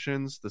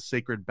Egyptians. The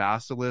sacred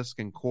basilisk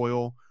and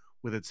coil,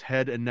 with its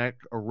head and neck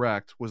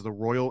erect, was the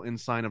royal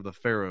ensign of the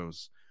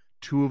pharaohs.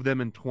 Two of them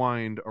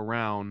entwined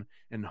around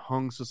and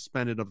hung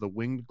suspended of the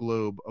winged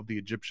globe of the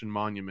Egyptian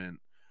monument.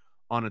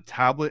 On a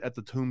tablet at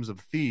the tombs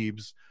of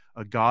Thebes,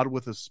 a god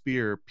with a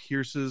spear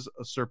pierces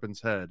a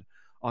serpent's head.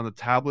 On the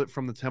tablet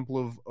from the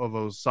temple of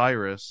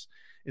Osiris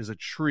is a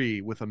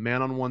tree with a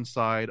man on one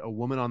side, a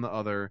woman on the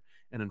other,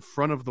 and in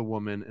front of the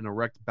woman an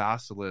erect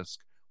basilisk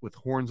with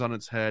horns on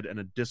its head and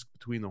a disc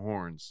between the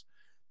horns.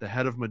 The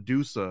head of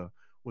Medusa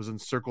was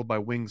encircled by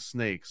winged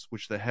snakes,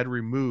 which the head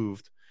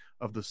removed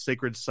of the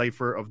sacred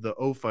cipher of the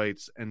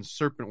Ophites and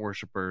serpent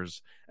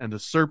worshippers, and the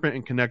serpent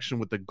in connection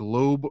with the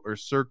globe or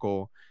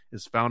circle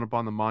is found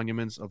upon the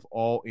monuments of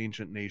all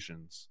ancient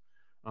nations.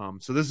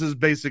 So this is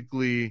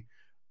basically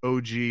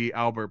OG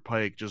Albert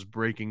Pike just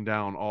breaking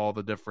down all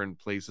the different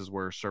places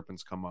where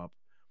serpents come up.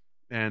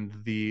 And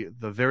the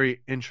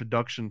very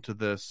introduction to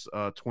this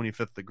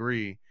 25th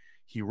degree,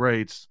 he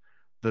writes,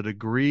 "The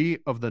degree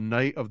of the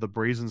night of the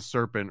brazen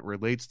serpent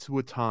relates to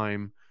a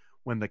time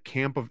when the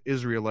camp of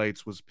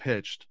Israelites was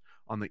pitched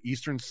on the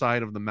eastern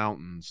side of the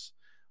mountains,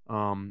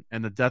 and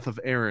the death of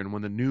Aaron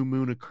when the new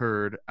moon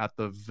occurred at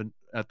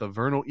the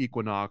vernal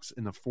equinox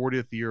in the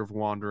 40th year of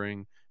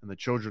wandering, and the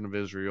children of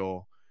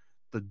Israel.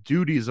 The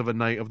duties of a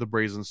night of the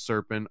brazen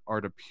serpent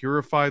are to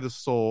purify the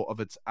soul of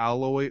its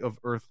alloy of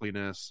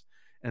earthliness,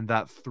 and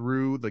that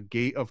through the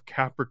gate of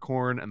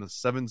Capricorn and the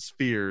seven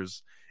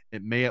spheres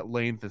it may at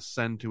length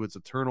ascend to its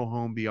eternal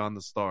home beyond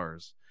the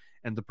stars,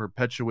 and to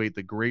perpetuate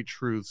the great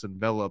truths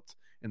enveloped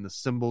in the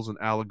symbols and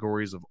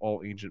allegories of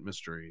all ancient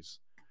mysteries."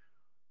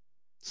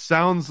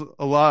 Sounds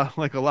a lot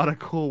like a lot of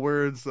cool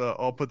words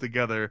all put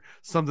together.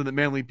 Something that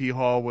Manly P.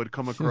 Hall would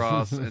come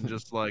across and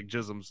just like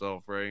jizz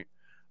himself, right?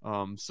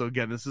 So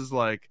again, this is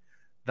like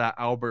that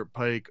Albert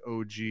Pike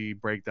OG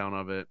breakdown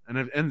of it.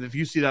 And if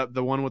you see that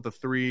the one with the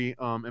three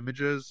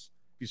images,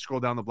 if you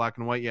scroll down the black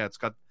and white, yeah, it's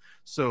got.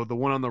 So the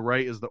one on the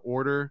right is the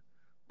order,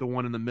 the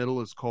one in the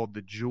middle is called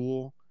the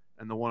jewel,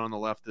 and the one on the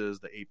left is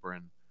the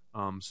apron.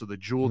 So the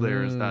jewel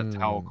there is that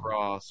towel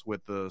cross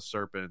with the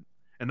serpent,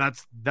 and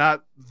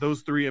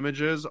those three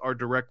images are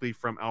directly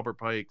from Albert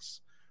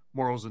Pike's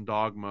Morals and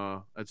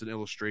Dogma. That's an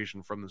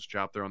illustration from this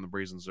chapter on the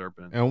brazen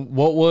serpent. And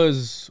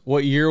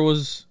what year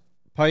was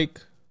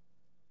Pike?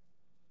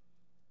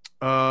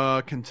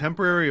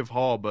 Contemporary of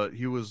Hall, but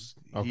he was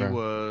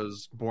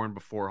born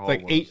before Hall.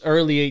 Like was.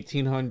 Early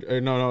 1800,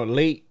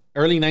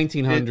 early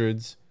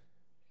 1900s.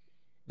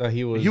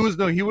 He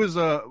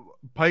was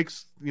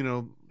Pike's,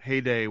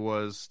 heyday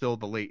was still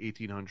the late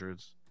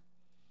 1800s.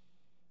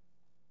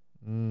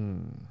 All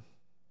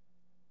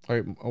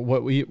right,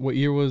 what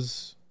year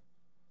was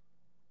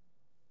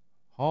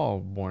Hall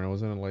born?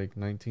 Wasn't it like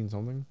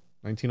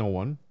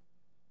 1901,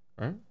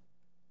 right?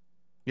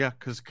 Yeah,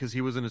 because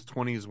he was in his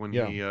 20s when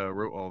he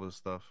wrote all this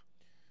stuff.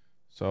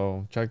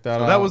 So check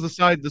that out. That was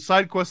the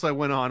side quest I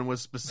went on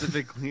was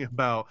specifically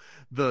about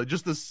the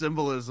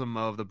symbolism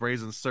of the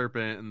brazen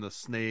serpent and the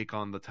snake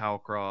on the towel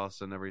cross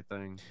and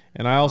everything.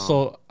 And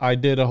I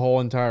did a whole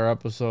entire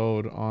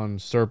episode on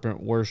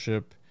serpent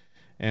worship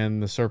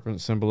and the serpent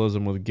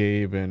symbolism with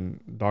Gabe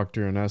and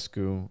Dr.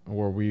 Ionescu,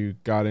 where we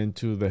got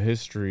into the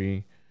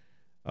history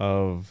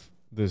of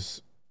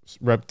this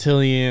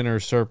reptilian or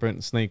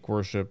serpent snake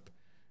worship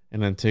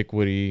in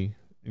antiquity,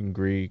 in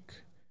Greek,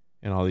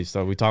 and all these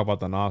stuff. We talk about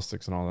the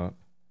Gnostics and all that.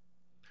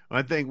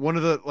 I think one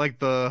of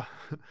the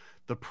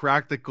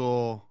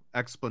practical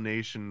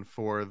explanation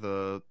for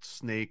the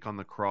snake on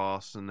the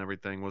cross and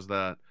everything was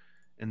that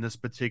in this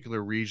particular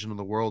region of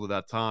the world at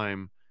that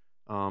time,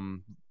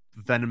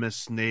 venomous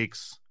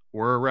snakes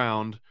were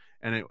around,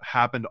 and it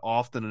happened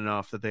often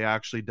enough that they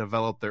actually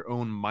developed their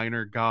own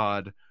minor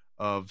god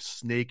of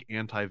snake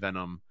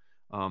anti-venom.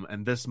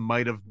 And this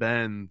might have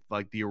been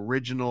like the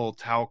original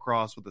towel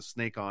cross with a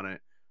snake on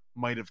it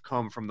might have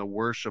come from the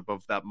worship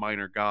of that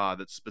minor god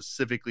that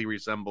specifically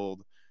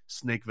resembled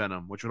snake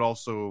venom, which would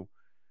also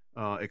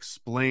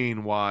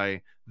explain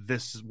why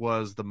this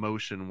was the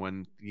motion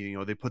when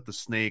they put the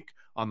snake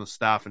on the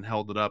staff and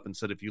held it up and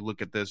said, if you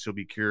look at this, you'll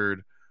be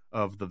cured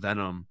of the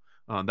venom.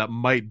 That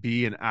might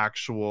be an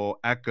actual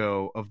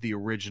echo of the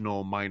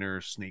original minor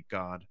snake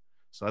god.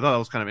 So I thought that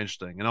was kind of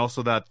interesting. And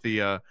also that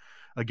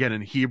again,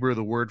 in Hebrew,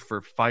 the word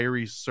for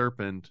fiery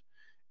serpent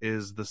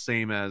is the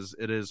same as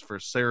it is for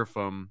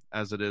seraphim,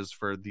 as it is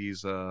for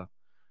these,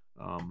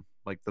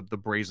 like the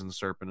brazen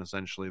serpent,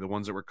 essentially, the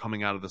ones that were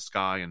coming out of the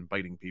sky and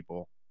biting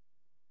people.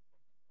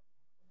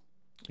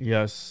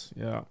 Yes,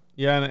 yeah,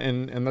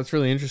 and that's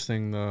really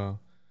interesting. The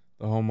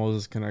whole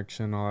Moses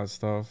connection, all that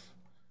stuff,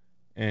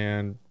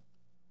 and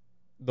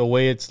the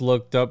way it's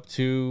looked up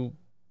to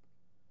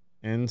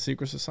in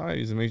secret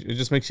societies. It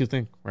just makes you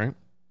think, right?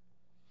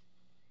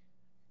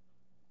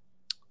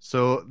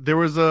 So there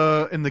was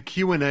in the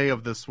Q&A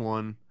of this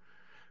one,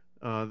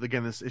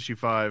 again, this issue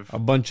 5, a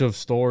bunch of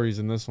stories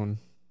in this one.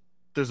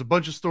 There's a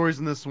bunch of stories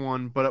in this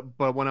one,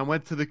 but when I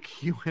went to the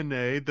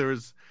Q&A,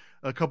 there's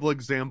a couple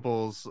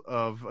examples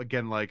of,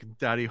 again, like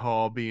Daddy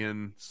Hall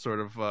being sort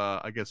of,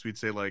 I guess we'd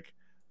say like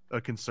a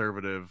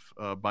conservative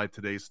by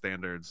today's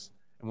standards.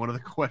 And one of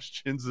the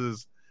questions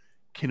is,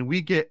 can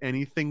we get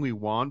anything we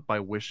want by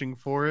wishing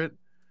for it?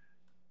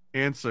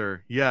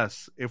 Answer,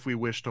 yes, if we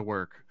wish to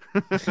work.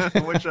 Which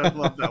I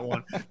love that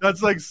one.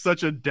 That's like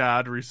such a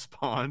dad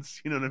response.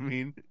 You know what I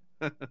mean?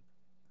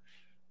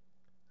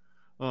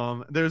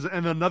 There's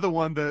another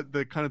one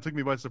that kind of took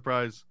me by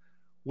surprise.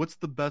 What's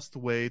the best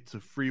way to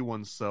free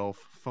oneself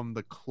from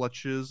the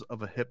clutches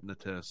of a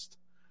hypnotist?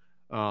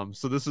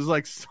 So this is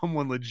like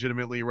someone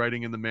legitimately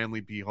writing in the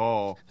Manly P.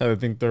 Hall I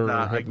think they're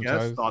that I guess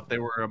hypnotized. thought they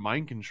were a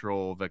mind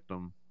control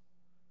victim.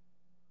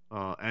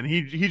 And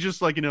he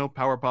just like,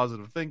 power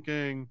positive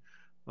thinking.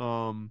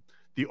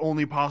 The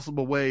only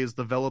possible way is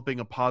developing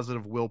a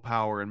positive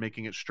willpower and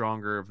making it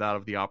stronger of that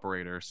of the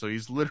operator. So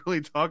he's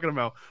literally talking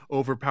about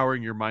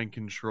overpowering your mind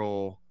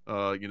control,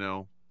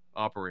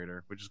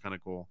 operator, which is kind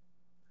of cool.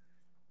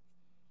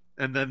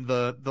 And then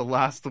the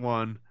last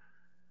one,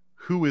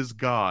 who is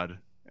God?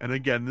 And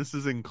again, this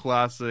is in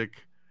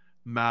classic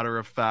matter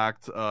of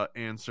fact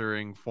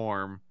answering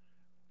form.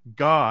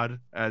 God,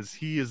 as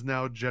he is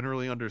now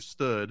generally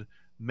understood,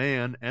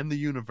 man and the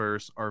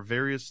universe are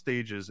various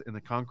stages in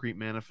the concrete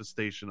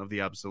manifestation of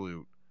the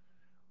absolute.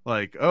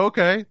 Like,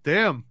 okay,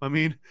 damn. I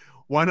mean,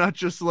 why not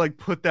just like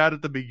put that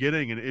at the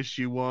beginning in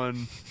issue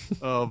 1,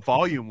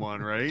 volume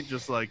 1, right?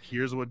 Just like,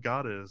 here's what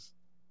God is.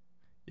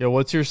 Yeah,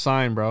 what's your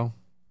sign, bro?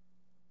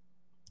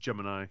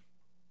 Gemini.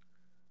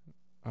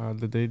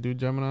 Did they do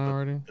Gemini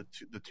already?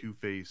 The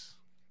Two-Face.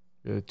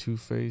 Yeah,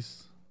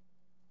 Two-Face.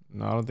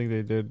 No, I don't think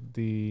they did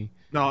the...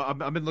 No,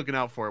 I've been looking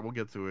out for it. We'll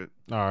get to it.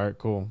 All right,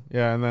 cool.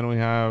 Yeah, and then we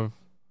have...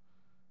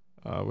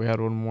 we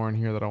had one more in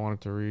here that I wanted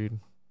to read.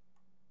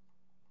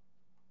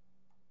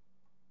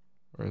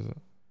 Where is it?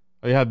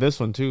 Oh, you had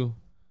this one, too.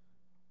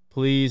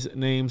 Please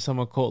name some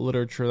occult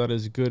literature that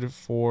is good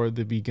for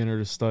the beginner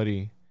to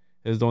study.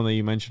 Is the one that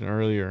you mentioned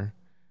earlier.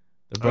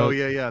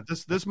 Yeah.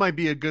 This might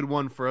be a good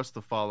one for us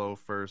to follow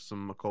for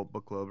some Occult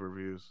Book Club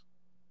reviews.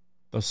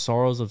 The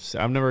Sorrows of...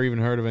 I've never even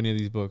heard of any of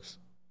these books.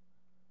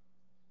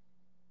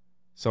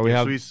 So we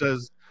have... So he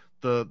says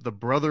the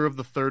Brother of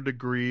the Third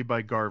Degree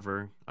by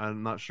Garver.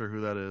 I'm not sure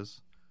who that is.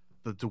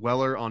 The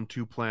Dweller on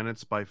Two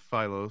Planets by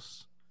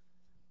Philos.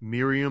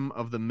 Miriam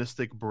of the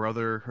Mystic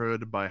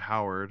Brotherhood by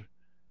Howard.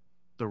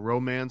 The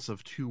Romance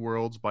of Two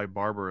Worlds by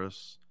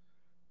Barbarous.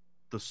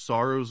 The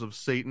Sorrows of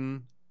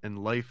Satan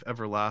and Life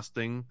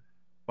Everlasting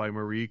by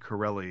Marie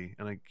Corelli.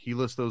 And he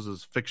lists those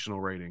as fictional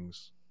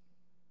writings.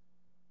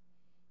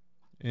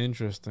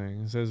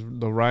 Interesting. It says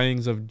the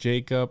writings of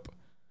Jacob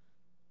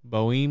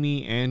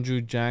Boehme,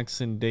 Andrew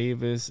Jackson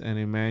Davis, and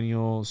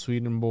Emmanuel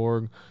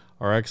Swedenborg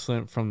are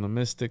excellent from the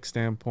mystic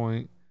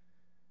standpoint.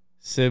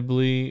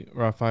 Sibley,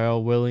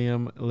 Raphael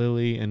William,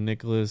 Lilly, and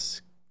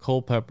Nicholas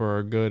Culpeper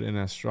are good in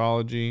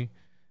astrology.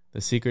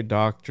 The Secret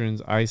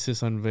Doctrines,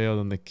 Isis Unveiled,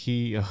 and The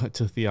Key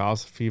to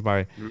Theosophy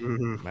by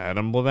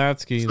Madame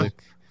Blavatsky.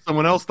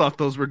 Someone else thought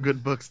those were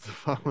good books to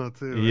follow,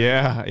 too.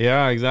 Right?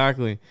 Yeah,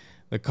 exactly.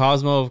 The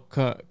Cosmo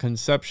of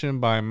Conception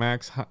by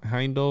Max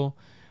Heindel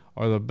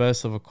are the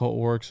best of occult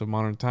works of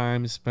modern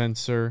times.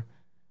 Spencer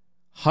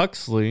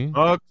Huxley.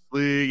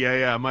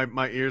 Yeah.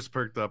 My ears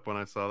perked up when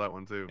I saw that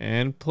one, too.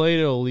 And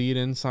Plato lead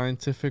in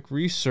scientific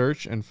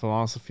research and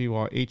philosophy,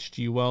 while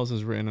H.G. Wells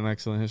has written an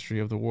excellent history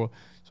of the world.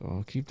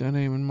 So keep that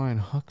name in mind,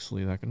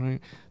 Huxley. That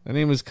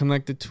name is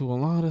connected to a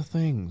lot of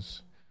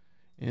things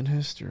in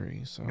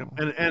history. So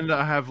and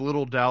I have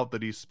little doubt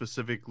that he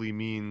specifically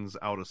means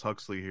Aldous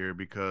Huxley here,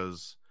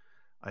 because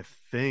I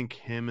think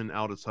him and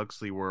Aldous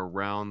Huxley were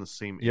around the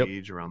same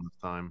age around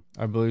this time.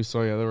 I believe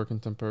so. Yeah, they were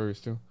contemporaries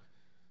too.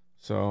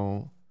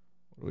 So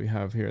what do we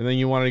have here? And then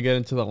you wanted to get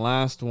into the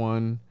last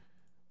one,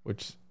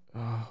 which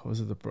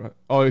was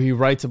it he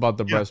writes about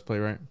the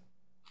breastplate, right?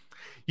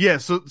 Yeah,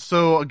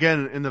 so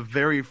again, in the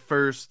very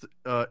first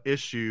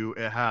issue,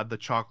 it had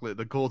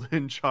the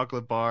golden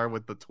chocolate bar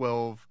with the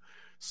 12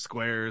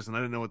 squares, and I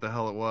didn't know what the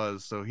hell it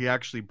was. So he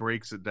actually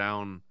breaks it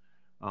down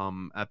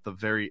at the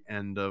very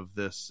end of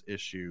this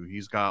issue.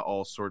 He's got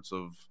all sorts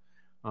of,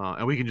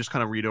 and we can just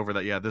kind of read over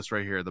that. Yeah, this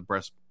right here, the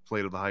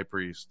breastplate of the high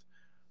priest.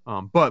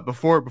 But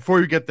before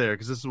you get there,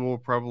 because this will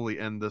probably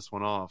end this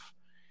one off,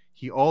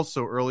 he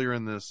also earlier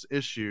in this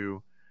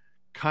issue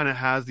kind of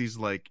has these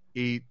like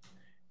eight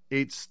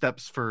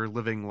steps for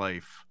living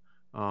life.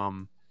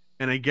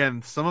 And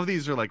again, some of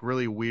these are like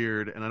really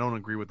weird, and I don't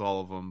agree with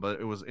all of them,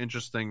 but it was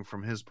interesting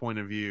from his point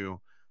of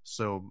view.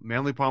 So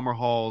Manly Palmer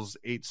Hall's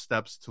 8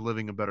 steps to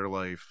living a better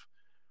life.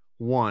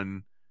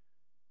 1,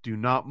 do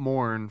not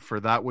mourn for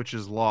that which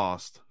is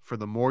lost, for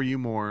the more you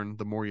mourn,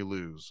 the more you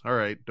lose. All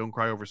right, don't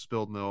cry over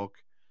spilled milk.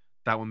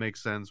 That one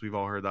makes sense. We've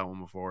all heard that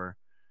one before.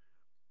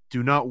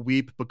 Do not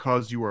weep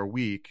because you are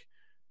weak,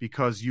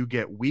 because you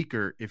get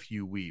weaker if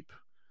you weep.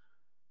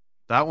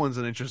 That one's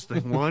an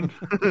interesting one.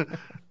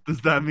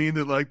 Does that mean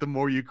that like the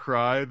more you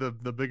cry, the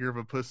bigger of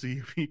a pussy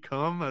you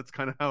become? That's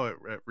kind of how it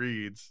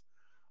reads.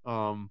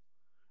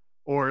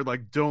 Or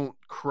like, don't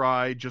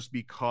cry just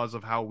because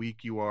of how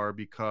weak you are,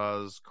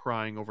 because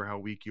crying over how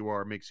weak you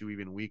are makes you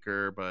even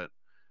weaker. But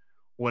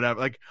whatever.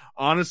 Like,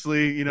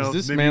 honestly, maybe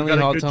you've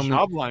got a good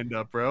job lined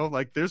up, bro.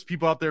 Like, there's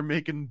people out there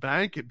making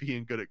bank at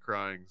being good at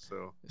crying.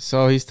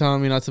 So he's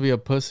telling me not to be a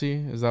pussy.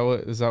 Is that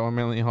what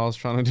Manly Hall's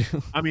trying to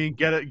do? I mean,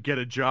 get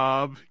a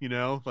job.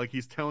 Like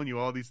he's telling you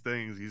all these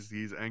things.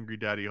 He's Angry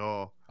Daddy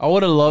Hall. I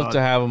would have loved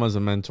to have him as a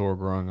mentor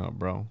growing up,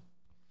 bro.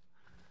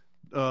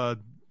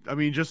 I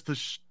mean, just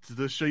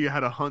to show you how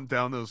to hunt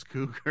down those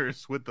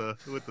cougars with the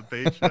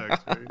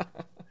paychecks, right?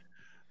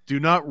 Do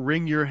not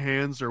wring your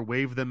hands or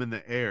wave them in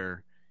the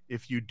air.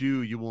 If you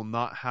do, you will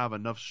not have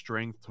enough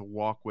strength to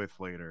walk with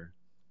later.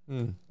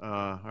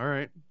 All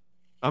right.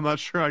 I'm not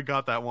sure I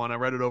got that one. I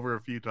read it over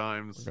a few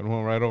times. Got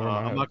one right over my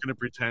I'm head. not going to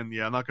pretend.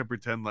 Yeah, I'm not going to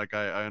pretend like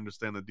I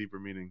understand the deeper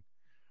meaning.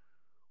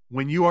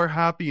 When you are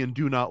happy and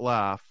do not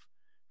laugh,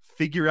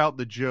 figure out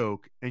the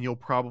joke, and you'll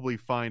probably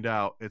find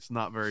out it's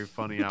not very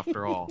funny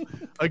after all.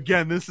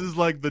 Again, this is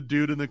like the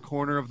dude in the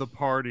corner of the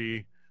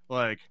party,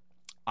 like,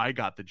 I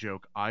got the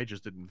joke, I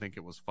just didn't think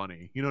it was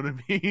funny. You know what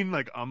I mean?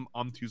 Like,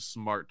 I'm too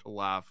smart to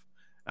laugh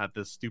at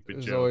this stupid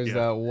There's joke. always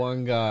that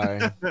one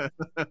guy.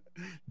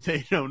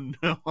 They don't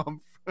know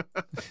I'm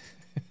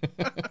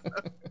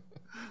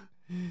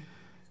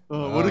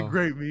Oh, what a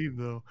great meme,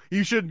 though.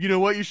 You know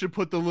what? You should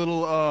put the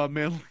little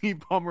Manly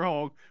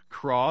Pomerol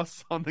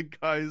cross on the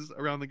guy's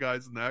around the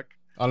guy's neck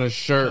on his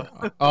shirt.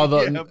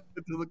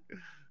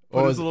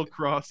 Put his little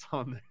cross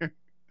on there.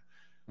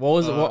 What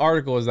was it? What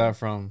article was that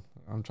from?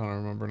 I'm trying to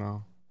remember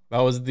now. That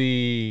was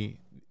the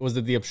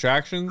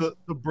abstractions?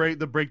 The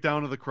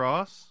breakdown of the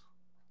cross?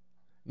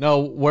 No,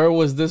 where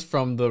was this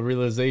from? The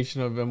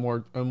realization of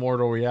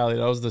immortal reality.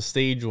 That was the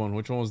stage one.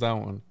 Which one was that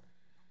one?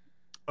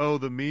 Oh,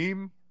 the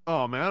meme?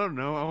 Oh man, I don't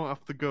know. I'll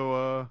have to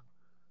go.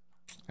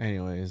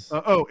 Anyways.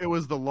 It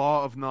was the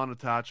law of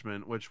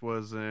non-attachment, which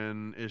was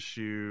in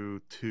issue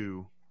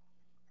 2.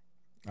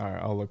 All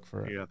right, I'll look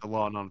for it. Yeah, the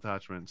law of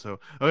non-attachment. So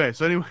okay,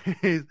 so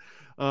anyways,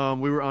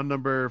 we were on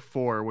number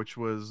 4, which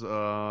was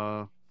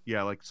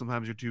like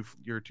sometimes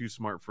you're too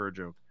smart for a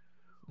joke.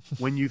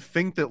 When you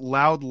think that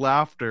loud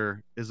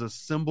laughter is a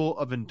symbol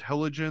of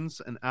intelligence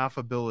and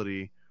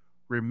affability,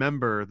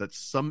 remember that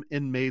some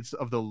inmates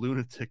of the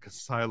lunatic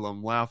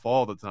asylum laugh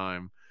all the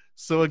time.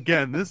 So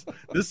again, this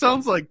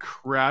sounds like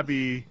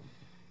crabby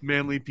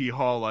Manly P.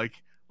 Hall.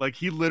 Like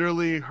he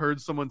literally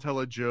heard someone tell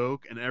a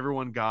joke and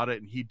everyone got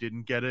it and he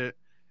didn't get it,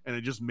 and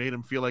it just made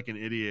him feel like an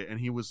idiot, and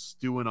he was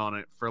stewing on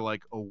it for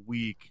like a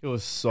week. He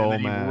was so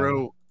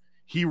mad.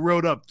 He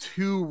wrote up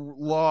 2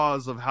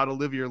 laws of how to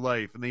live your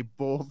life, and they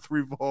both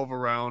revolve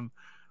around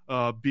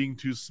being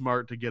too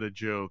smart to get a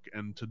joke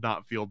and to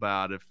not feel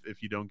bad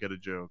if you don't get a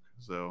joke.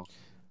 So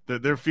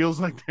there feels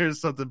like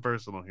there's something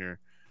personal here.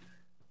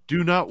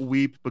 Do not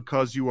weep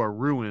because you are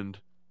ruined,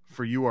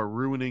 for you are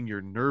ruining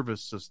your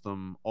nervous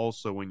system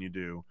also when you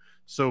do.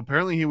 So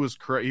apparently he was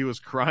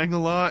crying a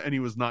lot, and he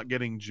was not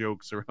getting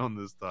jokes around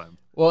this time.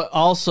 Well,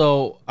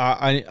 also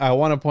I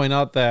want to point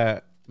out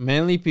that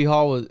Manly P.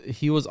 Hall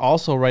was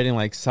also writing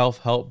like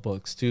self-help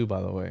books too,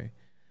 by the way.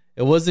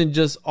 It wasn't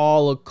just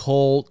all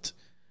occult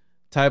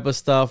type of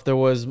stuff. There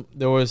was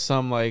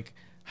some like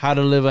how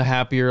to live a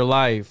happier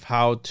life,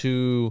 how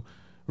to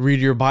read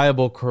your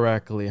Bible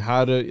correctly,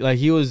 how to, like,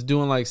 he was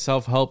doing like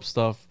self-help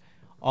stuff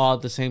all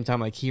at the same time,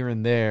 like here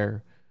and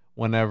there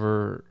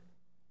whenever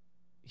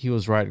he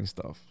was writing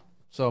stuff.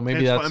 So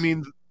maybe that's, I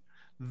mean,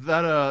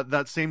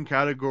 that same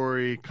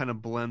category kind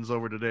of blends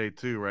over today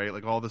too, right?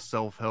 Like all the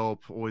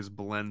self-help always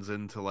blends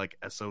into like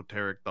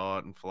esoteric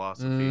thought and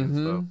philosophy and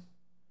stuff.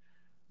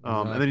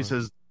 Exactly. And then he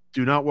says,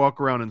 do not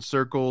walk around in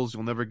circles.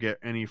 You'll never get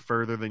any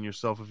further than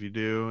yourself if you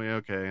do. Yeah,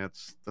 okay,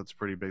 that's a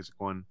pretty basic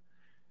one.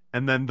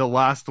 And then the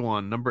last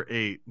one, number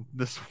 8.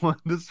 This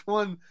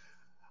one,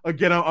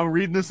 again, I'm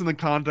reading this in the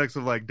context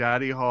of like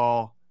Daddy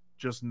Hall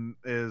just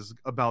is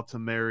about to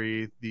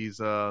marry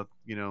these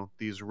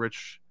these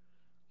rich.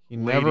 He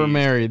never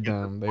married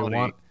them.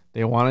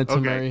 They wanted to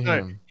marry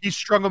him. He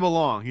strung them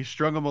along.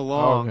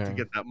 To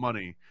get that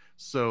money.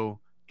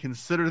 So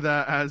consider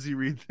that as you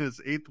read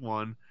this 8th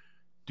one.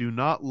 Do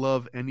not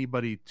love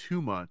anybody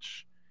too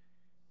much.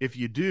 If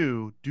you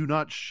do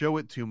not show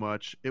it too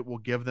much. It will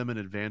give them an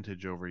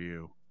advantage over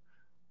you.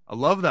 I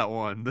love that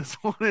one. This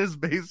one is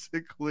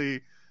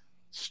basically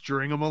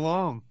string them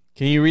along.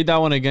 Can you read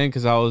that one again?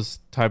 Because I was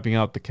typing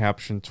out the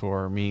caption to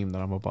our meme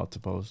that I'm about to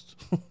post.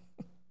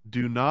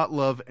 Do not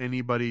love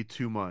anybody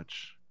too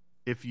much.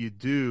 If you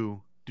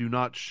do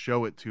not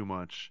show it too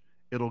much.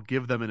 It'll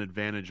give them an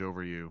advantage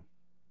over you.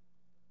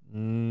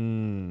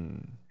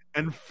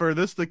 And for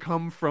this to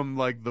come from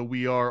like the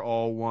we are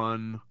all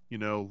one,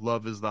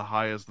 love is the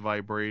highest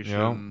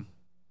vibration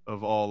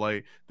of all.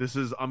 Like this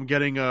is, I'm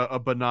getting a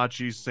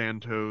Bonacci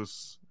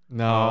Santos.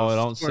 No, I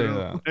don't say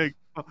that. Like,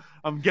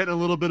 I'm getting a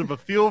little bit of a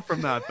feel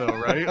from that though,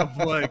 right? Of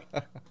like,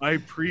 I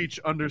preach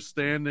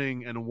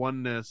understanding and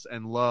oneness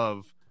and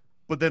love,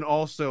 but then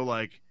also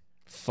like,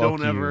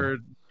 don't ever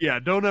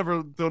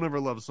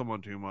love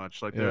someone too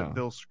much. Like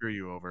they'll screw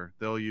you over.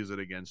 They'll use it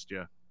against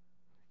you.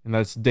 And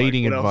that's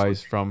dating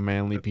advice from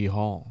Manly P.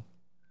 Hall.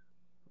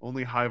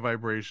 Only high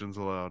vibrations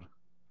allowed.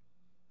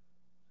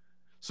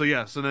 So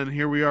yes, and then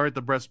here we are at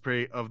the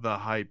breastplate of the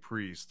high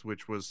priest,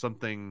 which was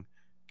something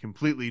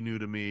completely new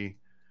to me.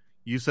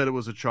 You said it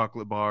was a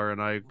chocolate bar,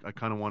 and I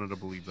kind of wanted to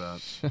believe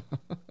that.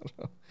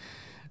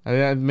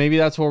 Maybe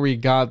that's where we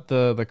got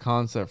the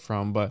concept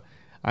from, but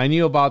I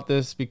knew about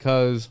this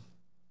because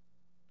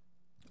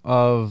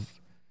of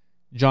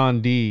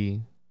John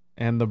D.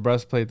 and the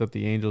breastplate that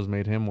the angels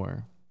made him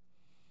wear.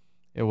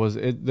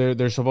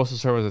 They're supposed to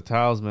serve as a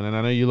talisman, and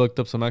I know you looked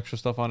up some extra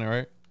stuff on it,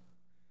 right?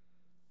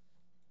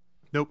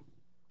 Nope.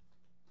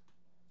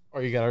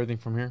 Or you got everything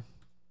from here?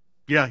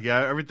 Yeah.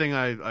 Everything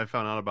I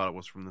found out about it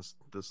was from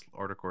this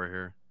article right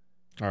here.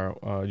 All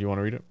right. You want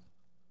to read it?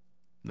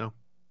 No.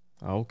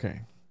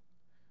 Okay.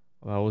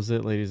 Well, that was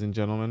it, ladies and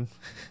gentlemen.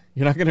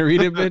 You're not gonna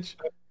read it, bitch.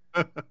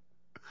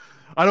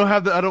 I don't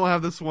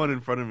have this one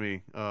in front of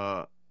me.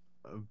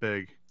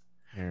 Big.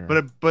 Here.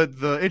 But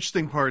the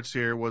interesting parts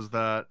here was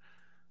that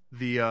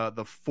the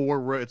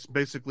it's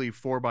basically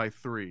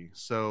 4x3.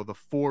 So the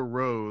 4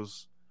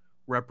 rows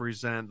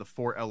represent the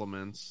 4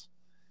 elements,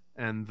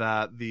 and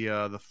that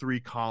the 3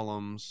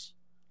 columns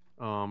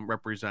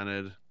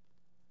represented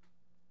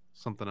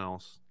something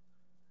else,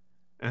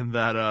 and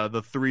that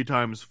the 3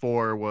 times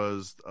 4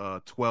 was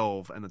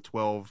 12, and the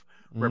 12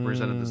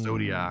 represented the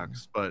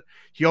zodiacs. But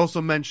he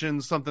also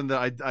mentioned something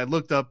that I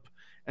looked up,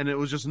 and it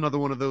was just another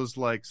one of those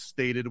like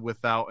stated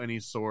without any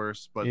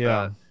source, but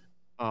that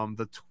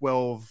the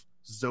 12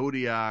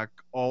 zodiac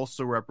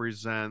also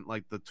represent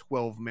like the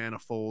 12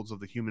 manifolds of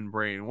the human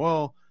brain.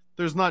 Well,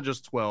 there's not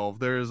just 12,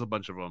 there is a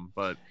bunch of them,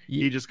 but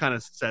he just kind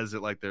of says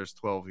it like there's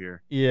 12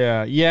 here.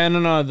 No,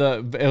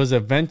 it was a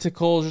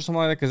ventricles or something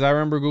like that, because I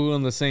remember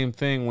Googling the same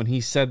thing when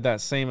he said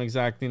that same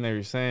exact thing that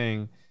you're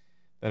saying,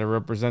 that it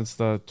represents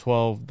the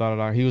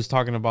 12 he was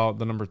talking about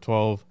the number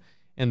 12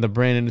 in the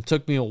brain, and it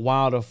took me a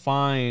while to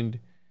find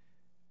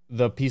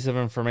the piece of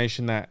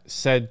information that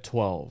said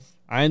 12.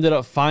 I ended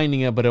up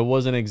finding it, but it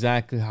wasn't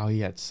exactly how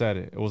he had said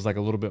it. It was like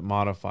a little bit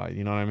modified,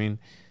 you know what I mean?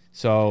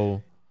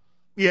 So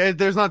yeah,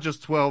 there's not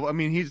just 12. I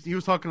mean, he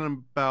was talking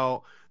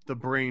about the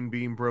brain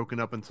being broken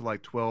up into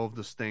like 12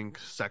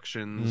 distinct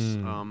sections,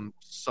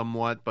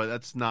 somewhat, but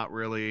that's not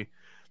really,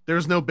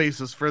 there's no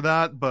basis for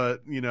that.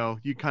 But you know,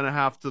 you kind of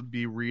have to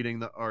be reading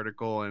the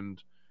article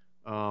and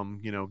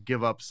you know,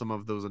 give up some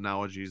of those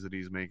analogies that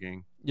he's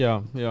making.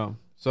 Yeah.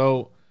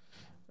 So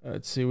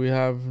let's see, we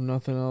have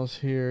nothing else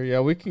here. Yeah,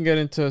 we can get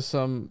into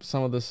some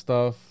of this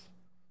stuff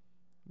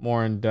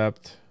more in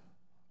depth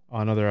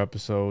on other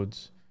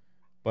episodes.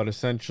 But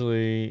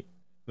essentially,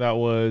 that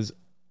was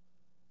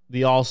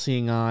The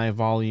All-Seeing Eye,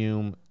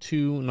 Volume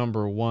 2,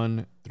 number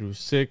 1 through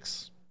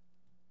 6.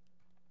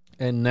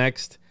 And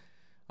next,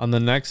 on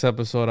the next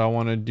episode, I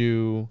want to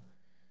do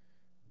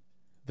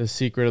The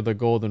Secret of the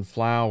Golden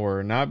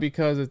Flower. Not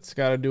because it's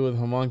got to do with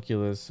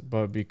homunculus,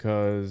 but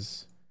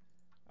because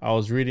I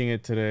was reading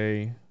it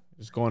today,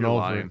 just going You're over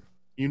lying. it.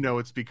 You know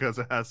it's because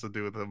it has to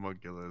do with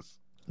homunculus.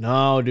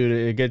 No, dude,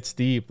 it gets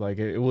deep. Like,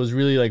 it was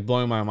really, like,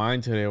 blowing my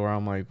mind today, where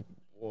I'm like,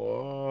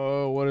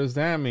 whoa, what does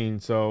that mean?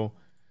 So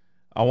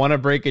I want to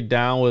break it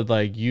down with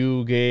like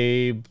you,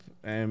 Gabe,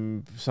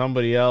 and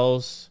somebody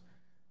else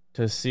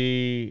to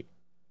see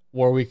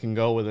where we can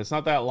go with it. It's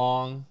not that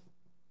long,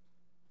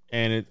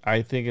 and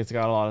I think it's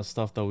got a lot of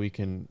stuff that we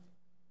can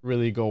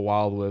really go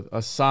wild with,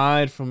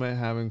 aside from it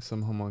having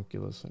some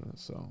homunculus in it.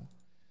 So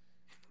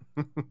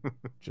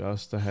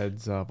just a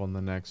heads up on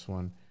the next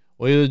one.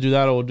 We'll either do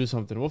that or we'll do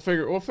something. We'll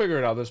figure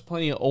it out. There's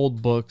plenty of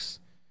old books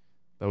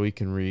that we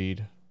can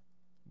read.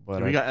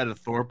 But we got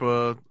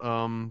Edithorpa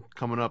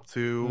coming up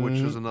too, which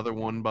is another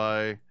one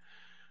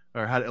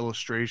had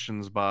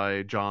illustrations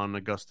by John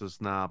Augustus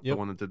Knapp, the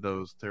one that did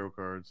those tarot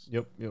cards.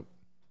 Yep.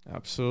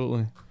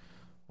 Absolutely.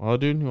 Well,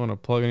 dude, you want to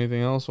plug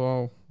anything else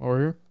while we're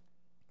here?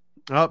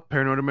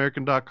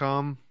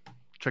 ParanoidAmerican.com.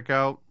 Check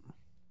out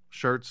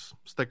shirts,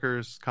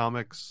 stickers,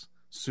 comics,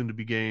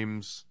 soon-to-be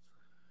games.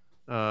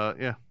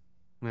 Yeah,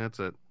 that's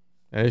it.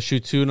 Issue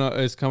 2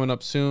 is coming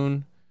up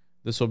soon.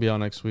 This will be out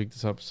next week,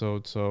 this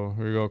episode. So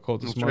here we go, Occult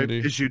this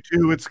Monday. Issue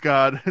 2, it's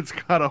got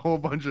a whole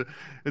bunch of,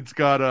 it's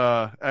got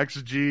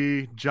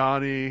XG,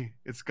 Johnny,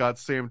 it's got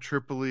Sam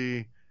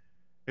Tripoli,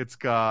 it's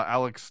got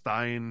Alex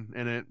Stein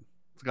in it.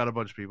 It's got a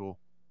bunch of people.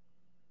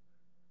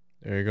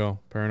 There you go.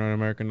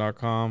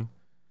 ParanoidAmerican.com,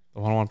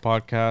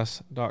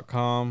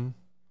 the101podcast.com.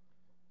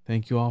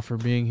 Thank you all for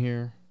being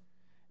here.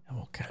 And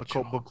we'll catch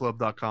you.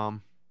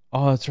 OccultBookClub.com.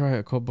 Oh, that's right.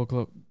 Occult Book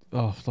Club.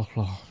 Oh,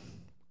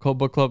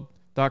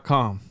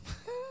 OccultBookClub.com.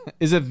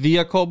 Is it the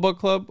Occult Book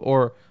Club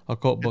or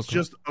Occult Book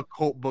Club? It's just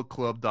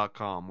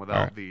OccultBookClub.com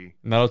without the.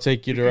 And that'll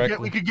take you directly.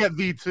 We could get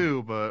the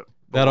too, but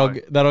that'll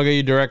get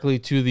you directly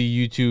to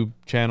the YouTube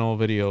channel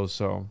videos.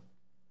 So,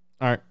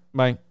 all right,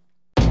 bye.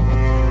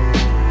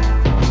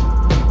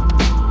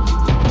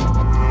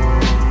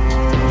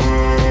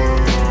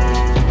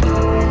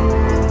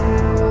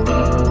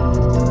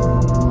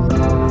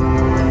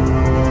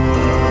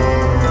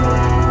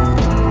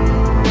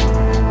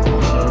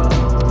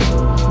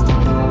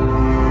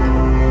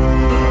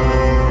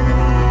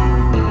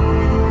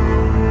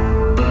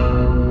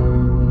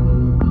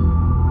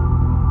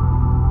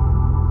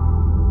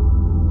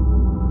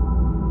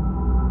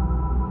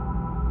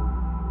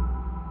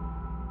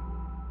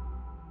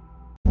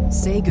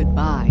 Say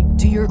goodbye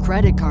to your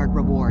credit card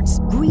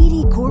rewards.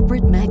 Greedy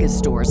corporate mega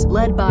stores,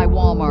 led by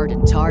Walmart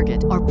and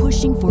Target, are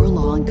pushing for a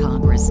law in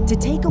Congress to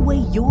take away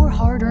your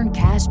hard-earned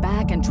cash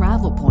back and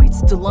travel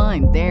points to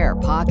line their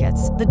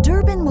pockets. The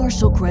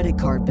Durbin-Marshall credit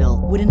card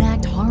bill would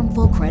enact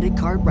harmful credit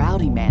card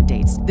routing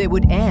mandates that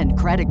would end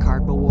credit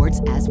card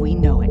rewards as we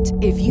know it.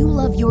 If you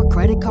love your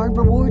credit card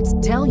rewards,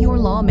 tell your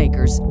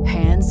lawmakers,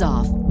 hands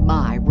off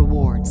my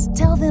rewards.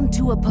 Tell them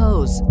to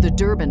oppose the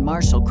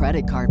Durbin-Marshall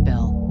credit card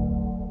bill.